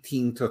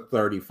 18 to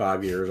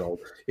 35 years old.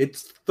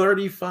 It's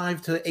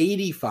 35 to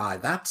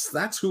 85.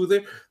 That's who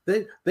they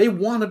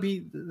want to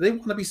be. They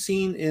want to be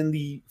seen in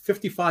the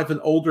 55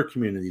 and older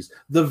communities.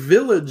 The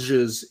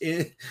Villages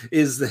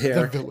is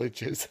there. The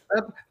Villages.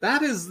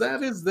 That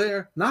is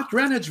there. Not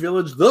Greenwich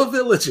Village. The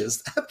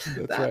Villages.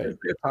 That right. is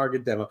their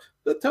target demo.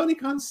 But Tony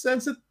Khan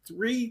sends it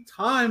 3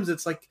 times.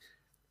 It's like,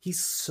 He's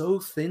so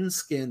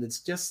thin-skinned. It's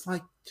just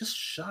like, just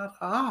shut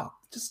up.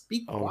 Just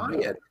be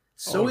quiet. No.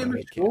 So no,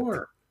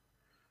 immature.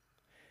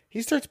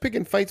 He starts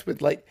picking fights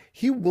with, like,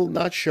 he will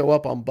not show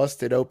up on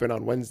Busted Open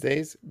on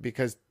Wednesdays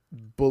because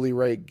Bully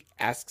Ray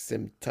asks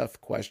him tough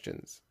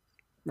questions.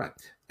 Right.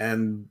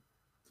 And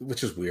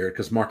which is weird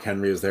because Mark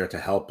Henry is there to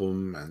help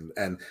him.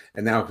 And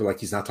now, like,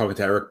 he's not talking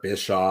to Eric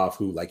Bischoff,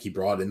 who, like, he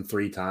brought in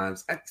 3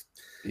 times.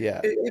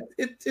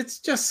 It's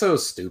just so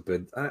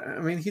stupid. I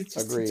mean,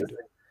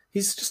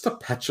 he's just a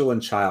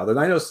petulant child. And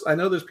I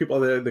know there's people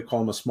there that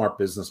call him a smart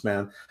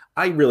businessman.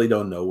 I really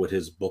don't know what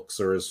his books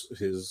or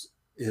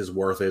his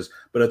worth is,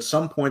 but at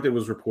some point it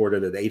was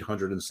reported at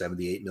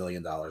 $878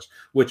 million,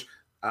 which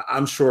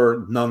I'm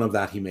sure none of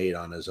that he made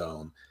on his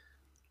own.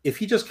 If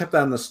he just kept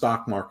that in the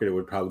stock market, it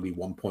would probably be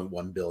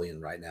 1.1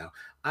 billion right now.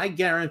 I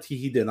guarantee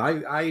he didn't.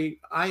 I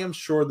am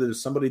sure that if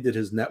somebody did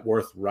his net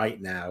worth right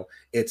now,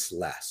 it's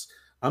less.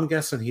 I'm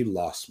guessing he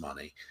lost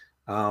money.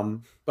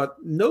 But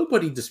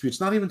nobody disputes,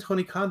 not even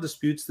Tony Khan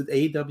disputes, that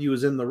AEW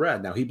is in the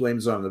red. Now he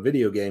blames it on the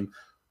video game,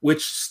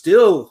 which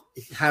still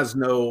has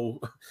no,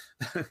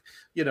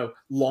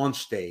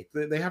 launch date.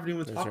 They haven't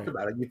even talked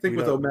about it. You think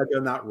with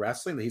Omega not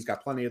wrestling, that he's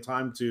got plenty of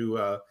time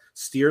to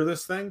steer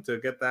this thing to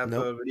get that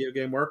video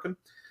game working.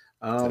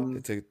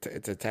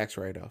 It's a tax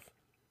write-off.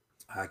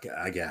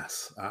 I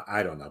guess.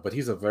 I don't know. But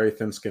he's a very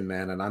thin-skinned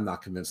man, and I'm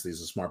not convinced that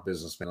he's a smart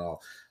businessman at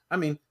all. I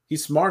mean,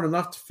 he's smart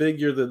enough to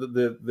figure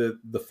that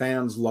the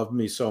fans love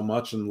me so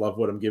much and love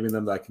what I'm giving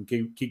them that I can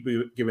keep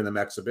giving them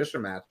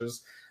exhibition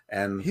matches.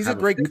 And he's a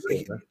great cult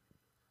leader.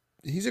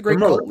 He's a great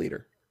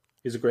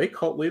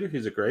cult leader.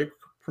 He's a great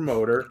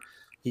promoter.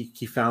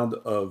 He found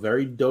a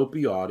very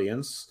dopey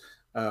audience.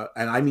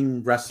 And I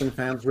mean wrestling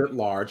fans writ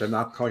large. I'm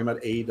not talking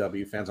about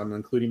AEW fans. I'm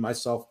including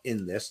myself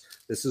in this.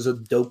 This is a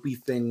dopey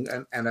thing.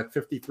 And at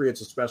 53,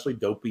 it's especially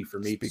dopey for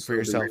me. Speak for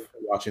yourself.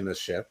 Watching this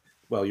shit.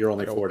 Well, you're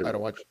only 40. I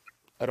don't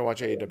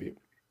watch AEW.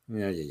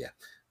 Yeah.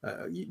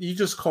 You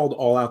just called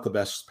All Out the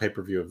best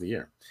pay-per-view of the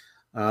year.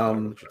 I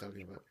don't know what you're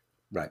talking about.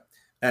 Right.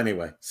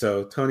 Anyway,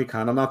 so Tony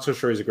Khan, I'm not so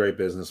sure he's a great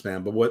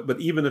businessman, but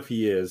even if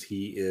he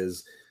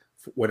is,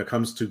 when it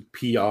comes to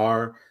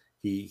PR,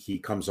 he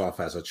comes off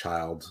as a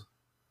child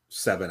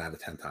 7 out of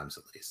 10 times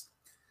at least.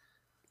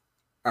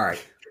 All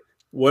right.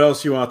 What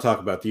else do you want to talk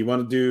about? Do you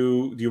want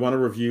to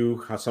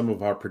review how some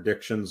of our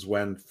predictions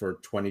went for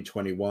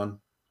 2021?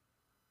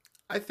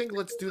 I think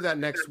let's do that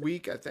next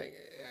week. I think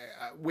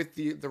with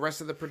the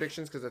rest of the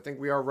predictions, because I think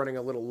we are running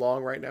a little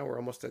long right now. We're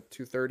almost at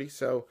 2:30.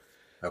 So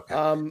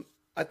okay.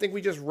 I think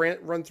we just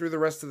run through the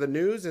rest of the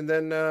news and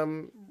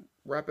then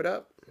wrap it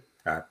up.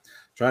 All right.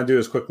 Try and do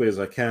as quickly as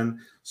I can.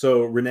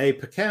 So Renee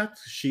Paquette,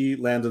 she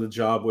landed a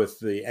job with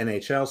the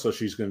NHL, so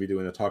she's going to be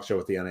doing a talk show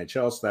with the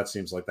NHL. So that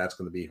seems like that's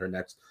going to be her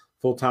next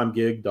full-time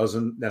gig.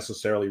 Doesn't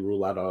necessarily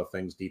rule out other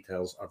things.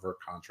 Details of her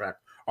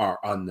contract are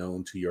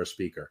unknown to your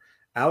speaker.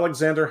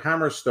 Alexander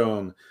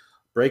Hammerstone,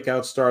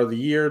 breakout star of the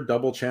year,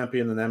 double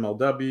champion in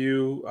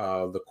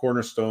MLW, the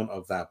cornerstone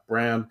of that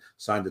brand,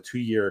 signed a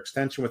 2-year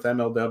extension with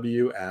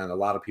MLW, and a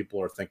lot of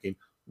people are thinking,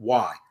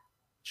 why?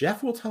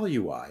 Jeff will tell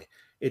you why.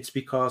 It's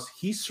because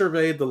he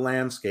surveyed the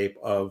landscape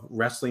of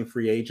wrestling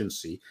free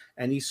agency,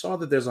 and he saw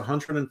that there's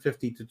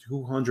 150 to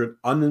 200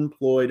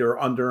 unemployed or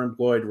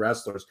underemployed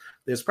wrestlers.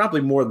 There's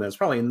probably more than that. There's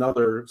probably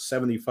another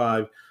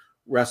 75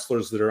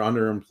 wrestlers that are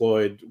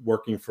underemployed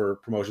working for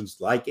promotions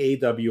like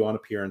AEW on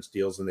appearance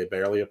deals, and they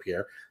barely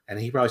appear. And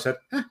he probably said,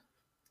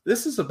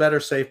 this is a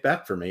better safe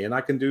bet for me, and I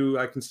can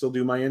still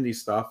do my indie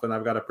stuff, and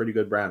I've got a pretty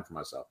good brand for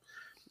myself.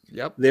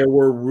 Yep. There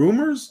were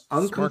rumors,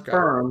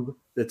 unconfirmed,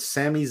 that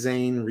Sami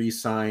Zayn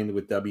re-signed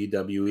with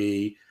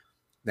WWE.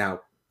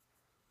 Now,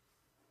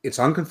 it's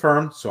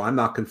unconfirmed, so I'm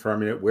not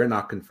confirming it. We're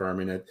not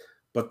confirming it.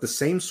 But the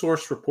same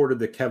source reported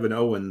that Kevin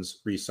Owens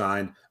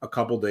re-signed a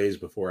couple days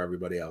before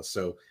everybody else.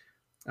 So,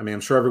 I mean,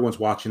 I'm sure everyone's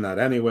watching that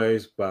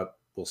anyways, but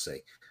we'll see.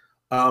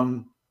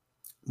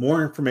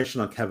 More information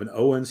on Kevin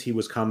Owens. He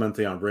was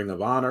commenting on Ring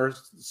of Honor.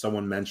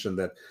 Someone mentioned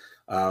that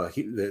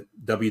that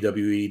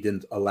WWE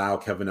didn't allow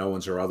Kevin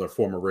Owens or other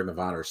former Ring of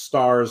Honor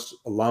stars,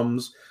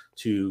 alums,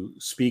 to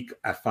speak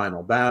at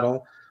Final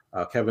Battle.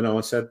 Kevin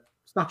Owens said,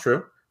 it's not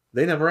true.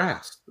 They never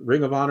asked.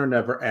 Ring of Honor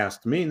never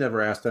asked me,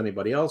 never asked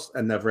anybody else,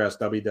 and never asked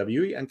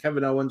WWE. And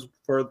Kevin Owens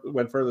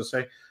went further to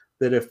say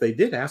that if they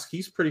did ask,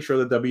 he's pretty sure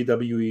that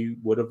WWE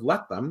would have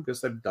let them because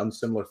they've done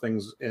similar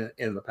things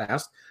in the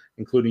past,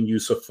 including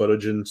use of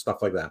footage and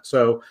stuff like that.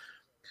 So,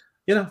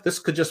 this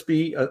could just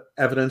be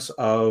evidence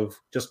of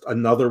just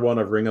another one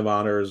of Ring of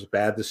Honor's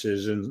bad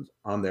decisions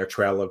on their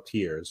Trail of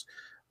Tears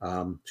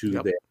to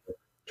their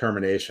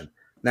termination.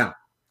 Now,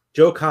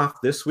 Joe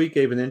Koff this week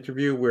gave an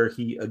interview where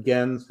he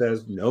again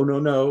says,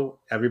 no,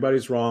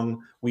 everybody's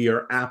wrong. We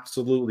are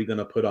absolutely going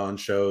to put on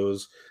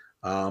shows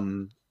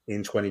in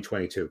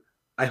 2022.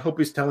 I hope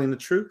he's telling the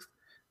truth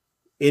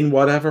in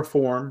whatever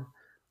form.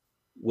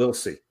 We'll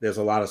see. There's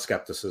a lot of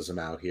skepticism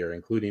out here,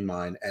 including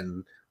mine.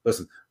 And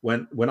listen,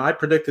 when I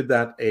predicted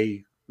that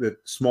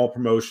small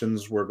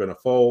promotions were going to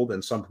fold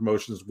and some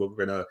promotions were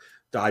going to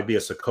die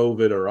because of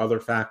COVID or other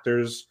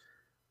factors,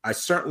 I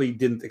certainly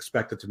didn't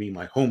expect it to be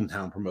my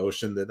hometown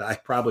promotion that I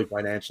probably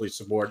financially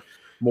support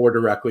more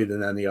directly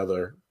than any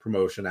other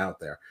promotion out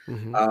there.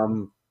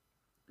 Mm-hmm.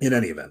 In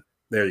any event,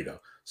 there you go.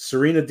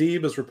 Serena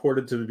Deeb is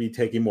reported to be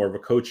taking more of a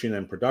coaching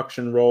and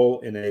production role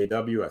in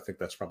AEW. I think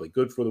that's probably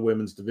good for the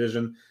women's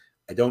division.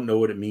 I don't know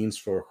what it means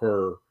for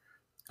her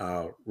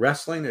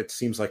wrestling. It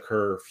seems like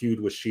her feud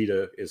with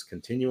Shida is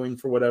continuing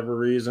for whatever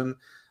reason.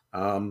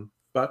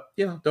 But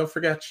don't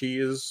forget, she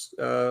is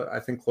I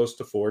think close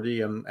to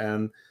 40,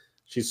 and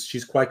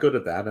she's quite good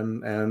at that.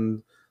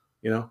 And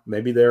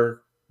maybe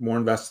they're more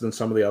invested in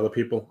some of the other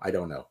people. I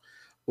don't know.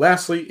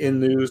 Lastly, in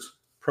news,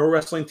 Pro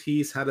Wrestling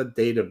Tees had a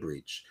data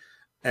breach,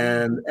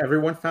 and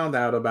everyone found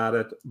out about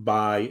it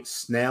by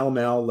snail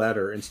mail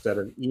letter instead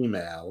of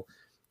email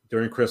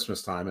during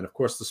Christmas time. And of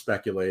course, the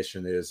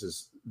speculation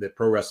is that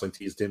Pro Wrestling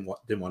Tees didn't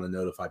want to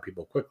notify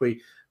people quickly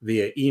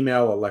via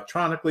email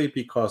electronically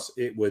because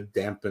it would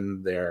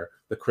dampen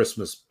the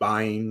Christmas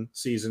buying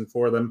season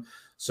for them.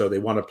 So they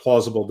wanted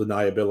plausible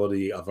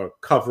deniability of a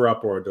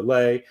cover-up or a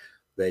delay.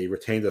 They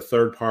retained a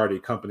third-party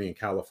company in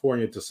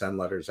California to send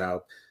letters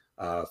out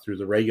through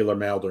the regular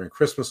mail during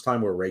Christmas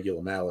time, where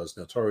regular mail is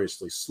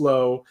notoriously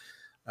slow.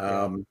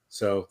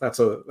 So that's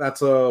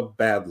a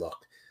bad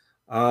look.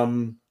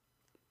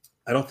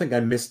 I don't think I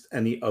missed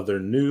any other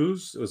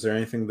news. Was there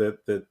anything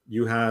that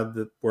you had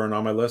that weren't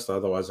on my list?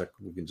 Otherwise,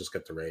 we can just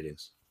get to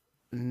ratings.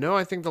 No,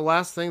 I think the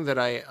last thing that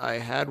I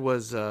had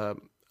was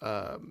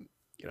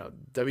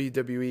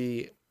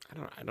WWE.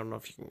 I don't know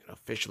if you can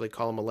officially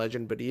call him a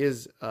legend, but he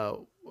is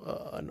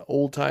an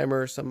old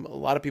timer. A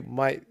lot of people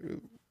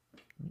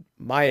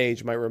my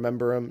age might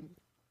remember him.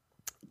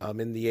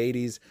 In the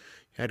 80s,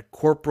 he had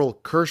Corporal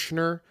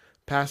Kirshner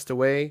passed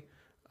away.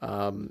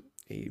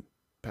 He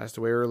passed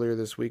away earlier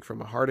this week from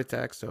a heart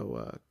attack.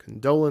 So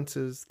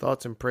condolences,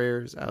 thoughts and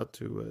prayers out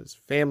to his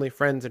family,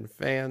 friends, and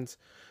fans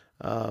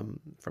from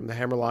the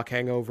Hammerlock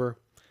Hangover.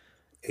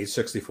 Age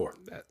 64.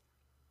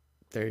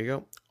 There you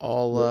go.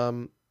 All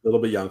a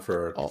little bit young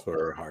for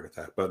a heart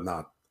attack, but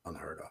not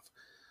unheard of.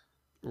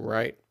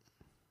 Right.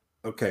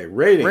 Okay,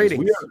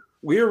 ratings.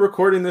 We are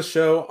recording this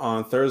show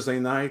on Thursday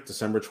night,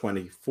 December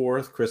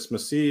 24th,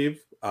 Christmas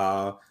Eve.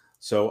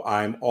 So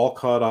I'm all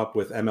caught up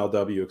with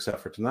MLW except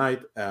for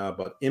tonight.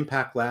 But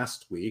Impact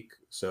last week,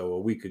 so a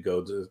week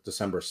ago,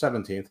 December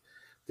 17th,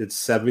 did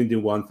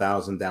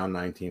 71,000, down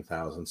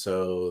 19,000.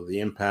 So the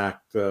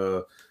Impact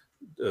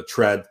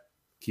tread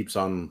keeps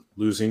on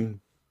losing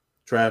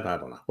tread. I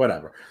don't know.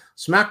 Whatever.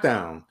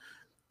 SmackDown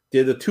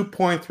did a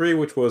 2.3,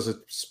 which was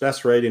its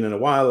best rating in a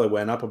while. It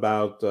went up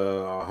about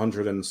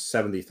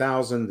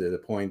 170,000. Did a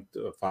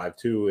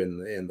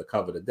 0.52 in the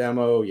coveted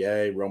demo.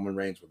 Yay, Roman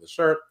Reigns with a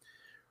shirt.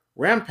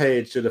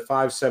 Rampage did a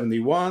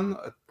 571,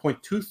 a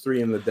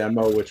 0.23 in the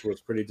demo, which was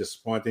pretty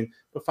disappointing.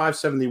 But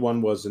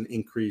 571 was an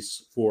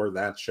increase for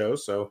that show,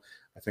 so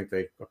I think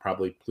they are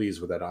probably pleased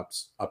with that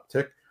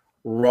uptick.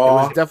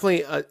 Raw.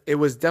 It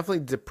was definitely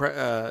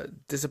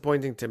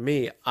disappointing to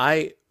me.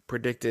 I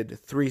predicted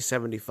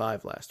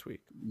 375 last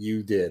week.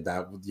 You did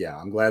that. Yeah,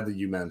 I'm glad that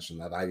you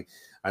mentioned that. I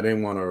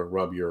didn't want to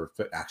rub your.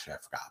 Actually, I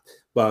forgot.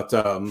 But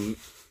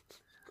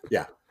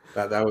yeah,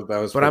 that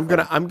was. But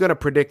I'm gonna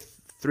predict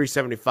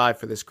 375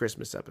 for this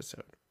Christmas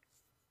episode.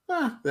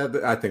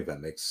 I think that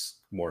makes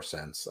more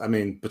sense. I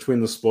mean,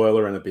 between the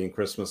spoiler and it being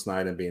Christmas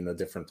night and being a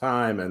different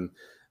time, and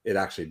it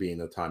actually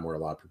being a time where a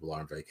lot of people are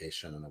on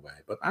vacation in a way.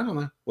 But I don't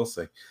know. We'll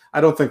see. I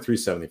don't think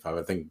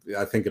 375.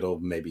 I think it'll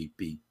maybe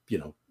be,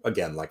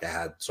 again, like I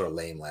had sort of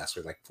lame last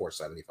week, like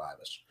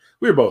 475-ish.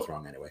 We were both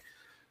wrong anyway.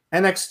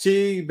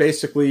 NXT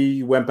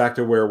basically went back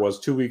to where it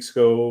was 2 weeks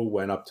ago,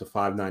 went up to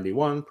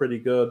 591, pretty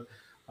good.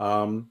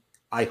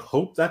 I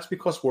hope that's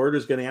because word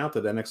is getting out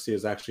that NXT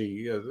is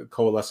actually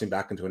coalescing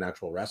back into an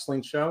actual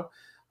wrestling show.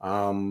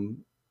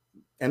 And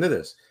it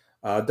is.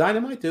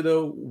 Dynamite did a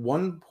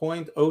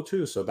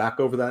 1.02, so back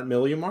over that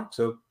million mark.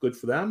 So good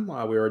for them. We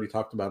already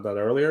talked about that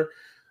earlier.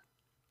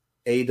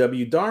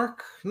 AEW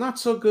Dark, not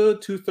so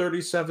good.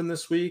 237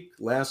 this week.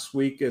 Last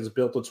week has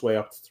built its way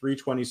up to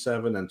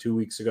 327, and 2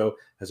 weeks ago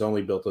has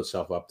only built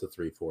itself up to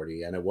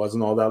 340. And it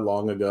wasn't all that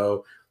long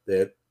ago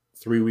that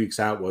 3 weeks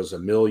out was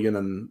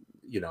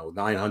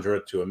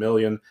 1,900,000 to 1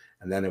 million,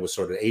 and then it was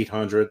sort of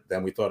 800.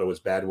 Then we thought it was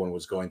bad when it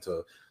was going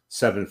to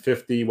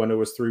 750 when it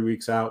was 3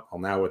 weeks out. Well,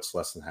 now it's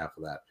less than half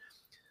of that.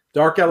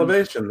 Dark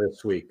Elevation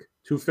this week,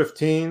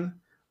 215.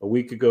 A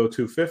week ago,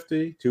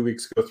 250. 2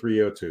 weeks ago,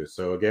 302.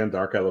 So again,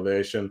 Dark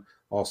Elevation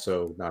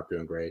also not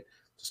doing great.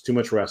 Just too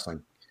much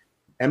wrestling.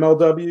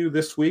 MLW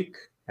this week,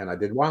 and I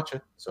did watch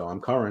it, so I'm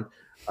current.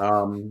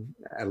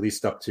 At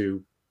least up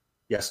to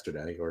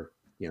yesterday or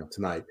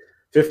tonight.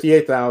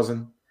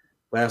 58,000.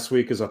 Last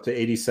week is up to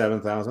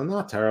 87,000.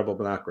 Not terrible,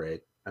 but not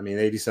great. I mean,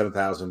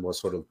 87,000 was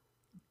sort of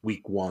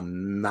week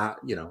one, not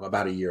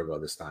about a year ago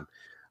this time.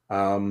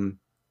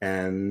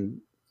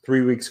 And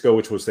 3 weeks ago,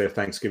 which was their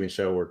Thanksgiving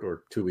show,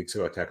 or 2 weeks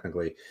ago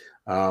technically,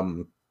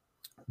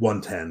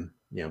 110.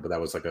 But that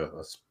was like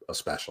a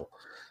special.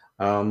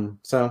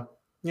 So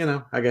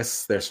I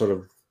guess they're sort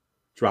of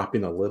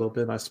dropping a little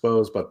bit, I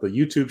suppose. But the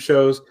YouTube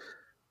shows,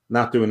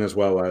 not doing as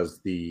well as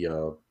the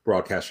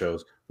broadcast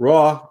shows.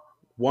 Raw,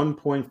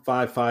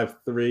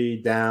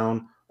 1.553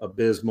 down,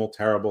 abysmal,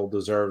 terrible,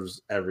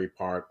 deserves every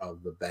part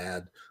of the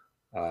bad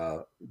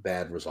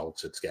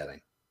results it's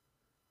getting.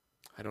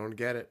 I don't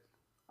get it.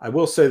 I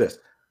will say this.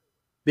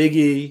 Big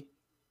E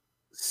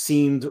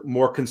seemed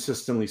more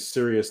consistently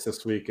serious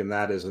this week, and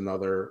that is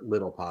another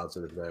little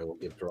positive that I will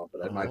give Raw.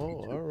 But it might be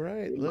all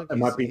right. Look, it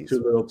might be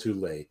too little, too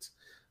late.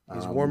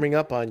 He's warming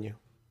up on you.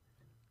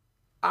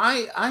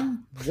 I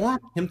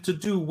want him to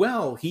do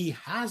well. He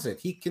has it.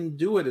 He can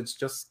do it. It's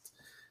just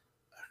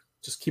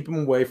keep him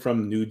away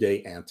from New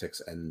Day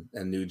antics and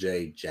New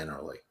Day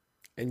generally.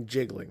 And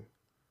jiggling.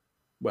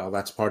 Well,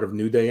 that's part of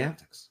New Day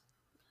antics.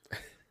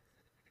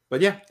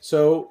 But yeah,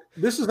 so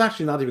this is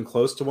actually not even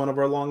close to one of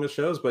our longest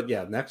shows. But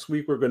yeah, next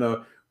week we're going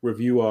to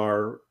review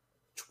our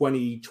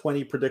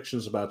 2020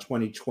 predictions about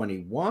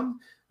 2021,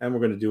 and we're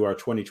going to do our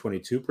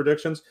 2022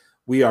 predictions.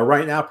 We are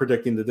right now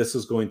predicting that this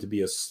is going to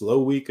be a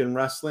slow week in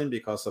wrestling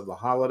because of the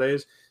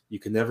holidays. You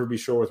can never be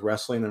sure with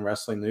wrestling and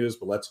wrestling news,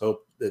 but let's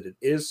hope that it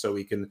is so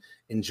we can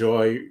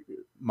enjoy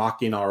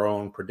mocking our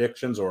own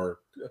predictions or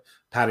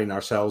patting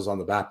ourselves on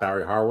the back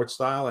Barry Horowitz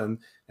style, and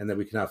that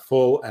we can have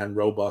full and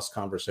robust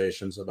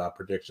conversations about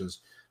predictions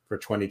for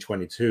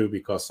 2022,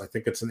 because I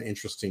think it's an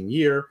interesting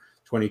year.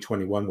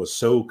 2021 was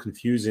so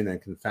confusing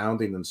and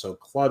confounding and so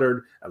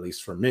cluttered, at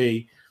least for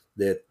me,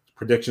 that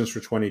predictions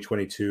for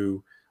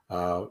 2022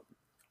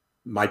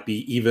 might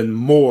be even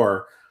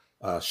more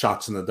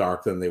shots in the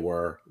dark than they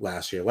were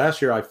last year.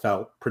 Last year, I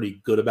felt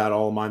pretty good about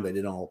all of mine. They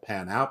didn't all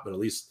pan out, but at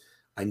least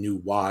I knew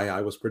why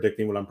I was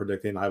predicting what I'm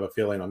predicting. I have a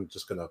feeling I'm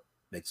just going to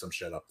make some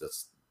shit up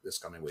this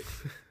coming week.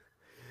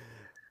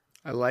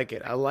 I like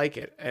it.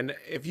 And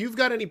if you've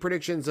got any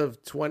predictions for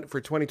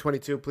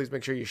 2022, please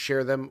make sure you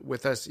share them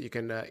with us. You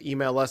can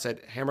email us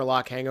at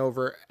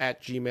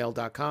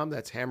hammerlockhangover@gmail.com.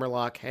 That's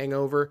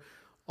hammerlockhangover,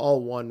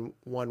 all one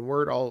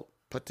word, all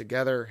put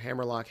together,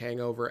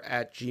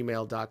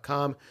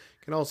 hammerlockhangover@gmail.com.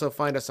 You can also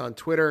find us on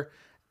Twitter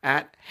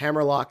at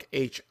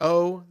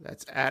hammerlockho.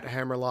 That's at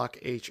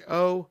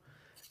hammerlockho.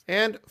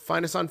 And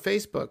find us on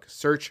Facebook.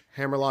 Search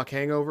Hammerlock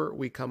Hangover.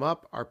 We come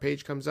up. Our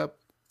page comes up.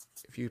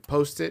 If you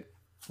post it,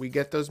 we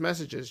get those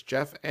messages.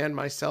 Jeff and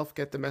myself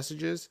get the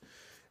messages.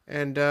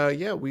 And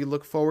we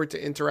look forward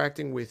to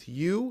interacting with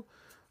you,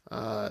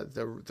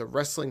 the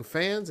wrestling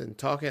fans, and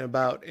talking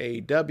about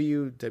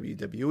AEW,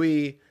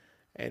 WWE,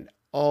 and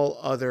all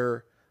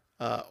other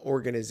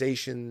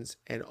organizations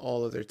and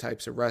all other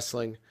types of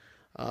wrestling.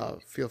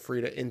 Feel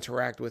free to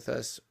interact with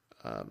us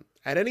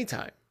at any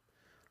time.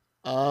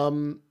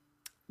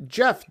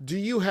 Jeff, do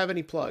you have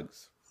any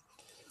plugs?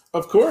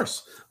 Of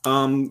course.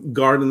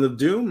 Garden of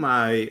Doom,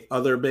 my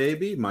other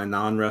baby, my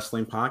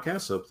non-wrestling podcast.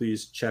 So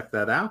please check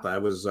that out. I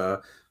was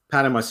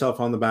patting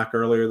myself on the back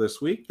earlier this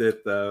week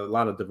that a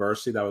lot of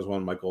diversity, that was one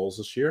of my goals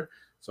this year.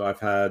 So I've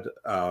had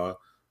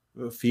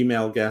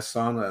female guests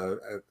on,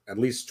 at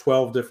least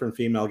 12 different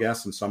female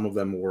guests, and some of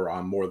them were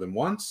on more than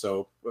once.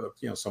 So,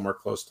 somewhere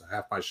close to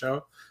half my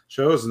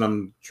shows, and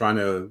I'm trying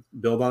to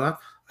build on that.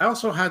 I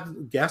also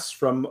had guests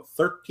from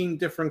 13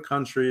 different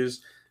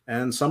countries,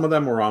 and some of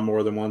them were on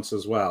more than once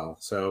as well.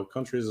 So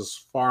countries as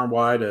far and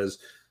wide as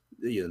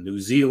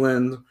New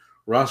Zealand,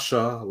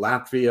 Russia,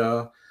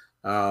 Latvia,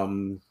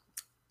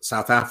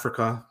 South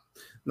Africa.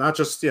 Not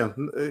just,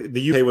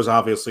 the UK was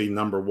obviously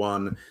number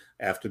one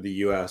after the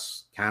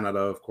US. Canada,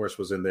 of course,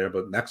 was in there,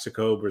 but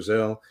Mexico,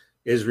 Brazil,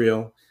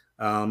 Israel.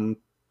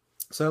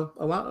 So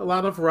a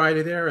lot of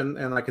variety there.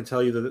 And I can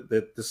tell you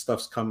that this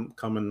stuff's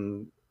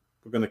coming.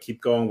 We're going to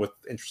keep going with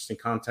interesting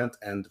content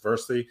and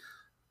diversity.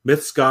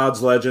 Myths,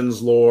 gods,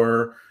 legends,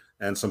 lore,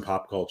 and some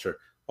pop culture.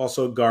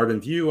 Also,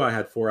 Garden View, I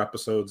had 4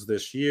 episodes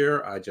this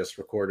year. I just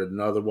recorded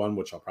another one,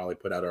 which I'll probably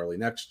put out early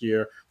next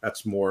year.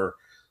 That's more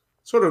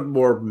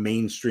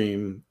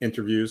mainstream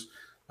interviews.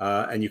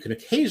 And you can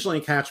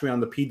occasionally catch me on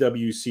the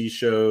PWC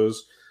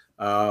shows,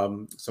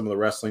 some of the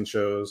wrestling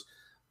shows.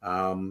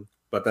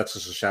 But that's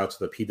just a shout to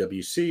the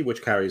PWC,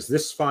 which carries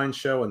this fine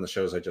show and the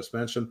shows I just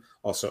mentioned.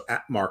 Also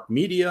at Mark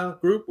Media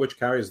Group, which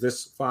carries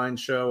this fine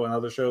show and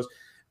other shows.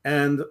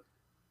 And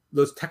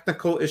those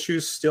technical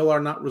issues still are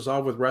not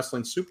resolved with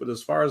Wrestling Soup. But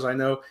as far as I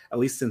know, at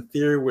least in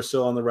theory, we're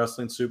still on the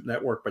Wrestling Soup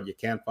network, but you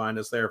can't find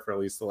us there for at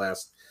least the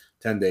last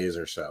 10 days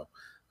or so.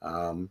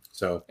 And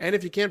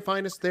if you can't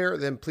find us there,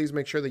 then please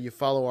make sure that you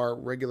follow our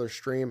regular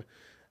stream.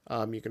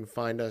 You can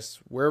find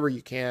us wherever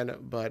you can,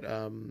 but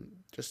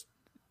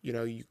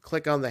you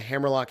click on the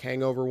Hammerlock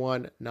Hangover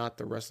one, not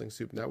the Wrestling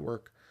Soup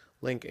Network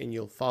link, and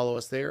you'll follow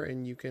us there,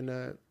 and you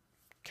can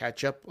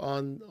catch up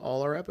on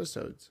all our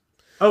episodes.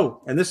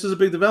 Oh, and this is a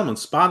big development.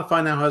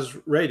 Spotify now has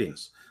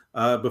ratings.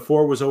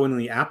 Before it was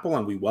only Apple,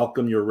 and we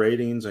welcome your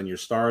ratings and your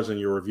stars and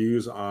your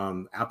reviews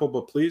on Apple.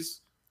 But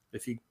please,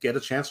 if you get a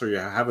chance or you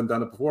haven't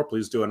done it before,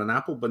 please do it on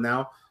Apple. But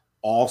now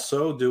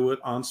also do it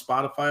on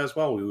Spotify as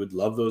well. We would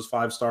love those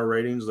 5-star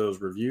ratings,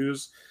 those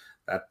reviews.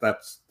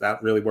 that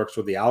really works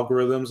with the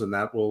algorithms, and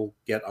that will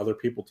get other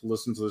people to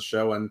listen to the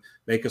show and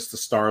make us the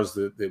stars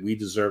that we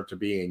deserve to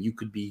be. And you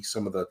could be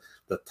some of the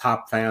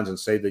top fans and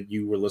say that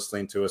you were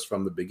listening to us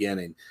from the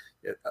beginning.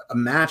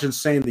 Imagine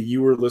saying that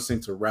you were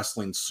listening to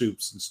Wrestling Soup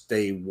since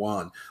day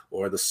one,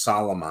 or the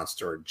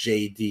Solomonster, or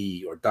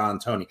JD, or Don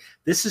Tony.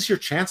 This is your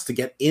chance to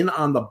get in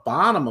on the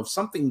bottom of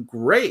something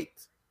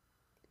great.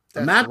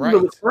 That's Imagine right. The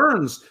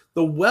returns,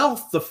 the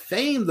wealth, the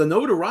fame, the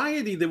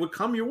notoriety that would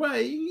come your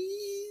way.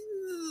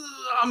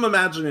 I'm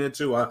imagining it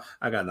too.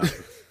 I got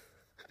nothing.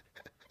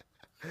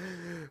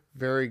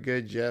 Very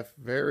good, Jeff.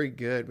 Very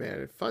good,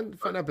 man. Fun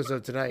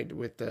episode tonight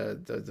with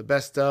the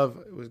best of.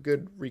 It was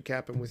good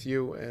recapping with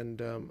you,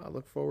 and I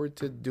look forward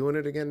to doing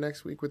it again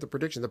next week with the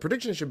prediction. The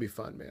prediction should be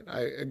fun,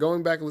 man.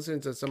 Going back and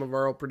listening to some of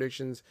our old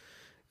predictions,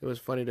 it was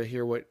funny to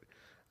hear what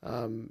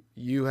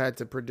you had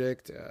to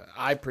predict.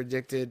 I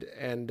predicted,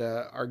 and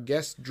our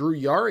guest Drew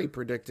Yari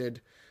predicted.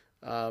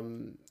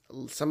 Some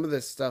of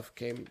this stuff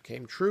came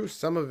true.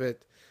 Some of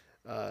it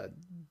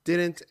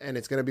didn't, and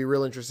it's going to be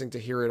real interesting to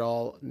hear it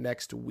all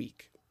next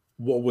week.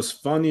 What was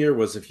funnier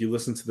was if you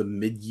listen to the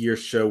mid-year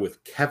show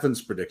with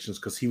Kevin's predictions,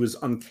 because he was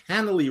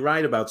uncannily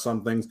right about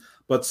some things,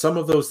 but some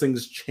of those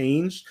things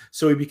changed,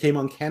 so he became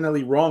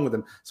uncannily wrong with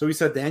them. So he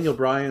said Daniel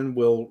Bryan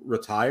will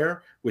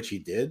retire, which he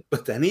did,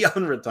 but then he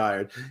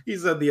unretired. He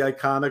said the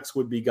Iconics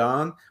would be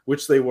gone,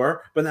 which they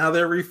were, but now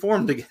they're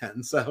reformed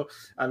again. So,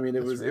 I mean,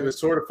 it was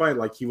sort of funny.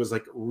 Like, he was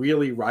like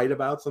really right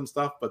about some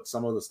stuff, but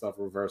some of the stuff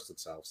reversed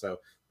itself. So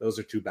those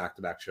are 2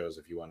 back-to-back shows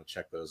if you want to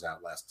check those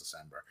out last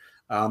December.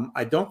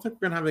 I don't think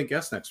we're going to have any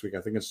guests next week.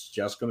 I think it's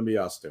just going to be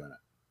us doing it.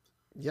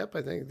 Yep,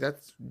 I think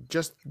that's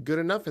just good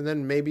enough. And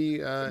then maybe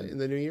in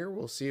the new year,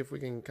 we'll see if we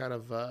can kind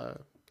of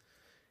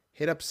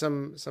hit up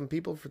some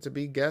people to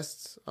be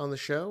guests on the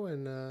show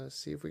and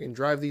see if we can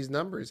drive these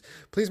numbers.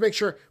 Please make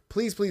sure,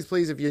 please,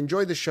 if you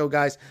enjoyed the show,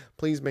 guys,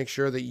 please make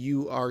sure that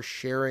you are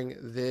sharing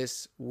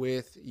this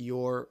with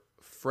your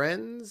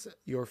friends,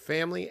 your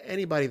family,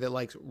 anybody that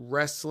likes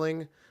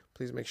wrestling.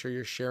 Please make sure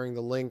you're sharing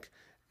the link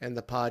and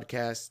the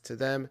podcast to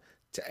them,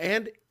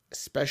 and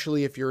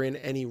especially if you're in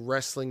any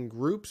wrestling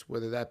groups,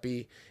 whether that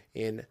be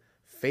in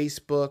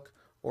Facebook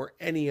or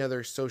any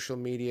other social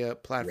media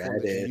platform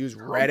that you use,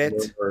 Reddit,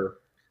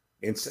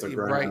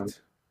 Instagram.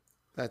 Right.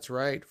 That's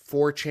right.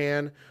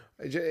 4chan,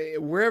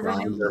 wherever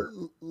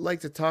you like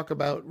to talk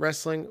about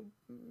wrestling,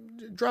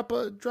 drop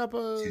a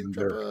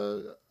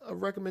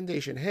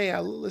recommendation. Hey, I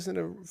listen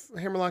to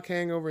Hammerlock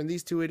Hangover and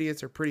these 2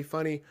 idiots are pretty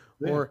funny.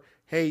 Yeah. Or,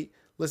 hey,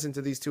 listen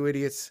to these 2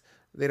 idiots.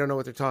 They don't know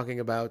what they're talking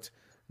about.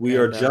 We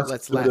are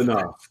just good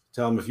enough.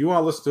 Tell them if you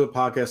want to listen to a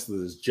podcast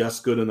that is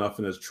just good enough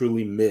and is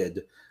truly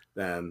mid,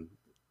 then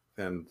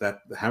that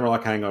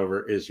Hammerlock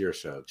Hangover is your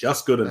show.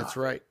 Just good enough. That's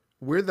right.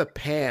 We're the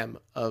Pam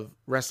of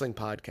wrestling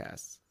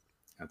podcasts.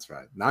 That's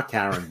right. Not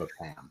Karen, but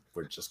Pam.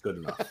 We're just good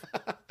enough.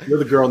 You're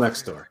the girl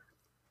next door.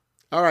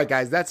 All right,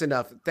 guys, that's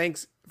enough.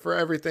 Thanks for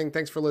everything.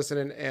 Thanks for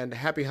listening, and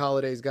happy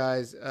holidays,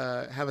 guys.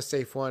 Have a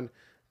safe one,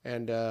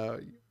 and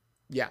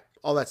yeah,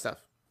 all that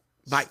stuff.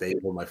 Bye. Stay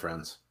well, my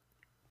friends.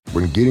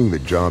 When getting the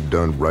job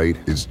done right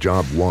is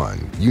job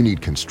one, you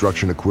need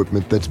construction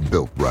equipment that's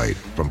built right.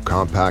 From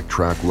compact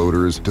track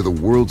loaders to the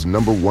world's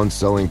 #1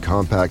 selling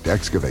compact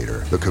excavator,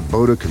 the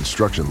Kubota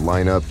construction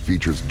lineup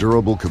features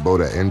durable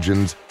Kubota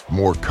engines,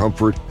 more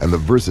comfort, and the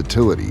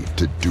versatility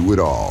to do it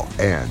all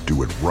and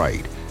do it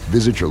right.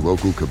 Visit your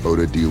local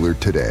Kubota dealer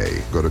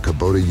today. Go to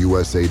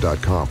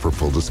KubotaUSA.com for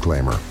full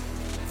disclaimer.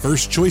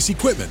 First Choice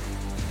Equipment.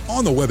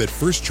 On the web at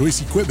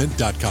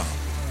firstchoiceequipment.com.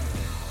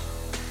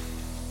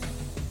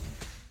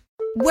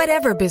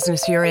 Whatever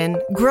business you're in,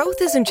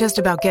 growth isn't just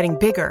about getting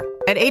bigger.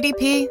 At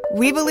ADP,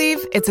 we believe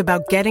it's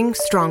about getting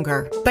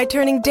stronger by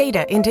turning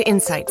data into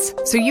insights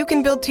so you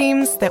can build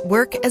teams that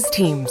work as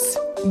teams.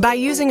 By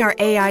using our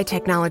AI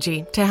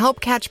technology to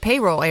help catch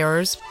payroll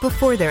errors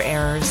before they're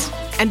errors.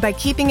 And by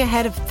keeping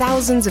ahead of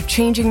thousands of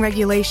changing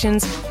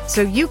regulations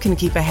so you can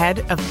keep ahead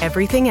of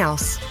everything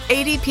else.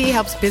 ADP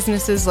helps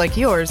businesses like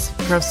yours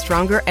grow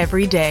stronger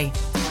every day.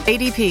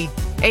 ADP,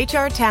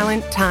 HR,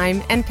 talent,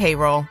 time, and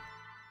payroll.